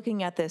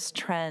 Looking at this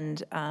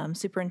trend,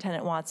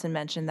 Superintendent Watson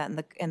mentioned that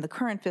in the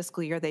current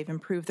fiscal year, they've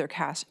improved their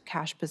cash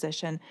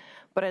position.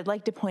 But I'd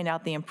like to point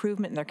out the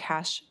improvement in their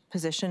cash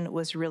position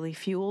was really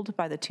fueled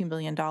by the $2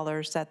 million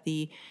that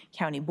the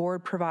county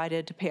board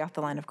provided to pay off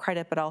the line of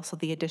credit, but also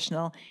the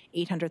additional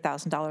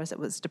 $800,000 that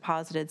was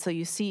deposited. So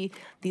you see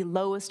the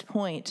lowest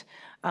point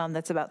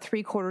that's about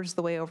 3/4 of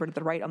the way over to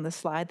the right on the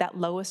slide. That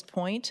lowest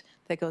point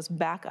that goes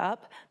back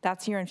up,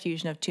 that's your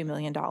infusion of $2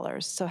 million.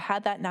 So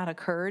had that not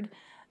occurred,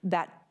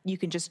 that you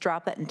can just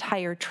drop that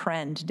entire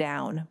trend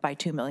down by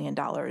 $2 million,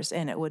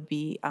 and it would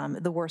be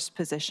the worst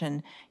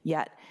position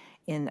yet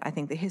in, I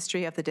think, the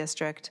history of the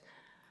district.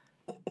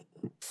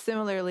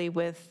 Similarly,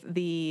 with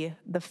the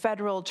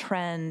federal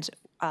trend,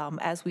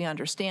 as we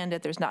understand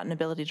it, there's not an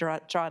ability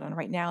to draw it on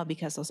right now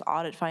because those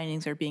audit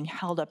findings are being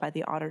held up by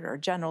the Auditor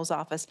General's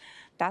office.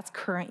 That's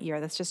current year.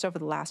 That's just over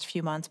the last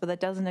few months, but that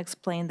doesn't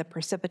explain the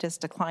precipitous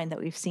decline that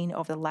we've seen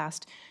over the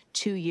last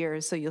 2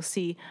 years. So you'll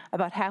see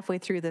about halfway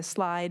through this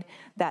slide,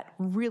 that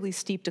really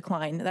steep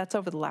decline, that's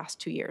over the last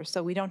 2 years.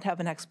 So we don't have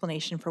an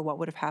explanation for what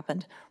would have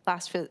happened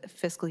last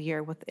fiscal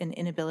year with an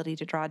inability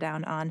to draw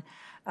down on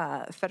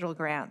federal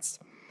grants.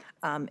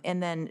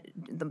 And then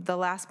the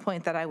last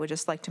point that I would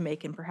just like to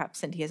make, and perhaps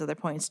Cindy has other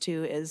points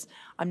too, is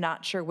I'm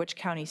not sure which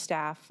county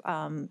staff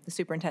the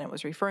superintendent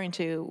was referring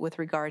to with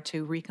regard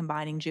to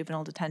recombining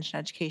juvenile detention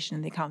education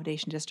in the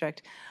accommodation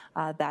district.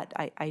 That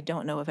I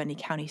don't know of any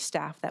county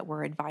staff that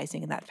were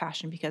advising in that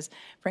fashion because,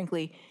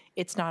 frankly,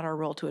 it's not our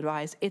role to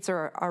advise. It's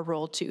our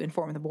role to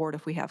inform the board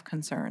if we have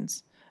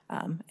concerns.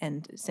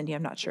 And Cindy,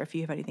 I'm not sure if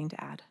you have anything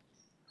to add.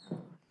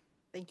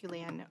 Thank you,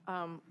 Leanne.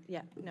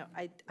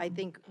 I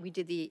think we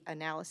did the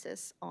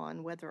analysis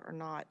on whether or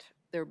not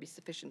there would be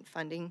sufficient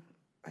funding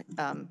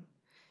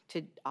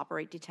to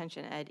operate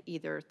detention ed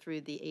either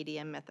through the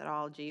ADM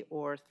methodology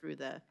or through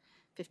the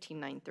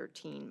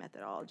 15-9-13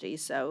 methodology.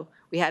 So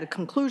we had a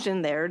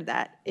conclusion there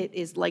that it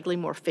is likely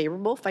more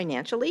favorable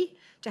financially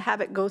to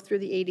have it go through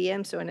the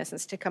ADM, so in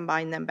essence to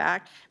combine them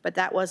back, but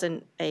that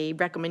wasn't a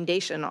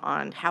recommendation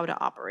on how to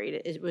operate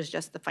it. It was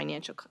just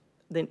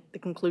the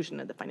conclusion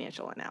of the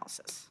financial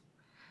analysis.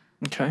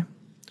 Okay.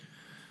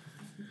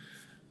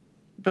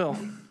 Bill.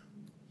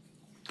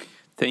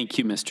 Thank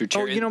you, Mr.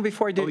 Chair. Oh,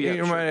 before I did,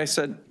 sure. I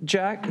said,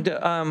 Jack,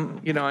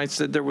 I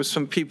said there was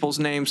some people's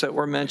names that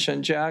were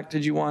mentioned. Jack,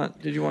 did you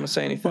want to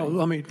say anything?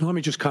 Well, let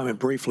me just comment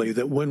briefly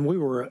that when we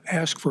were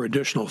asked for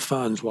additional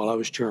funds while I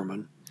was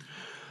chairman.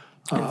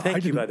 And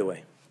thank you, by the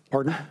way.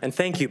 Pardon? And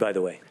thank you, by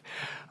the way.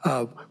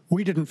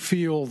 We didn't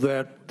feel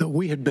that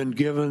we had been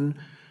given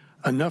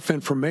enough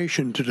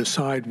information to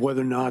decide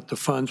whether or not the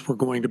funds were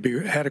going to be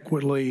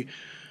adequately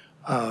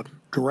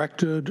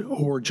directed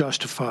or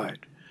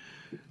justified.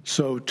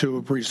 So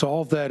to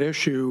resolve that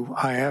issue,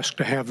 I asked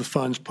to have the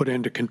funds put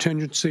into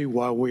contingency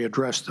while we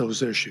address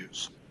those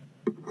issues.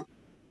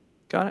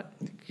 Got it.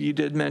 You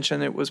did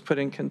mention it was put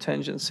in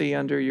contingency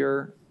under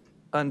your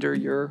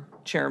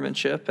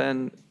chairmanship,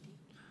 and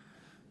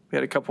we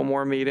had a couple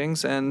more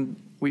meetings,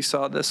 and we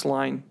saw this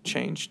line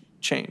change.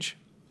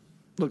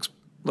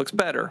 Looks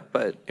better,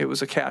 but it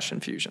was a cash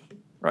infusion,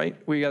 right?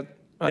 We got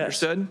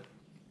understood?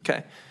 Yes.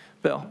 Okay.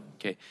 Bill.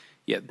 Okay.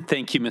 Yeah,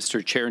 thank you,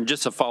 Mr. Chair. And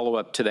just a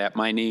follow-up to that,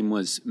 my name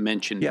was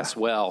mentioned as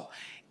well.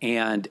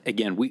 And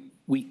again,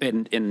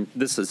 and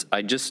this is,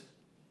 I just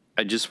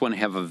want to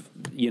have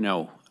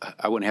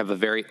I want to have a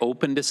very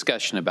open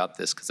discussion about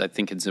this because I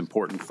think it's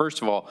important.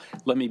 First of all,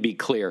 let me be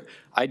clear.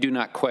 I do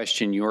not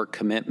question your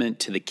commitment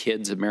to the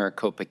kids of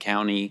Maricopa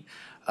County.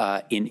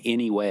 in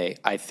any way.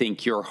 I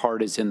think your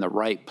heart is in the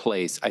right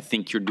place. I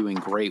think you're doing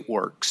great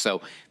work.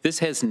 So this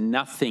has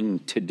nothing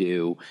to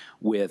do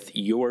with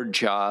your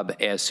job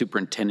as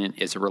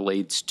superintendent as it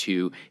relates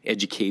to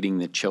educating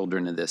the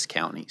children of this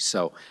county.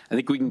 So I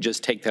think we can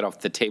just take that off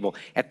the table.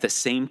 At the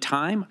same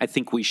time, I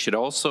think we should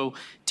also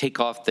take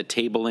off the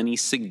table any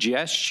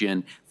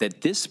suggestion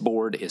that this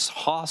board is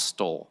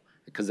hostile,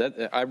 because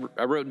I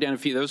wrote down a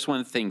few. That was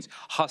one of the things,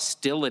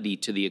 hostility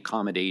to the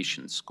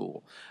accommodation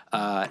school.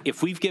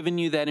 If we've given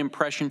you that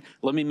impression,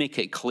 let me make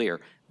it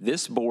clear.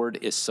 This board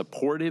is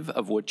supportive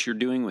of what you're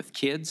doing with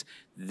kids.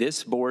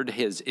 This board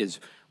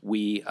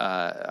we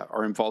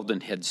are involved in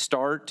Head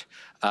Start.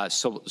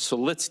 So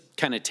let's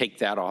kind of take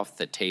that off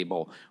the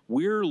table.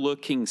 We're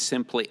looking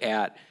simply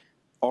at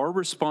our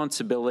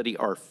responsibility,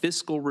 our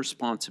fiscal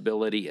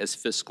responsibility as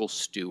fiscal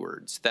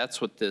stewards.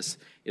 That's what this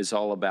is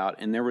all about.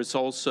 And there was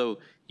also,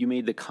 you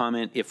made the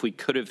comment, if we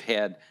could have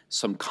had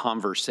some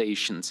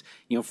conversations.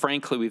 You know,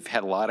 frankly, we've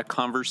had a lot of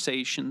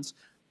conversations.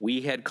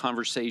 We had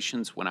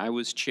conversations when I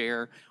was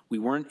chair. We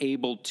weren't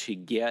able to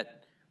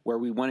get where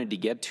we wanted to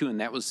get to, and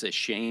that was a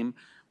shame.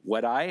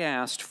 What I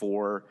asked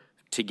for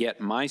to get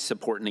my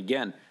support, and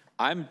again,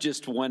 I'm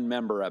just one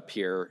member up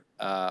here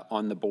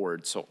on the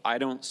board, so I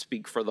don't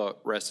speak for the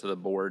rest of the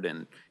board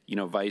and, you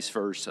know, vice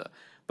versa.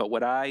 But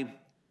what I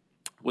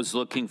was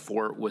looking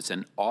for was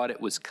an audit,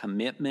 was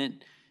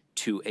commitment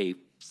to a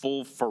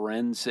full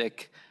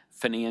forensic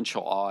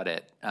financial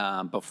audit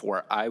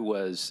before I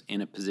was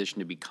in a position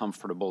to be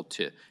comfortable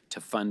to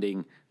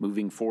funding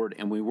moving forward,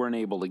 and we weren't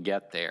able to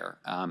get there.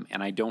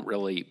 And I don't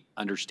really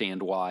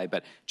understand why,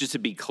 but just to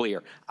be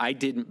clear, I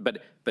didn't,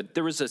 but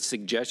there was a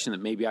suggestion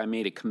that maybe I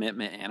made a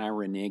commitment and I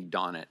reneged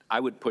on it. I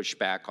would push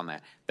back on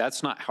that.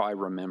 That's not how I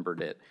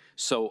remembered it.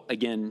 So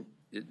again,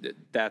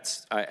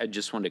 I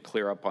just wanted to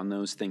clear up on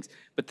those things.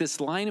 But this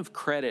line of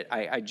credit,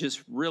 I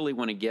just really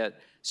want to get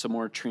some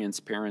more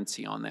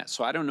transparency on that.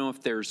 So I don't know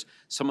if there's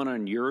someone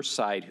on your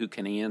side who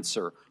can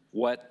answer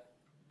what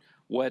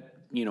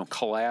you know,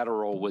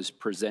 collateral was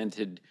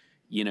presented,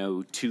 you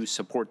know, to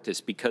support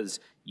this, because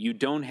you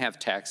don't have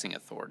taxing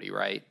authority,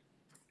 right?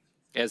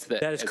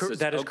 That is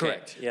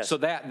correct, yes. So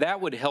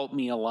that would help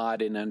me a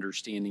lot in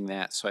understanding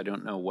that, so I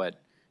don't know what,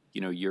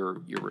 you know,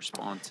 your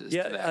response is to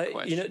that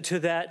question. You know, to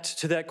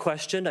that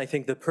question, I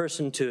think the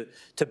person to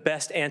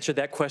best answer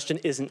that question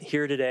isn't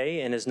here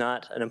today and is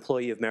not an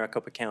employee of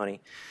Maricopa County.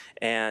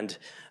 And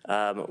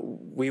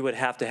we would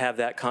have to have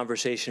that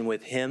conversation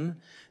with him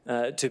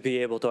to be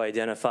able to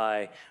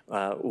identify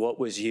what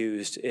was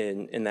used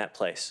in that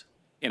place.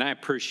 And I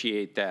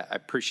appreciate that. I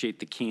appreciate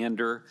the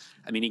candor.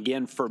 I mean,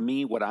 again, for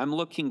me, what I'm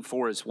looking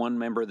for as one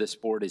member of this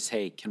board is,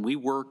 hey, can we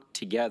work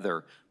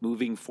together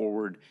moving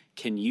forward?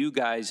 Can you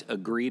guys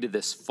agree to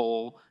this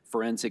full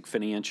forensic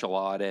financial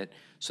audit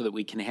so that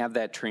we can have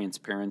that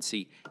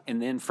transparency, and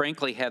then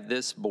frankly have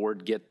this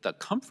board get the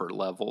comfort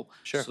level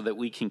so that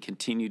we can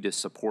continue to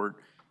support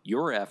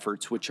your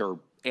efforts, which are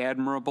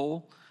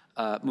admirable,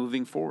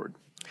 moving forward?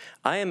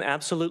 I am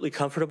absolutely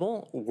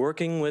comfortable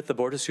working with the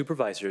Board of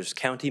Supervisors,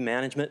 county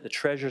management, the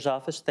Treasurer's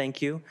Office, thank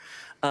you,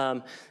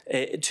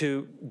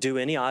 to do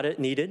any audit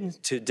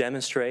needed to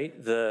demonstrate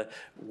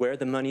where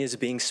the money is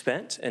being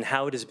spent and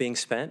how it is being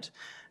spent.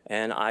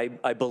 And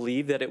I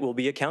believe that it will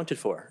be accounted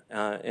for.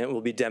 It will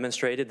be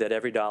demonstrated that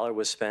every dollar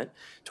was spent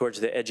towards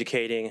the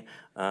educating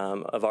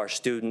of our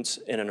students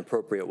in an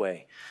appropriate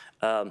way.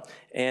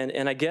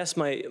 And I guess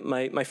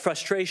my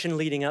frustration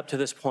leading up to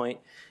this point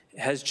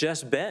has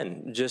just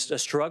been a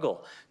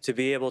struggle to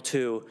be able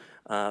to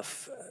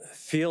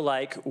feel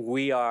like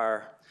we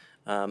are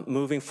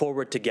moving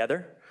forward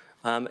together.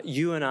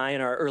 You and I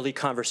in our early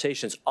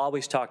conversations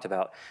always talked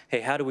about, hey,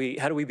 how do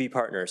we be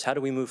partners? How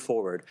do we move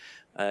forward?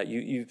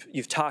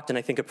 You've talked, and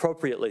I think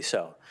appropriately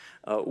so.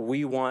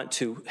 We want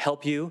to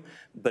help you,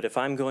 but if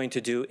I'm going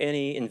to do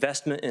any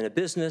investment in a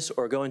business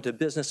or go into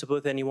business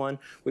with anyone,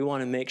 we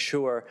want to make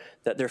sure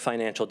that their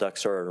financial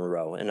ducks are in a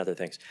row and other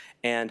things.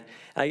 And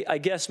I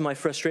guess my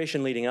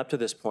frustration leading up to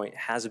this point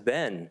has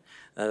been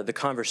the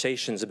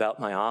conversations about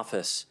my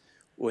office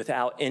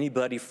without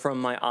anybody from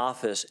my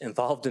office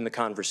involved in the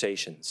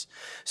conversations,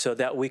 so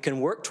that we can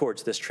work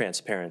towards this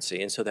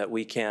transparency and so that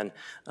we can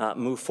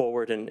move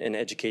forward in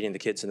educating the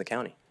kids in the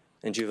county,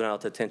 in juvenile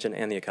detention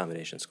and the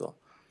accommodation school.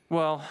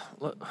 Well,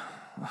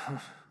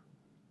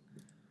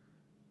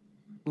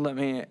 let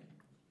me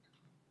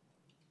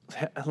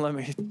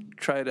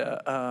try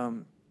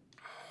to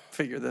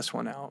figure this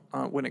one out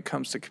when it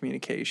comes to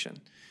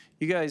communication.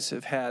 You guys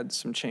have had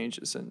some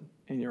changes in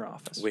your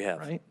office. We have.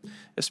 Right?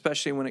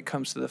 Especially when it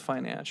comes to the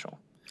financial.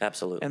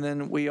 Absolutely. And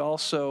then we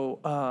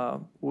also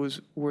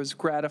was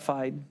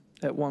gratified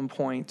at one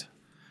point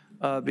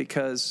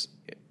because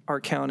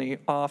our county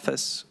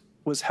office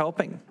was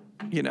helping,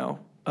 you know,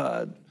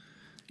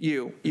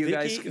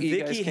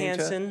 Vicki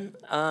Hansen,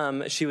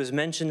 she was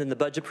mentioned in the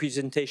budget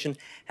presentation,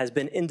 has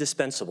been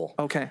indispensable.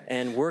 Okay.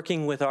 And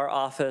working with our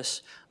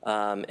office,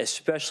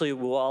 especially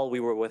while we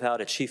were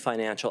without a chief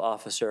financial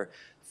officer,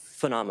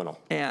 phenomenal.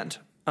 And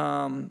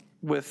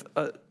with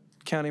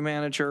County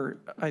Manager,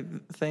 I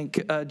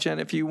think, Jen,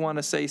 if you want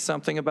to say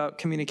something about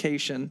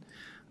communication,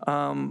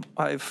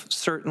 I've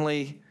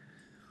certainly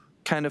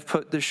kind of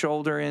put the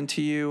shoulder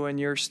into you and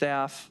your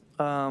staff.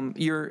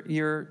 You're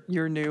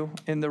new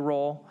in the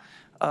role,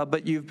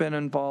 but you've been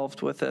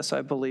involved with this,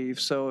 I believe.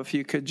 So if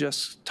you could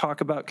just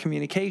talk about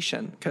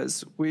communication,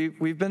 because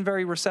we've been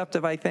very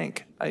receptive, I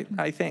think.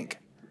 I think.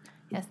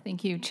 Yes,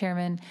 thank you,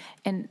 Chairman.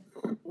 And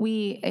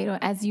we,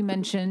 as you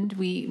mentioned,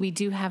 we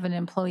do have an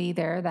employee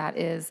there that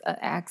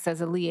acts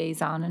as a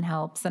liaison and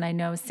helps. And I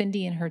know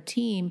Cindy and her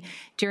team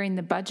during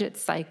the budget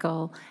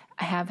cycle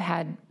have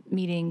had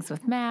meetings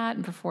with Matt,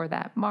 and before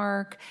that,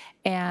 Mark,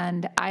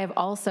 and I have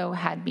also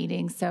had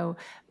meetings. So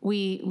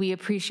we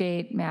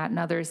appreciate Matt and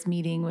others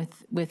meeting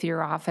with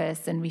your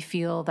office, and we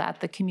feel that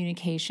the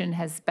communication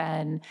has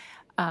been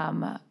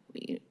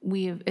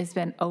it's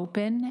been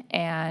open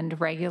and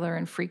regular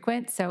and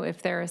frequent. So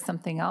if there is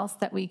something else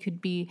that we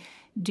could be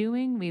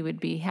doing, we would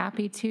be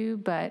happy to.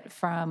 But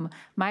from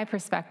my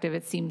perspective,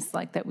 it seems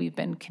like that we've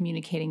been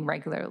communicating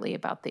regularly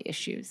about the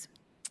issues.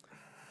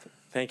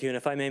 Thank you. And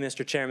if I may,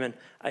 Mr. Chairman,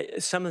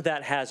 some of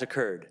that has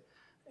occurred.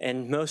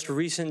 In most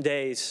recent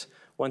days,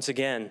 once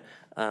again,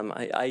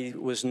 I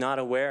was not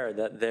aware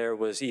that there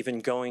was even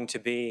going to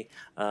be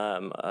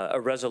a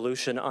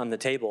resolution on the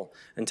table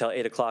until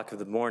 8 o'clock of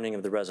the morning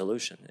of the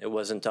resolution. It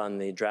wasn't on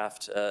the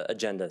draft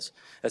agendas,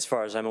 as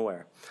far as I'm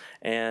aware.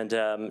 And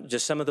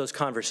just some of those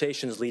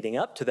conversations leading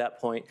up to that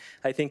point,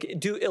 I think,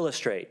 do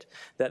illustrate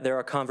that there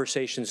are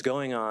conversations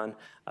going on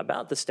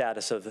about the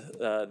status of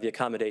the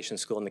accommodation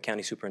school in the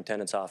county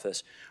superintendent's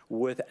office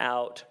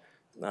without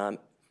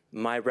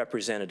my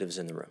representatives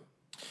in the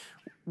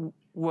room.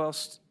 Well,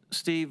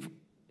 Steve,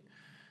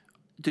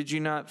 did you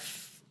not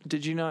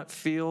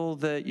feel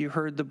that you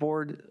heard the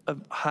board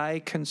of high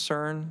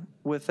concern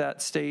with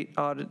that state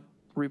audit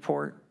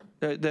report,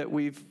 that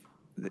we've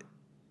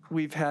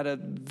had a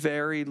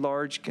very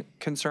large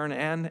concern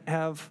and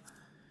have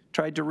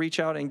tried to reach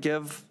out and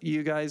give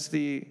you guys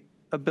the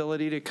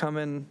ability to come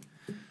and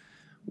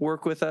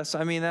work with us?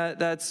 I mean,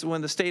 that's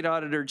when the state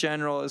auditor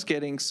general is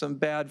getting some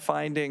bad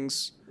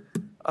findings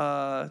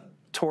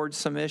towards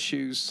some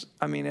issues.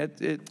 I mean,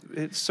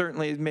 it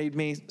certainly made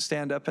me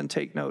stand up and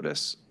take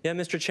notice. Yeah,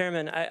 Mr.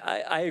 Chairman,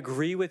 I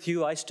agree with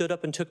you. I stood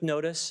up and took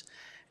notice.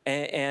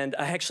 And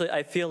I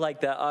feel like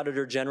the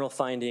Auditor General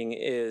finding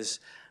is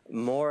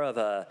more of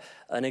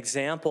an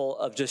example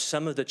of just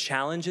some of the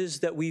challenges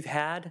that we've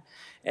had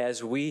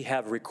as we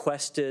have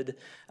requested.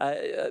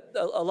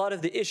 A lot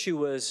of the issue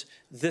was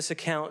this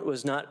account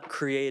was not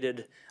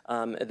created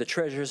at the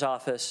Treasurer's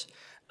Office,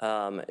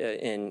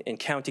 in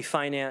county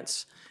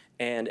finance.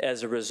 And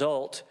as a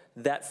result,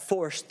 that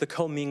forced the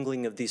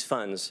commingling of these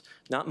funds.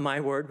 Not my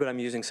word, but I'm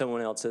using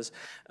someone else's.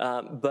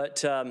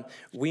 But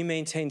we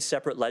maintain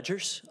separate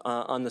ledgers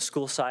on the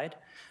school side,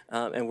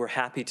 and we're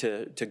happy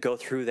to go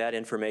through that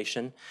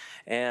information.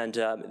 And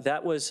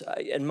that was,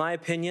 in my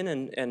opinion,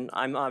 and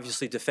I'm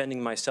obviously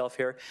defending myself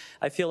here,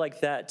 I feel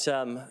like that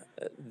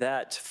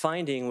that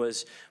finding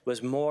was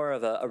more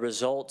of a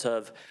result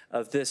of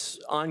this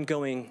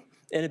ongoing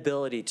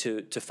inability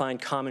to find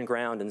common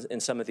ground in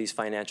some of these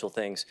financial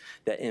things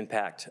that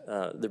impact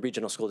the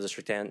regional school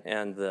district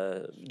and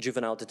the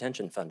juvenile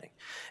detention funding.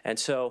 And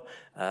so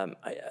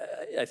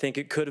I think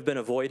it could have been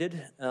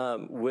avoided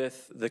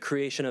with the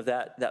creation of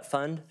that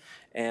fund,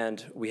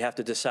 and we have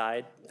to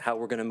decide how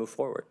we're going to move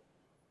forward.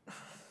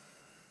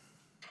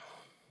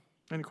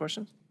 Any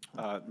questions?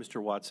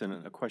 Mr.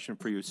 Watson, a question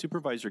for you.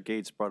 Supervisor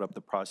Gates brought up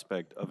the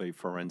prospect of a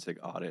forensic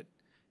audit.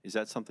 Is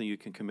that something you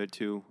can commit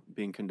to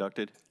being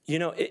conducted? You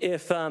know,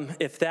 if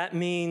that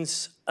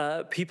means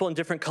people in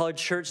different colored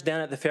shirts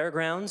down at the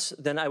fairgrounds,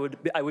 then I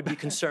would be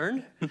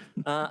concerned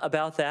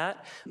about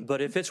that.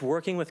 But if it's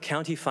working with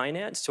county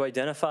finance to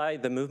identify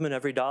the movement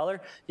every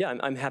dollar, yeah,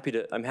 I'm happy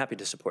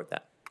to support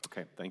that.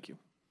 Okay, thank you.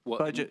 Well,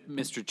 Budget.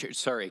 Mr. Chair,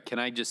 sorry, can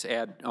I just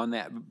add on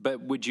that?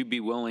 But would you be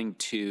willing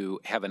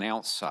to have an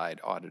outside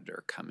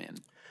auditor come in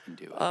and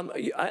do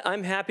it?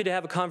 I'm happy to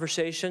have a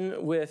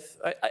conversation with,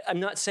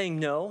 I'm not saying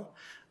no.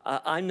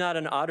 I'm not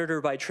an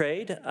auditor by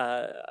trade.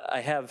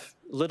 I have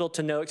little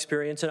to no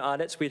experience in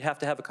audits. We'd have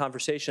to have a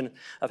conversation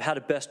of how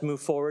to best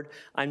move forward.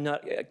 I'm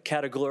not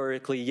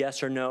categorically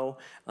yes or no.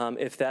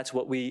 If that's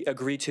what we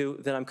agree to,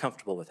 then I'm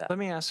comfortable with that. Let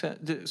me ask,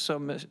 so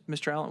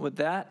Mr. Allen, would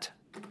that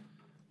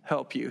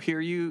help you?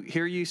 Here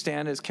you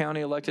stand as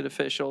county elected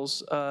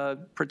officials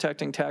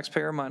protecting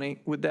taxpayer money.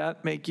 Would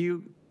that make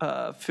you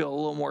feel a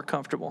little more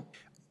comfortable?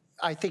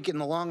 I think in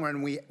the long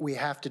run, we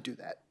have to do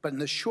that. But in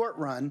the short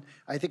run,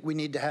 I think we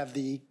need to have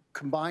the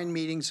combined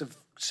meetings of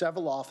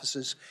several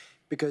offices,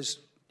 because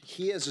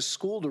he has a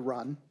school to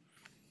run,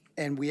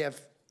 and we have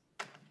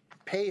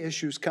pay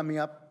issues coming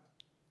up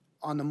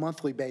on a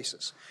monthly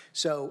basis.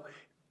 So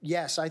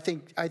yes, I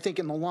think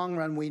in the long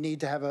run, we need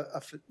to have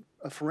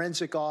a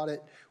forensic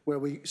audit where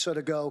we sort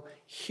of go,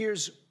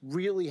 here's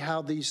really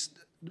how these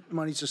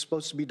monies are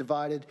supposed to be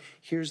divided.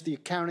 Here's the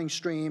accounting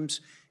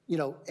streams. You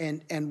know,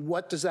 and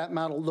what does that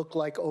model look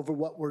like over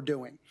what we're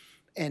doing,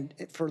 and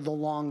for the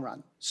long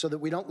run, so that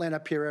we don't land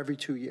up here every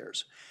 2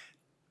 years.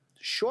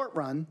 Short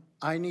run,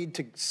 I need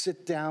to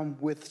sit down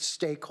with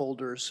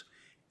stakeholders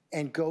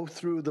and go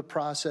through the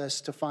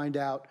process to find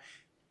out,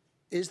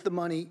 is the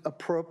money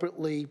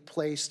appropriately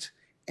placed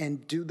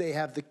and do they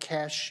have the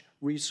cash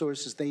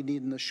resources they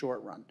need in the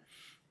short run?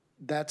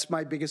 That's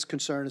my biggest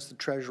concern as the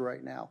treasurer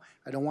right now.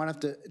 I don't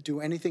want to have to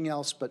do anything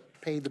else but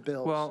pay the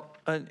bills. Well,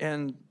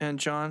 and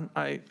John,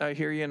 I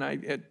hear you,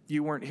 and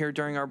you weren't here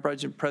during our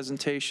budget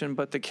presentation,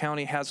 but the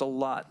county has a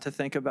lot to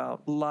think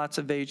about, lots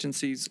of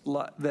agencies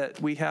that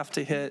we have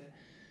to hit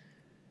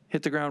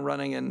the ground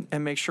running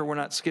and make sure we're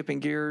not skipping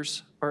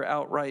gears or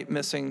outright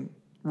missing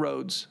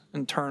roads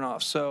and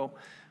turnoffs. So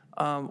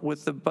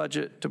with the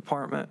budget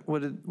department,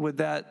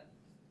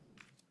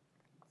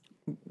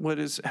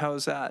 how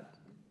is that?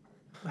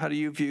 How do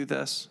you view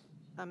this?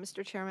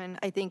 Mr. Chairman,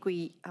 I think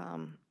we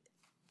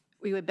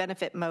would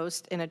benefit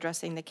most in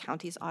addressing the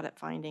county's audit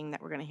finding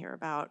that we're going to hear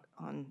about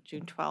on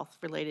June 12th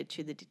related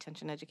to the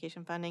detention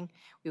education funding.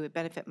 We would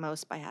benefit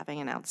most by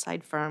having an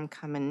outside firm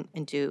come in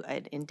and do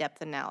an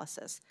in-depth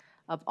analysis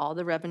of all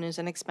the revenues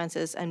and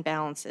expenses and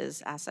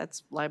balances,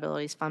 assets,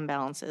 liabilities, fund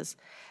balances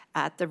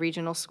at the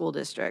regional school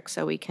district,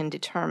 so we can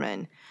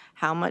determine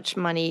how much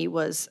money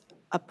was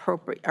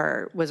appropriate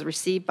or was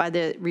received by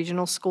the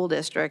regional school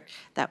district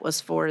that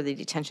was for the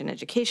detention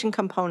education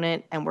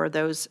component, and were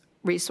those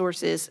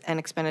resources and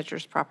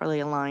expenditures properly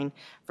aligned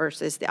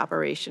versus the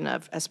operation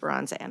of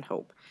Esperanza and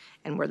Hope,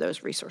 and were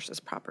those resources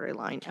properly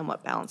aligned and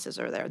what balances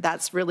are there.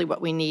 That's really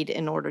what we need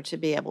in order to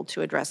be able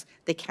to address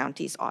the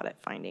county's audit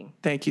finding.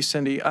 Thank you,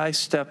 Cindy. I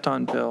stepped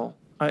on Bill.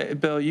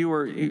 Bill,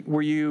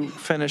 were you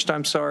finished?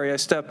 I'm sorry, I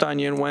stepped on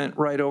you and went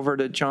right over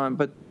to John,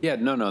 but. Yeah,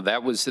 no,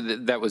 that was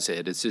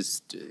it. It's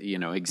just,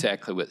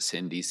 exactly what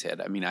Cindy said.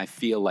 I mean, I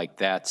feel like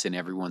that's in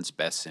everyone's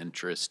best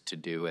interest to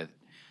do it,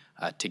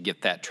 to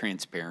get that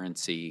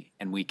transparency,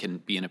 and we can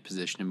be in a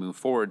position to move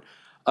forward.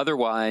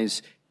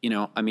 Otherwise,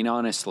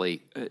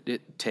 honestly,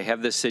 to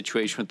have this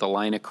situation with the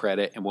line of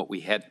credit and what we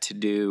had to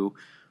do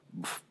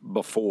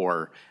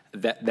before,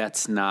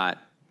 that's not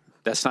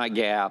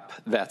GAAP.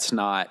 That's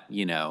not,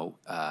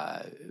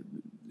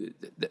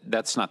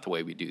 that's not the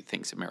way we do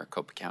things in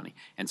Maricopa County.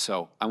 And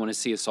so I want to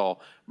see us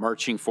all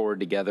marching forward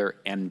together.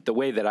 And the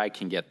way that I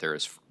can get there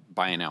is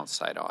by an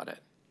outside audit.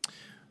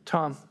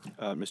 Tom.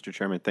 Mr.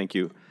 Chairman, thank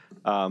you.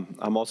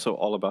 I'm also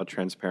all about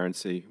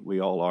transparency.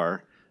 We all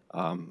are.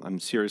 I'm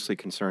seriously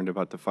concerned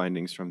about the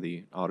findings from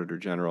the Auditor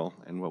General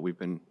and what we've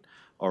been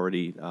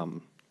already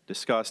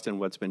discussed and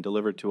what's been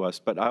delivered to us.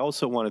 But I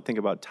also want to think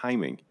about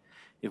timing.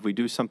 If we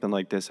do something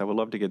like this, I would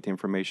love to get the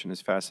information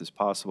as fast as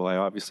possible. I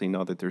obviously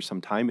know that there's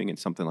some timing in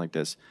something like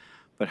this,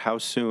 but how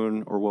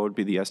soon, or what would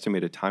be the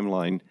estimated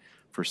timeline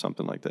for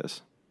something like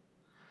this?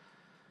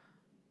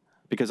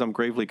 Because I'm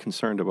gravely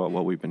concerned about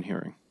what we've been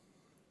hearing.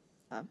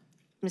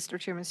 Mr.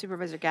 Chairman,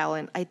 Supervisor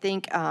Gallen, I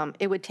think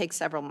it would take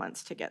several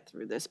months to get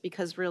through this,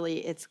 because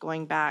really it's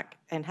going back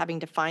and having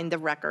to find the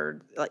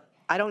record. Like,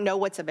 I don't know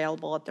what's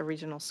available at the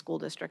regional school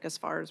district as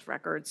far as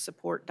records,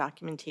 support,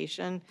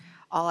 documentation.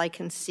 All I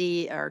can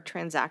see are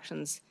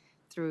transactions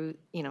through,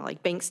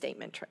 like bank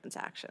statement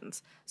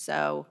transactions.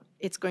 So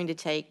it's going to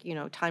take,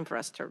 time for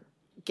us to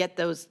get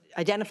those,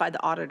 identify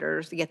the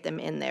auditors, to get them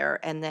in there,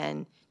 and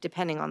then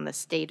depending on the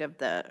state of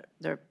the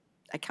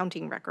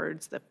accounting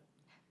records,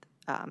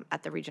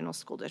 at the regional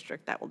school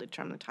district, that will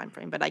determine the time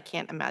frame. But I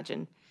can't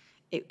imagine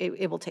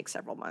it will take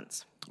several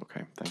months.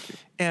 Okay, thank you.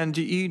 And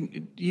do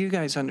you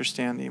guys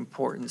understand the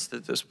importance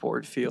that this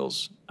board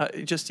feels,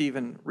 just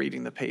even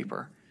reading the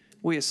paper?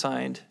 We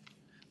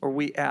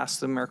asked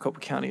the Maricopa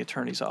County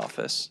Attorney's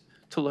Office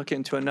to look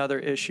into another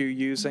issue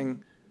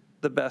using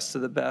the best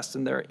of the best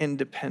and their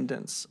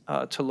independence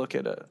to look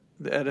at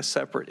a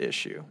separate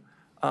issue.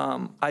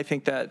 I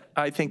think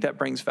that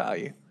brings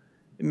value.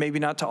 Maybe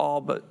not to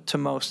all, but to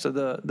most of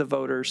the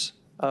voters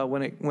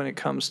when it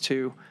comes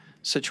to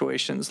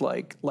situations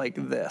like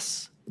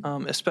this,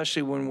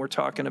 especially when we're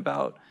talking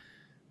about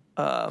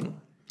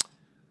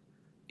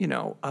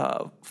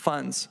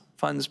funds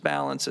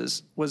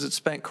balances. Was it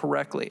spent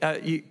correctly?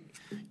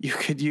 You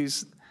could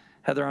use,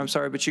 Heather, I'm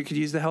sorry, but you could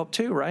use the help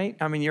too, right?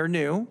 I mean, you're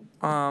new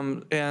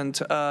and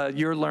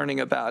you're learning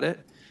about it.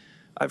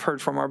 I've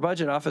heard from our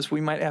budget office we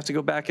might have to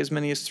go back as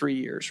many as 3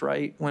 years,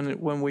 right?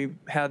 When we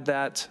had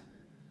that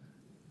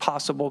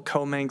possible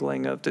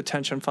commingling of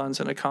detention funds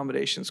and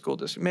accommodation school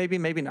district.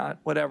 Maybe not,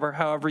 whatever,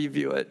 however you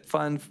view it,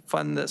 fund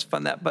this,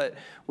 fund that, but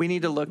we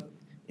need to look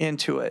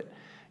into it.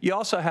 You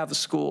also have a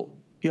school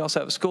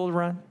to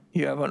run,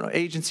 you have an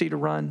agency to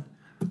run,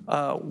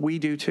 we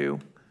do too.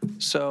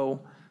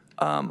 So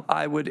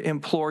I would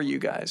implore you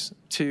guys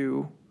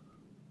to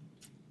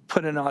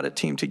put an audit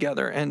team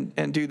together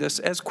and do this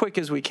as quick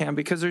as we can,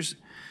 because there's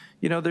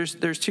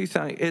two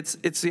things.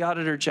 It's the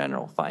Auditor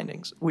General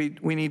findings. We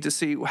need to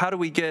see how do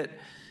we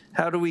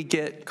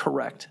get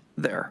correct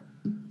there.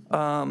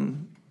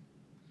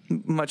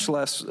 Much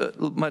less.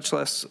 And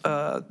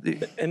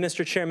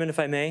Mr. Chairman, if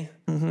I may,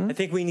 I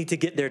think we need to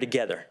get there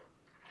together.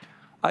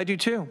 I do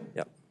too.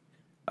 Yep.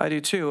 I do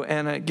too.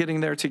 And getting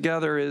there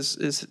together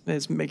is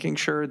making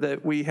sure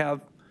that we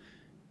have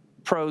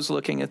pros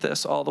looking at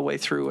this all the way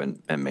through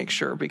and make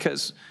sure,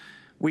 because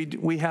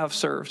we have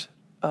served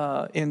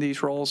in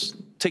these roles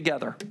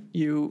together.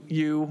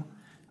 You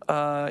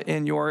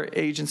in your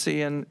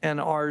agency and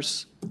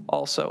ours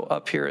also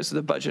up here as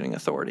the budgeting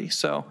authority.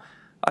 So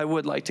I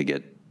would like to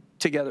get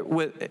together.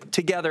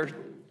 Together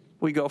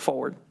we go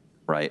forward,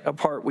 right?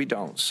 Apart we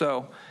don't.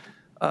 So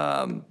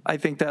I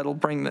think that'll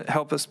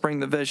help us bring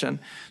the vision.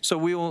 So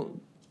we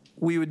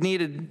would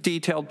need a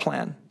detailed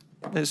plan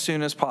as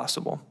soon as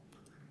possible.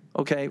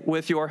 Okay,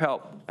 with your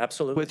help.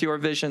 Absolutely. With your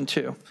vision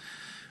too.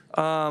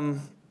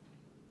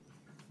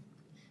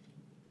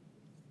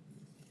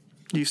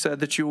 You said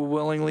that you will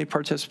willingly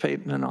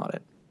participate in an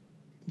audit.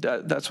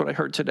 That's what I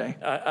heard today.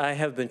 I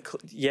have been,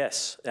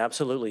 yes,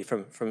 absolutely,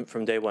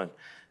 from day one.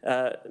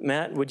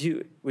 Matt, would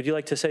you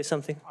like to say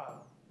something?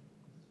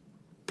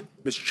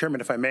 Mr. Chairman,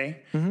 if I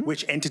may,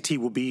 which entity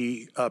will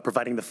be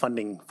providing the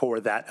funding for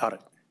that audit?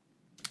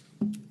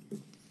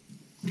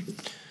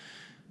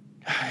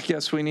 I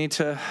guess we need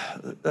to,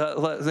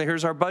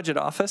 here's our budget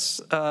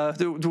office.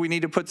 Do we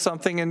need to put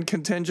something in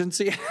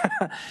contingency?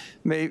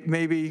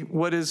 Maybe,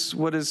 what is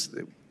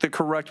the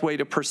correct way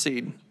to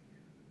proceed?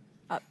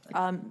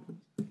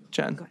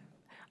 Jen?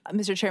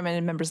 Mr. Chairman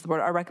and members of the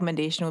board, our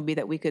recommendation would be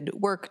that we could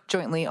work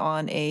jointly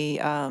on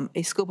a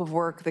scope of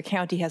work. The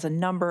county has a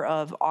number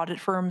of audit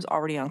firms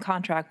already on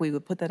contract. We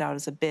would put that out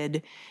as a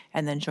bid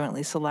and then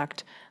jointly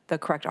select the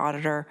correct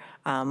auditor.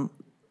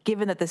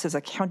 Given that this is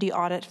a county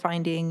audit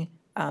finding,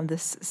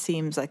 this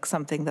seems like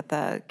something that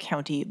the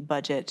county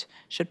budget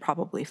should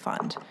probably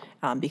fund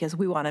because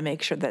we want to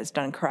make sure that it's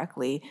done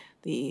correctly.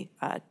 The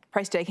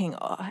price tag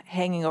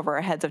hanging over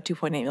our heads of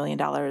 $2.8 million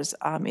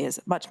is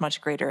much,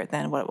 much greater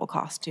than what it will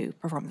cost to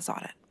perform this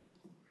audit.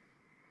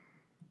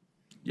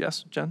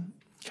 Yes, Jen?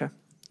 Okay.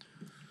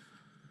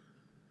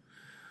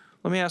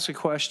 Let me ask a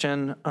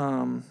question.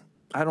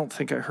 I don't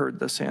think I heard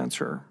this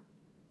answer.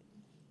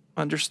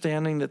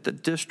 Understanding that the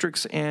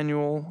district's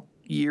annual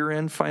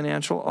year-end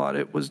financial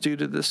audit was due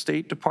to the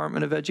State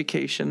Department of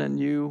Education, and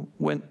you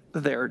went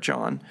there,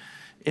 John,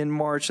 in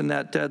March, and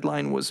that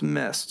deadline was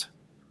missed.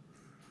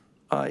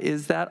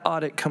 Is that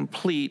audit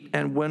complete,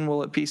 and when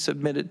will it be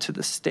submitted to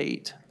the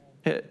state?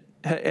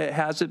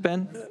 Has it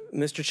been?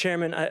 Mr.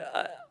 Chairman,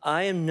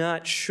 I am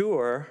not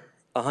sure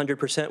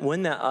 100%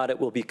 when that audit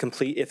will be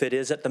complete, if it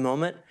is at the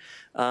moment.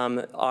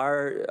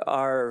 Our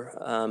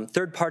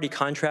third-party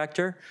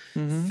contractor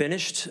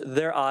finished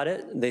their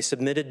audit. They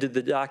submitted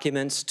the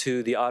documents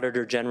to the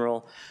Auditor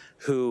General,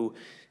 who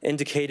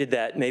indicated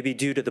that maybe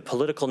due to the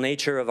political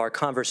nature of our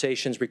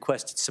conversations,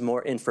 requested some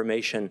more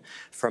information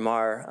from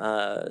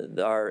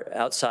our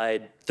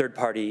outside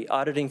third-party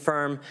auditing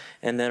firm,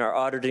 and then our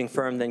auditing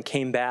firm then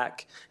came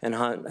back and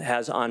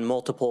has on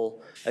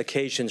multiple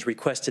occasions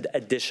requested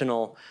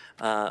additional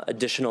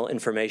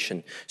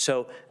information.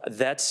 So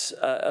that's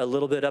a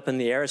little bit up in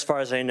the air, as far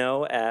as I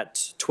know, at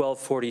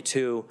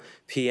 12:42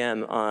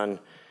 p.m. on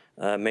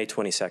May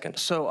 22nd.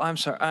 So I'm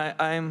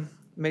sorry,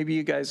 maybe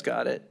you guys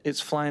got it. It's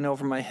flying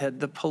over my head.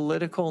 The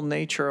political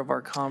nature of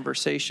our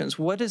conversations,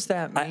 what does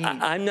that mean?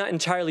 I'm not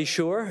entirely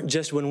sure.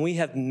 Just when we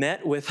have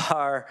met with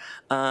our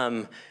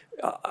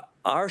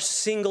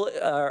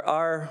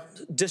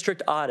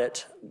district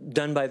audit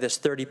done by this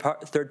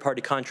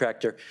third-party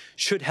contractor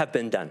should have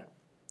been done.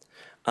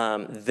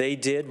 They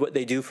did what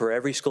they do for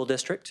every school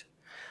district.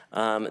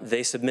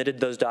 They submitted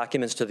those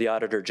documents to the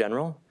Auditor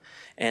General,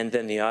 and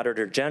then the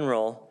Auditor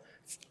General,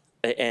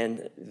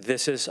 and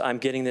I'm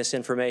getting this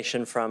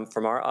information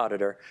from our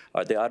auditor.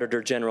 The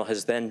Auditor General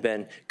has then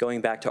been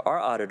going back to our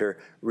auditor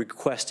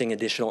requesting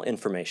additional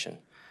information.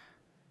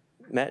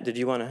 Matt, did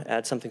you want to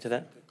add something to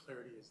that? The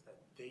clarity is that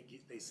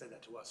they said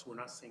that to us. We're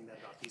not saying that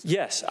about these.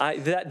 Yes,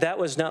 that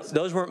was not.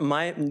 Those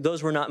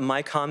were not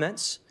my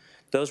comments.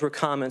 Those were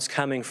comments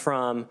coming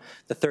from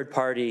the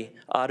third-party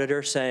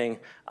auditor saying,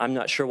 "I'm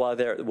not sure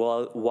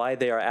why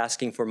they are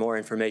asking for more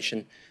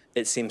information.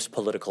 It seems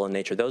political in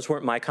nature." Those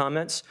weren't my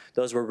comments.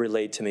 Those were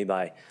relayed to me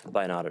by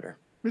an auditor.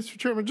 Mr.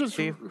 Chairman, just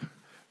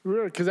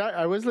because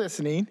I was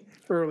listening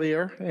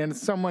earlier, and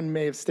someone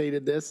may have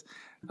stated this.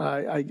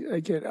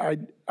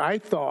 I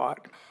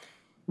thought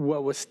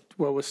what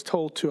was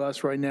told to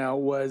us right now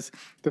was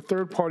the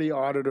third-party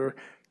auditor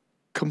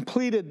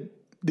completed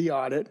the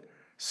audit,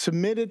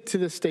 submitted to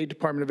the State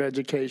Department of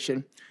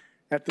Education.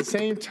 At the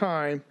same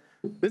time,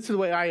 this is the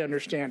way I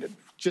understand it,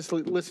 just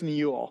listen to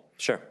you all.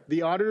 Sure.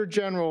 The Auditor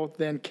General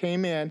then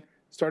came in,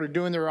 started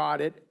doing their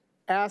audit,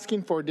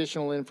 asking for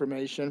additional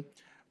information,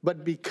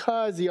 but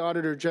because the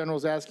Auditor General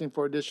is asking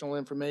for additional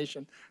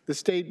information, the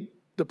State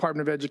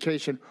Department of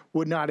Education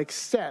would not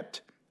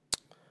accept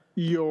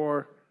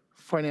your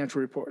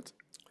financial reports.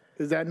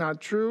 Is that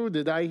not true?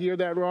 Did I hear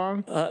that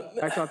wrong?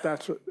 I thought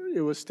that's what it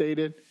was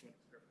stated.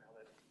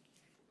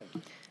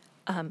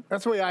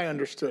 That's the way I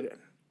understood it.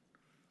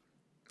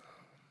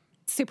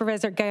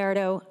 Supervisor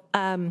Gallardo,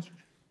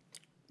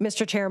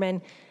 Mr.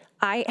 Chairman,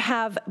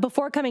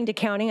 before coming to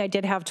county, I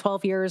did have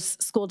 12 years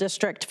school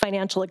district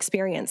financial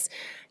experience.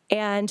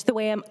 And the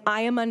way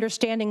I am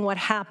understanding what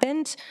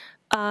happened,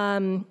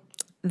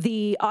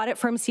 the audit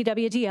firm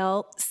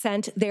CWDL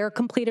sent their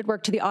completed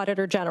work to the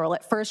Auditor General.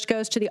 It first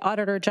goes to the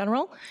Auditor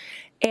General,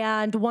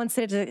 and once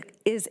it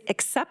is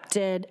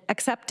accepted,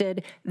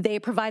 they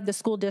provide the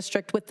school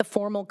district with the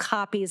formal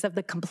copies of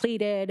the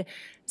completed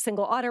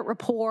single audit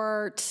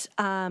report,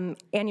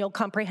 annual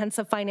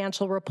comprehensive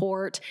financial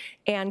report,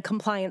 and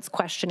compliance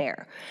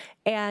questionnaire.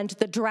 And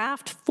the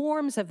draft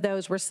forms of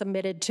those were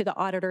submitted to the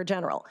Auditor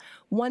General.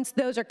 Once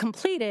those are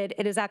completed,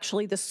 it is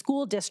actually the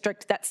school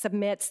district that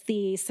submits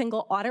the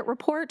single audit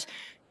report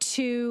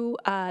to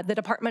the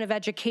Department of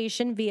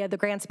Education via the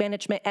Grants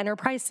Management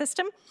Enterprise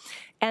System.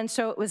 And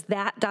so it was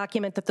that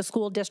document that the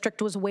school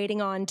district was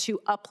waiting on to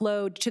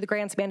upload to the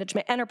Grants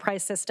Management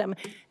Enterprise System.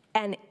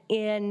 And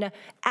in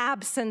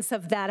absence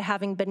of that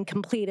having been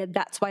completed,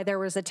 that's why there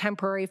was a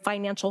temporary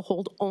financial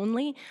hold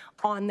only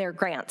on their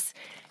grants.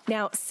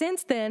 Now,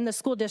 since then, the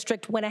school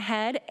district went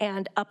ahead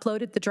and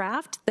uploaded the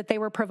draft that they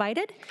were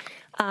provided.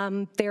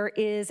 There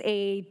is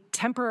a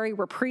temporary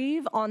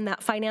reprieve on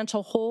that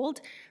financial hold.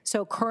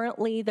 So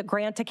currently, the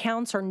grant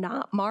accounts are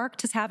not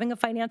marked as having a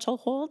financial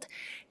hold.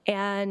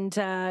 And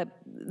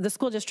the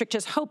school district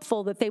is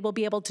hopeful that they will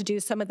be able to do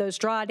some of those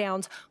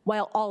drawdowns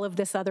while all of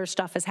this other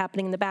stuff is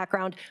happening in the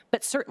background,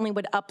 but certainly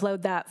would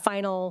upload that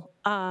final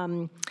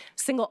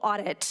single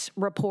audit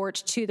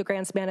report to the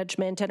Grants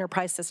Management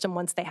Enterprise System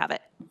once they have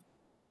it.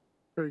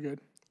 Very good.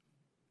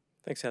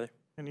 Thanks, Heather.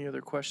 Any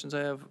other questions I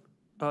have?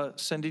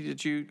 Cindy,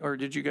 did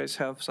you guys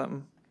have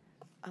something?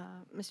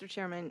 Mr.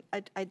 Chairman,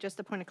 I just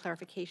a point of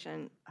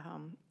clarification.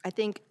 I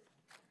think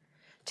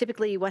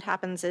typically what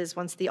happens is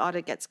once the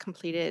audit gets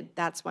completed,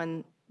 that's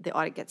when the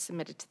audit gets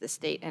submitted to the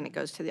state and it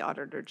goes to the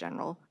Auditor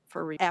General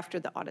for after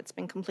the audit's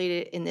been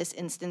completed. In this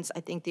instance, I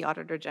think the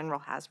Auditor General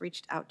has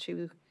reached out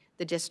to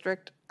the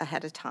district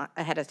ahead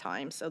of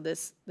time. So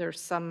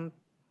there's some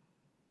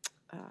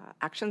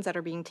actions that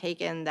are being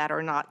taken that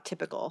are not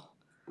typical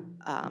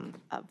of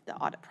the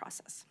audit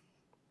process.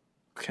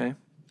 Okay.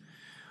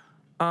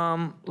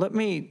 Let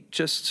me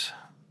just,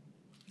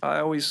 I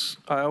always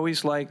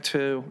like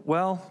to,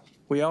 well,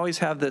 we always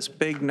have this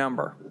big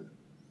number.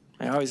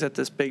 I always have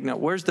this big number.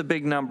 Where's the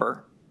big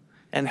number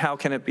and how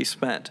can it be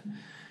spent?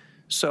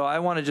 So I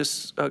want to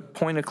just a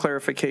point of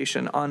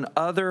clarification on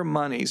other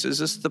monies. Is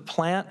this the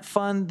plant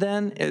fund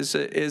then? Is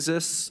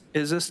this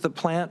the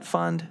plant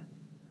fund?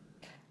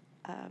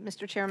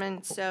 Mr.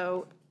 Chairman,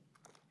 so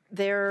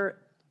there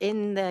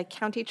in the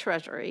county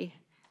treasury,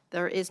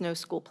 there is no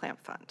school plant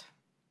fund.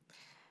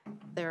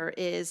 There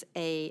is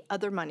a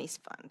other monies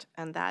fund,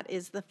 and that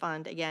is the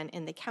fund, again,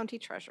 in the county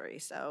treasury.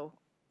 So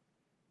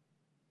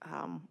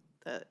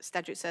the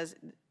statute says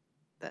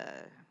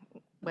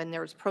when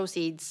there's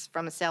proceeds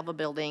from a sale of a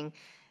building,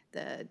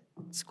 the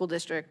school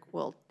district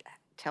will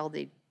tell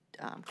the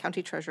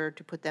county treasurer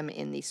to put them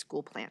in the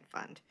school plant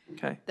fund.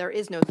 Okay. There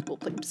is no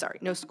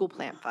school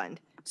plant fund.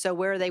 So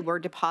where they were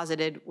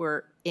deposited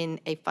were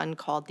in a fund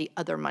called the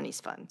Other Monies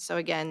Fund. So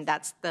again,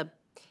 that's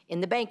in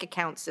the bank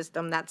account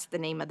system, that's the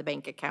name of the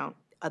bank account,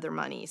 Other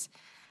Monies.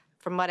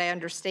 From what I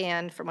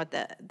understand, from what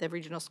the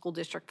regional school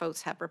district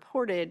folks have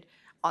reported,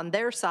 on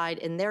their side,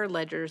 in their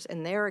ledgers,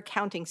 in their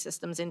accounting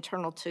systems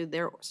internal to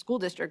their school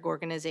district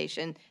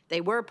organization,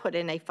 they were put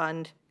in a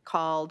fund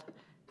called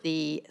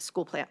the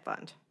School Plant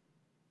Fund.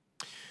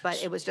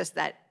 But it was just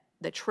that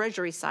the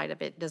treasury side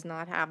of it does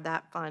not have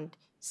that fund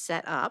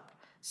set up.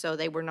 So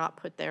they were not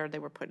put there, they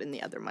were put in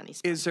the Other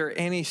Monies Fund. Is there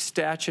any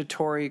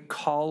statutory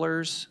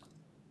collars,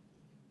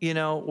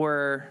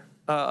 where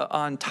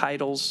on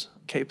titles,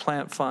 okay,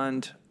 plant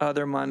fund,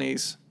 other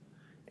monies,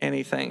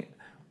 anything,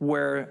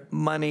 where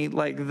money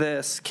like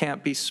this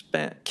can't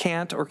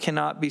or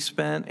cannot be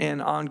spent in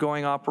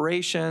ongoing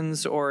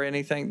operations or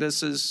anything?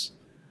 This is...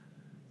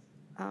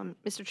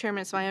 Mr.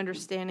 Chairman, it's my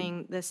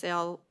understanding the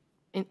sale,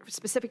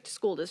 specific to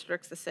school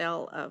districts, the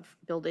sale of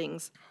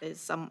buildings is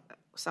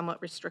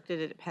somewhat restricted.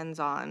 It depends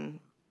on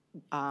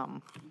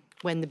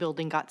when the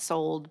building got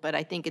sold. But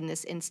I think in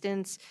this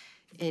instance,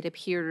 it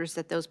appears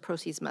that those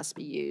proceeds must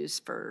be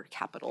used for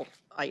capital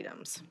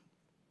items.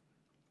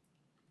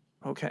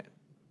 Okay.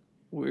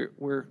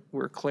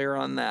 We're clear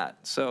on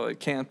that. So it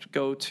can't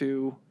go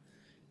to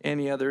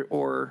any other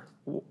or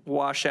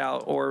wash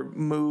out or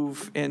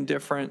move in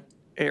different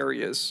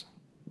areas.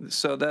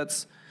 So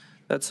that's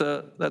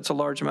a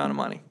large amount of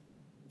money.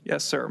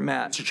 Yes, sir.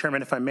 Matt. Mr.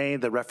 Chairman, if I may,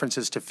 the reference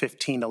is to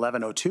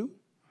 151102.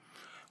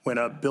 When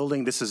a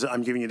building,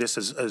 I'm giving you this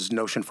as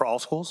notion for all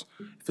schools.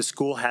 If a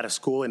school had a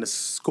school in a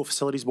school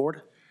facilities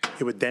board,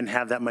 it would then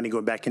have that money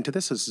going back into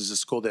this. This is a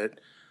school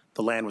that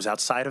the land was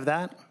outside of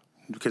that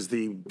because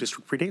the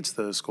district predates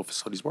the school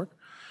facilities board.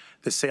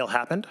 The sale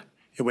happened.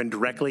 It went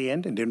directly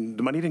in, and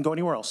the money didn't go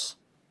anywhere else.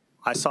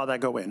 I saw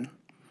that go in,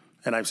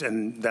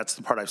 and that's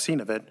the part I've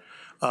seen of it.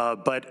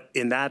 But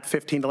in that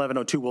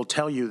 151102 will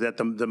tell you that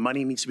the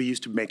money needs to be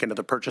used to make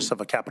another purchase of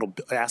a capital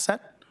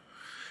asset,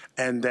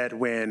 and that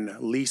when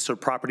lease or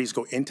properties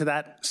go into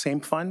that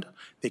same fund,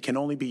 they can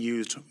only be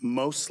used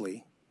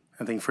mostly,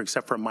 I think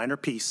except for a minor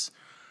piece,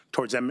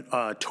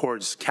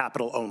 towards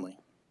capital only.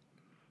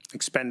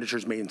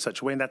 Expenditures made in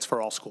such a way, and that's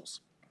for all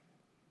schools.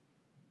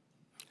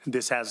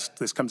 This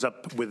comes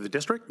up with the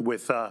district,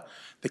 with the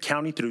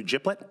county through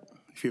GIPLET,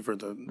 if you've heard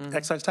the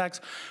excise tax.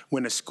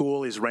 When a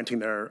school is renting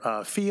their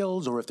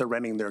fields, or if they're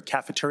renting their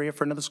cafeteria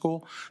for another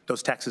school,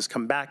 those taxes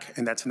come back,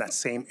 and that's in that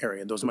same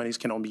area. Those monies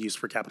can only be used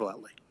for capital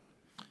outlay.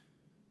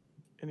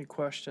 Any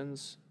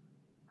questions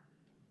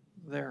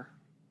there?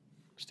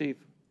 Steve?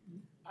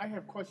 I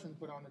have questions,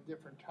 but on a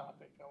different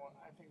topic.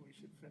 I think we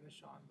should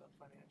finish on the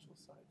financial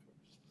side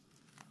first.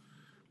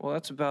 Well,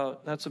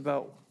 that's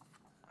about,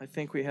 I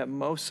think we have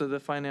most of the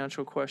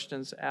financial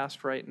questions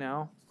asked right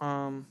now.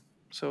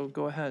 So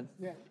go ahead.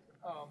 Yeah.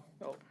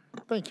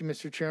 Thank you,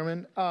 Mr.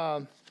 Chairman.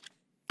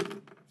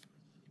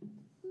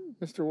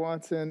 Mr.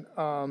 Watson,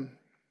 or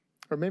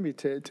maybe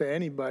to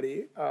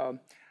anybody,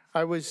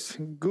 I was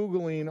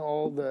Googling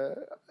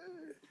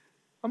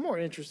I'm more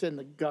interested in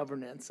the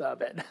governance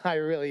of it. I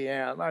really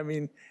am. I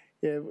mean,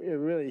 it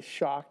really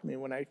shocked me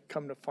when I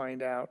come to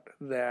find out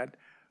that,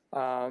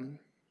 and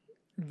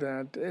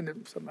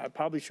I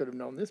probably should have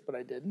known this, but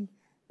I didn't,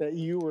 that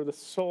you were the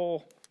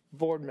sole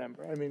board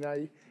member. I mean,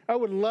 I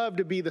would love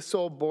to be the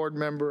sole board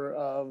member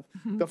of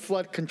the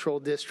flood control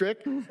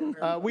district.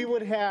 We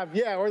would have,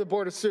 or the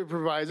board of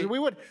supervisors. We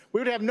would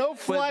have no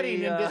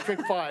flooding in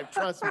District 5.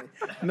 Trust me,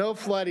 no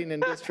flooding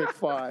in District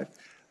 5.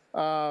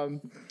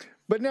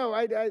 But no,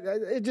 I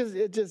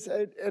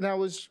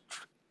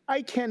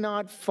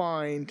cannot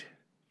find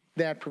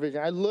that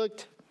provision. I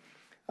looked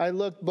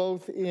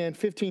both in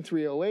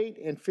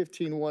 15.308 and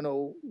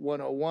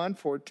 15.101,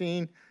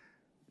 14.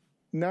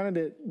 None of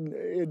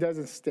it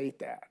doesn't state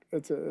that.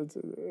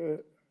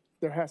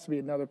 There has to be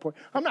another point.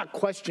 I'm not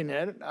questioning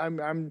it. I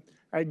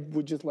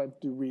would just like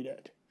to read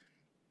it.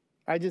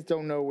 I just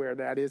don't know where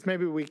that is.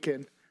 Maybe we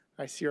can.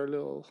 I see our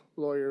little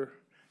lawyer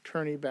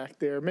attorney back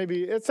there.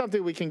 Maybe it's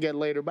something we can get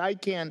later.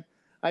 But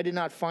I did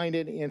not find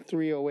it in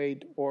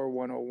 308 or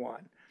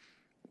 101.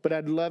 But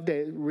I'd love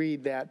to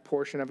read that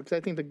portion of it because I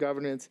think the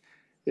governance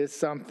is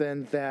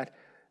something that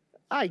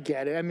I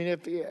get it. I mean,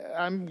 if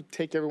I'm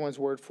take everyone's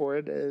word for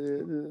it,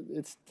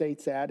 it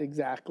states that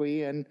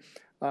exactly, and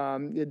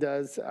it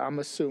does. I'm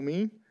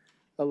assuming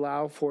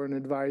allow for an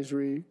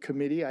advisory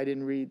committee. I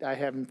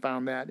haven't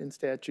found that in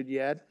statute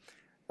yet,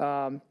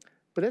 but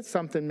it's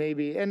something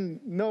maybe,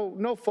 and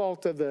no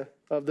fault of the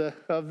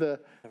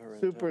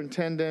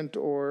superintendent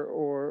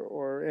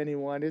or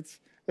anyone. It's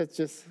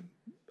just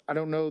I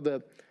don't know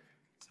the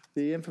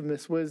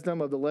infamous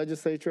wisdom of the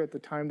legislature at the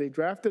time they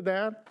drafted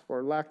that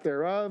or lack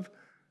thereof,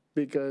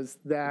 because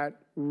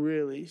that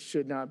really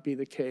should not be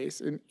the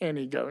case in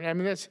any government. I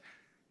mean, it's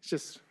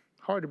just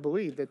hard to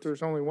believe that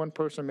there's only one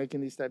person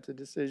making these types of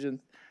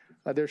decisions.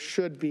 There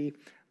should be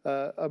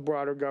a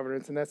broader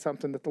governance, and that's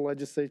something that the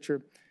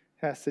legislature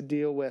has to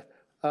deal with.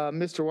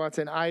 Mr.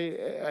 Watson,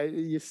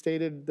 you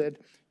stated that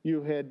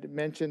you had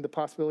mentioned the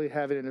possibility of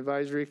having an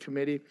advisory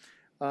committee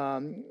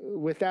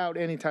without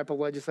any type of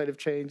legislative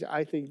change.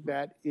 I think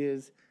that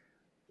is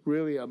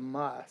really a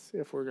must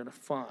if we're going to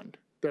fund.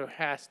 There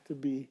has to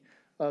be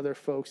other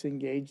folks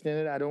engaged in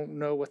it. I don't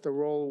know what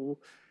the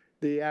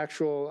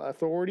actual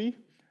authority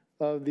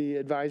of the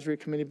advisory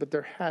committee, but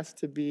there has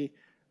to be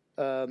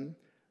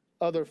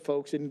other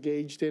folks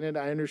engaged in it.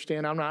 I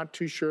understand. I'm not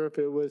too sure if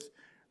it was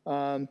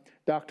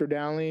Dr.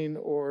 Dowling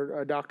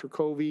or Dr.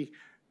 Covey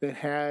that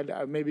had,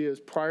 maybe it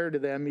was prior to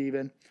them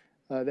even,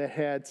 that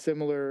had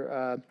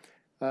similar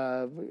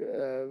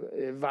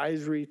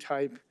advisory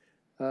type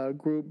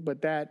group,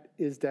 but that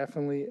is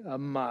definitely a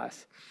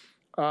must.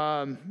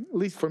 At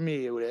least for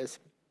me it is.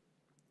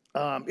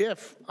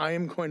 If I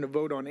am going to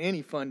vote on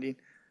any funding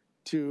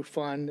to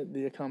fund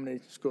the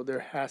accommodation school, there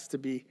has to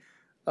be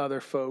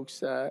other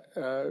folks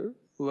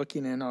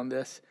looking in on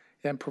this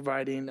and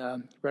providing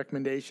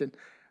recommendation.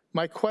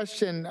 My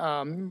question,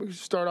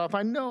 start off,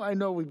 I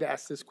know we've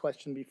asked this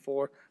question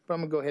before, but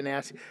I'm gonna go ahead and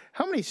ask,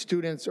 how many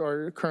students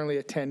are currently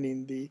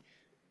attending the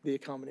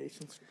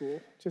accommodation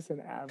school, just an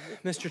average?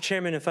 Mr.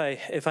 Chairman, if I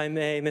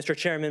may, Mr.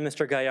 Chairman,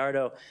 Mr.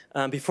 Gallardo,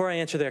 before I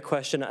answer that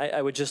question,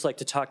 I would just like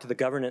to talk to the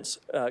governance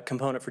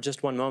component for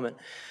just one moment.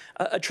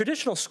 A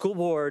traditional school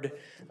board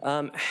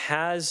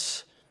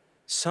has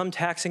some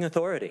taxing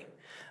authority.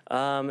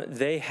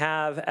 They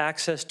have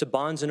access to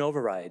bonds and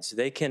overrides.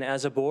 They can,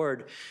 as a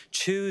board,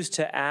 choose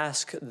to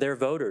ask their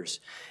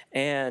voters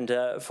and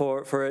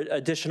for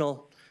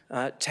additional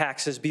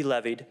taxes be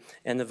levied,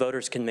 and the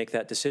voters can make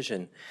that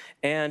decision.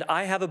 And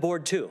I have a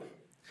board too.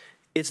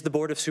 It's the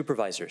Board of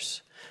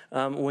Supervisors.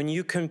 When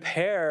you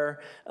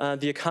compare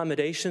the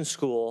accommodation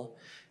school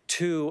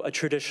to a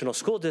traditional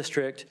school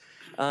district,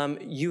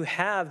 you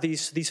have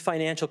these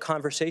financial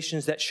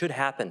conversations that should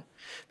happen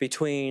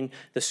between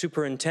the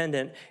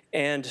superintendent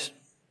and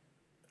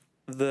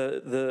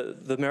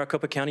the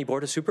Maricopa County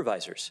Board of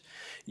Supervisors.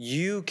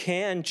 You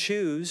can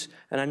choose,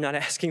 and I'm not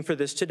asking for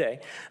this today,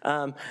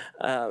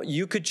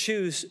 you could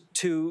choose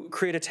to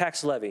create a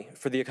tax levy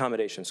for the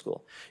accommodation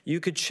school. You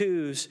could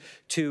choose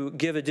to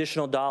give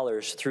additional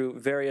dollars through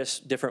various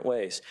different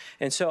ways.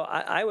 And so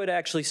I would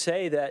actually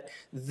say that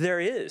there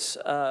is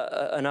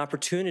an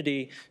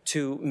opportunity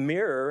to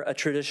mirror a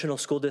traditional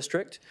school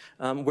district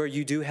where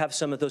you do have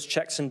some of those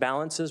checks and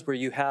balances, where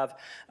you have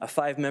a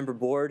 5-member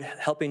board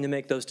helping to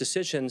make those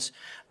decisions.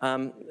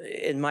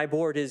 And my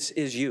board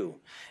is you.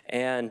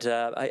 And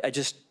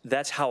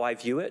that's how I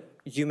view it.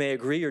 You may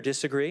agree or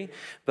disagree,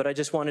 but I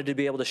just wanted to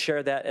be able to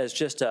share that as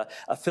just a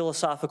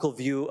philosophical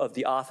view of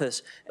the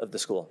office of the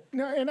school.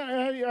 No, and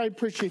I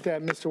appreciate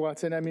that, Mr.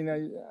 Watson. I mean,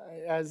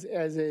 as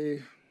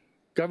a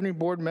governing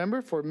board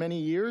member for many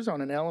years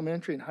on an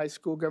elementary and high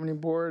school governing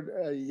board,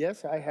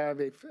 yes, I have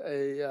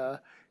a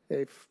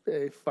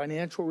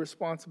financial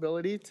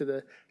responsibility to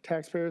the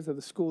taxpayers of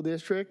the school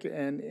district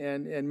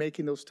and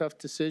making those tough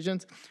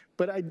decisions.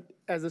 But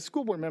as a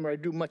school board member, I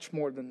do much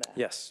more than that.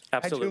 Yes,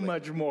 absolutely. I do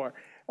much more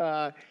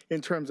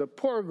in terms of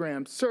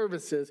programs,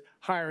 services,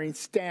 hiring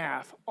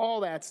staff, all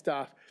that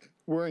stuff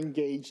we're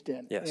engaged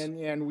in. Yes.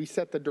 And we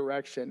set the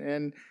direction.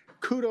 And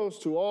kudos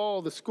to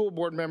all the school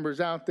board members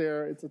out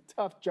there. It's a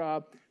tough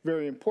job,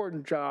 very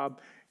important job,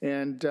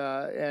 and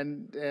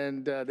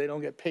they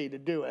don't get paid to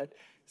do it.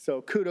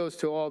 So kudos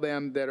to all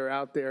them that are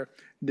out there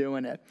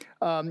doing it.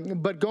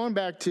 But going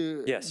back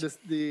to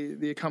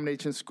the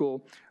accommodation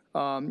school,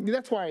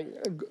 that's why,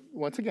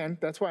 once again,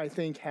 that's why I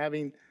think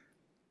having,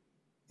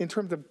 in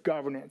terms of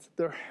governance,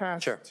 there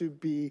has to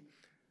be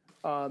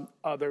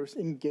others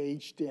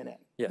engaged in it.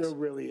 Yes. There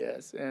really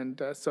is.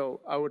 And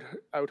so I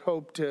would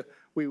hope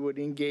we would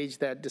engage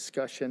that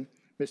discussion,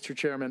 Mr.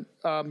 Chairman.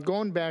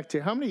 Going back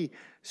to how many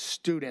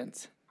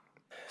students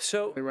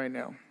right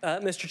now?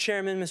 Mr.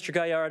 Chairman, Mr.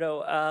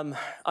 Gallardo,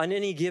 on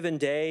any given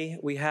day,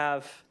 we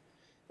have,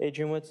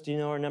 Adrian Woods, do you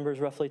know our numbers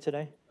roughly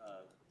today?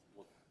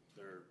 Well,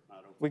 they're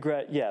not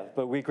open.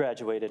 But we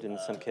graduated in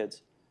some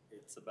kids.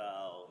 It's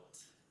about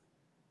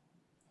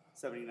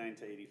 79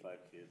 to 85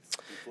 kids.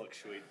 We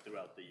fluctuate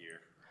throughout the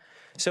year.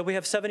 So we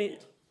have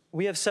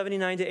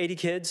 79 to 80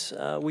 kids.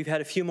 We've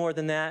had a few more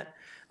than that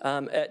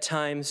at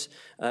times.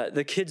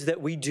 The kids that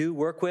we do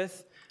work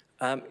with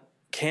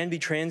can be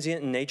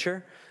transient in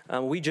nature.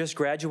 We just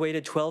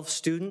graduated 12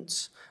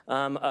 students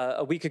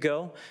a week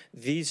ago.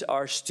 These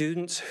are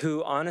students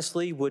who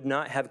honestly would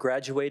not have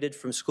graduated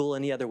from school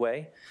any other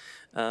way.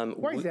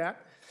 Why is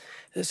that?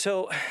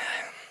 So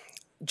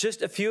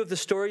just a few of the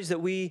stories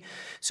that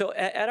so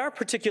at our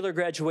particular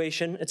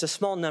graduation, it's a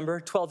small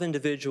number, 12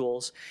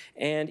 individuals,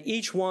 and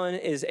each one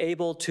is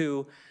able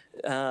to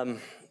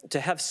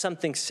have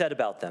something said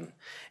about them.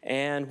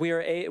 And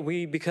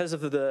we because of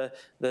the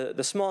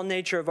small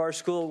nature of our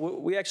school,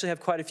 we actually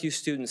have quite a few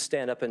students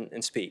stand up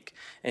and speak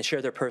and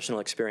share their personal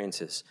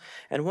experiences.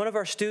 And one of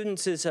our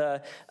students is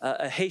a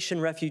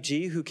Haitian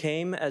refugee who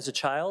came as a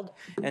child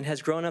and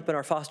has grown up in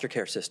our foster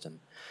care system.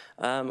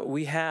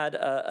 We had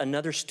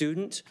another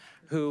student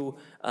who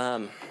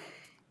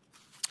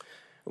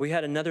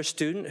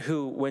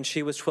when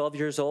she was 12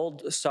 years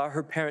old, saw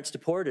her parents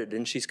deported,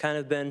 and she's kind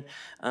of been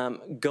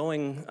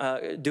doing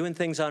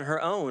things on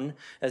her own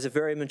as a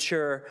very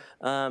mature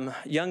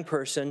young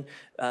person,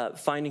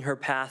 finding her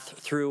path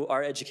through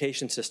our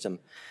education system.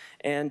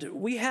 And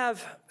we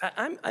have,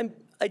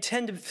 I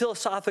tend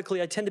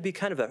to be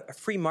kind of a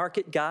free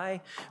market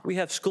guy. We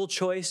have school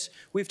choice.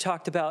 We've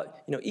talked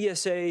about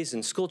ESAs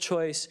and school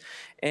choice,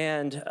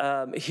 and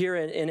here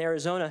in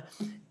Arizona,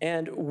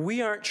 and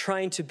we aren't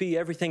trying to be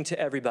everything to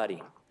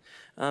everybody.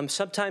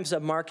 Sometimes a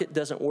market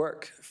doesn't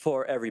work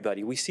for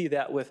everybody. We see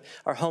that with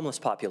our homeless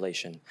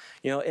population.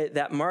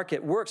 That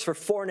market works for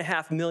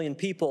 4.5 million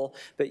people,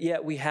 but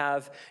yet we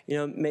have,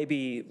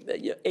 maybe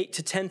 8,000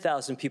 to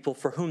 10,000 people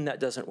for whom that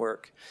doesn't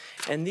work.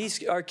 And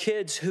these are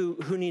kids who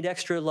need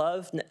extra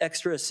love,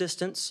 extra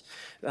assistance,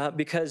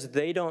 because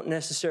they don't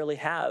necessarily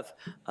have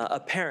a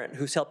parent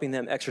who's helping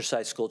them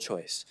exercise school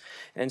choice.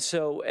 And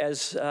so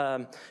as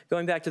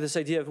going back to this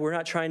idea of we're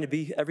not trying to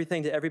be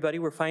everything to everybody,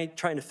 we're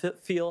trying to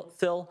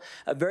fill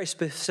a very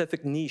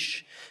specific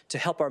niche to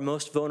help our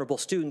most vulnerable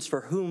students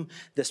for whom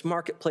this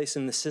marketplace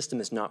in the system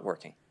is not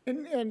working.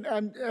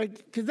 And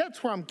because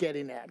that's where I'm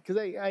getting at, because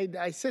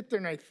I sit there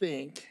and I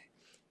think,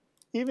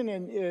 even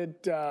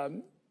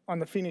on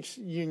the Phoenix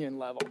Union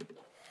level,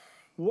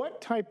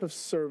 what type of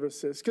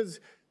services, because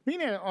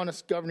being on a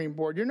governing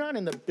board, you're not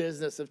in the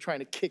business of trying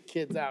to kick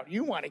kids out.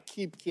 You want to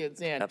keep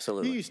kids in.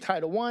 Absolutely. You use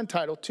Title I,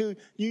 Title II.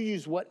 You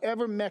use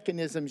whatever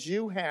mechanisms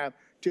you have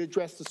to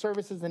address the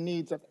services and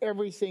needs of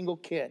every single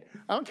kid.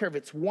 I don't care if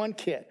it's one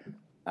kid.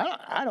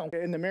 I don't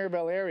care. In the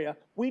Maryville area,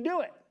 we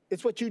do it.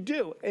 It's what you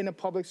do in a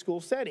public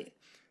school setting.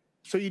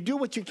 So you do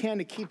what you can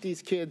to keep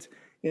these kids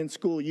in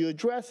school. You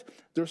address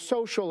their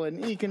social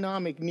and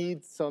economic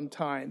needs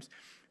sometimes.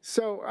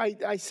 So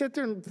I sit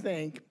there and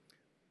think,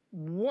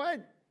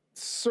 what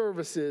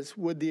services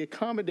would the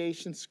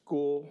accommodation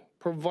school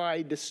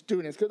provide to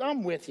students? Because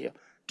I'm with you.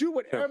 Do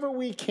whatever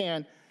we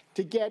can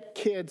to get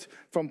kids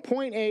from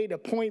point A to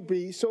point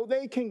B so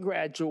they can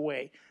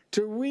graduate,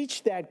 to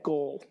reach that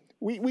goal.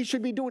 We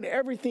should be doing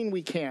everything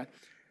we can.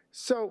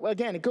 So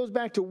again, it goes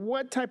back to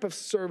what type of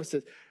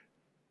services.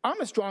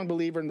 I'm a strong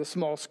believer in the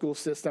small school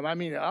system. I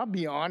mean, I'll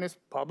be honest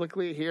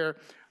publicly here.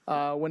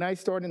 When I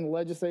started in the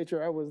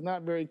legislature, I was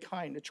not very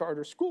kind to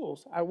charter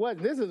schools. I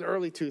wasn't. This is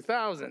early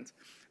 2000s.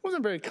 I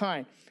wasn't very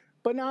kind.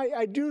 But now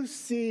I do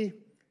see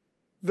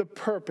the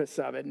purpose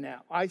of it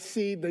now. I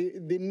see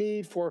the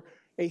need for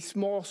a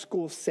small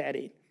school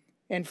setting.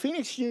 And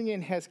Phoenix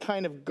Union has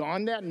kind of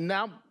gone that,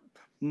 not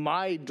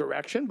my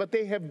direction, but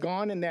they have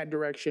gone in that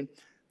direction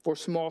for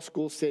small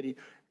school settings.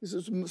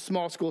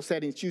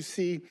 You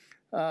see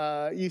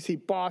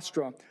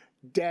Bostrom,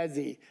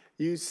 Desi,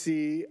 you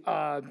see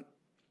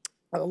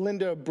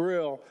Linda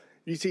Brill,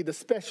 you see the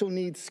special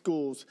needs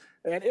schools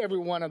at every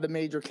one of the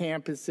major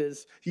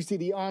campuses. You see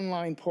the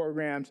online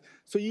programs.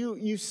 So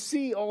you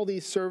see all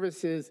these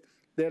services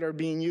that are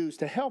being used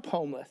to help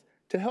homeless,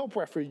 to help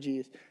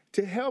refugees,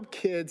 to help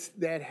kids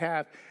that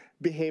have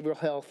behavioral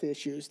health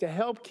issues, to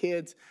help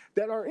kids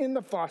that are in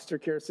the foster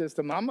care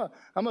system. I'm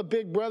a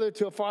big brother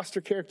to a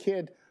foster care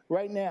kid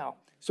right now.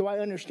 So I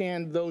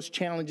understand those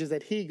challenges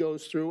that he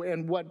goes through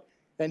and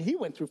he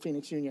went through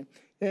Phoenix Union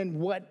and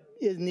what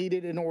is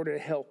needed in order to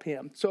help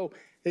him. So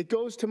it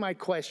goes to my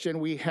question.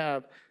 We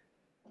have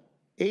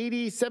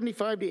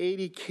 75 to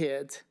 80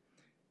 kids.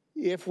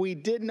 If we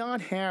did not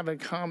have an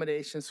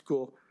accommodation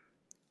school,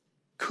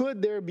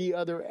 could there be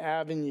other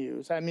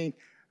avenues? I mean,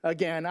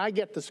 again, I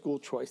get the school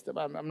choice stuff.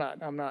 I'm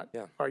not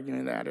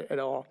arguing that at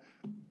all.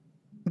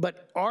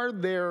 But are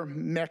there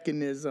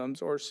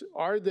mechanisms or is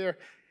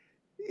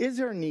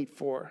there a need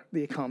for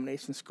the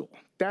accommodation school?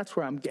 That's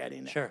where I'm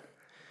getting at. Sure.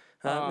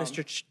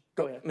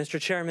 Go ahead. Mr.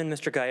 Chairman,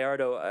 Mr.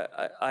 Gallardo,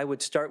 I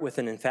would start with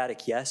an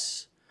emphatic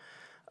yes.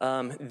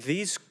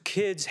 These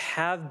kids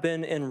have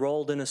been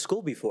enrolled in a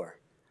school before,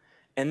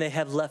 and they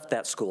have left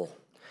that school.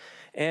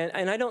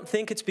 And I don't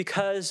think it's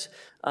because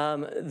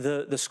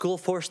the school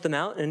forced them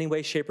out in any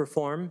way, shape, or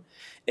form.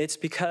 It's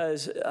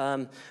because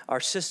our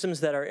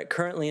systems that are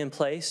currently in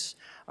place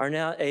are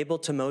now able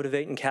to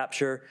motivate and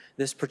capture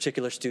this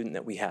particular student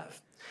that we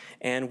have.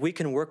 And we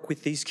can work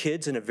with these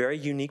kids in a very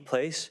unique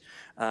place.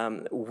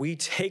 We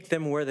take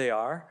them where they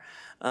are.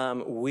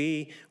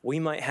 We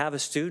might have a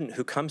student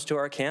who comes to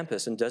our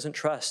campus and doesn't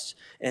trust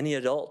any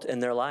adult in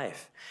their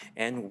life.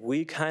 And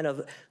we kind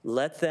of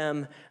let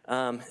them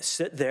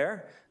sit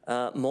there,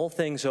 mull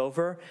things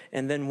over,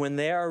 and then when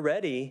they are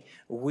ready,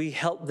 we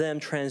help them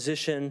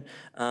transition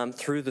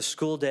through the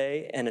school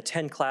day and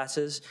attend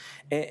classes.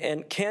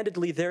 And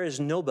candidly, there is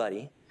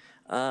nobody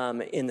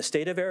in the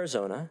state of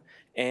Arizona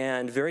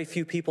and very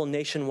few people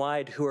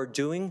nationwide who are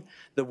doing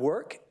the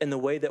work in the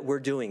way that we're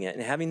doing it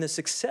and having the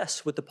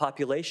success with the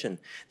population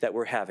that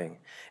we're having.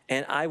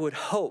 And I would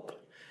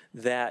hope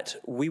that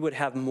we would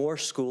have more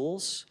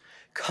schools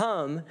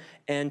come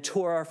and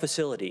tour our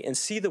facility and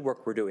see the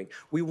work we're doing.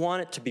 We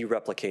want it to be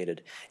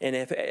replicated. And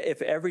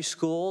if every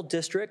school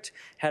district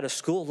had a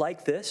school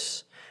like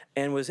this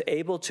and was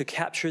able to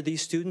capture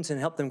these students and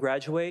help them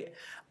graduate,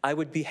 I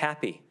would be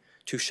happy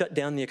to shut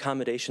down the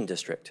accommodation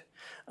district.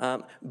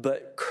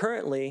 But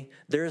currently,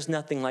 there is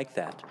nothing like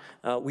that.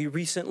 We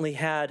recently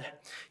had,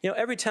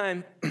 every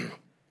time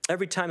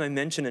I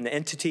mention an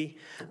entity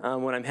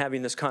when I'm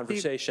having this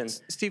conversation.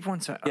 Steve,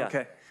 one second. Yeah.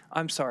 Okay,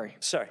 I'm sorry.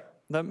 Sorry.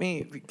 Let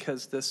me,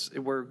 because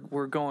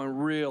we're going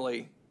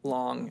really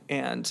long,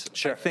 and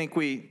sure. I think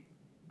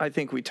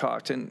we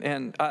talked,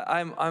 and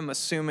I'm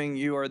assuming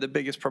you are the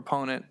biggest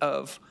proponent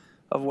of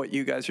what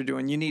you guys are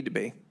doing. You need to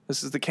be.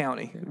 This is the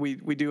county. We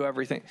do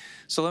everything.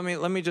 So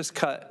let me just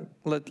cut.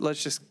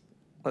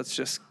 Let's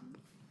just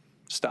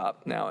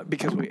stop now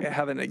because we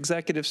have an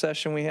executive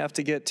session we have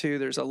to get to.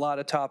 There's a lot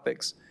of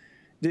topics.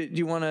 Do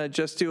you want to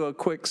just do a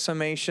quick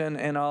summation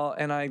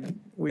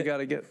we got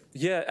to get.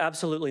 Yeah,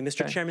 absolutely.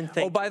 Mr. Chairman,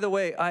 thank you. Oh, by the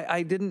way,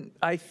 I didn't,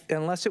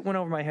 unless it went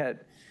over my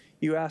head,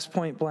 you asked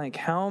point blank,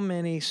 how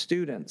many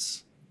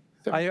students?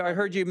 I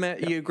heard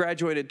you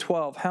graduated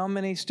 12. How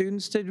many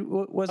students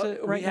was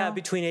it right now? We have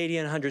between 80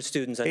 and 100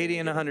 students. 80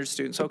 and 100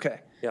 students,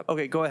 okay. Yep.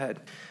 Okay, go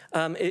ahead.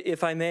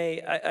 If I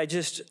may, I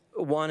just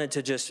wanted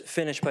to just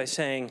finish by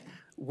saying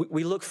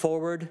we look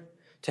forward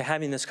to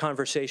having this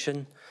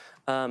conversation.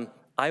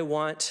 I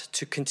want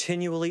to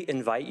continually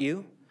invite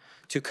you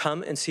to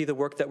come and see the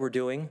work that we're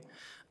doing.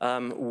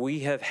 We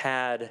have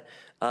had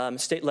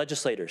state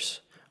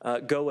legislators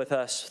go with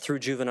us through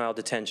juvenile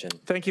detention.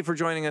 Thank you for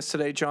joining us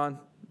today, John.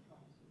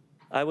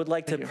 I would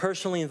like to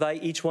personally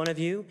invite each one of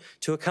you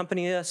to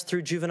accompany us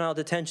through juvenile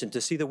detention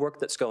to see the work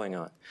that's going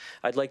on.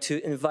 I'd like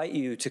to invite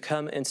you to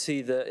come and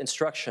see the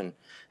instruction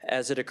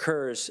as it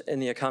occurs in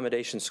the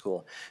accommodation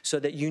school so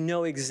that you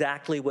know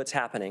exactly what's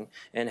happening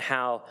and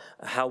how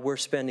we're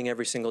spending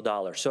every single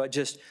dollar. So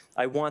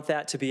I want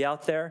that to be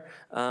out there.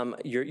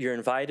 You're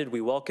invited.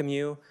 We welcome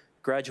you.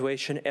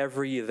 Graduation,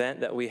 every event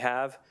that we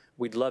have,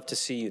 we'd love to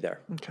see you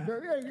there. And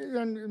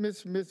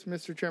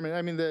Mr. Chairman,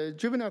 I mean, the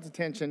juvenile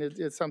detention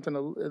is something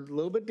a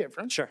little bit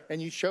different. Sure.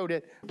 And you showed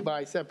it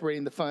by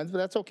separating the funds, but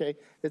that's okay.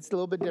 It's a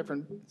little bit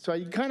different. So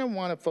you kind of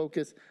want to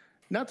focus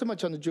not so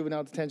much on the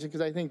juvenile detention,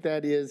 because I think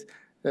that is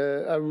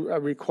a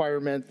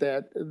requirement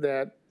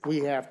that we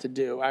have to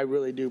do. I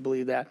really do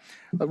believe that.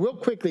 Real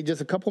quickly,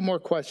 just a couple more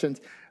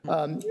questions.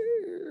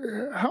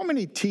 How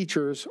many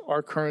teachers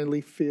are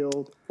currently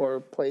filled or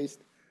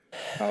placed?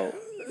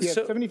 You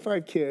have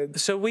 75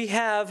 kids. So we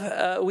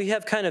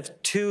have kind of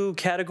two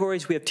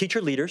categories. We have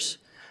teacher leaders.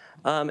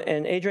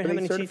 And Adrian, how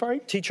many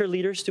teacher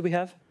leaders do we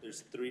have?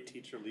 There's 3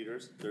 teacher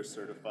leaders. They're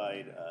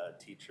certified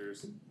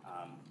teachers.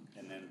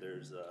 And then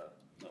there's,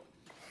 no.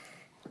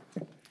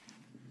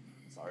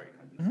 Sorry.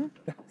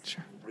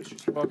 Sure.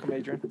 Welcome,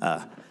 Adrian.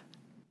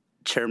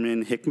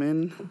 Chairman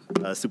Hickman,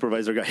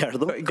 Supervisor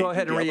Gallardo. Go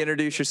ahead and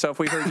reintroduce yourself.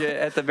 We heard you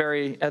at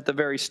the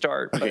very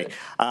start. Okay.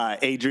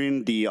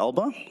 Adrian D.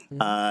 Alba,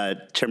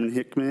 Chairman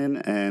Hickman,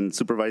 and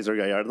Supervisor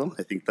Gallardo.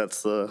 I think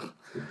that's the.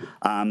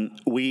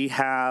 We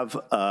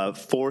have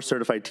 4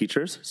 certified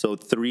teachers, so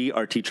 3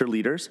 are teacher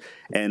leaders,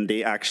 and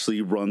they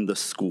actually run the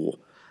school.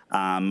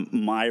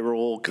 My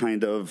role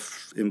kind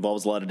of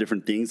involves a lot of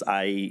different things.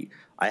 I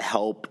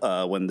help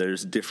when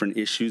there's different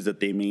issues that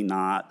they may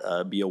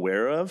not be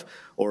aware of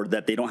or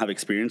that they don't have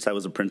experience. I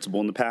was a principal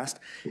in the past.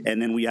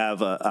 And then we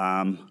have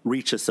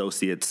Reach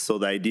Associates. So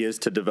the idea is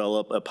to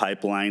develop a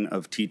pipeline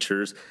of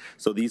teachers.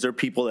 So these are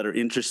people that are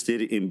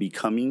interested in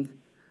becoming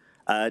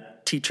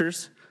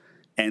teachers.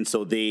 And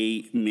so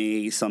they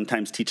may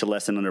sometimes teach a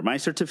lesson under my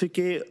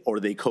certificate, or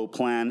they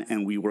co-plan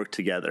and we work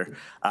together.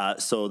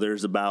 So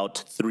there's about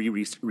 3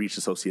 Reach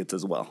Associates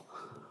as well.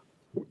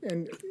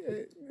 And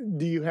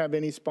do you have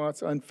any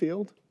spots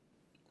unfilled?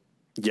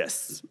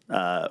 Yes.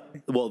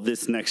 Well,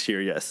 this next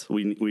year, yes.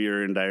 We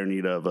are in dire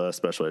need of a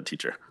special ed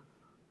teacher.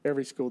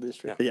 Every school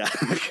district. Yeah.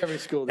 Every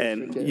school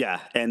district. And yeah,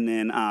 and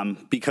then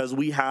because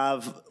we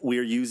are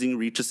using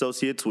Reach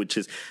Associates,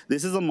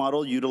 this is a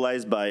model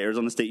utilized by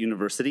Arizona State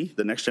University,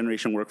 the next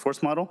generation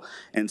workforce model.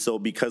 And so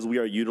because we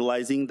are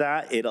utilizing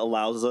that, it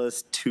allows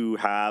us to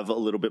have a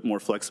little bit more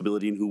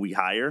flexibility in who we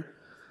hire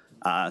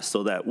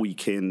so that we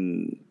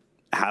can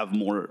have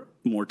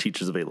more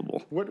teachers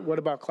available. What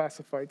about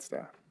classified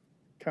staff,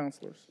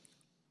 counselors?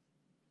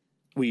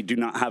 We do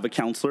not have a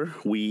counselor.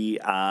 We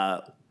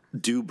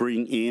do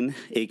bring in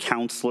a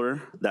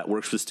counselor that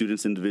works with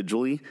students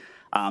individually.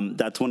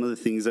 That's one of the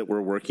things that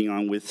we're working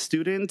on with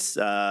students.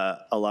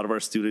 A lot of our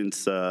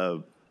students,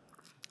 are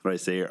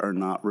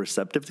not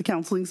receptive to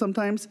counseling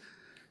sometimes.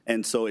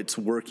 And so it's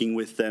working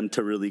with them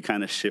to really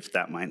kind of shift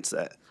that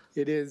mindset.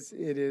 It is,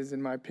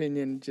 in my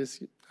opinion,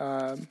 just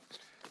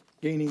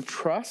gaining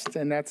trust,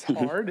 and that's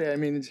hard. I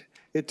mean,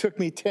 it took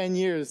me 10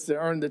 years to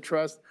earn the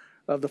trust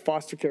of the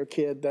foster care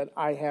kid that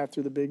I have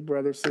through the Big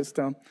Brother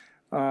system.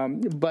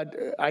 But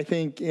I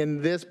think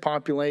in this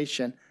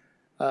population,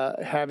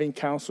 having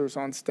counselors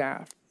on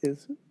staff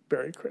is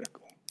very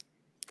critical,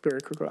 very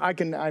critical.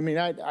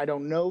 I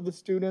don't know the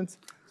students,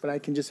 but I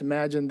can just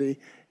imagine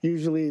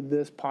usually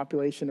this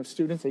population of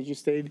students, as you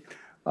stated,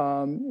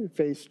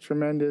 face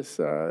tremendous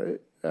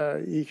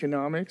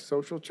economic,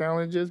 social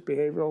challenges,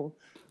 behavioral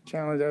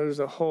challenges. There's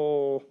a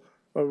whole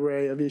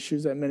array of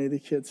issues that many of the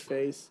kids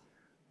face.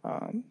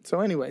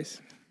 So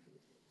anyways,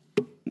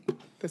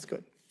 that's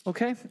good.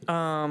 Okay.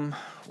 Well,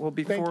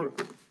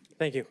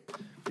 Thank you.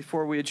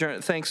 Before we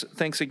adjourn,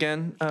 thanks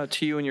again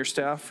to you and your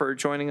staff for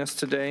joining us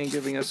today and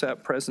giving us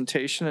that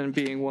presentation and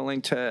being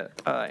willing to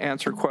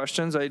answer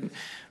questions. I'd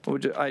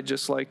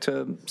just like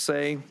to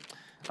say,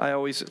 I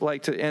always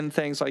like to end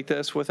things like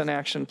this with an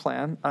action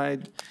plan.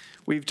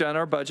 We've done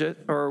our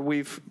budget, or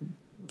we've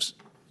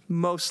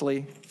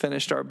mostly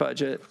finished our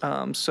budget.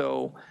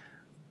 So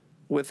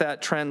with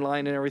that trend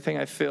line and everything,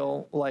 I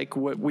feel like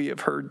what we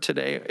have heard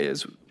today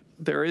is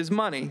there is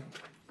money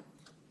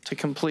to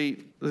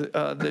complete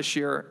this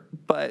year,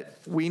 but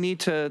we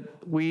need to,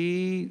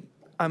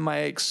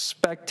 my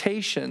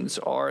expectations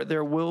are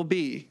there will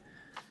be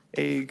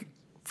a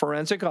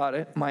forensic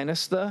audit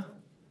minus the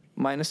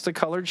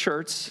colored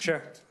shirts.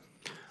 Sure.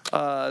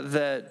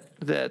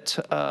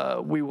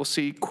 That we will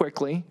see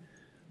quickly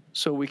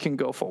so we can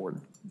go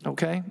forward.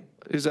 Okay?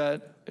 Is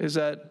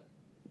that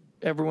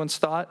everyone's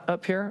thought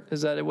up here?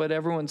 Is that what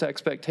everyone's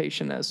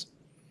expectation is?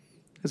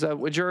 Is that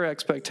what your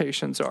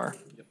expectations are?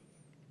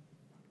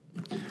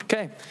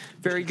 Okay,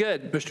 very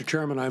good. Mr.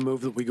 Chairman, I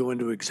move that we go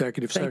into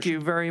executive session. Thank you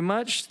very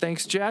much.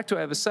 Thanks, Jack. Do I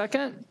have a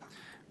second?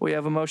 We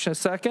have a motion, a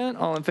second.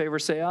 All in favor,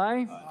 say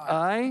aye.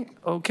 Aye.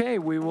 Okay,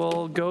 we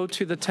will go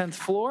to the 10th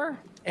floor,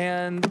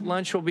 and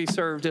lunch will be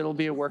served. It'll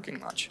be a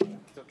working lunch.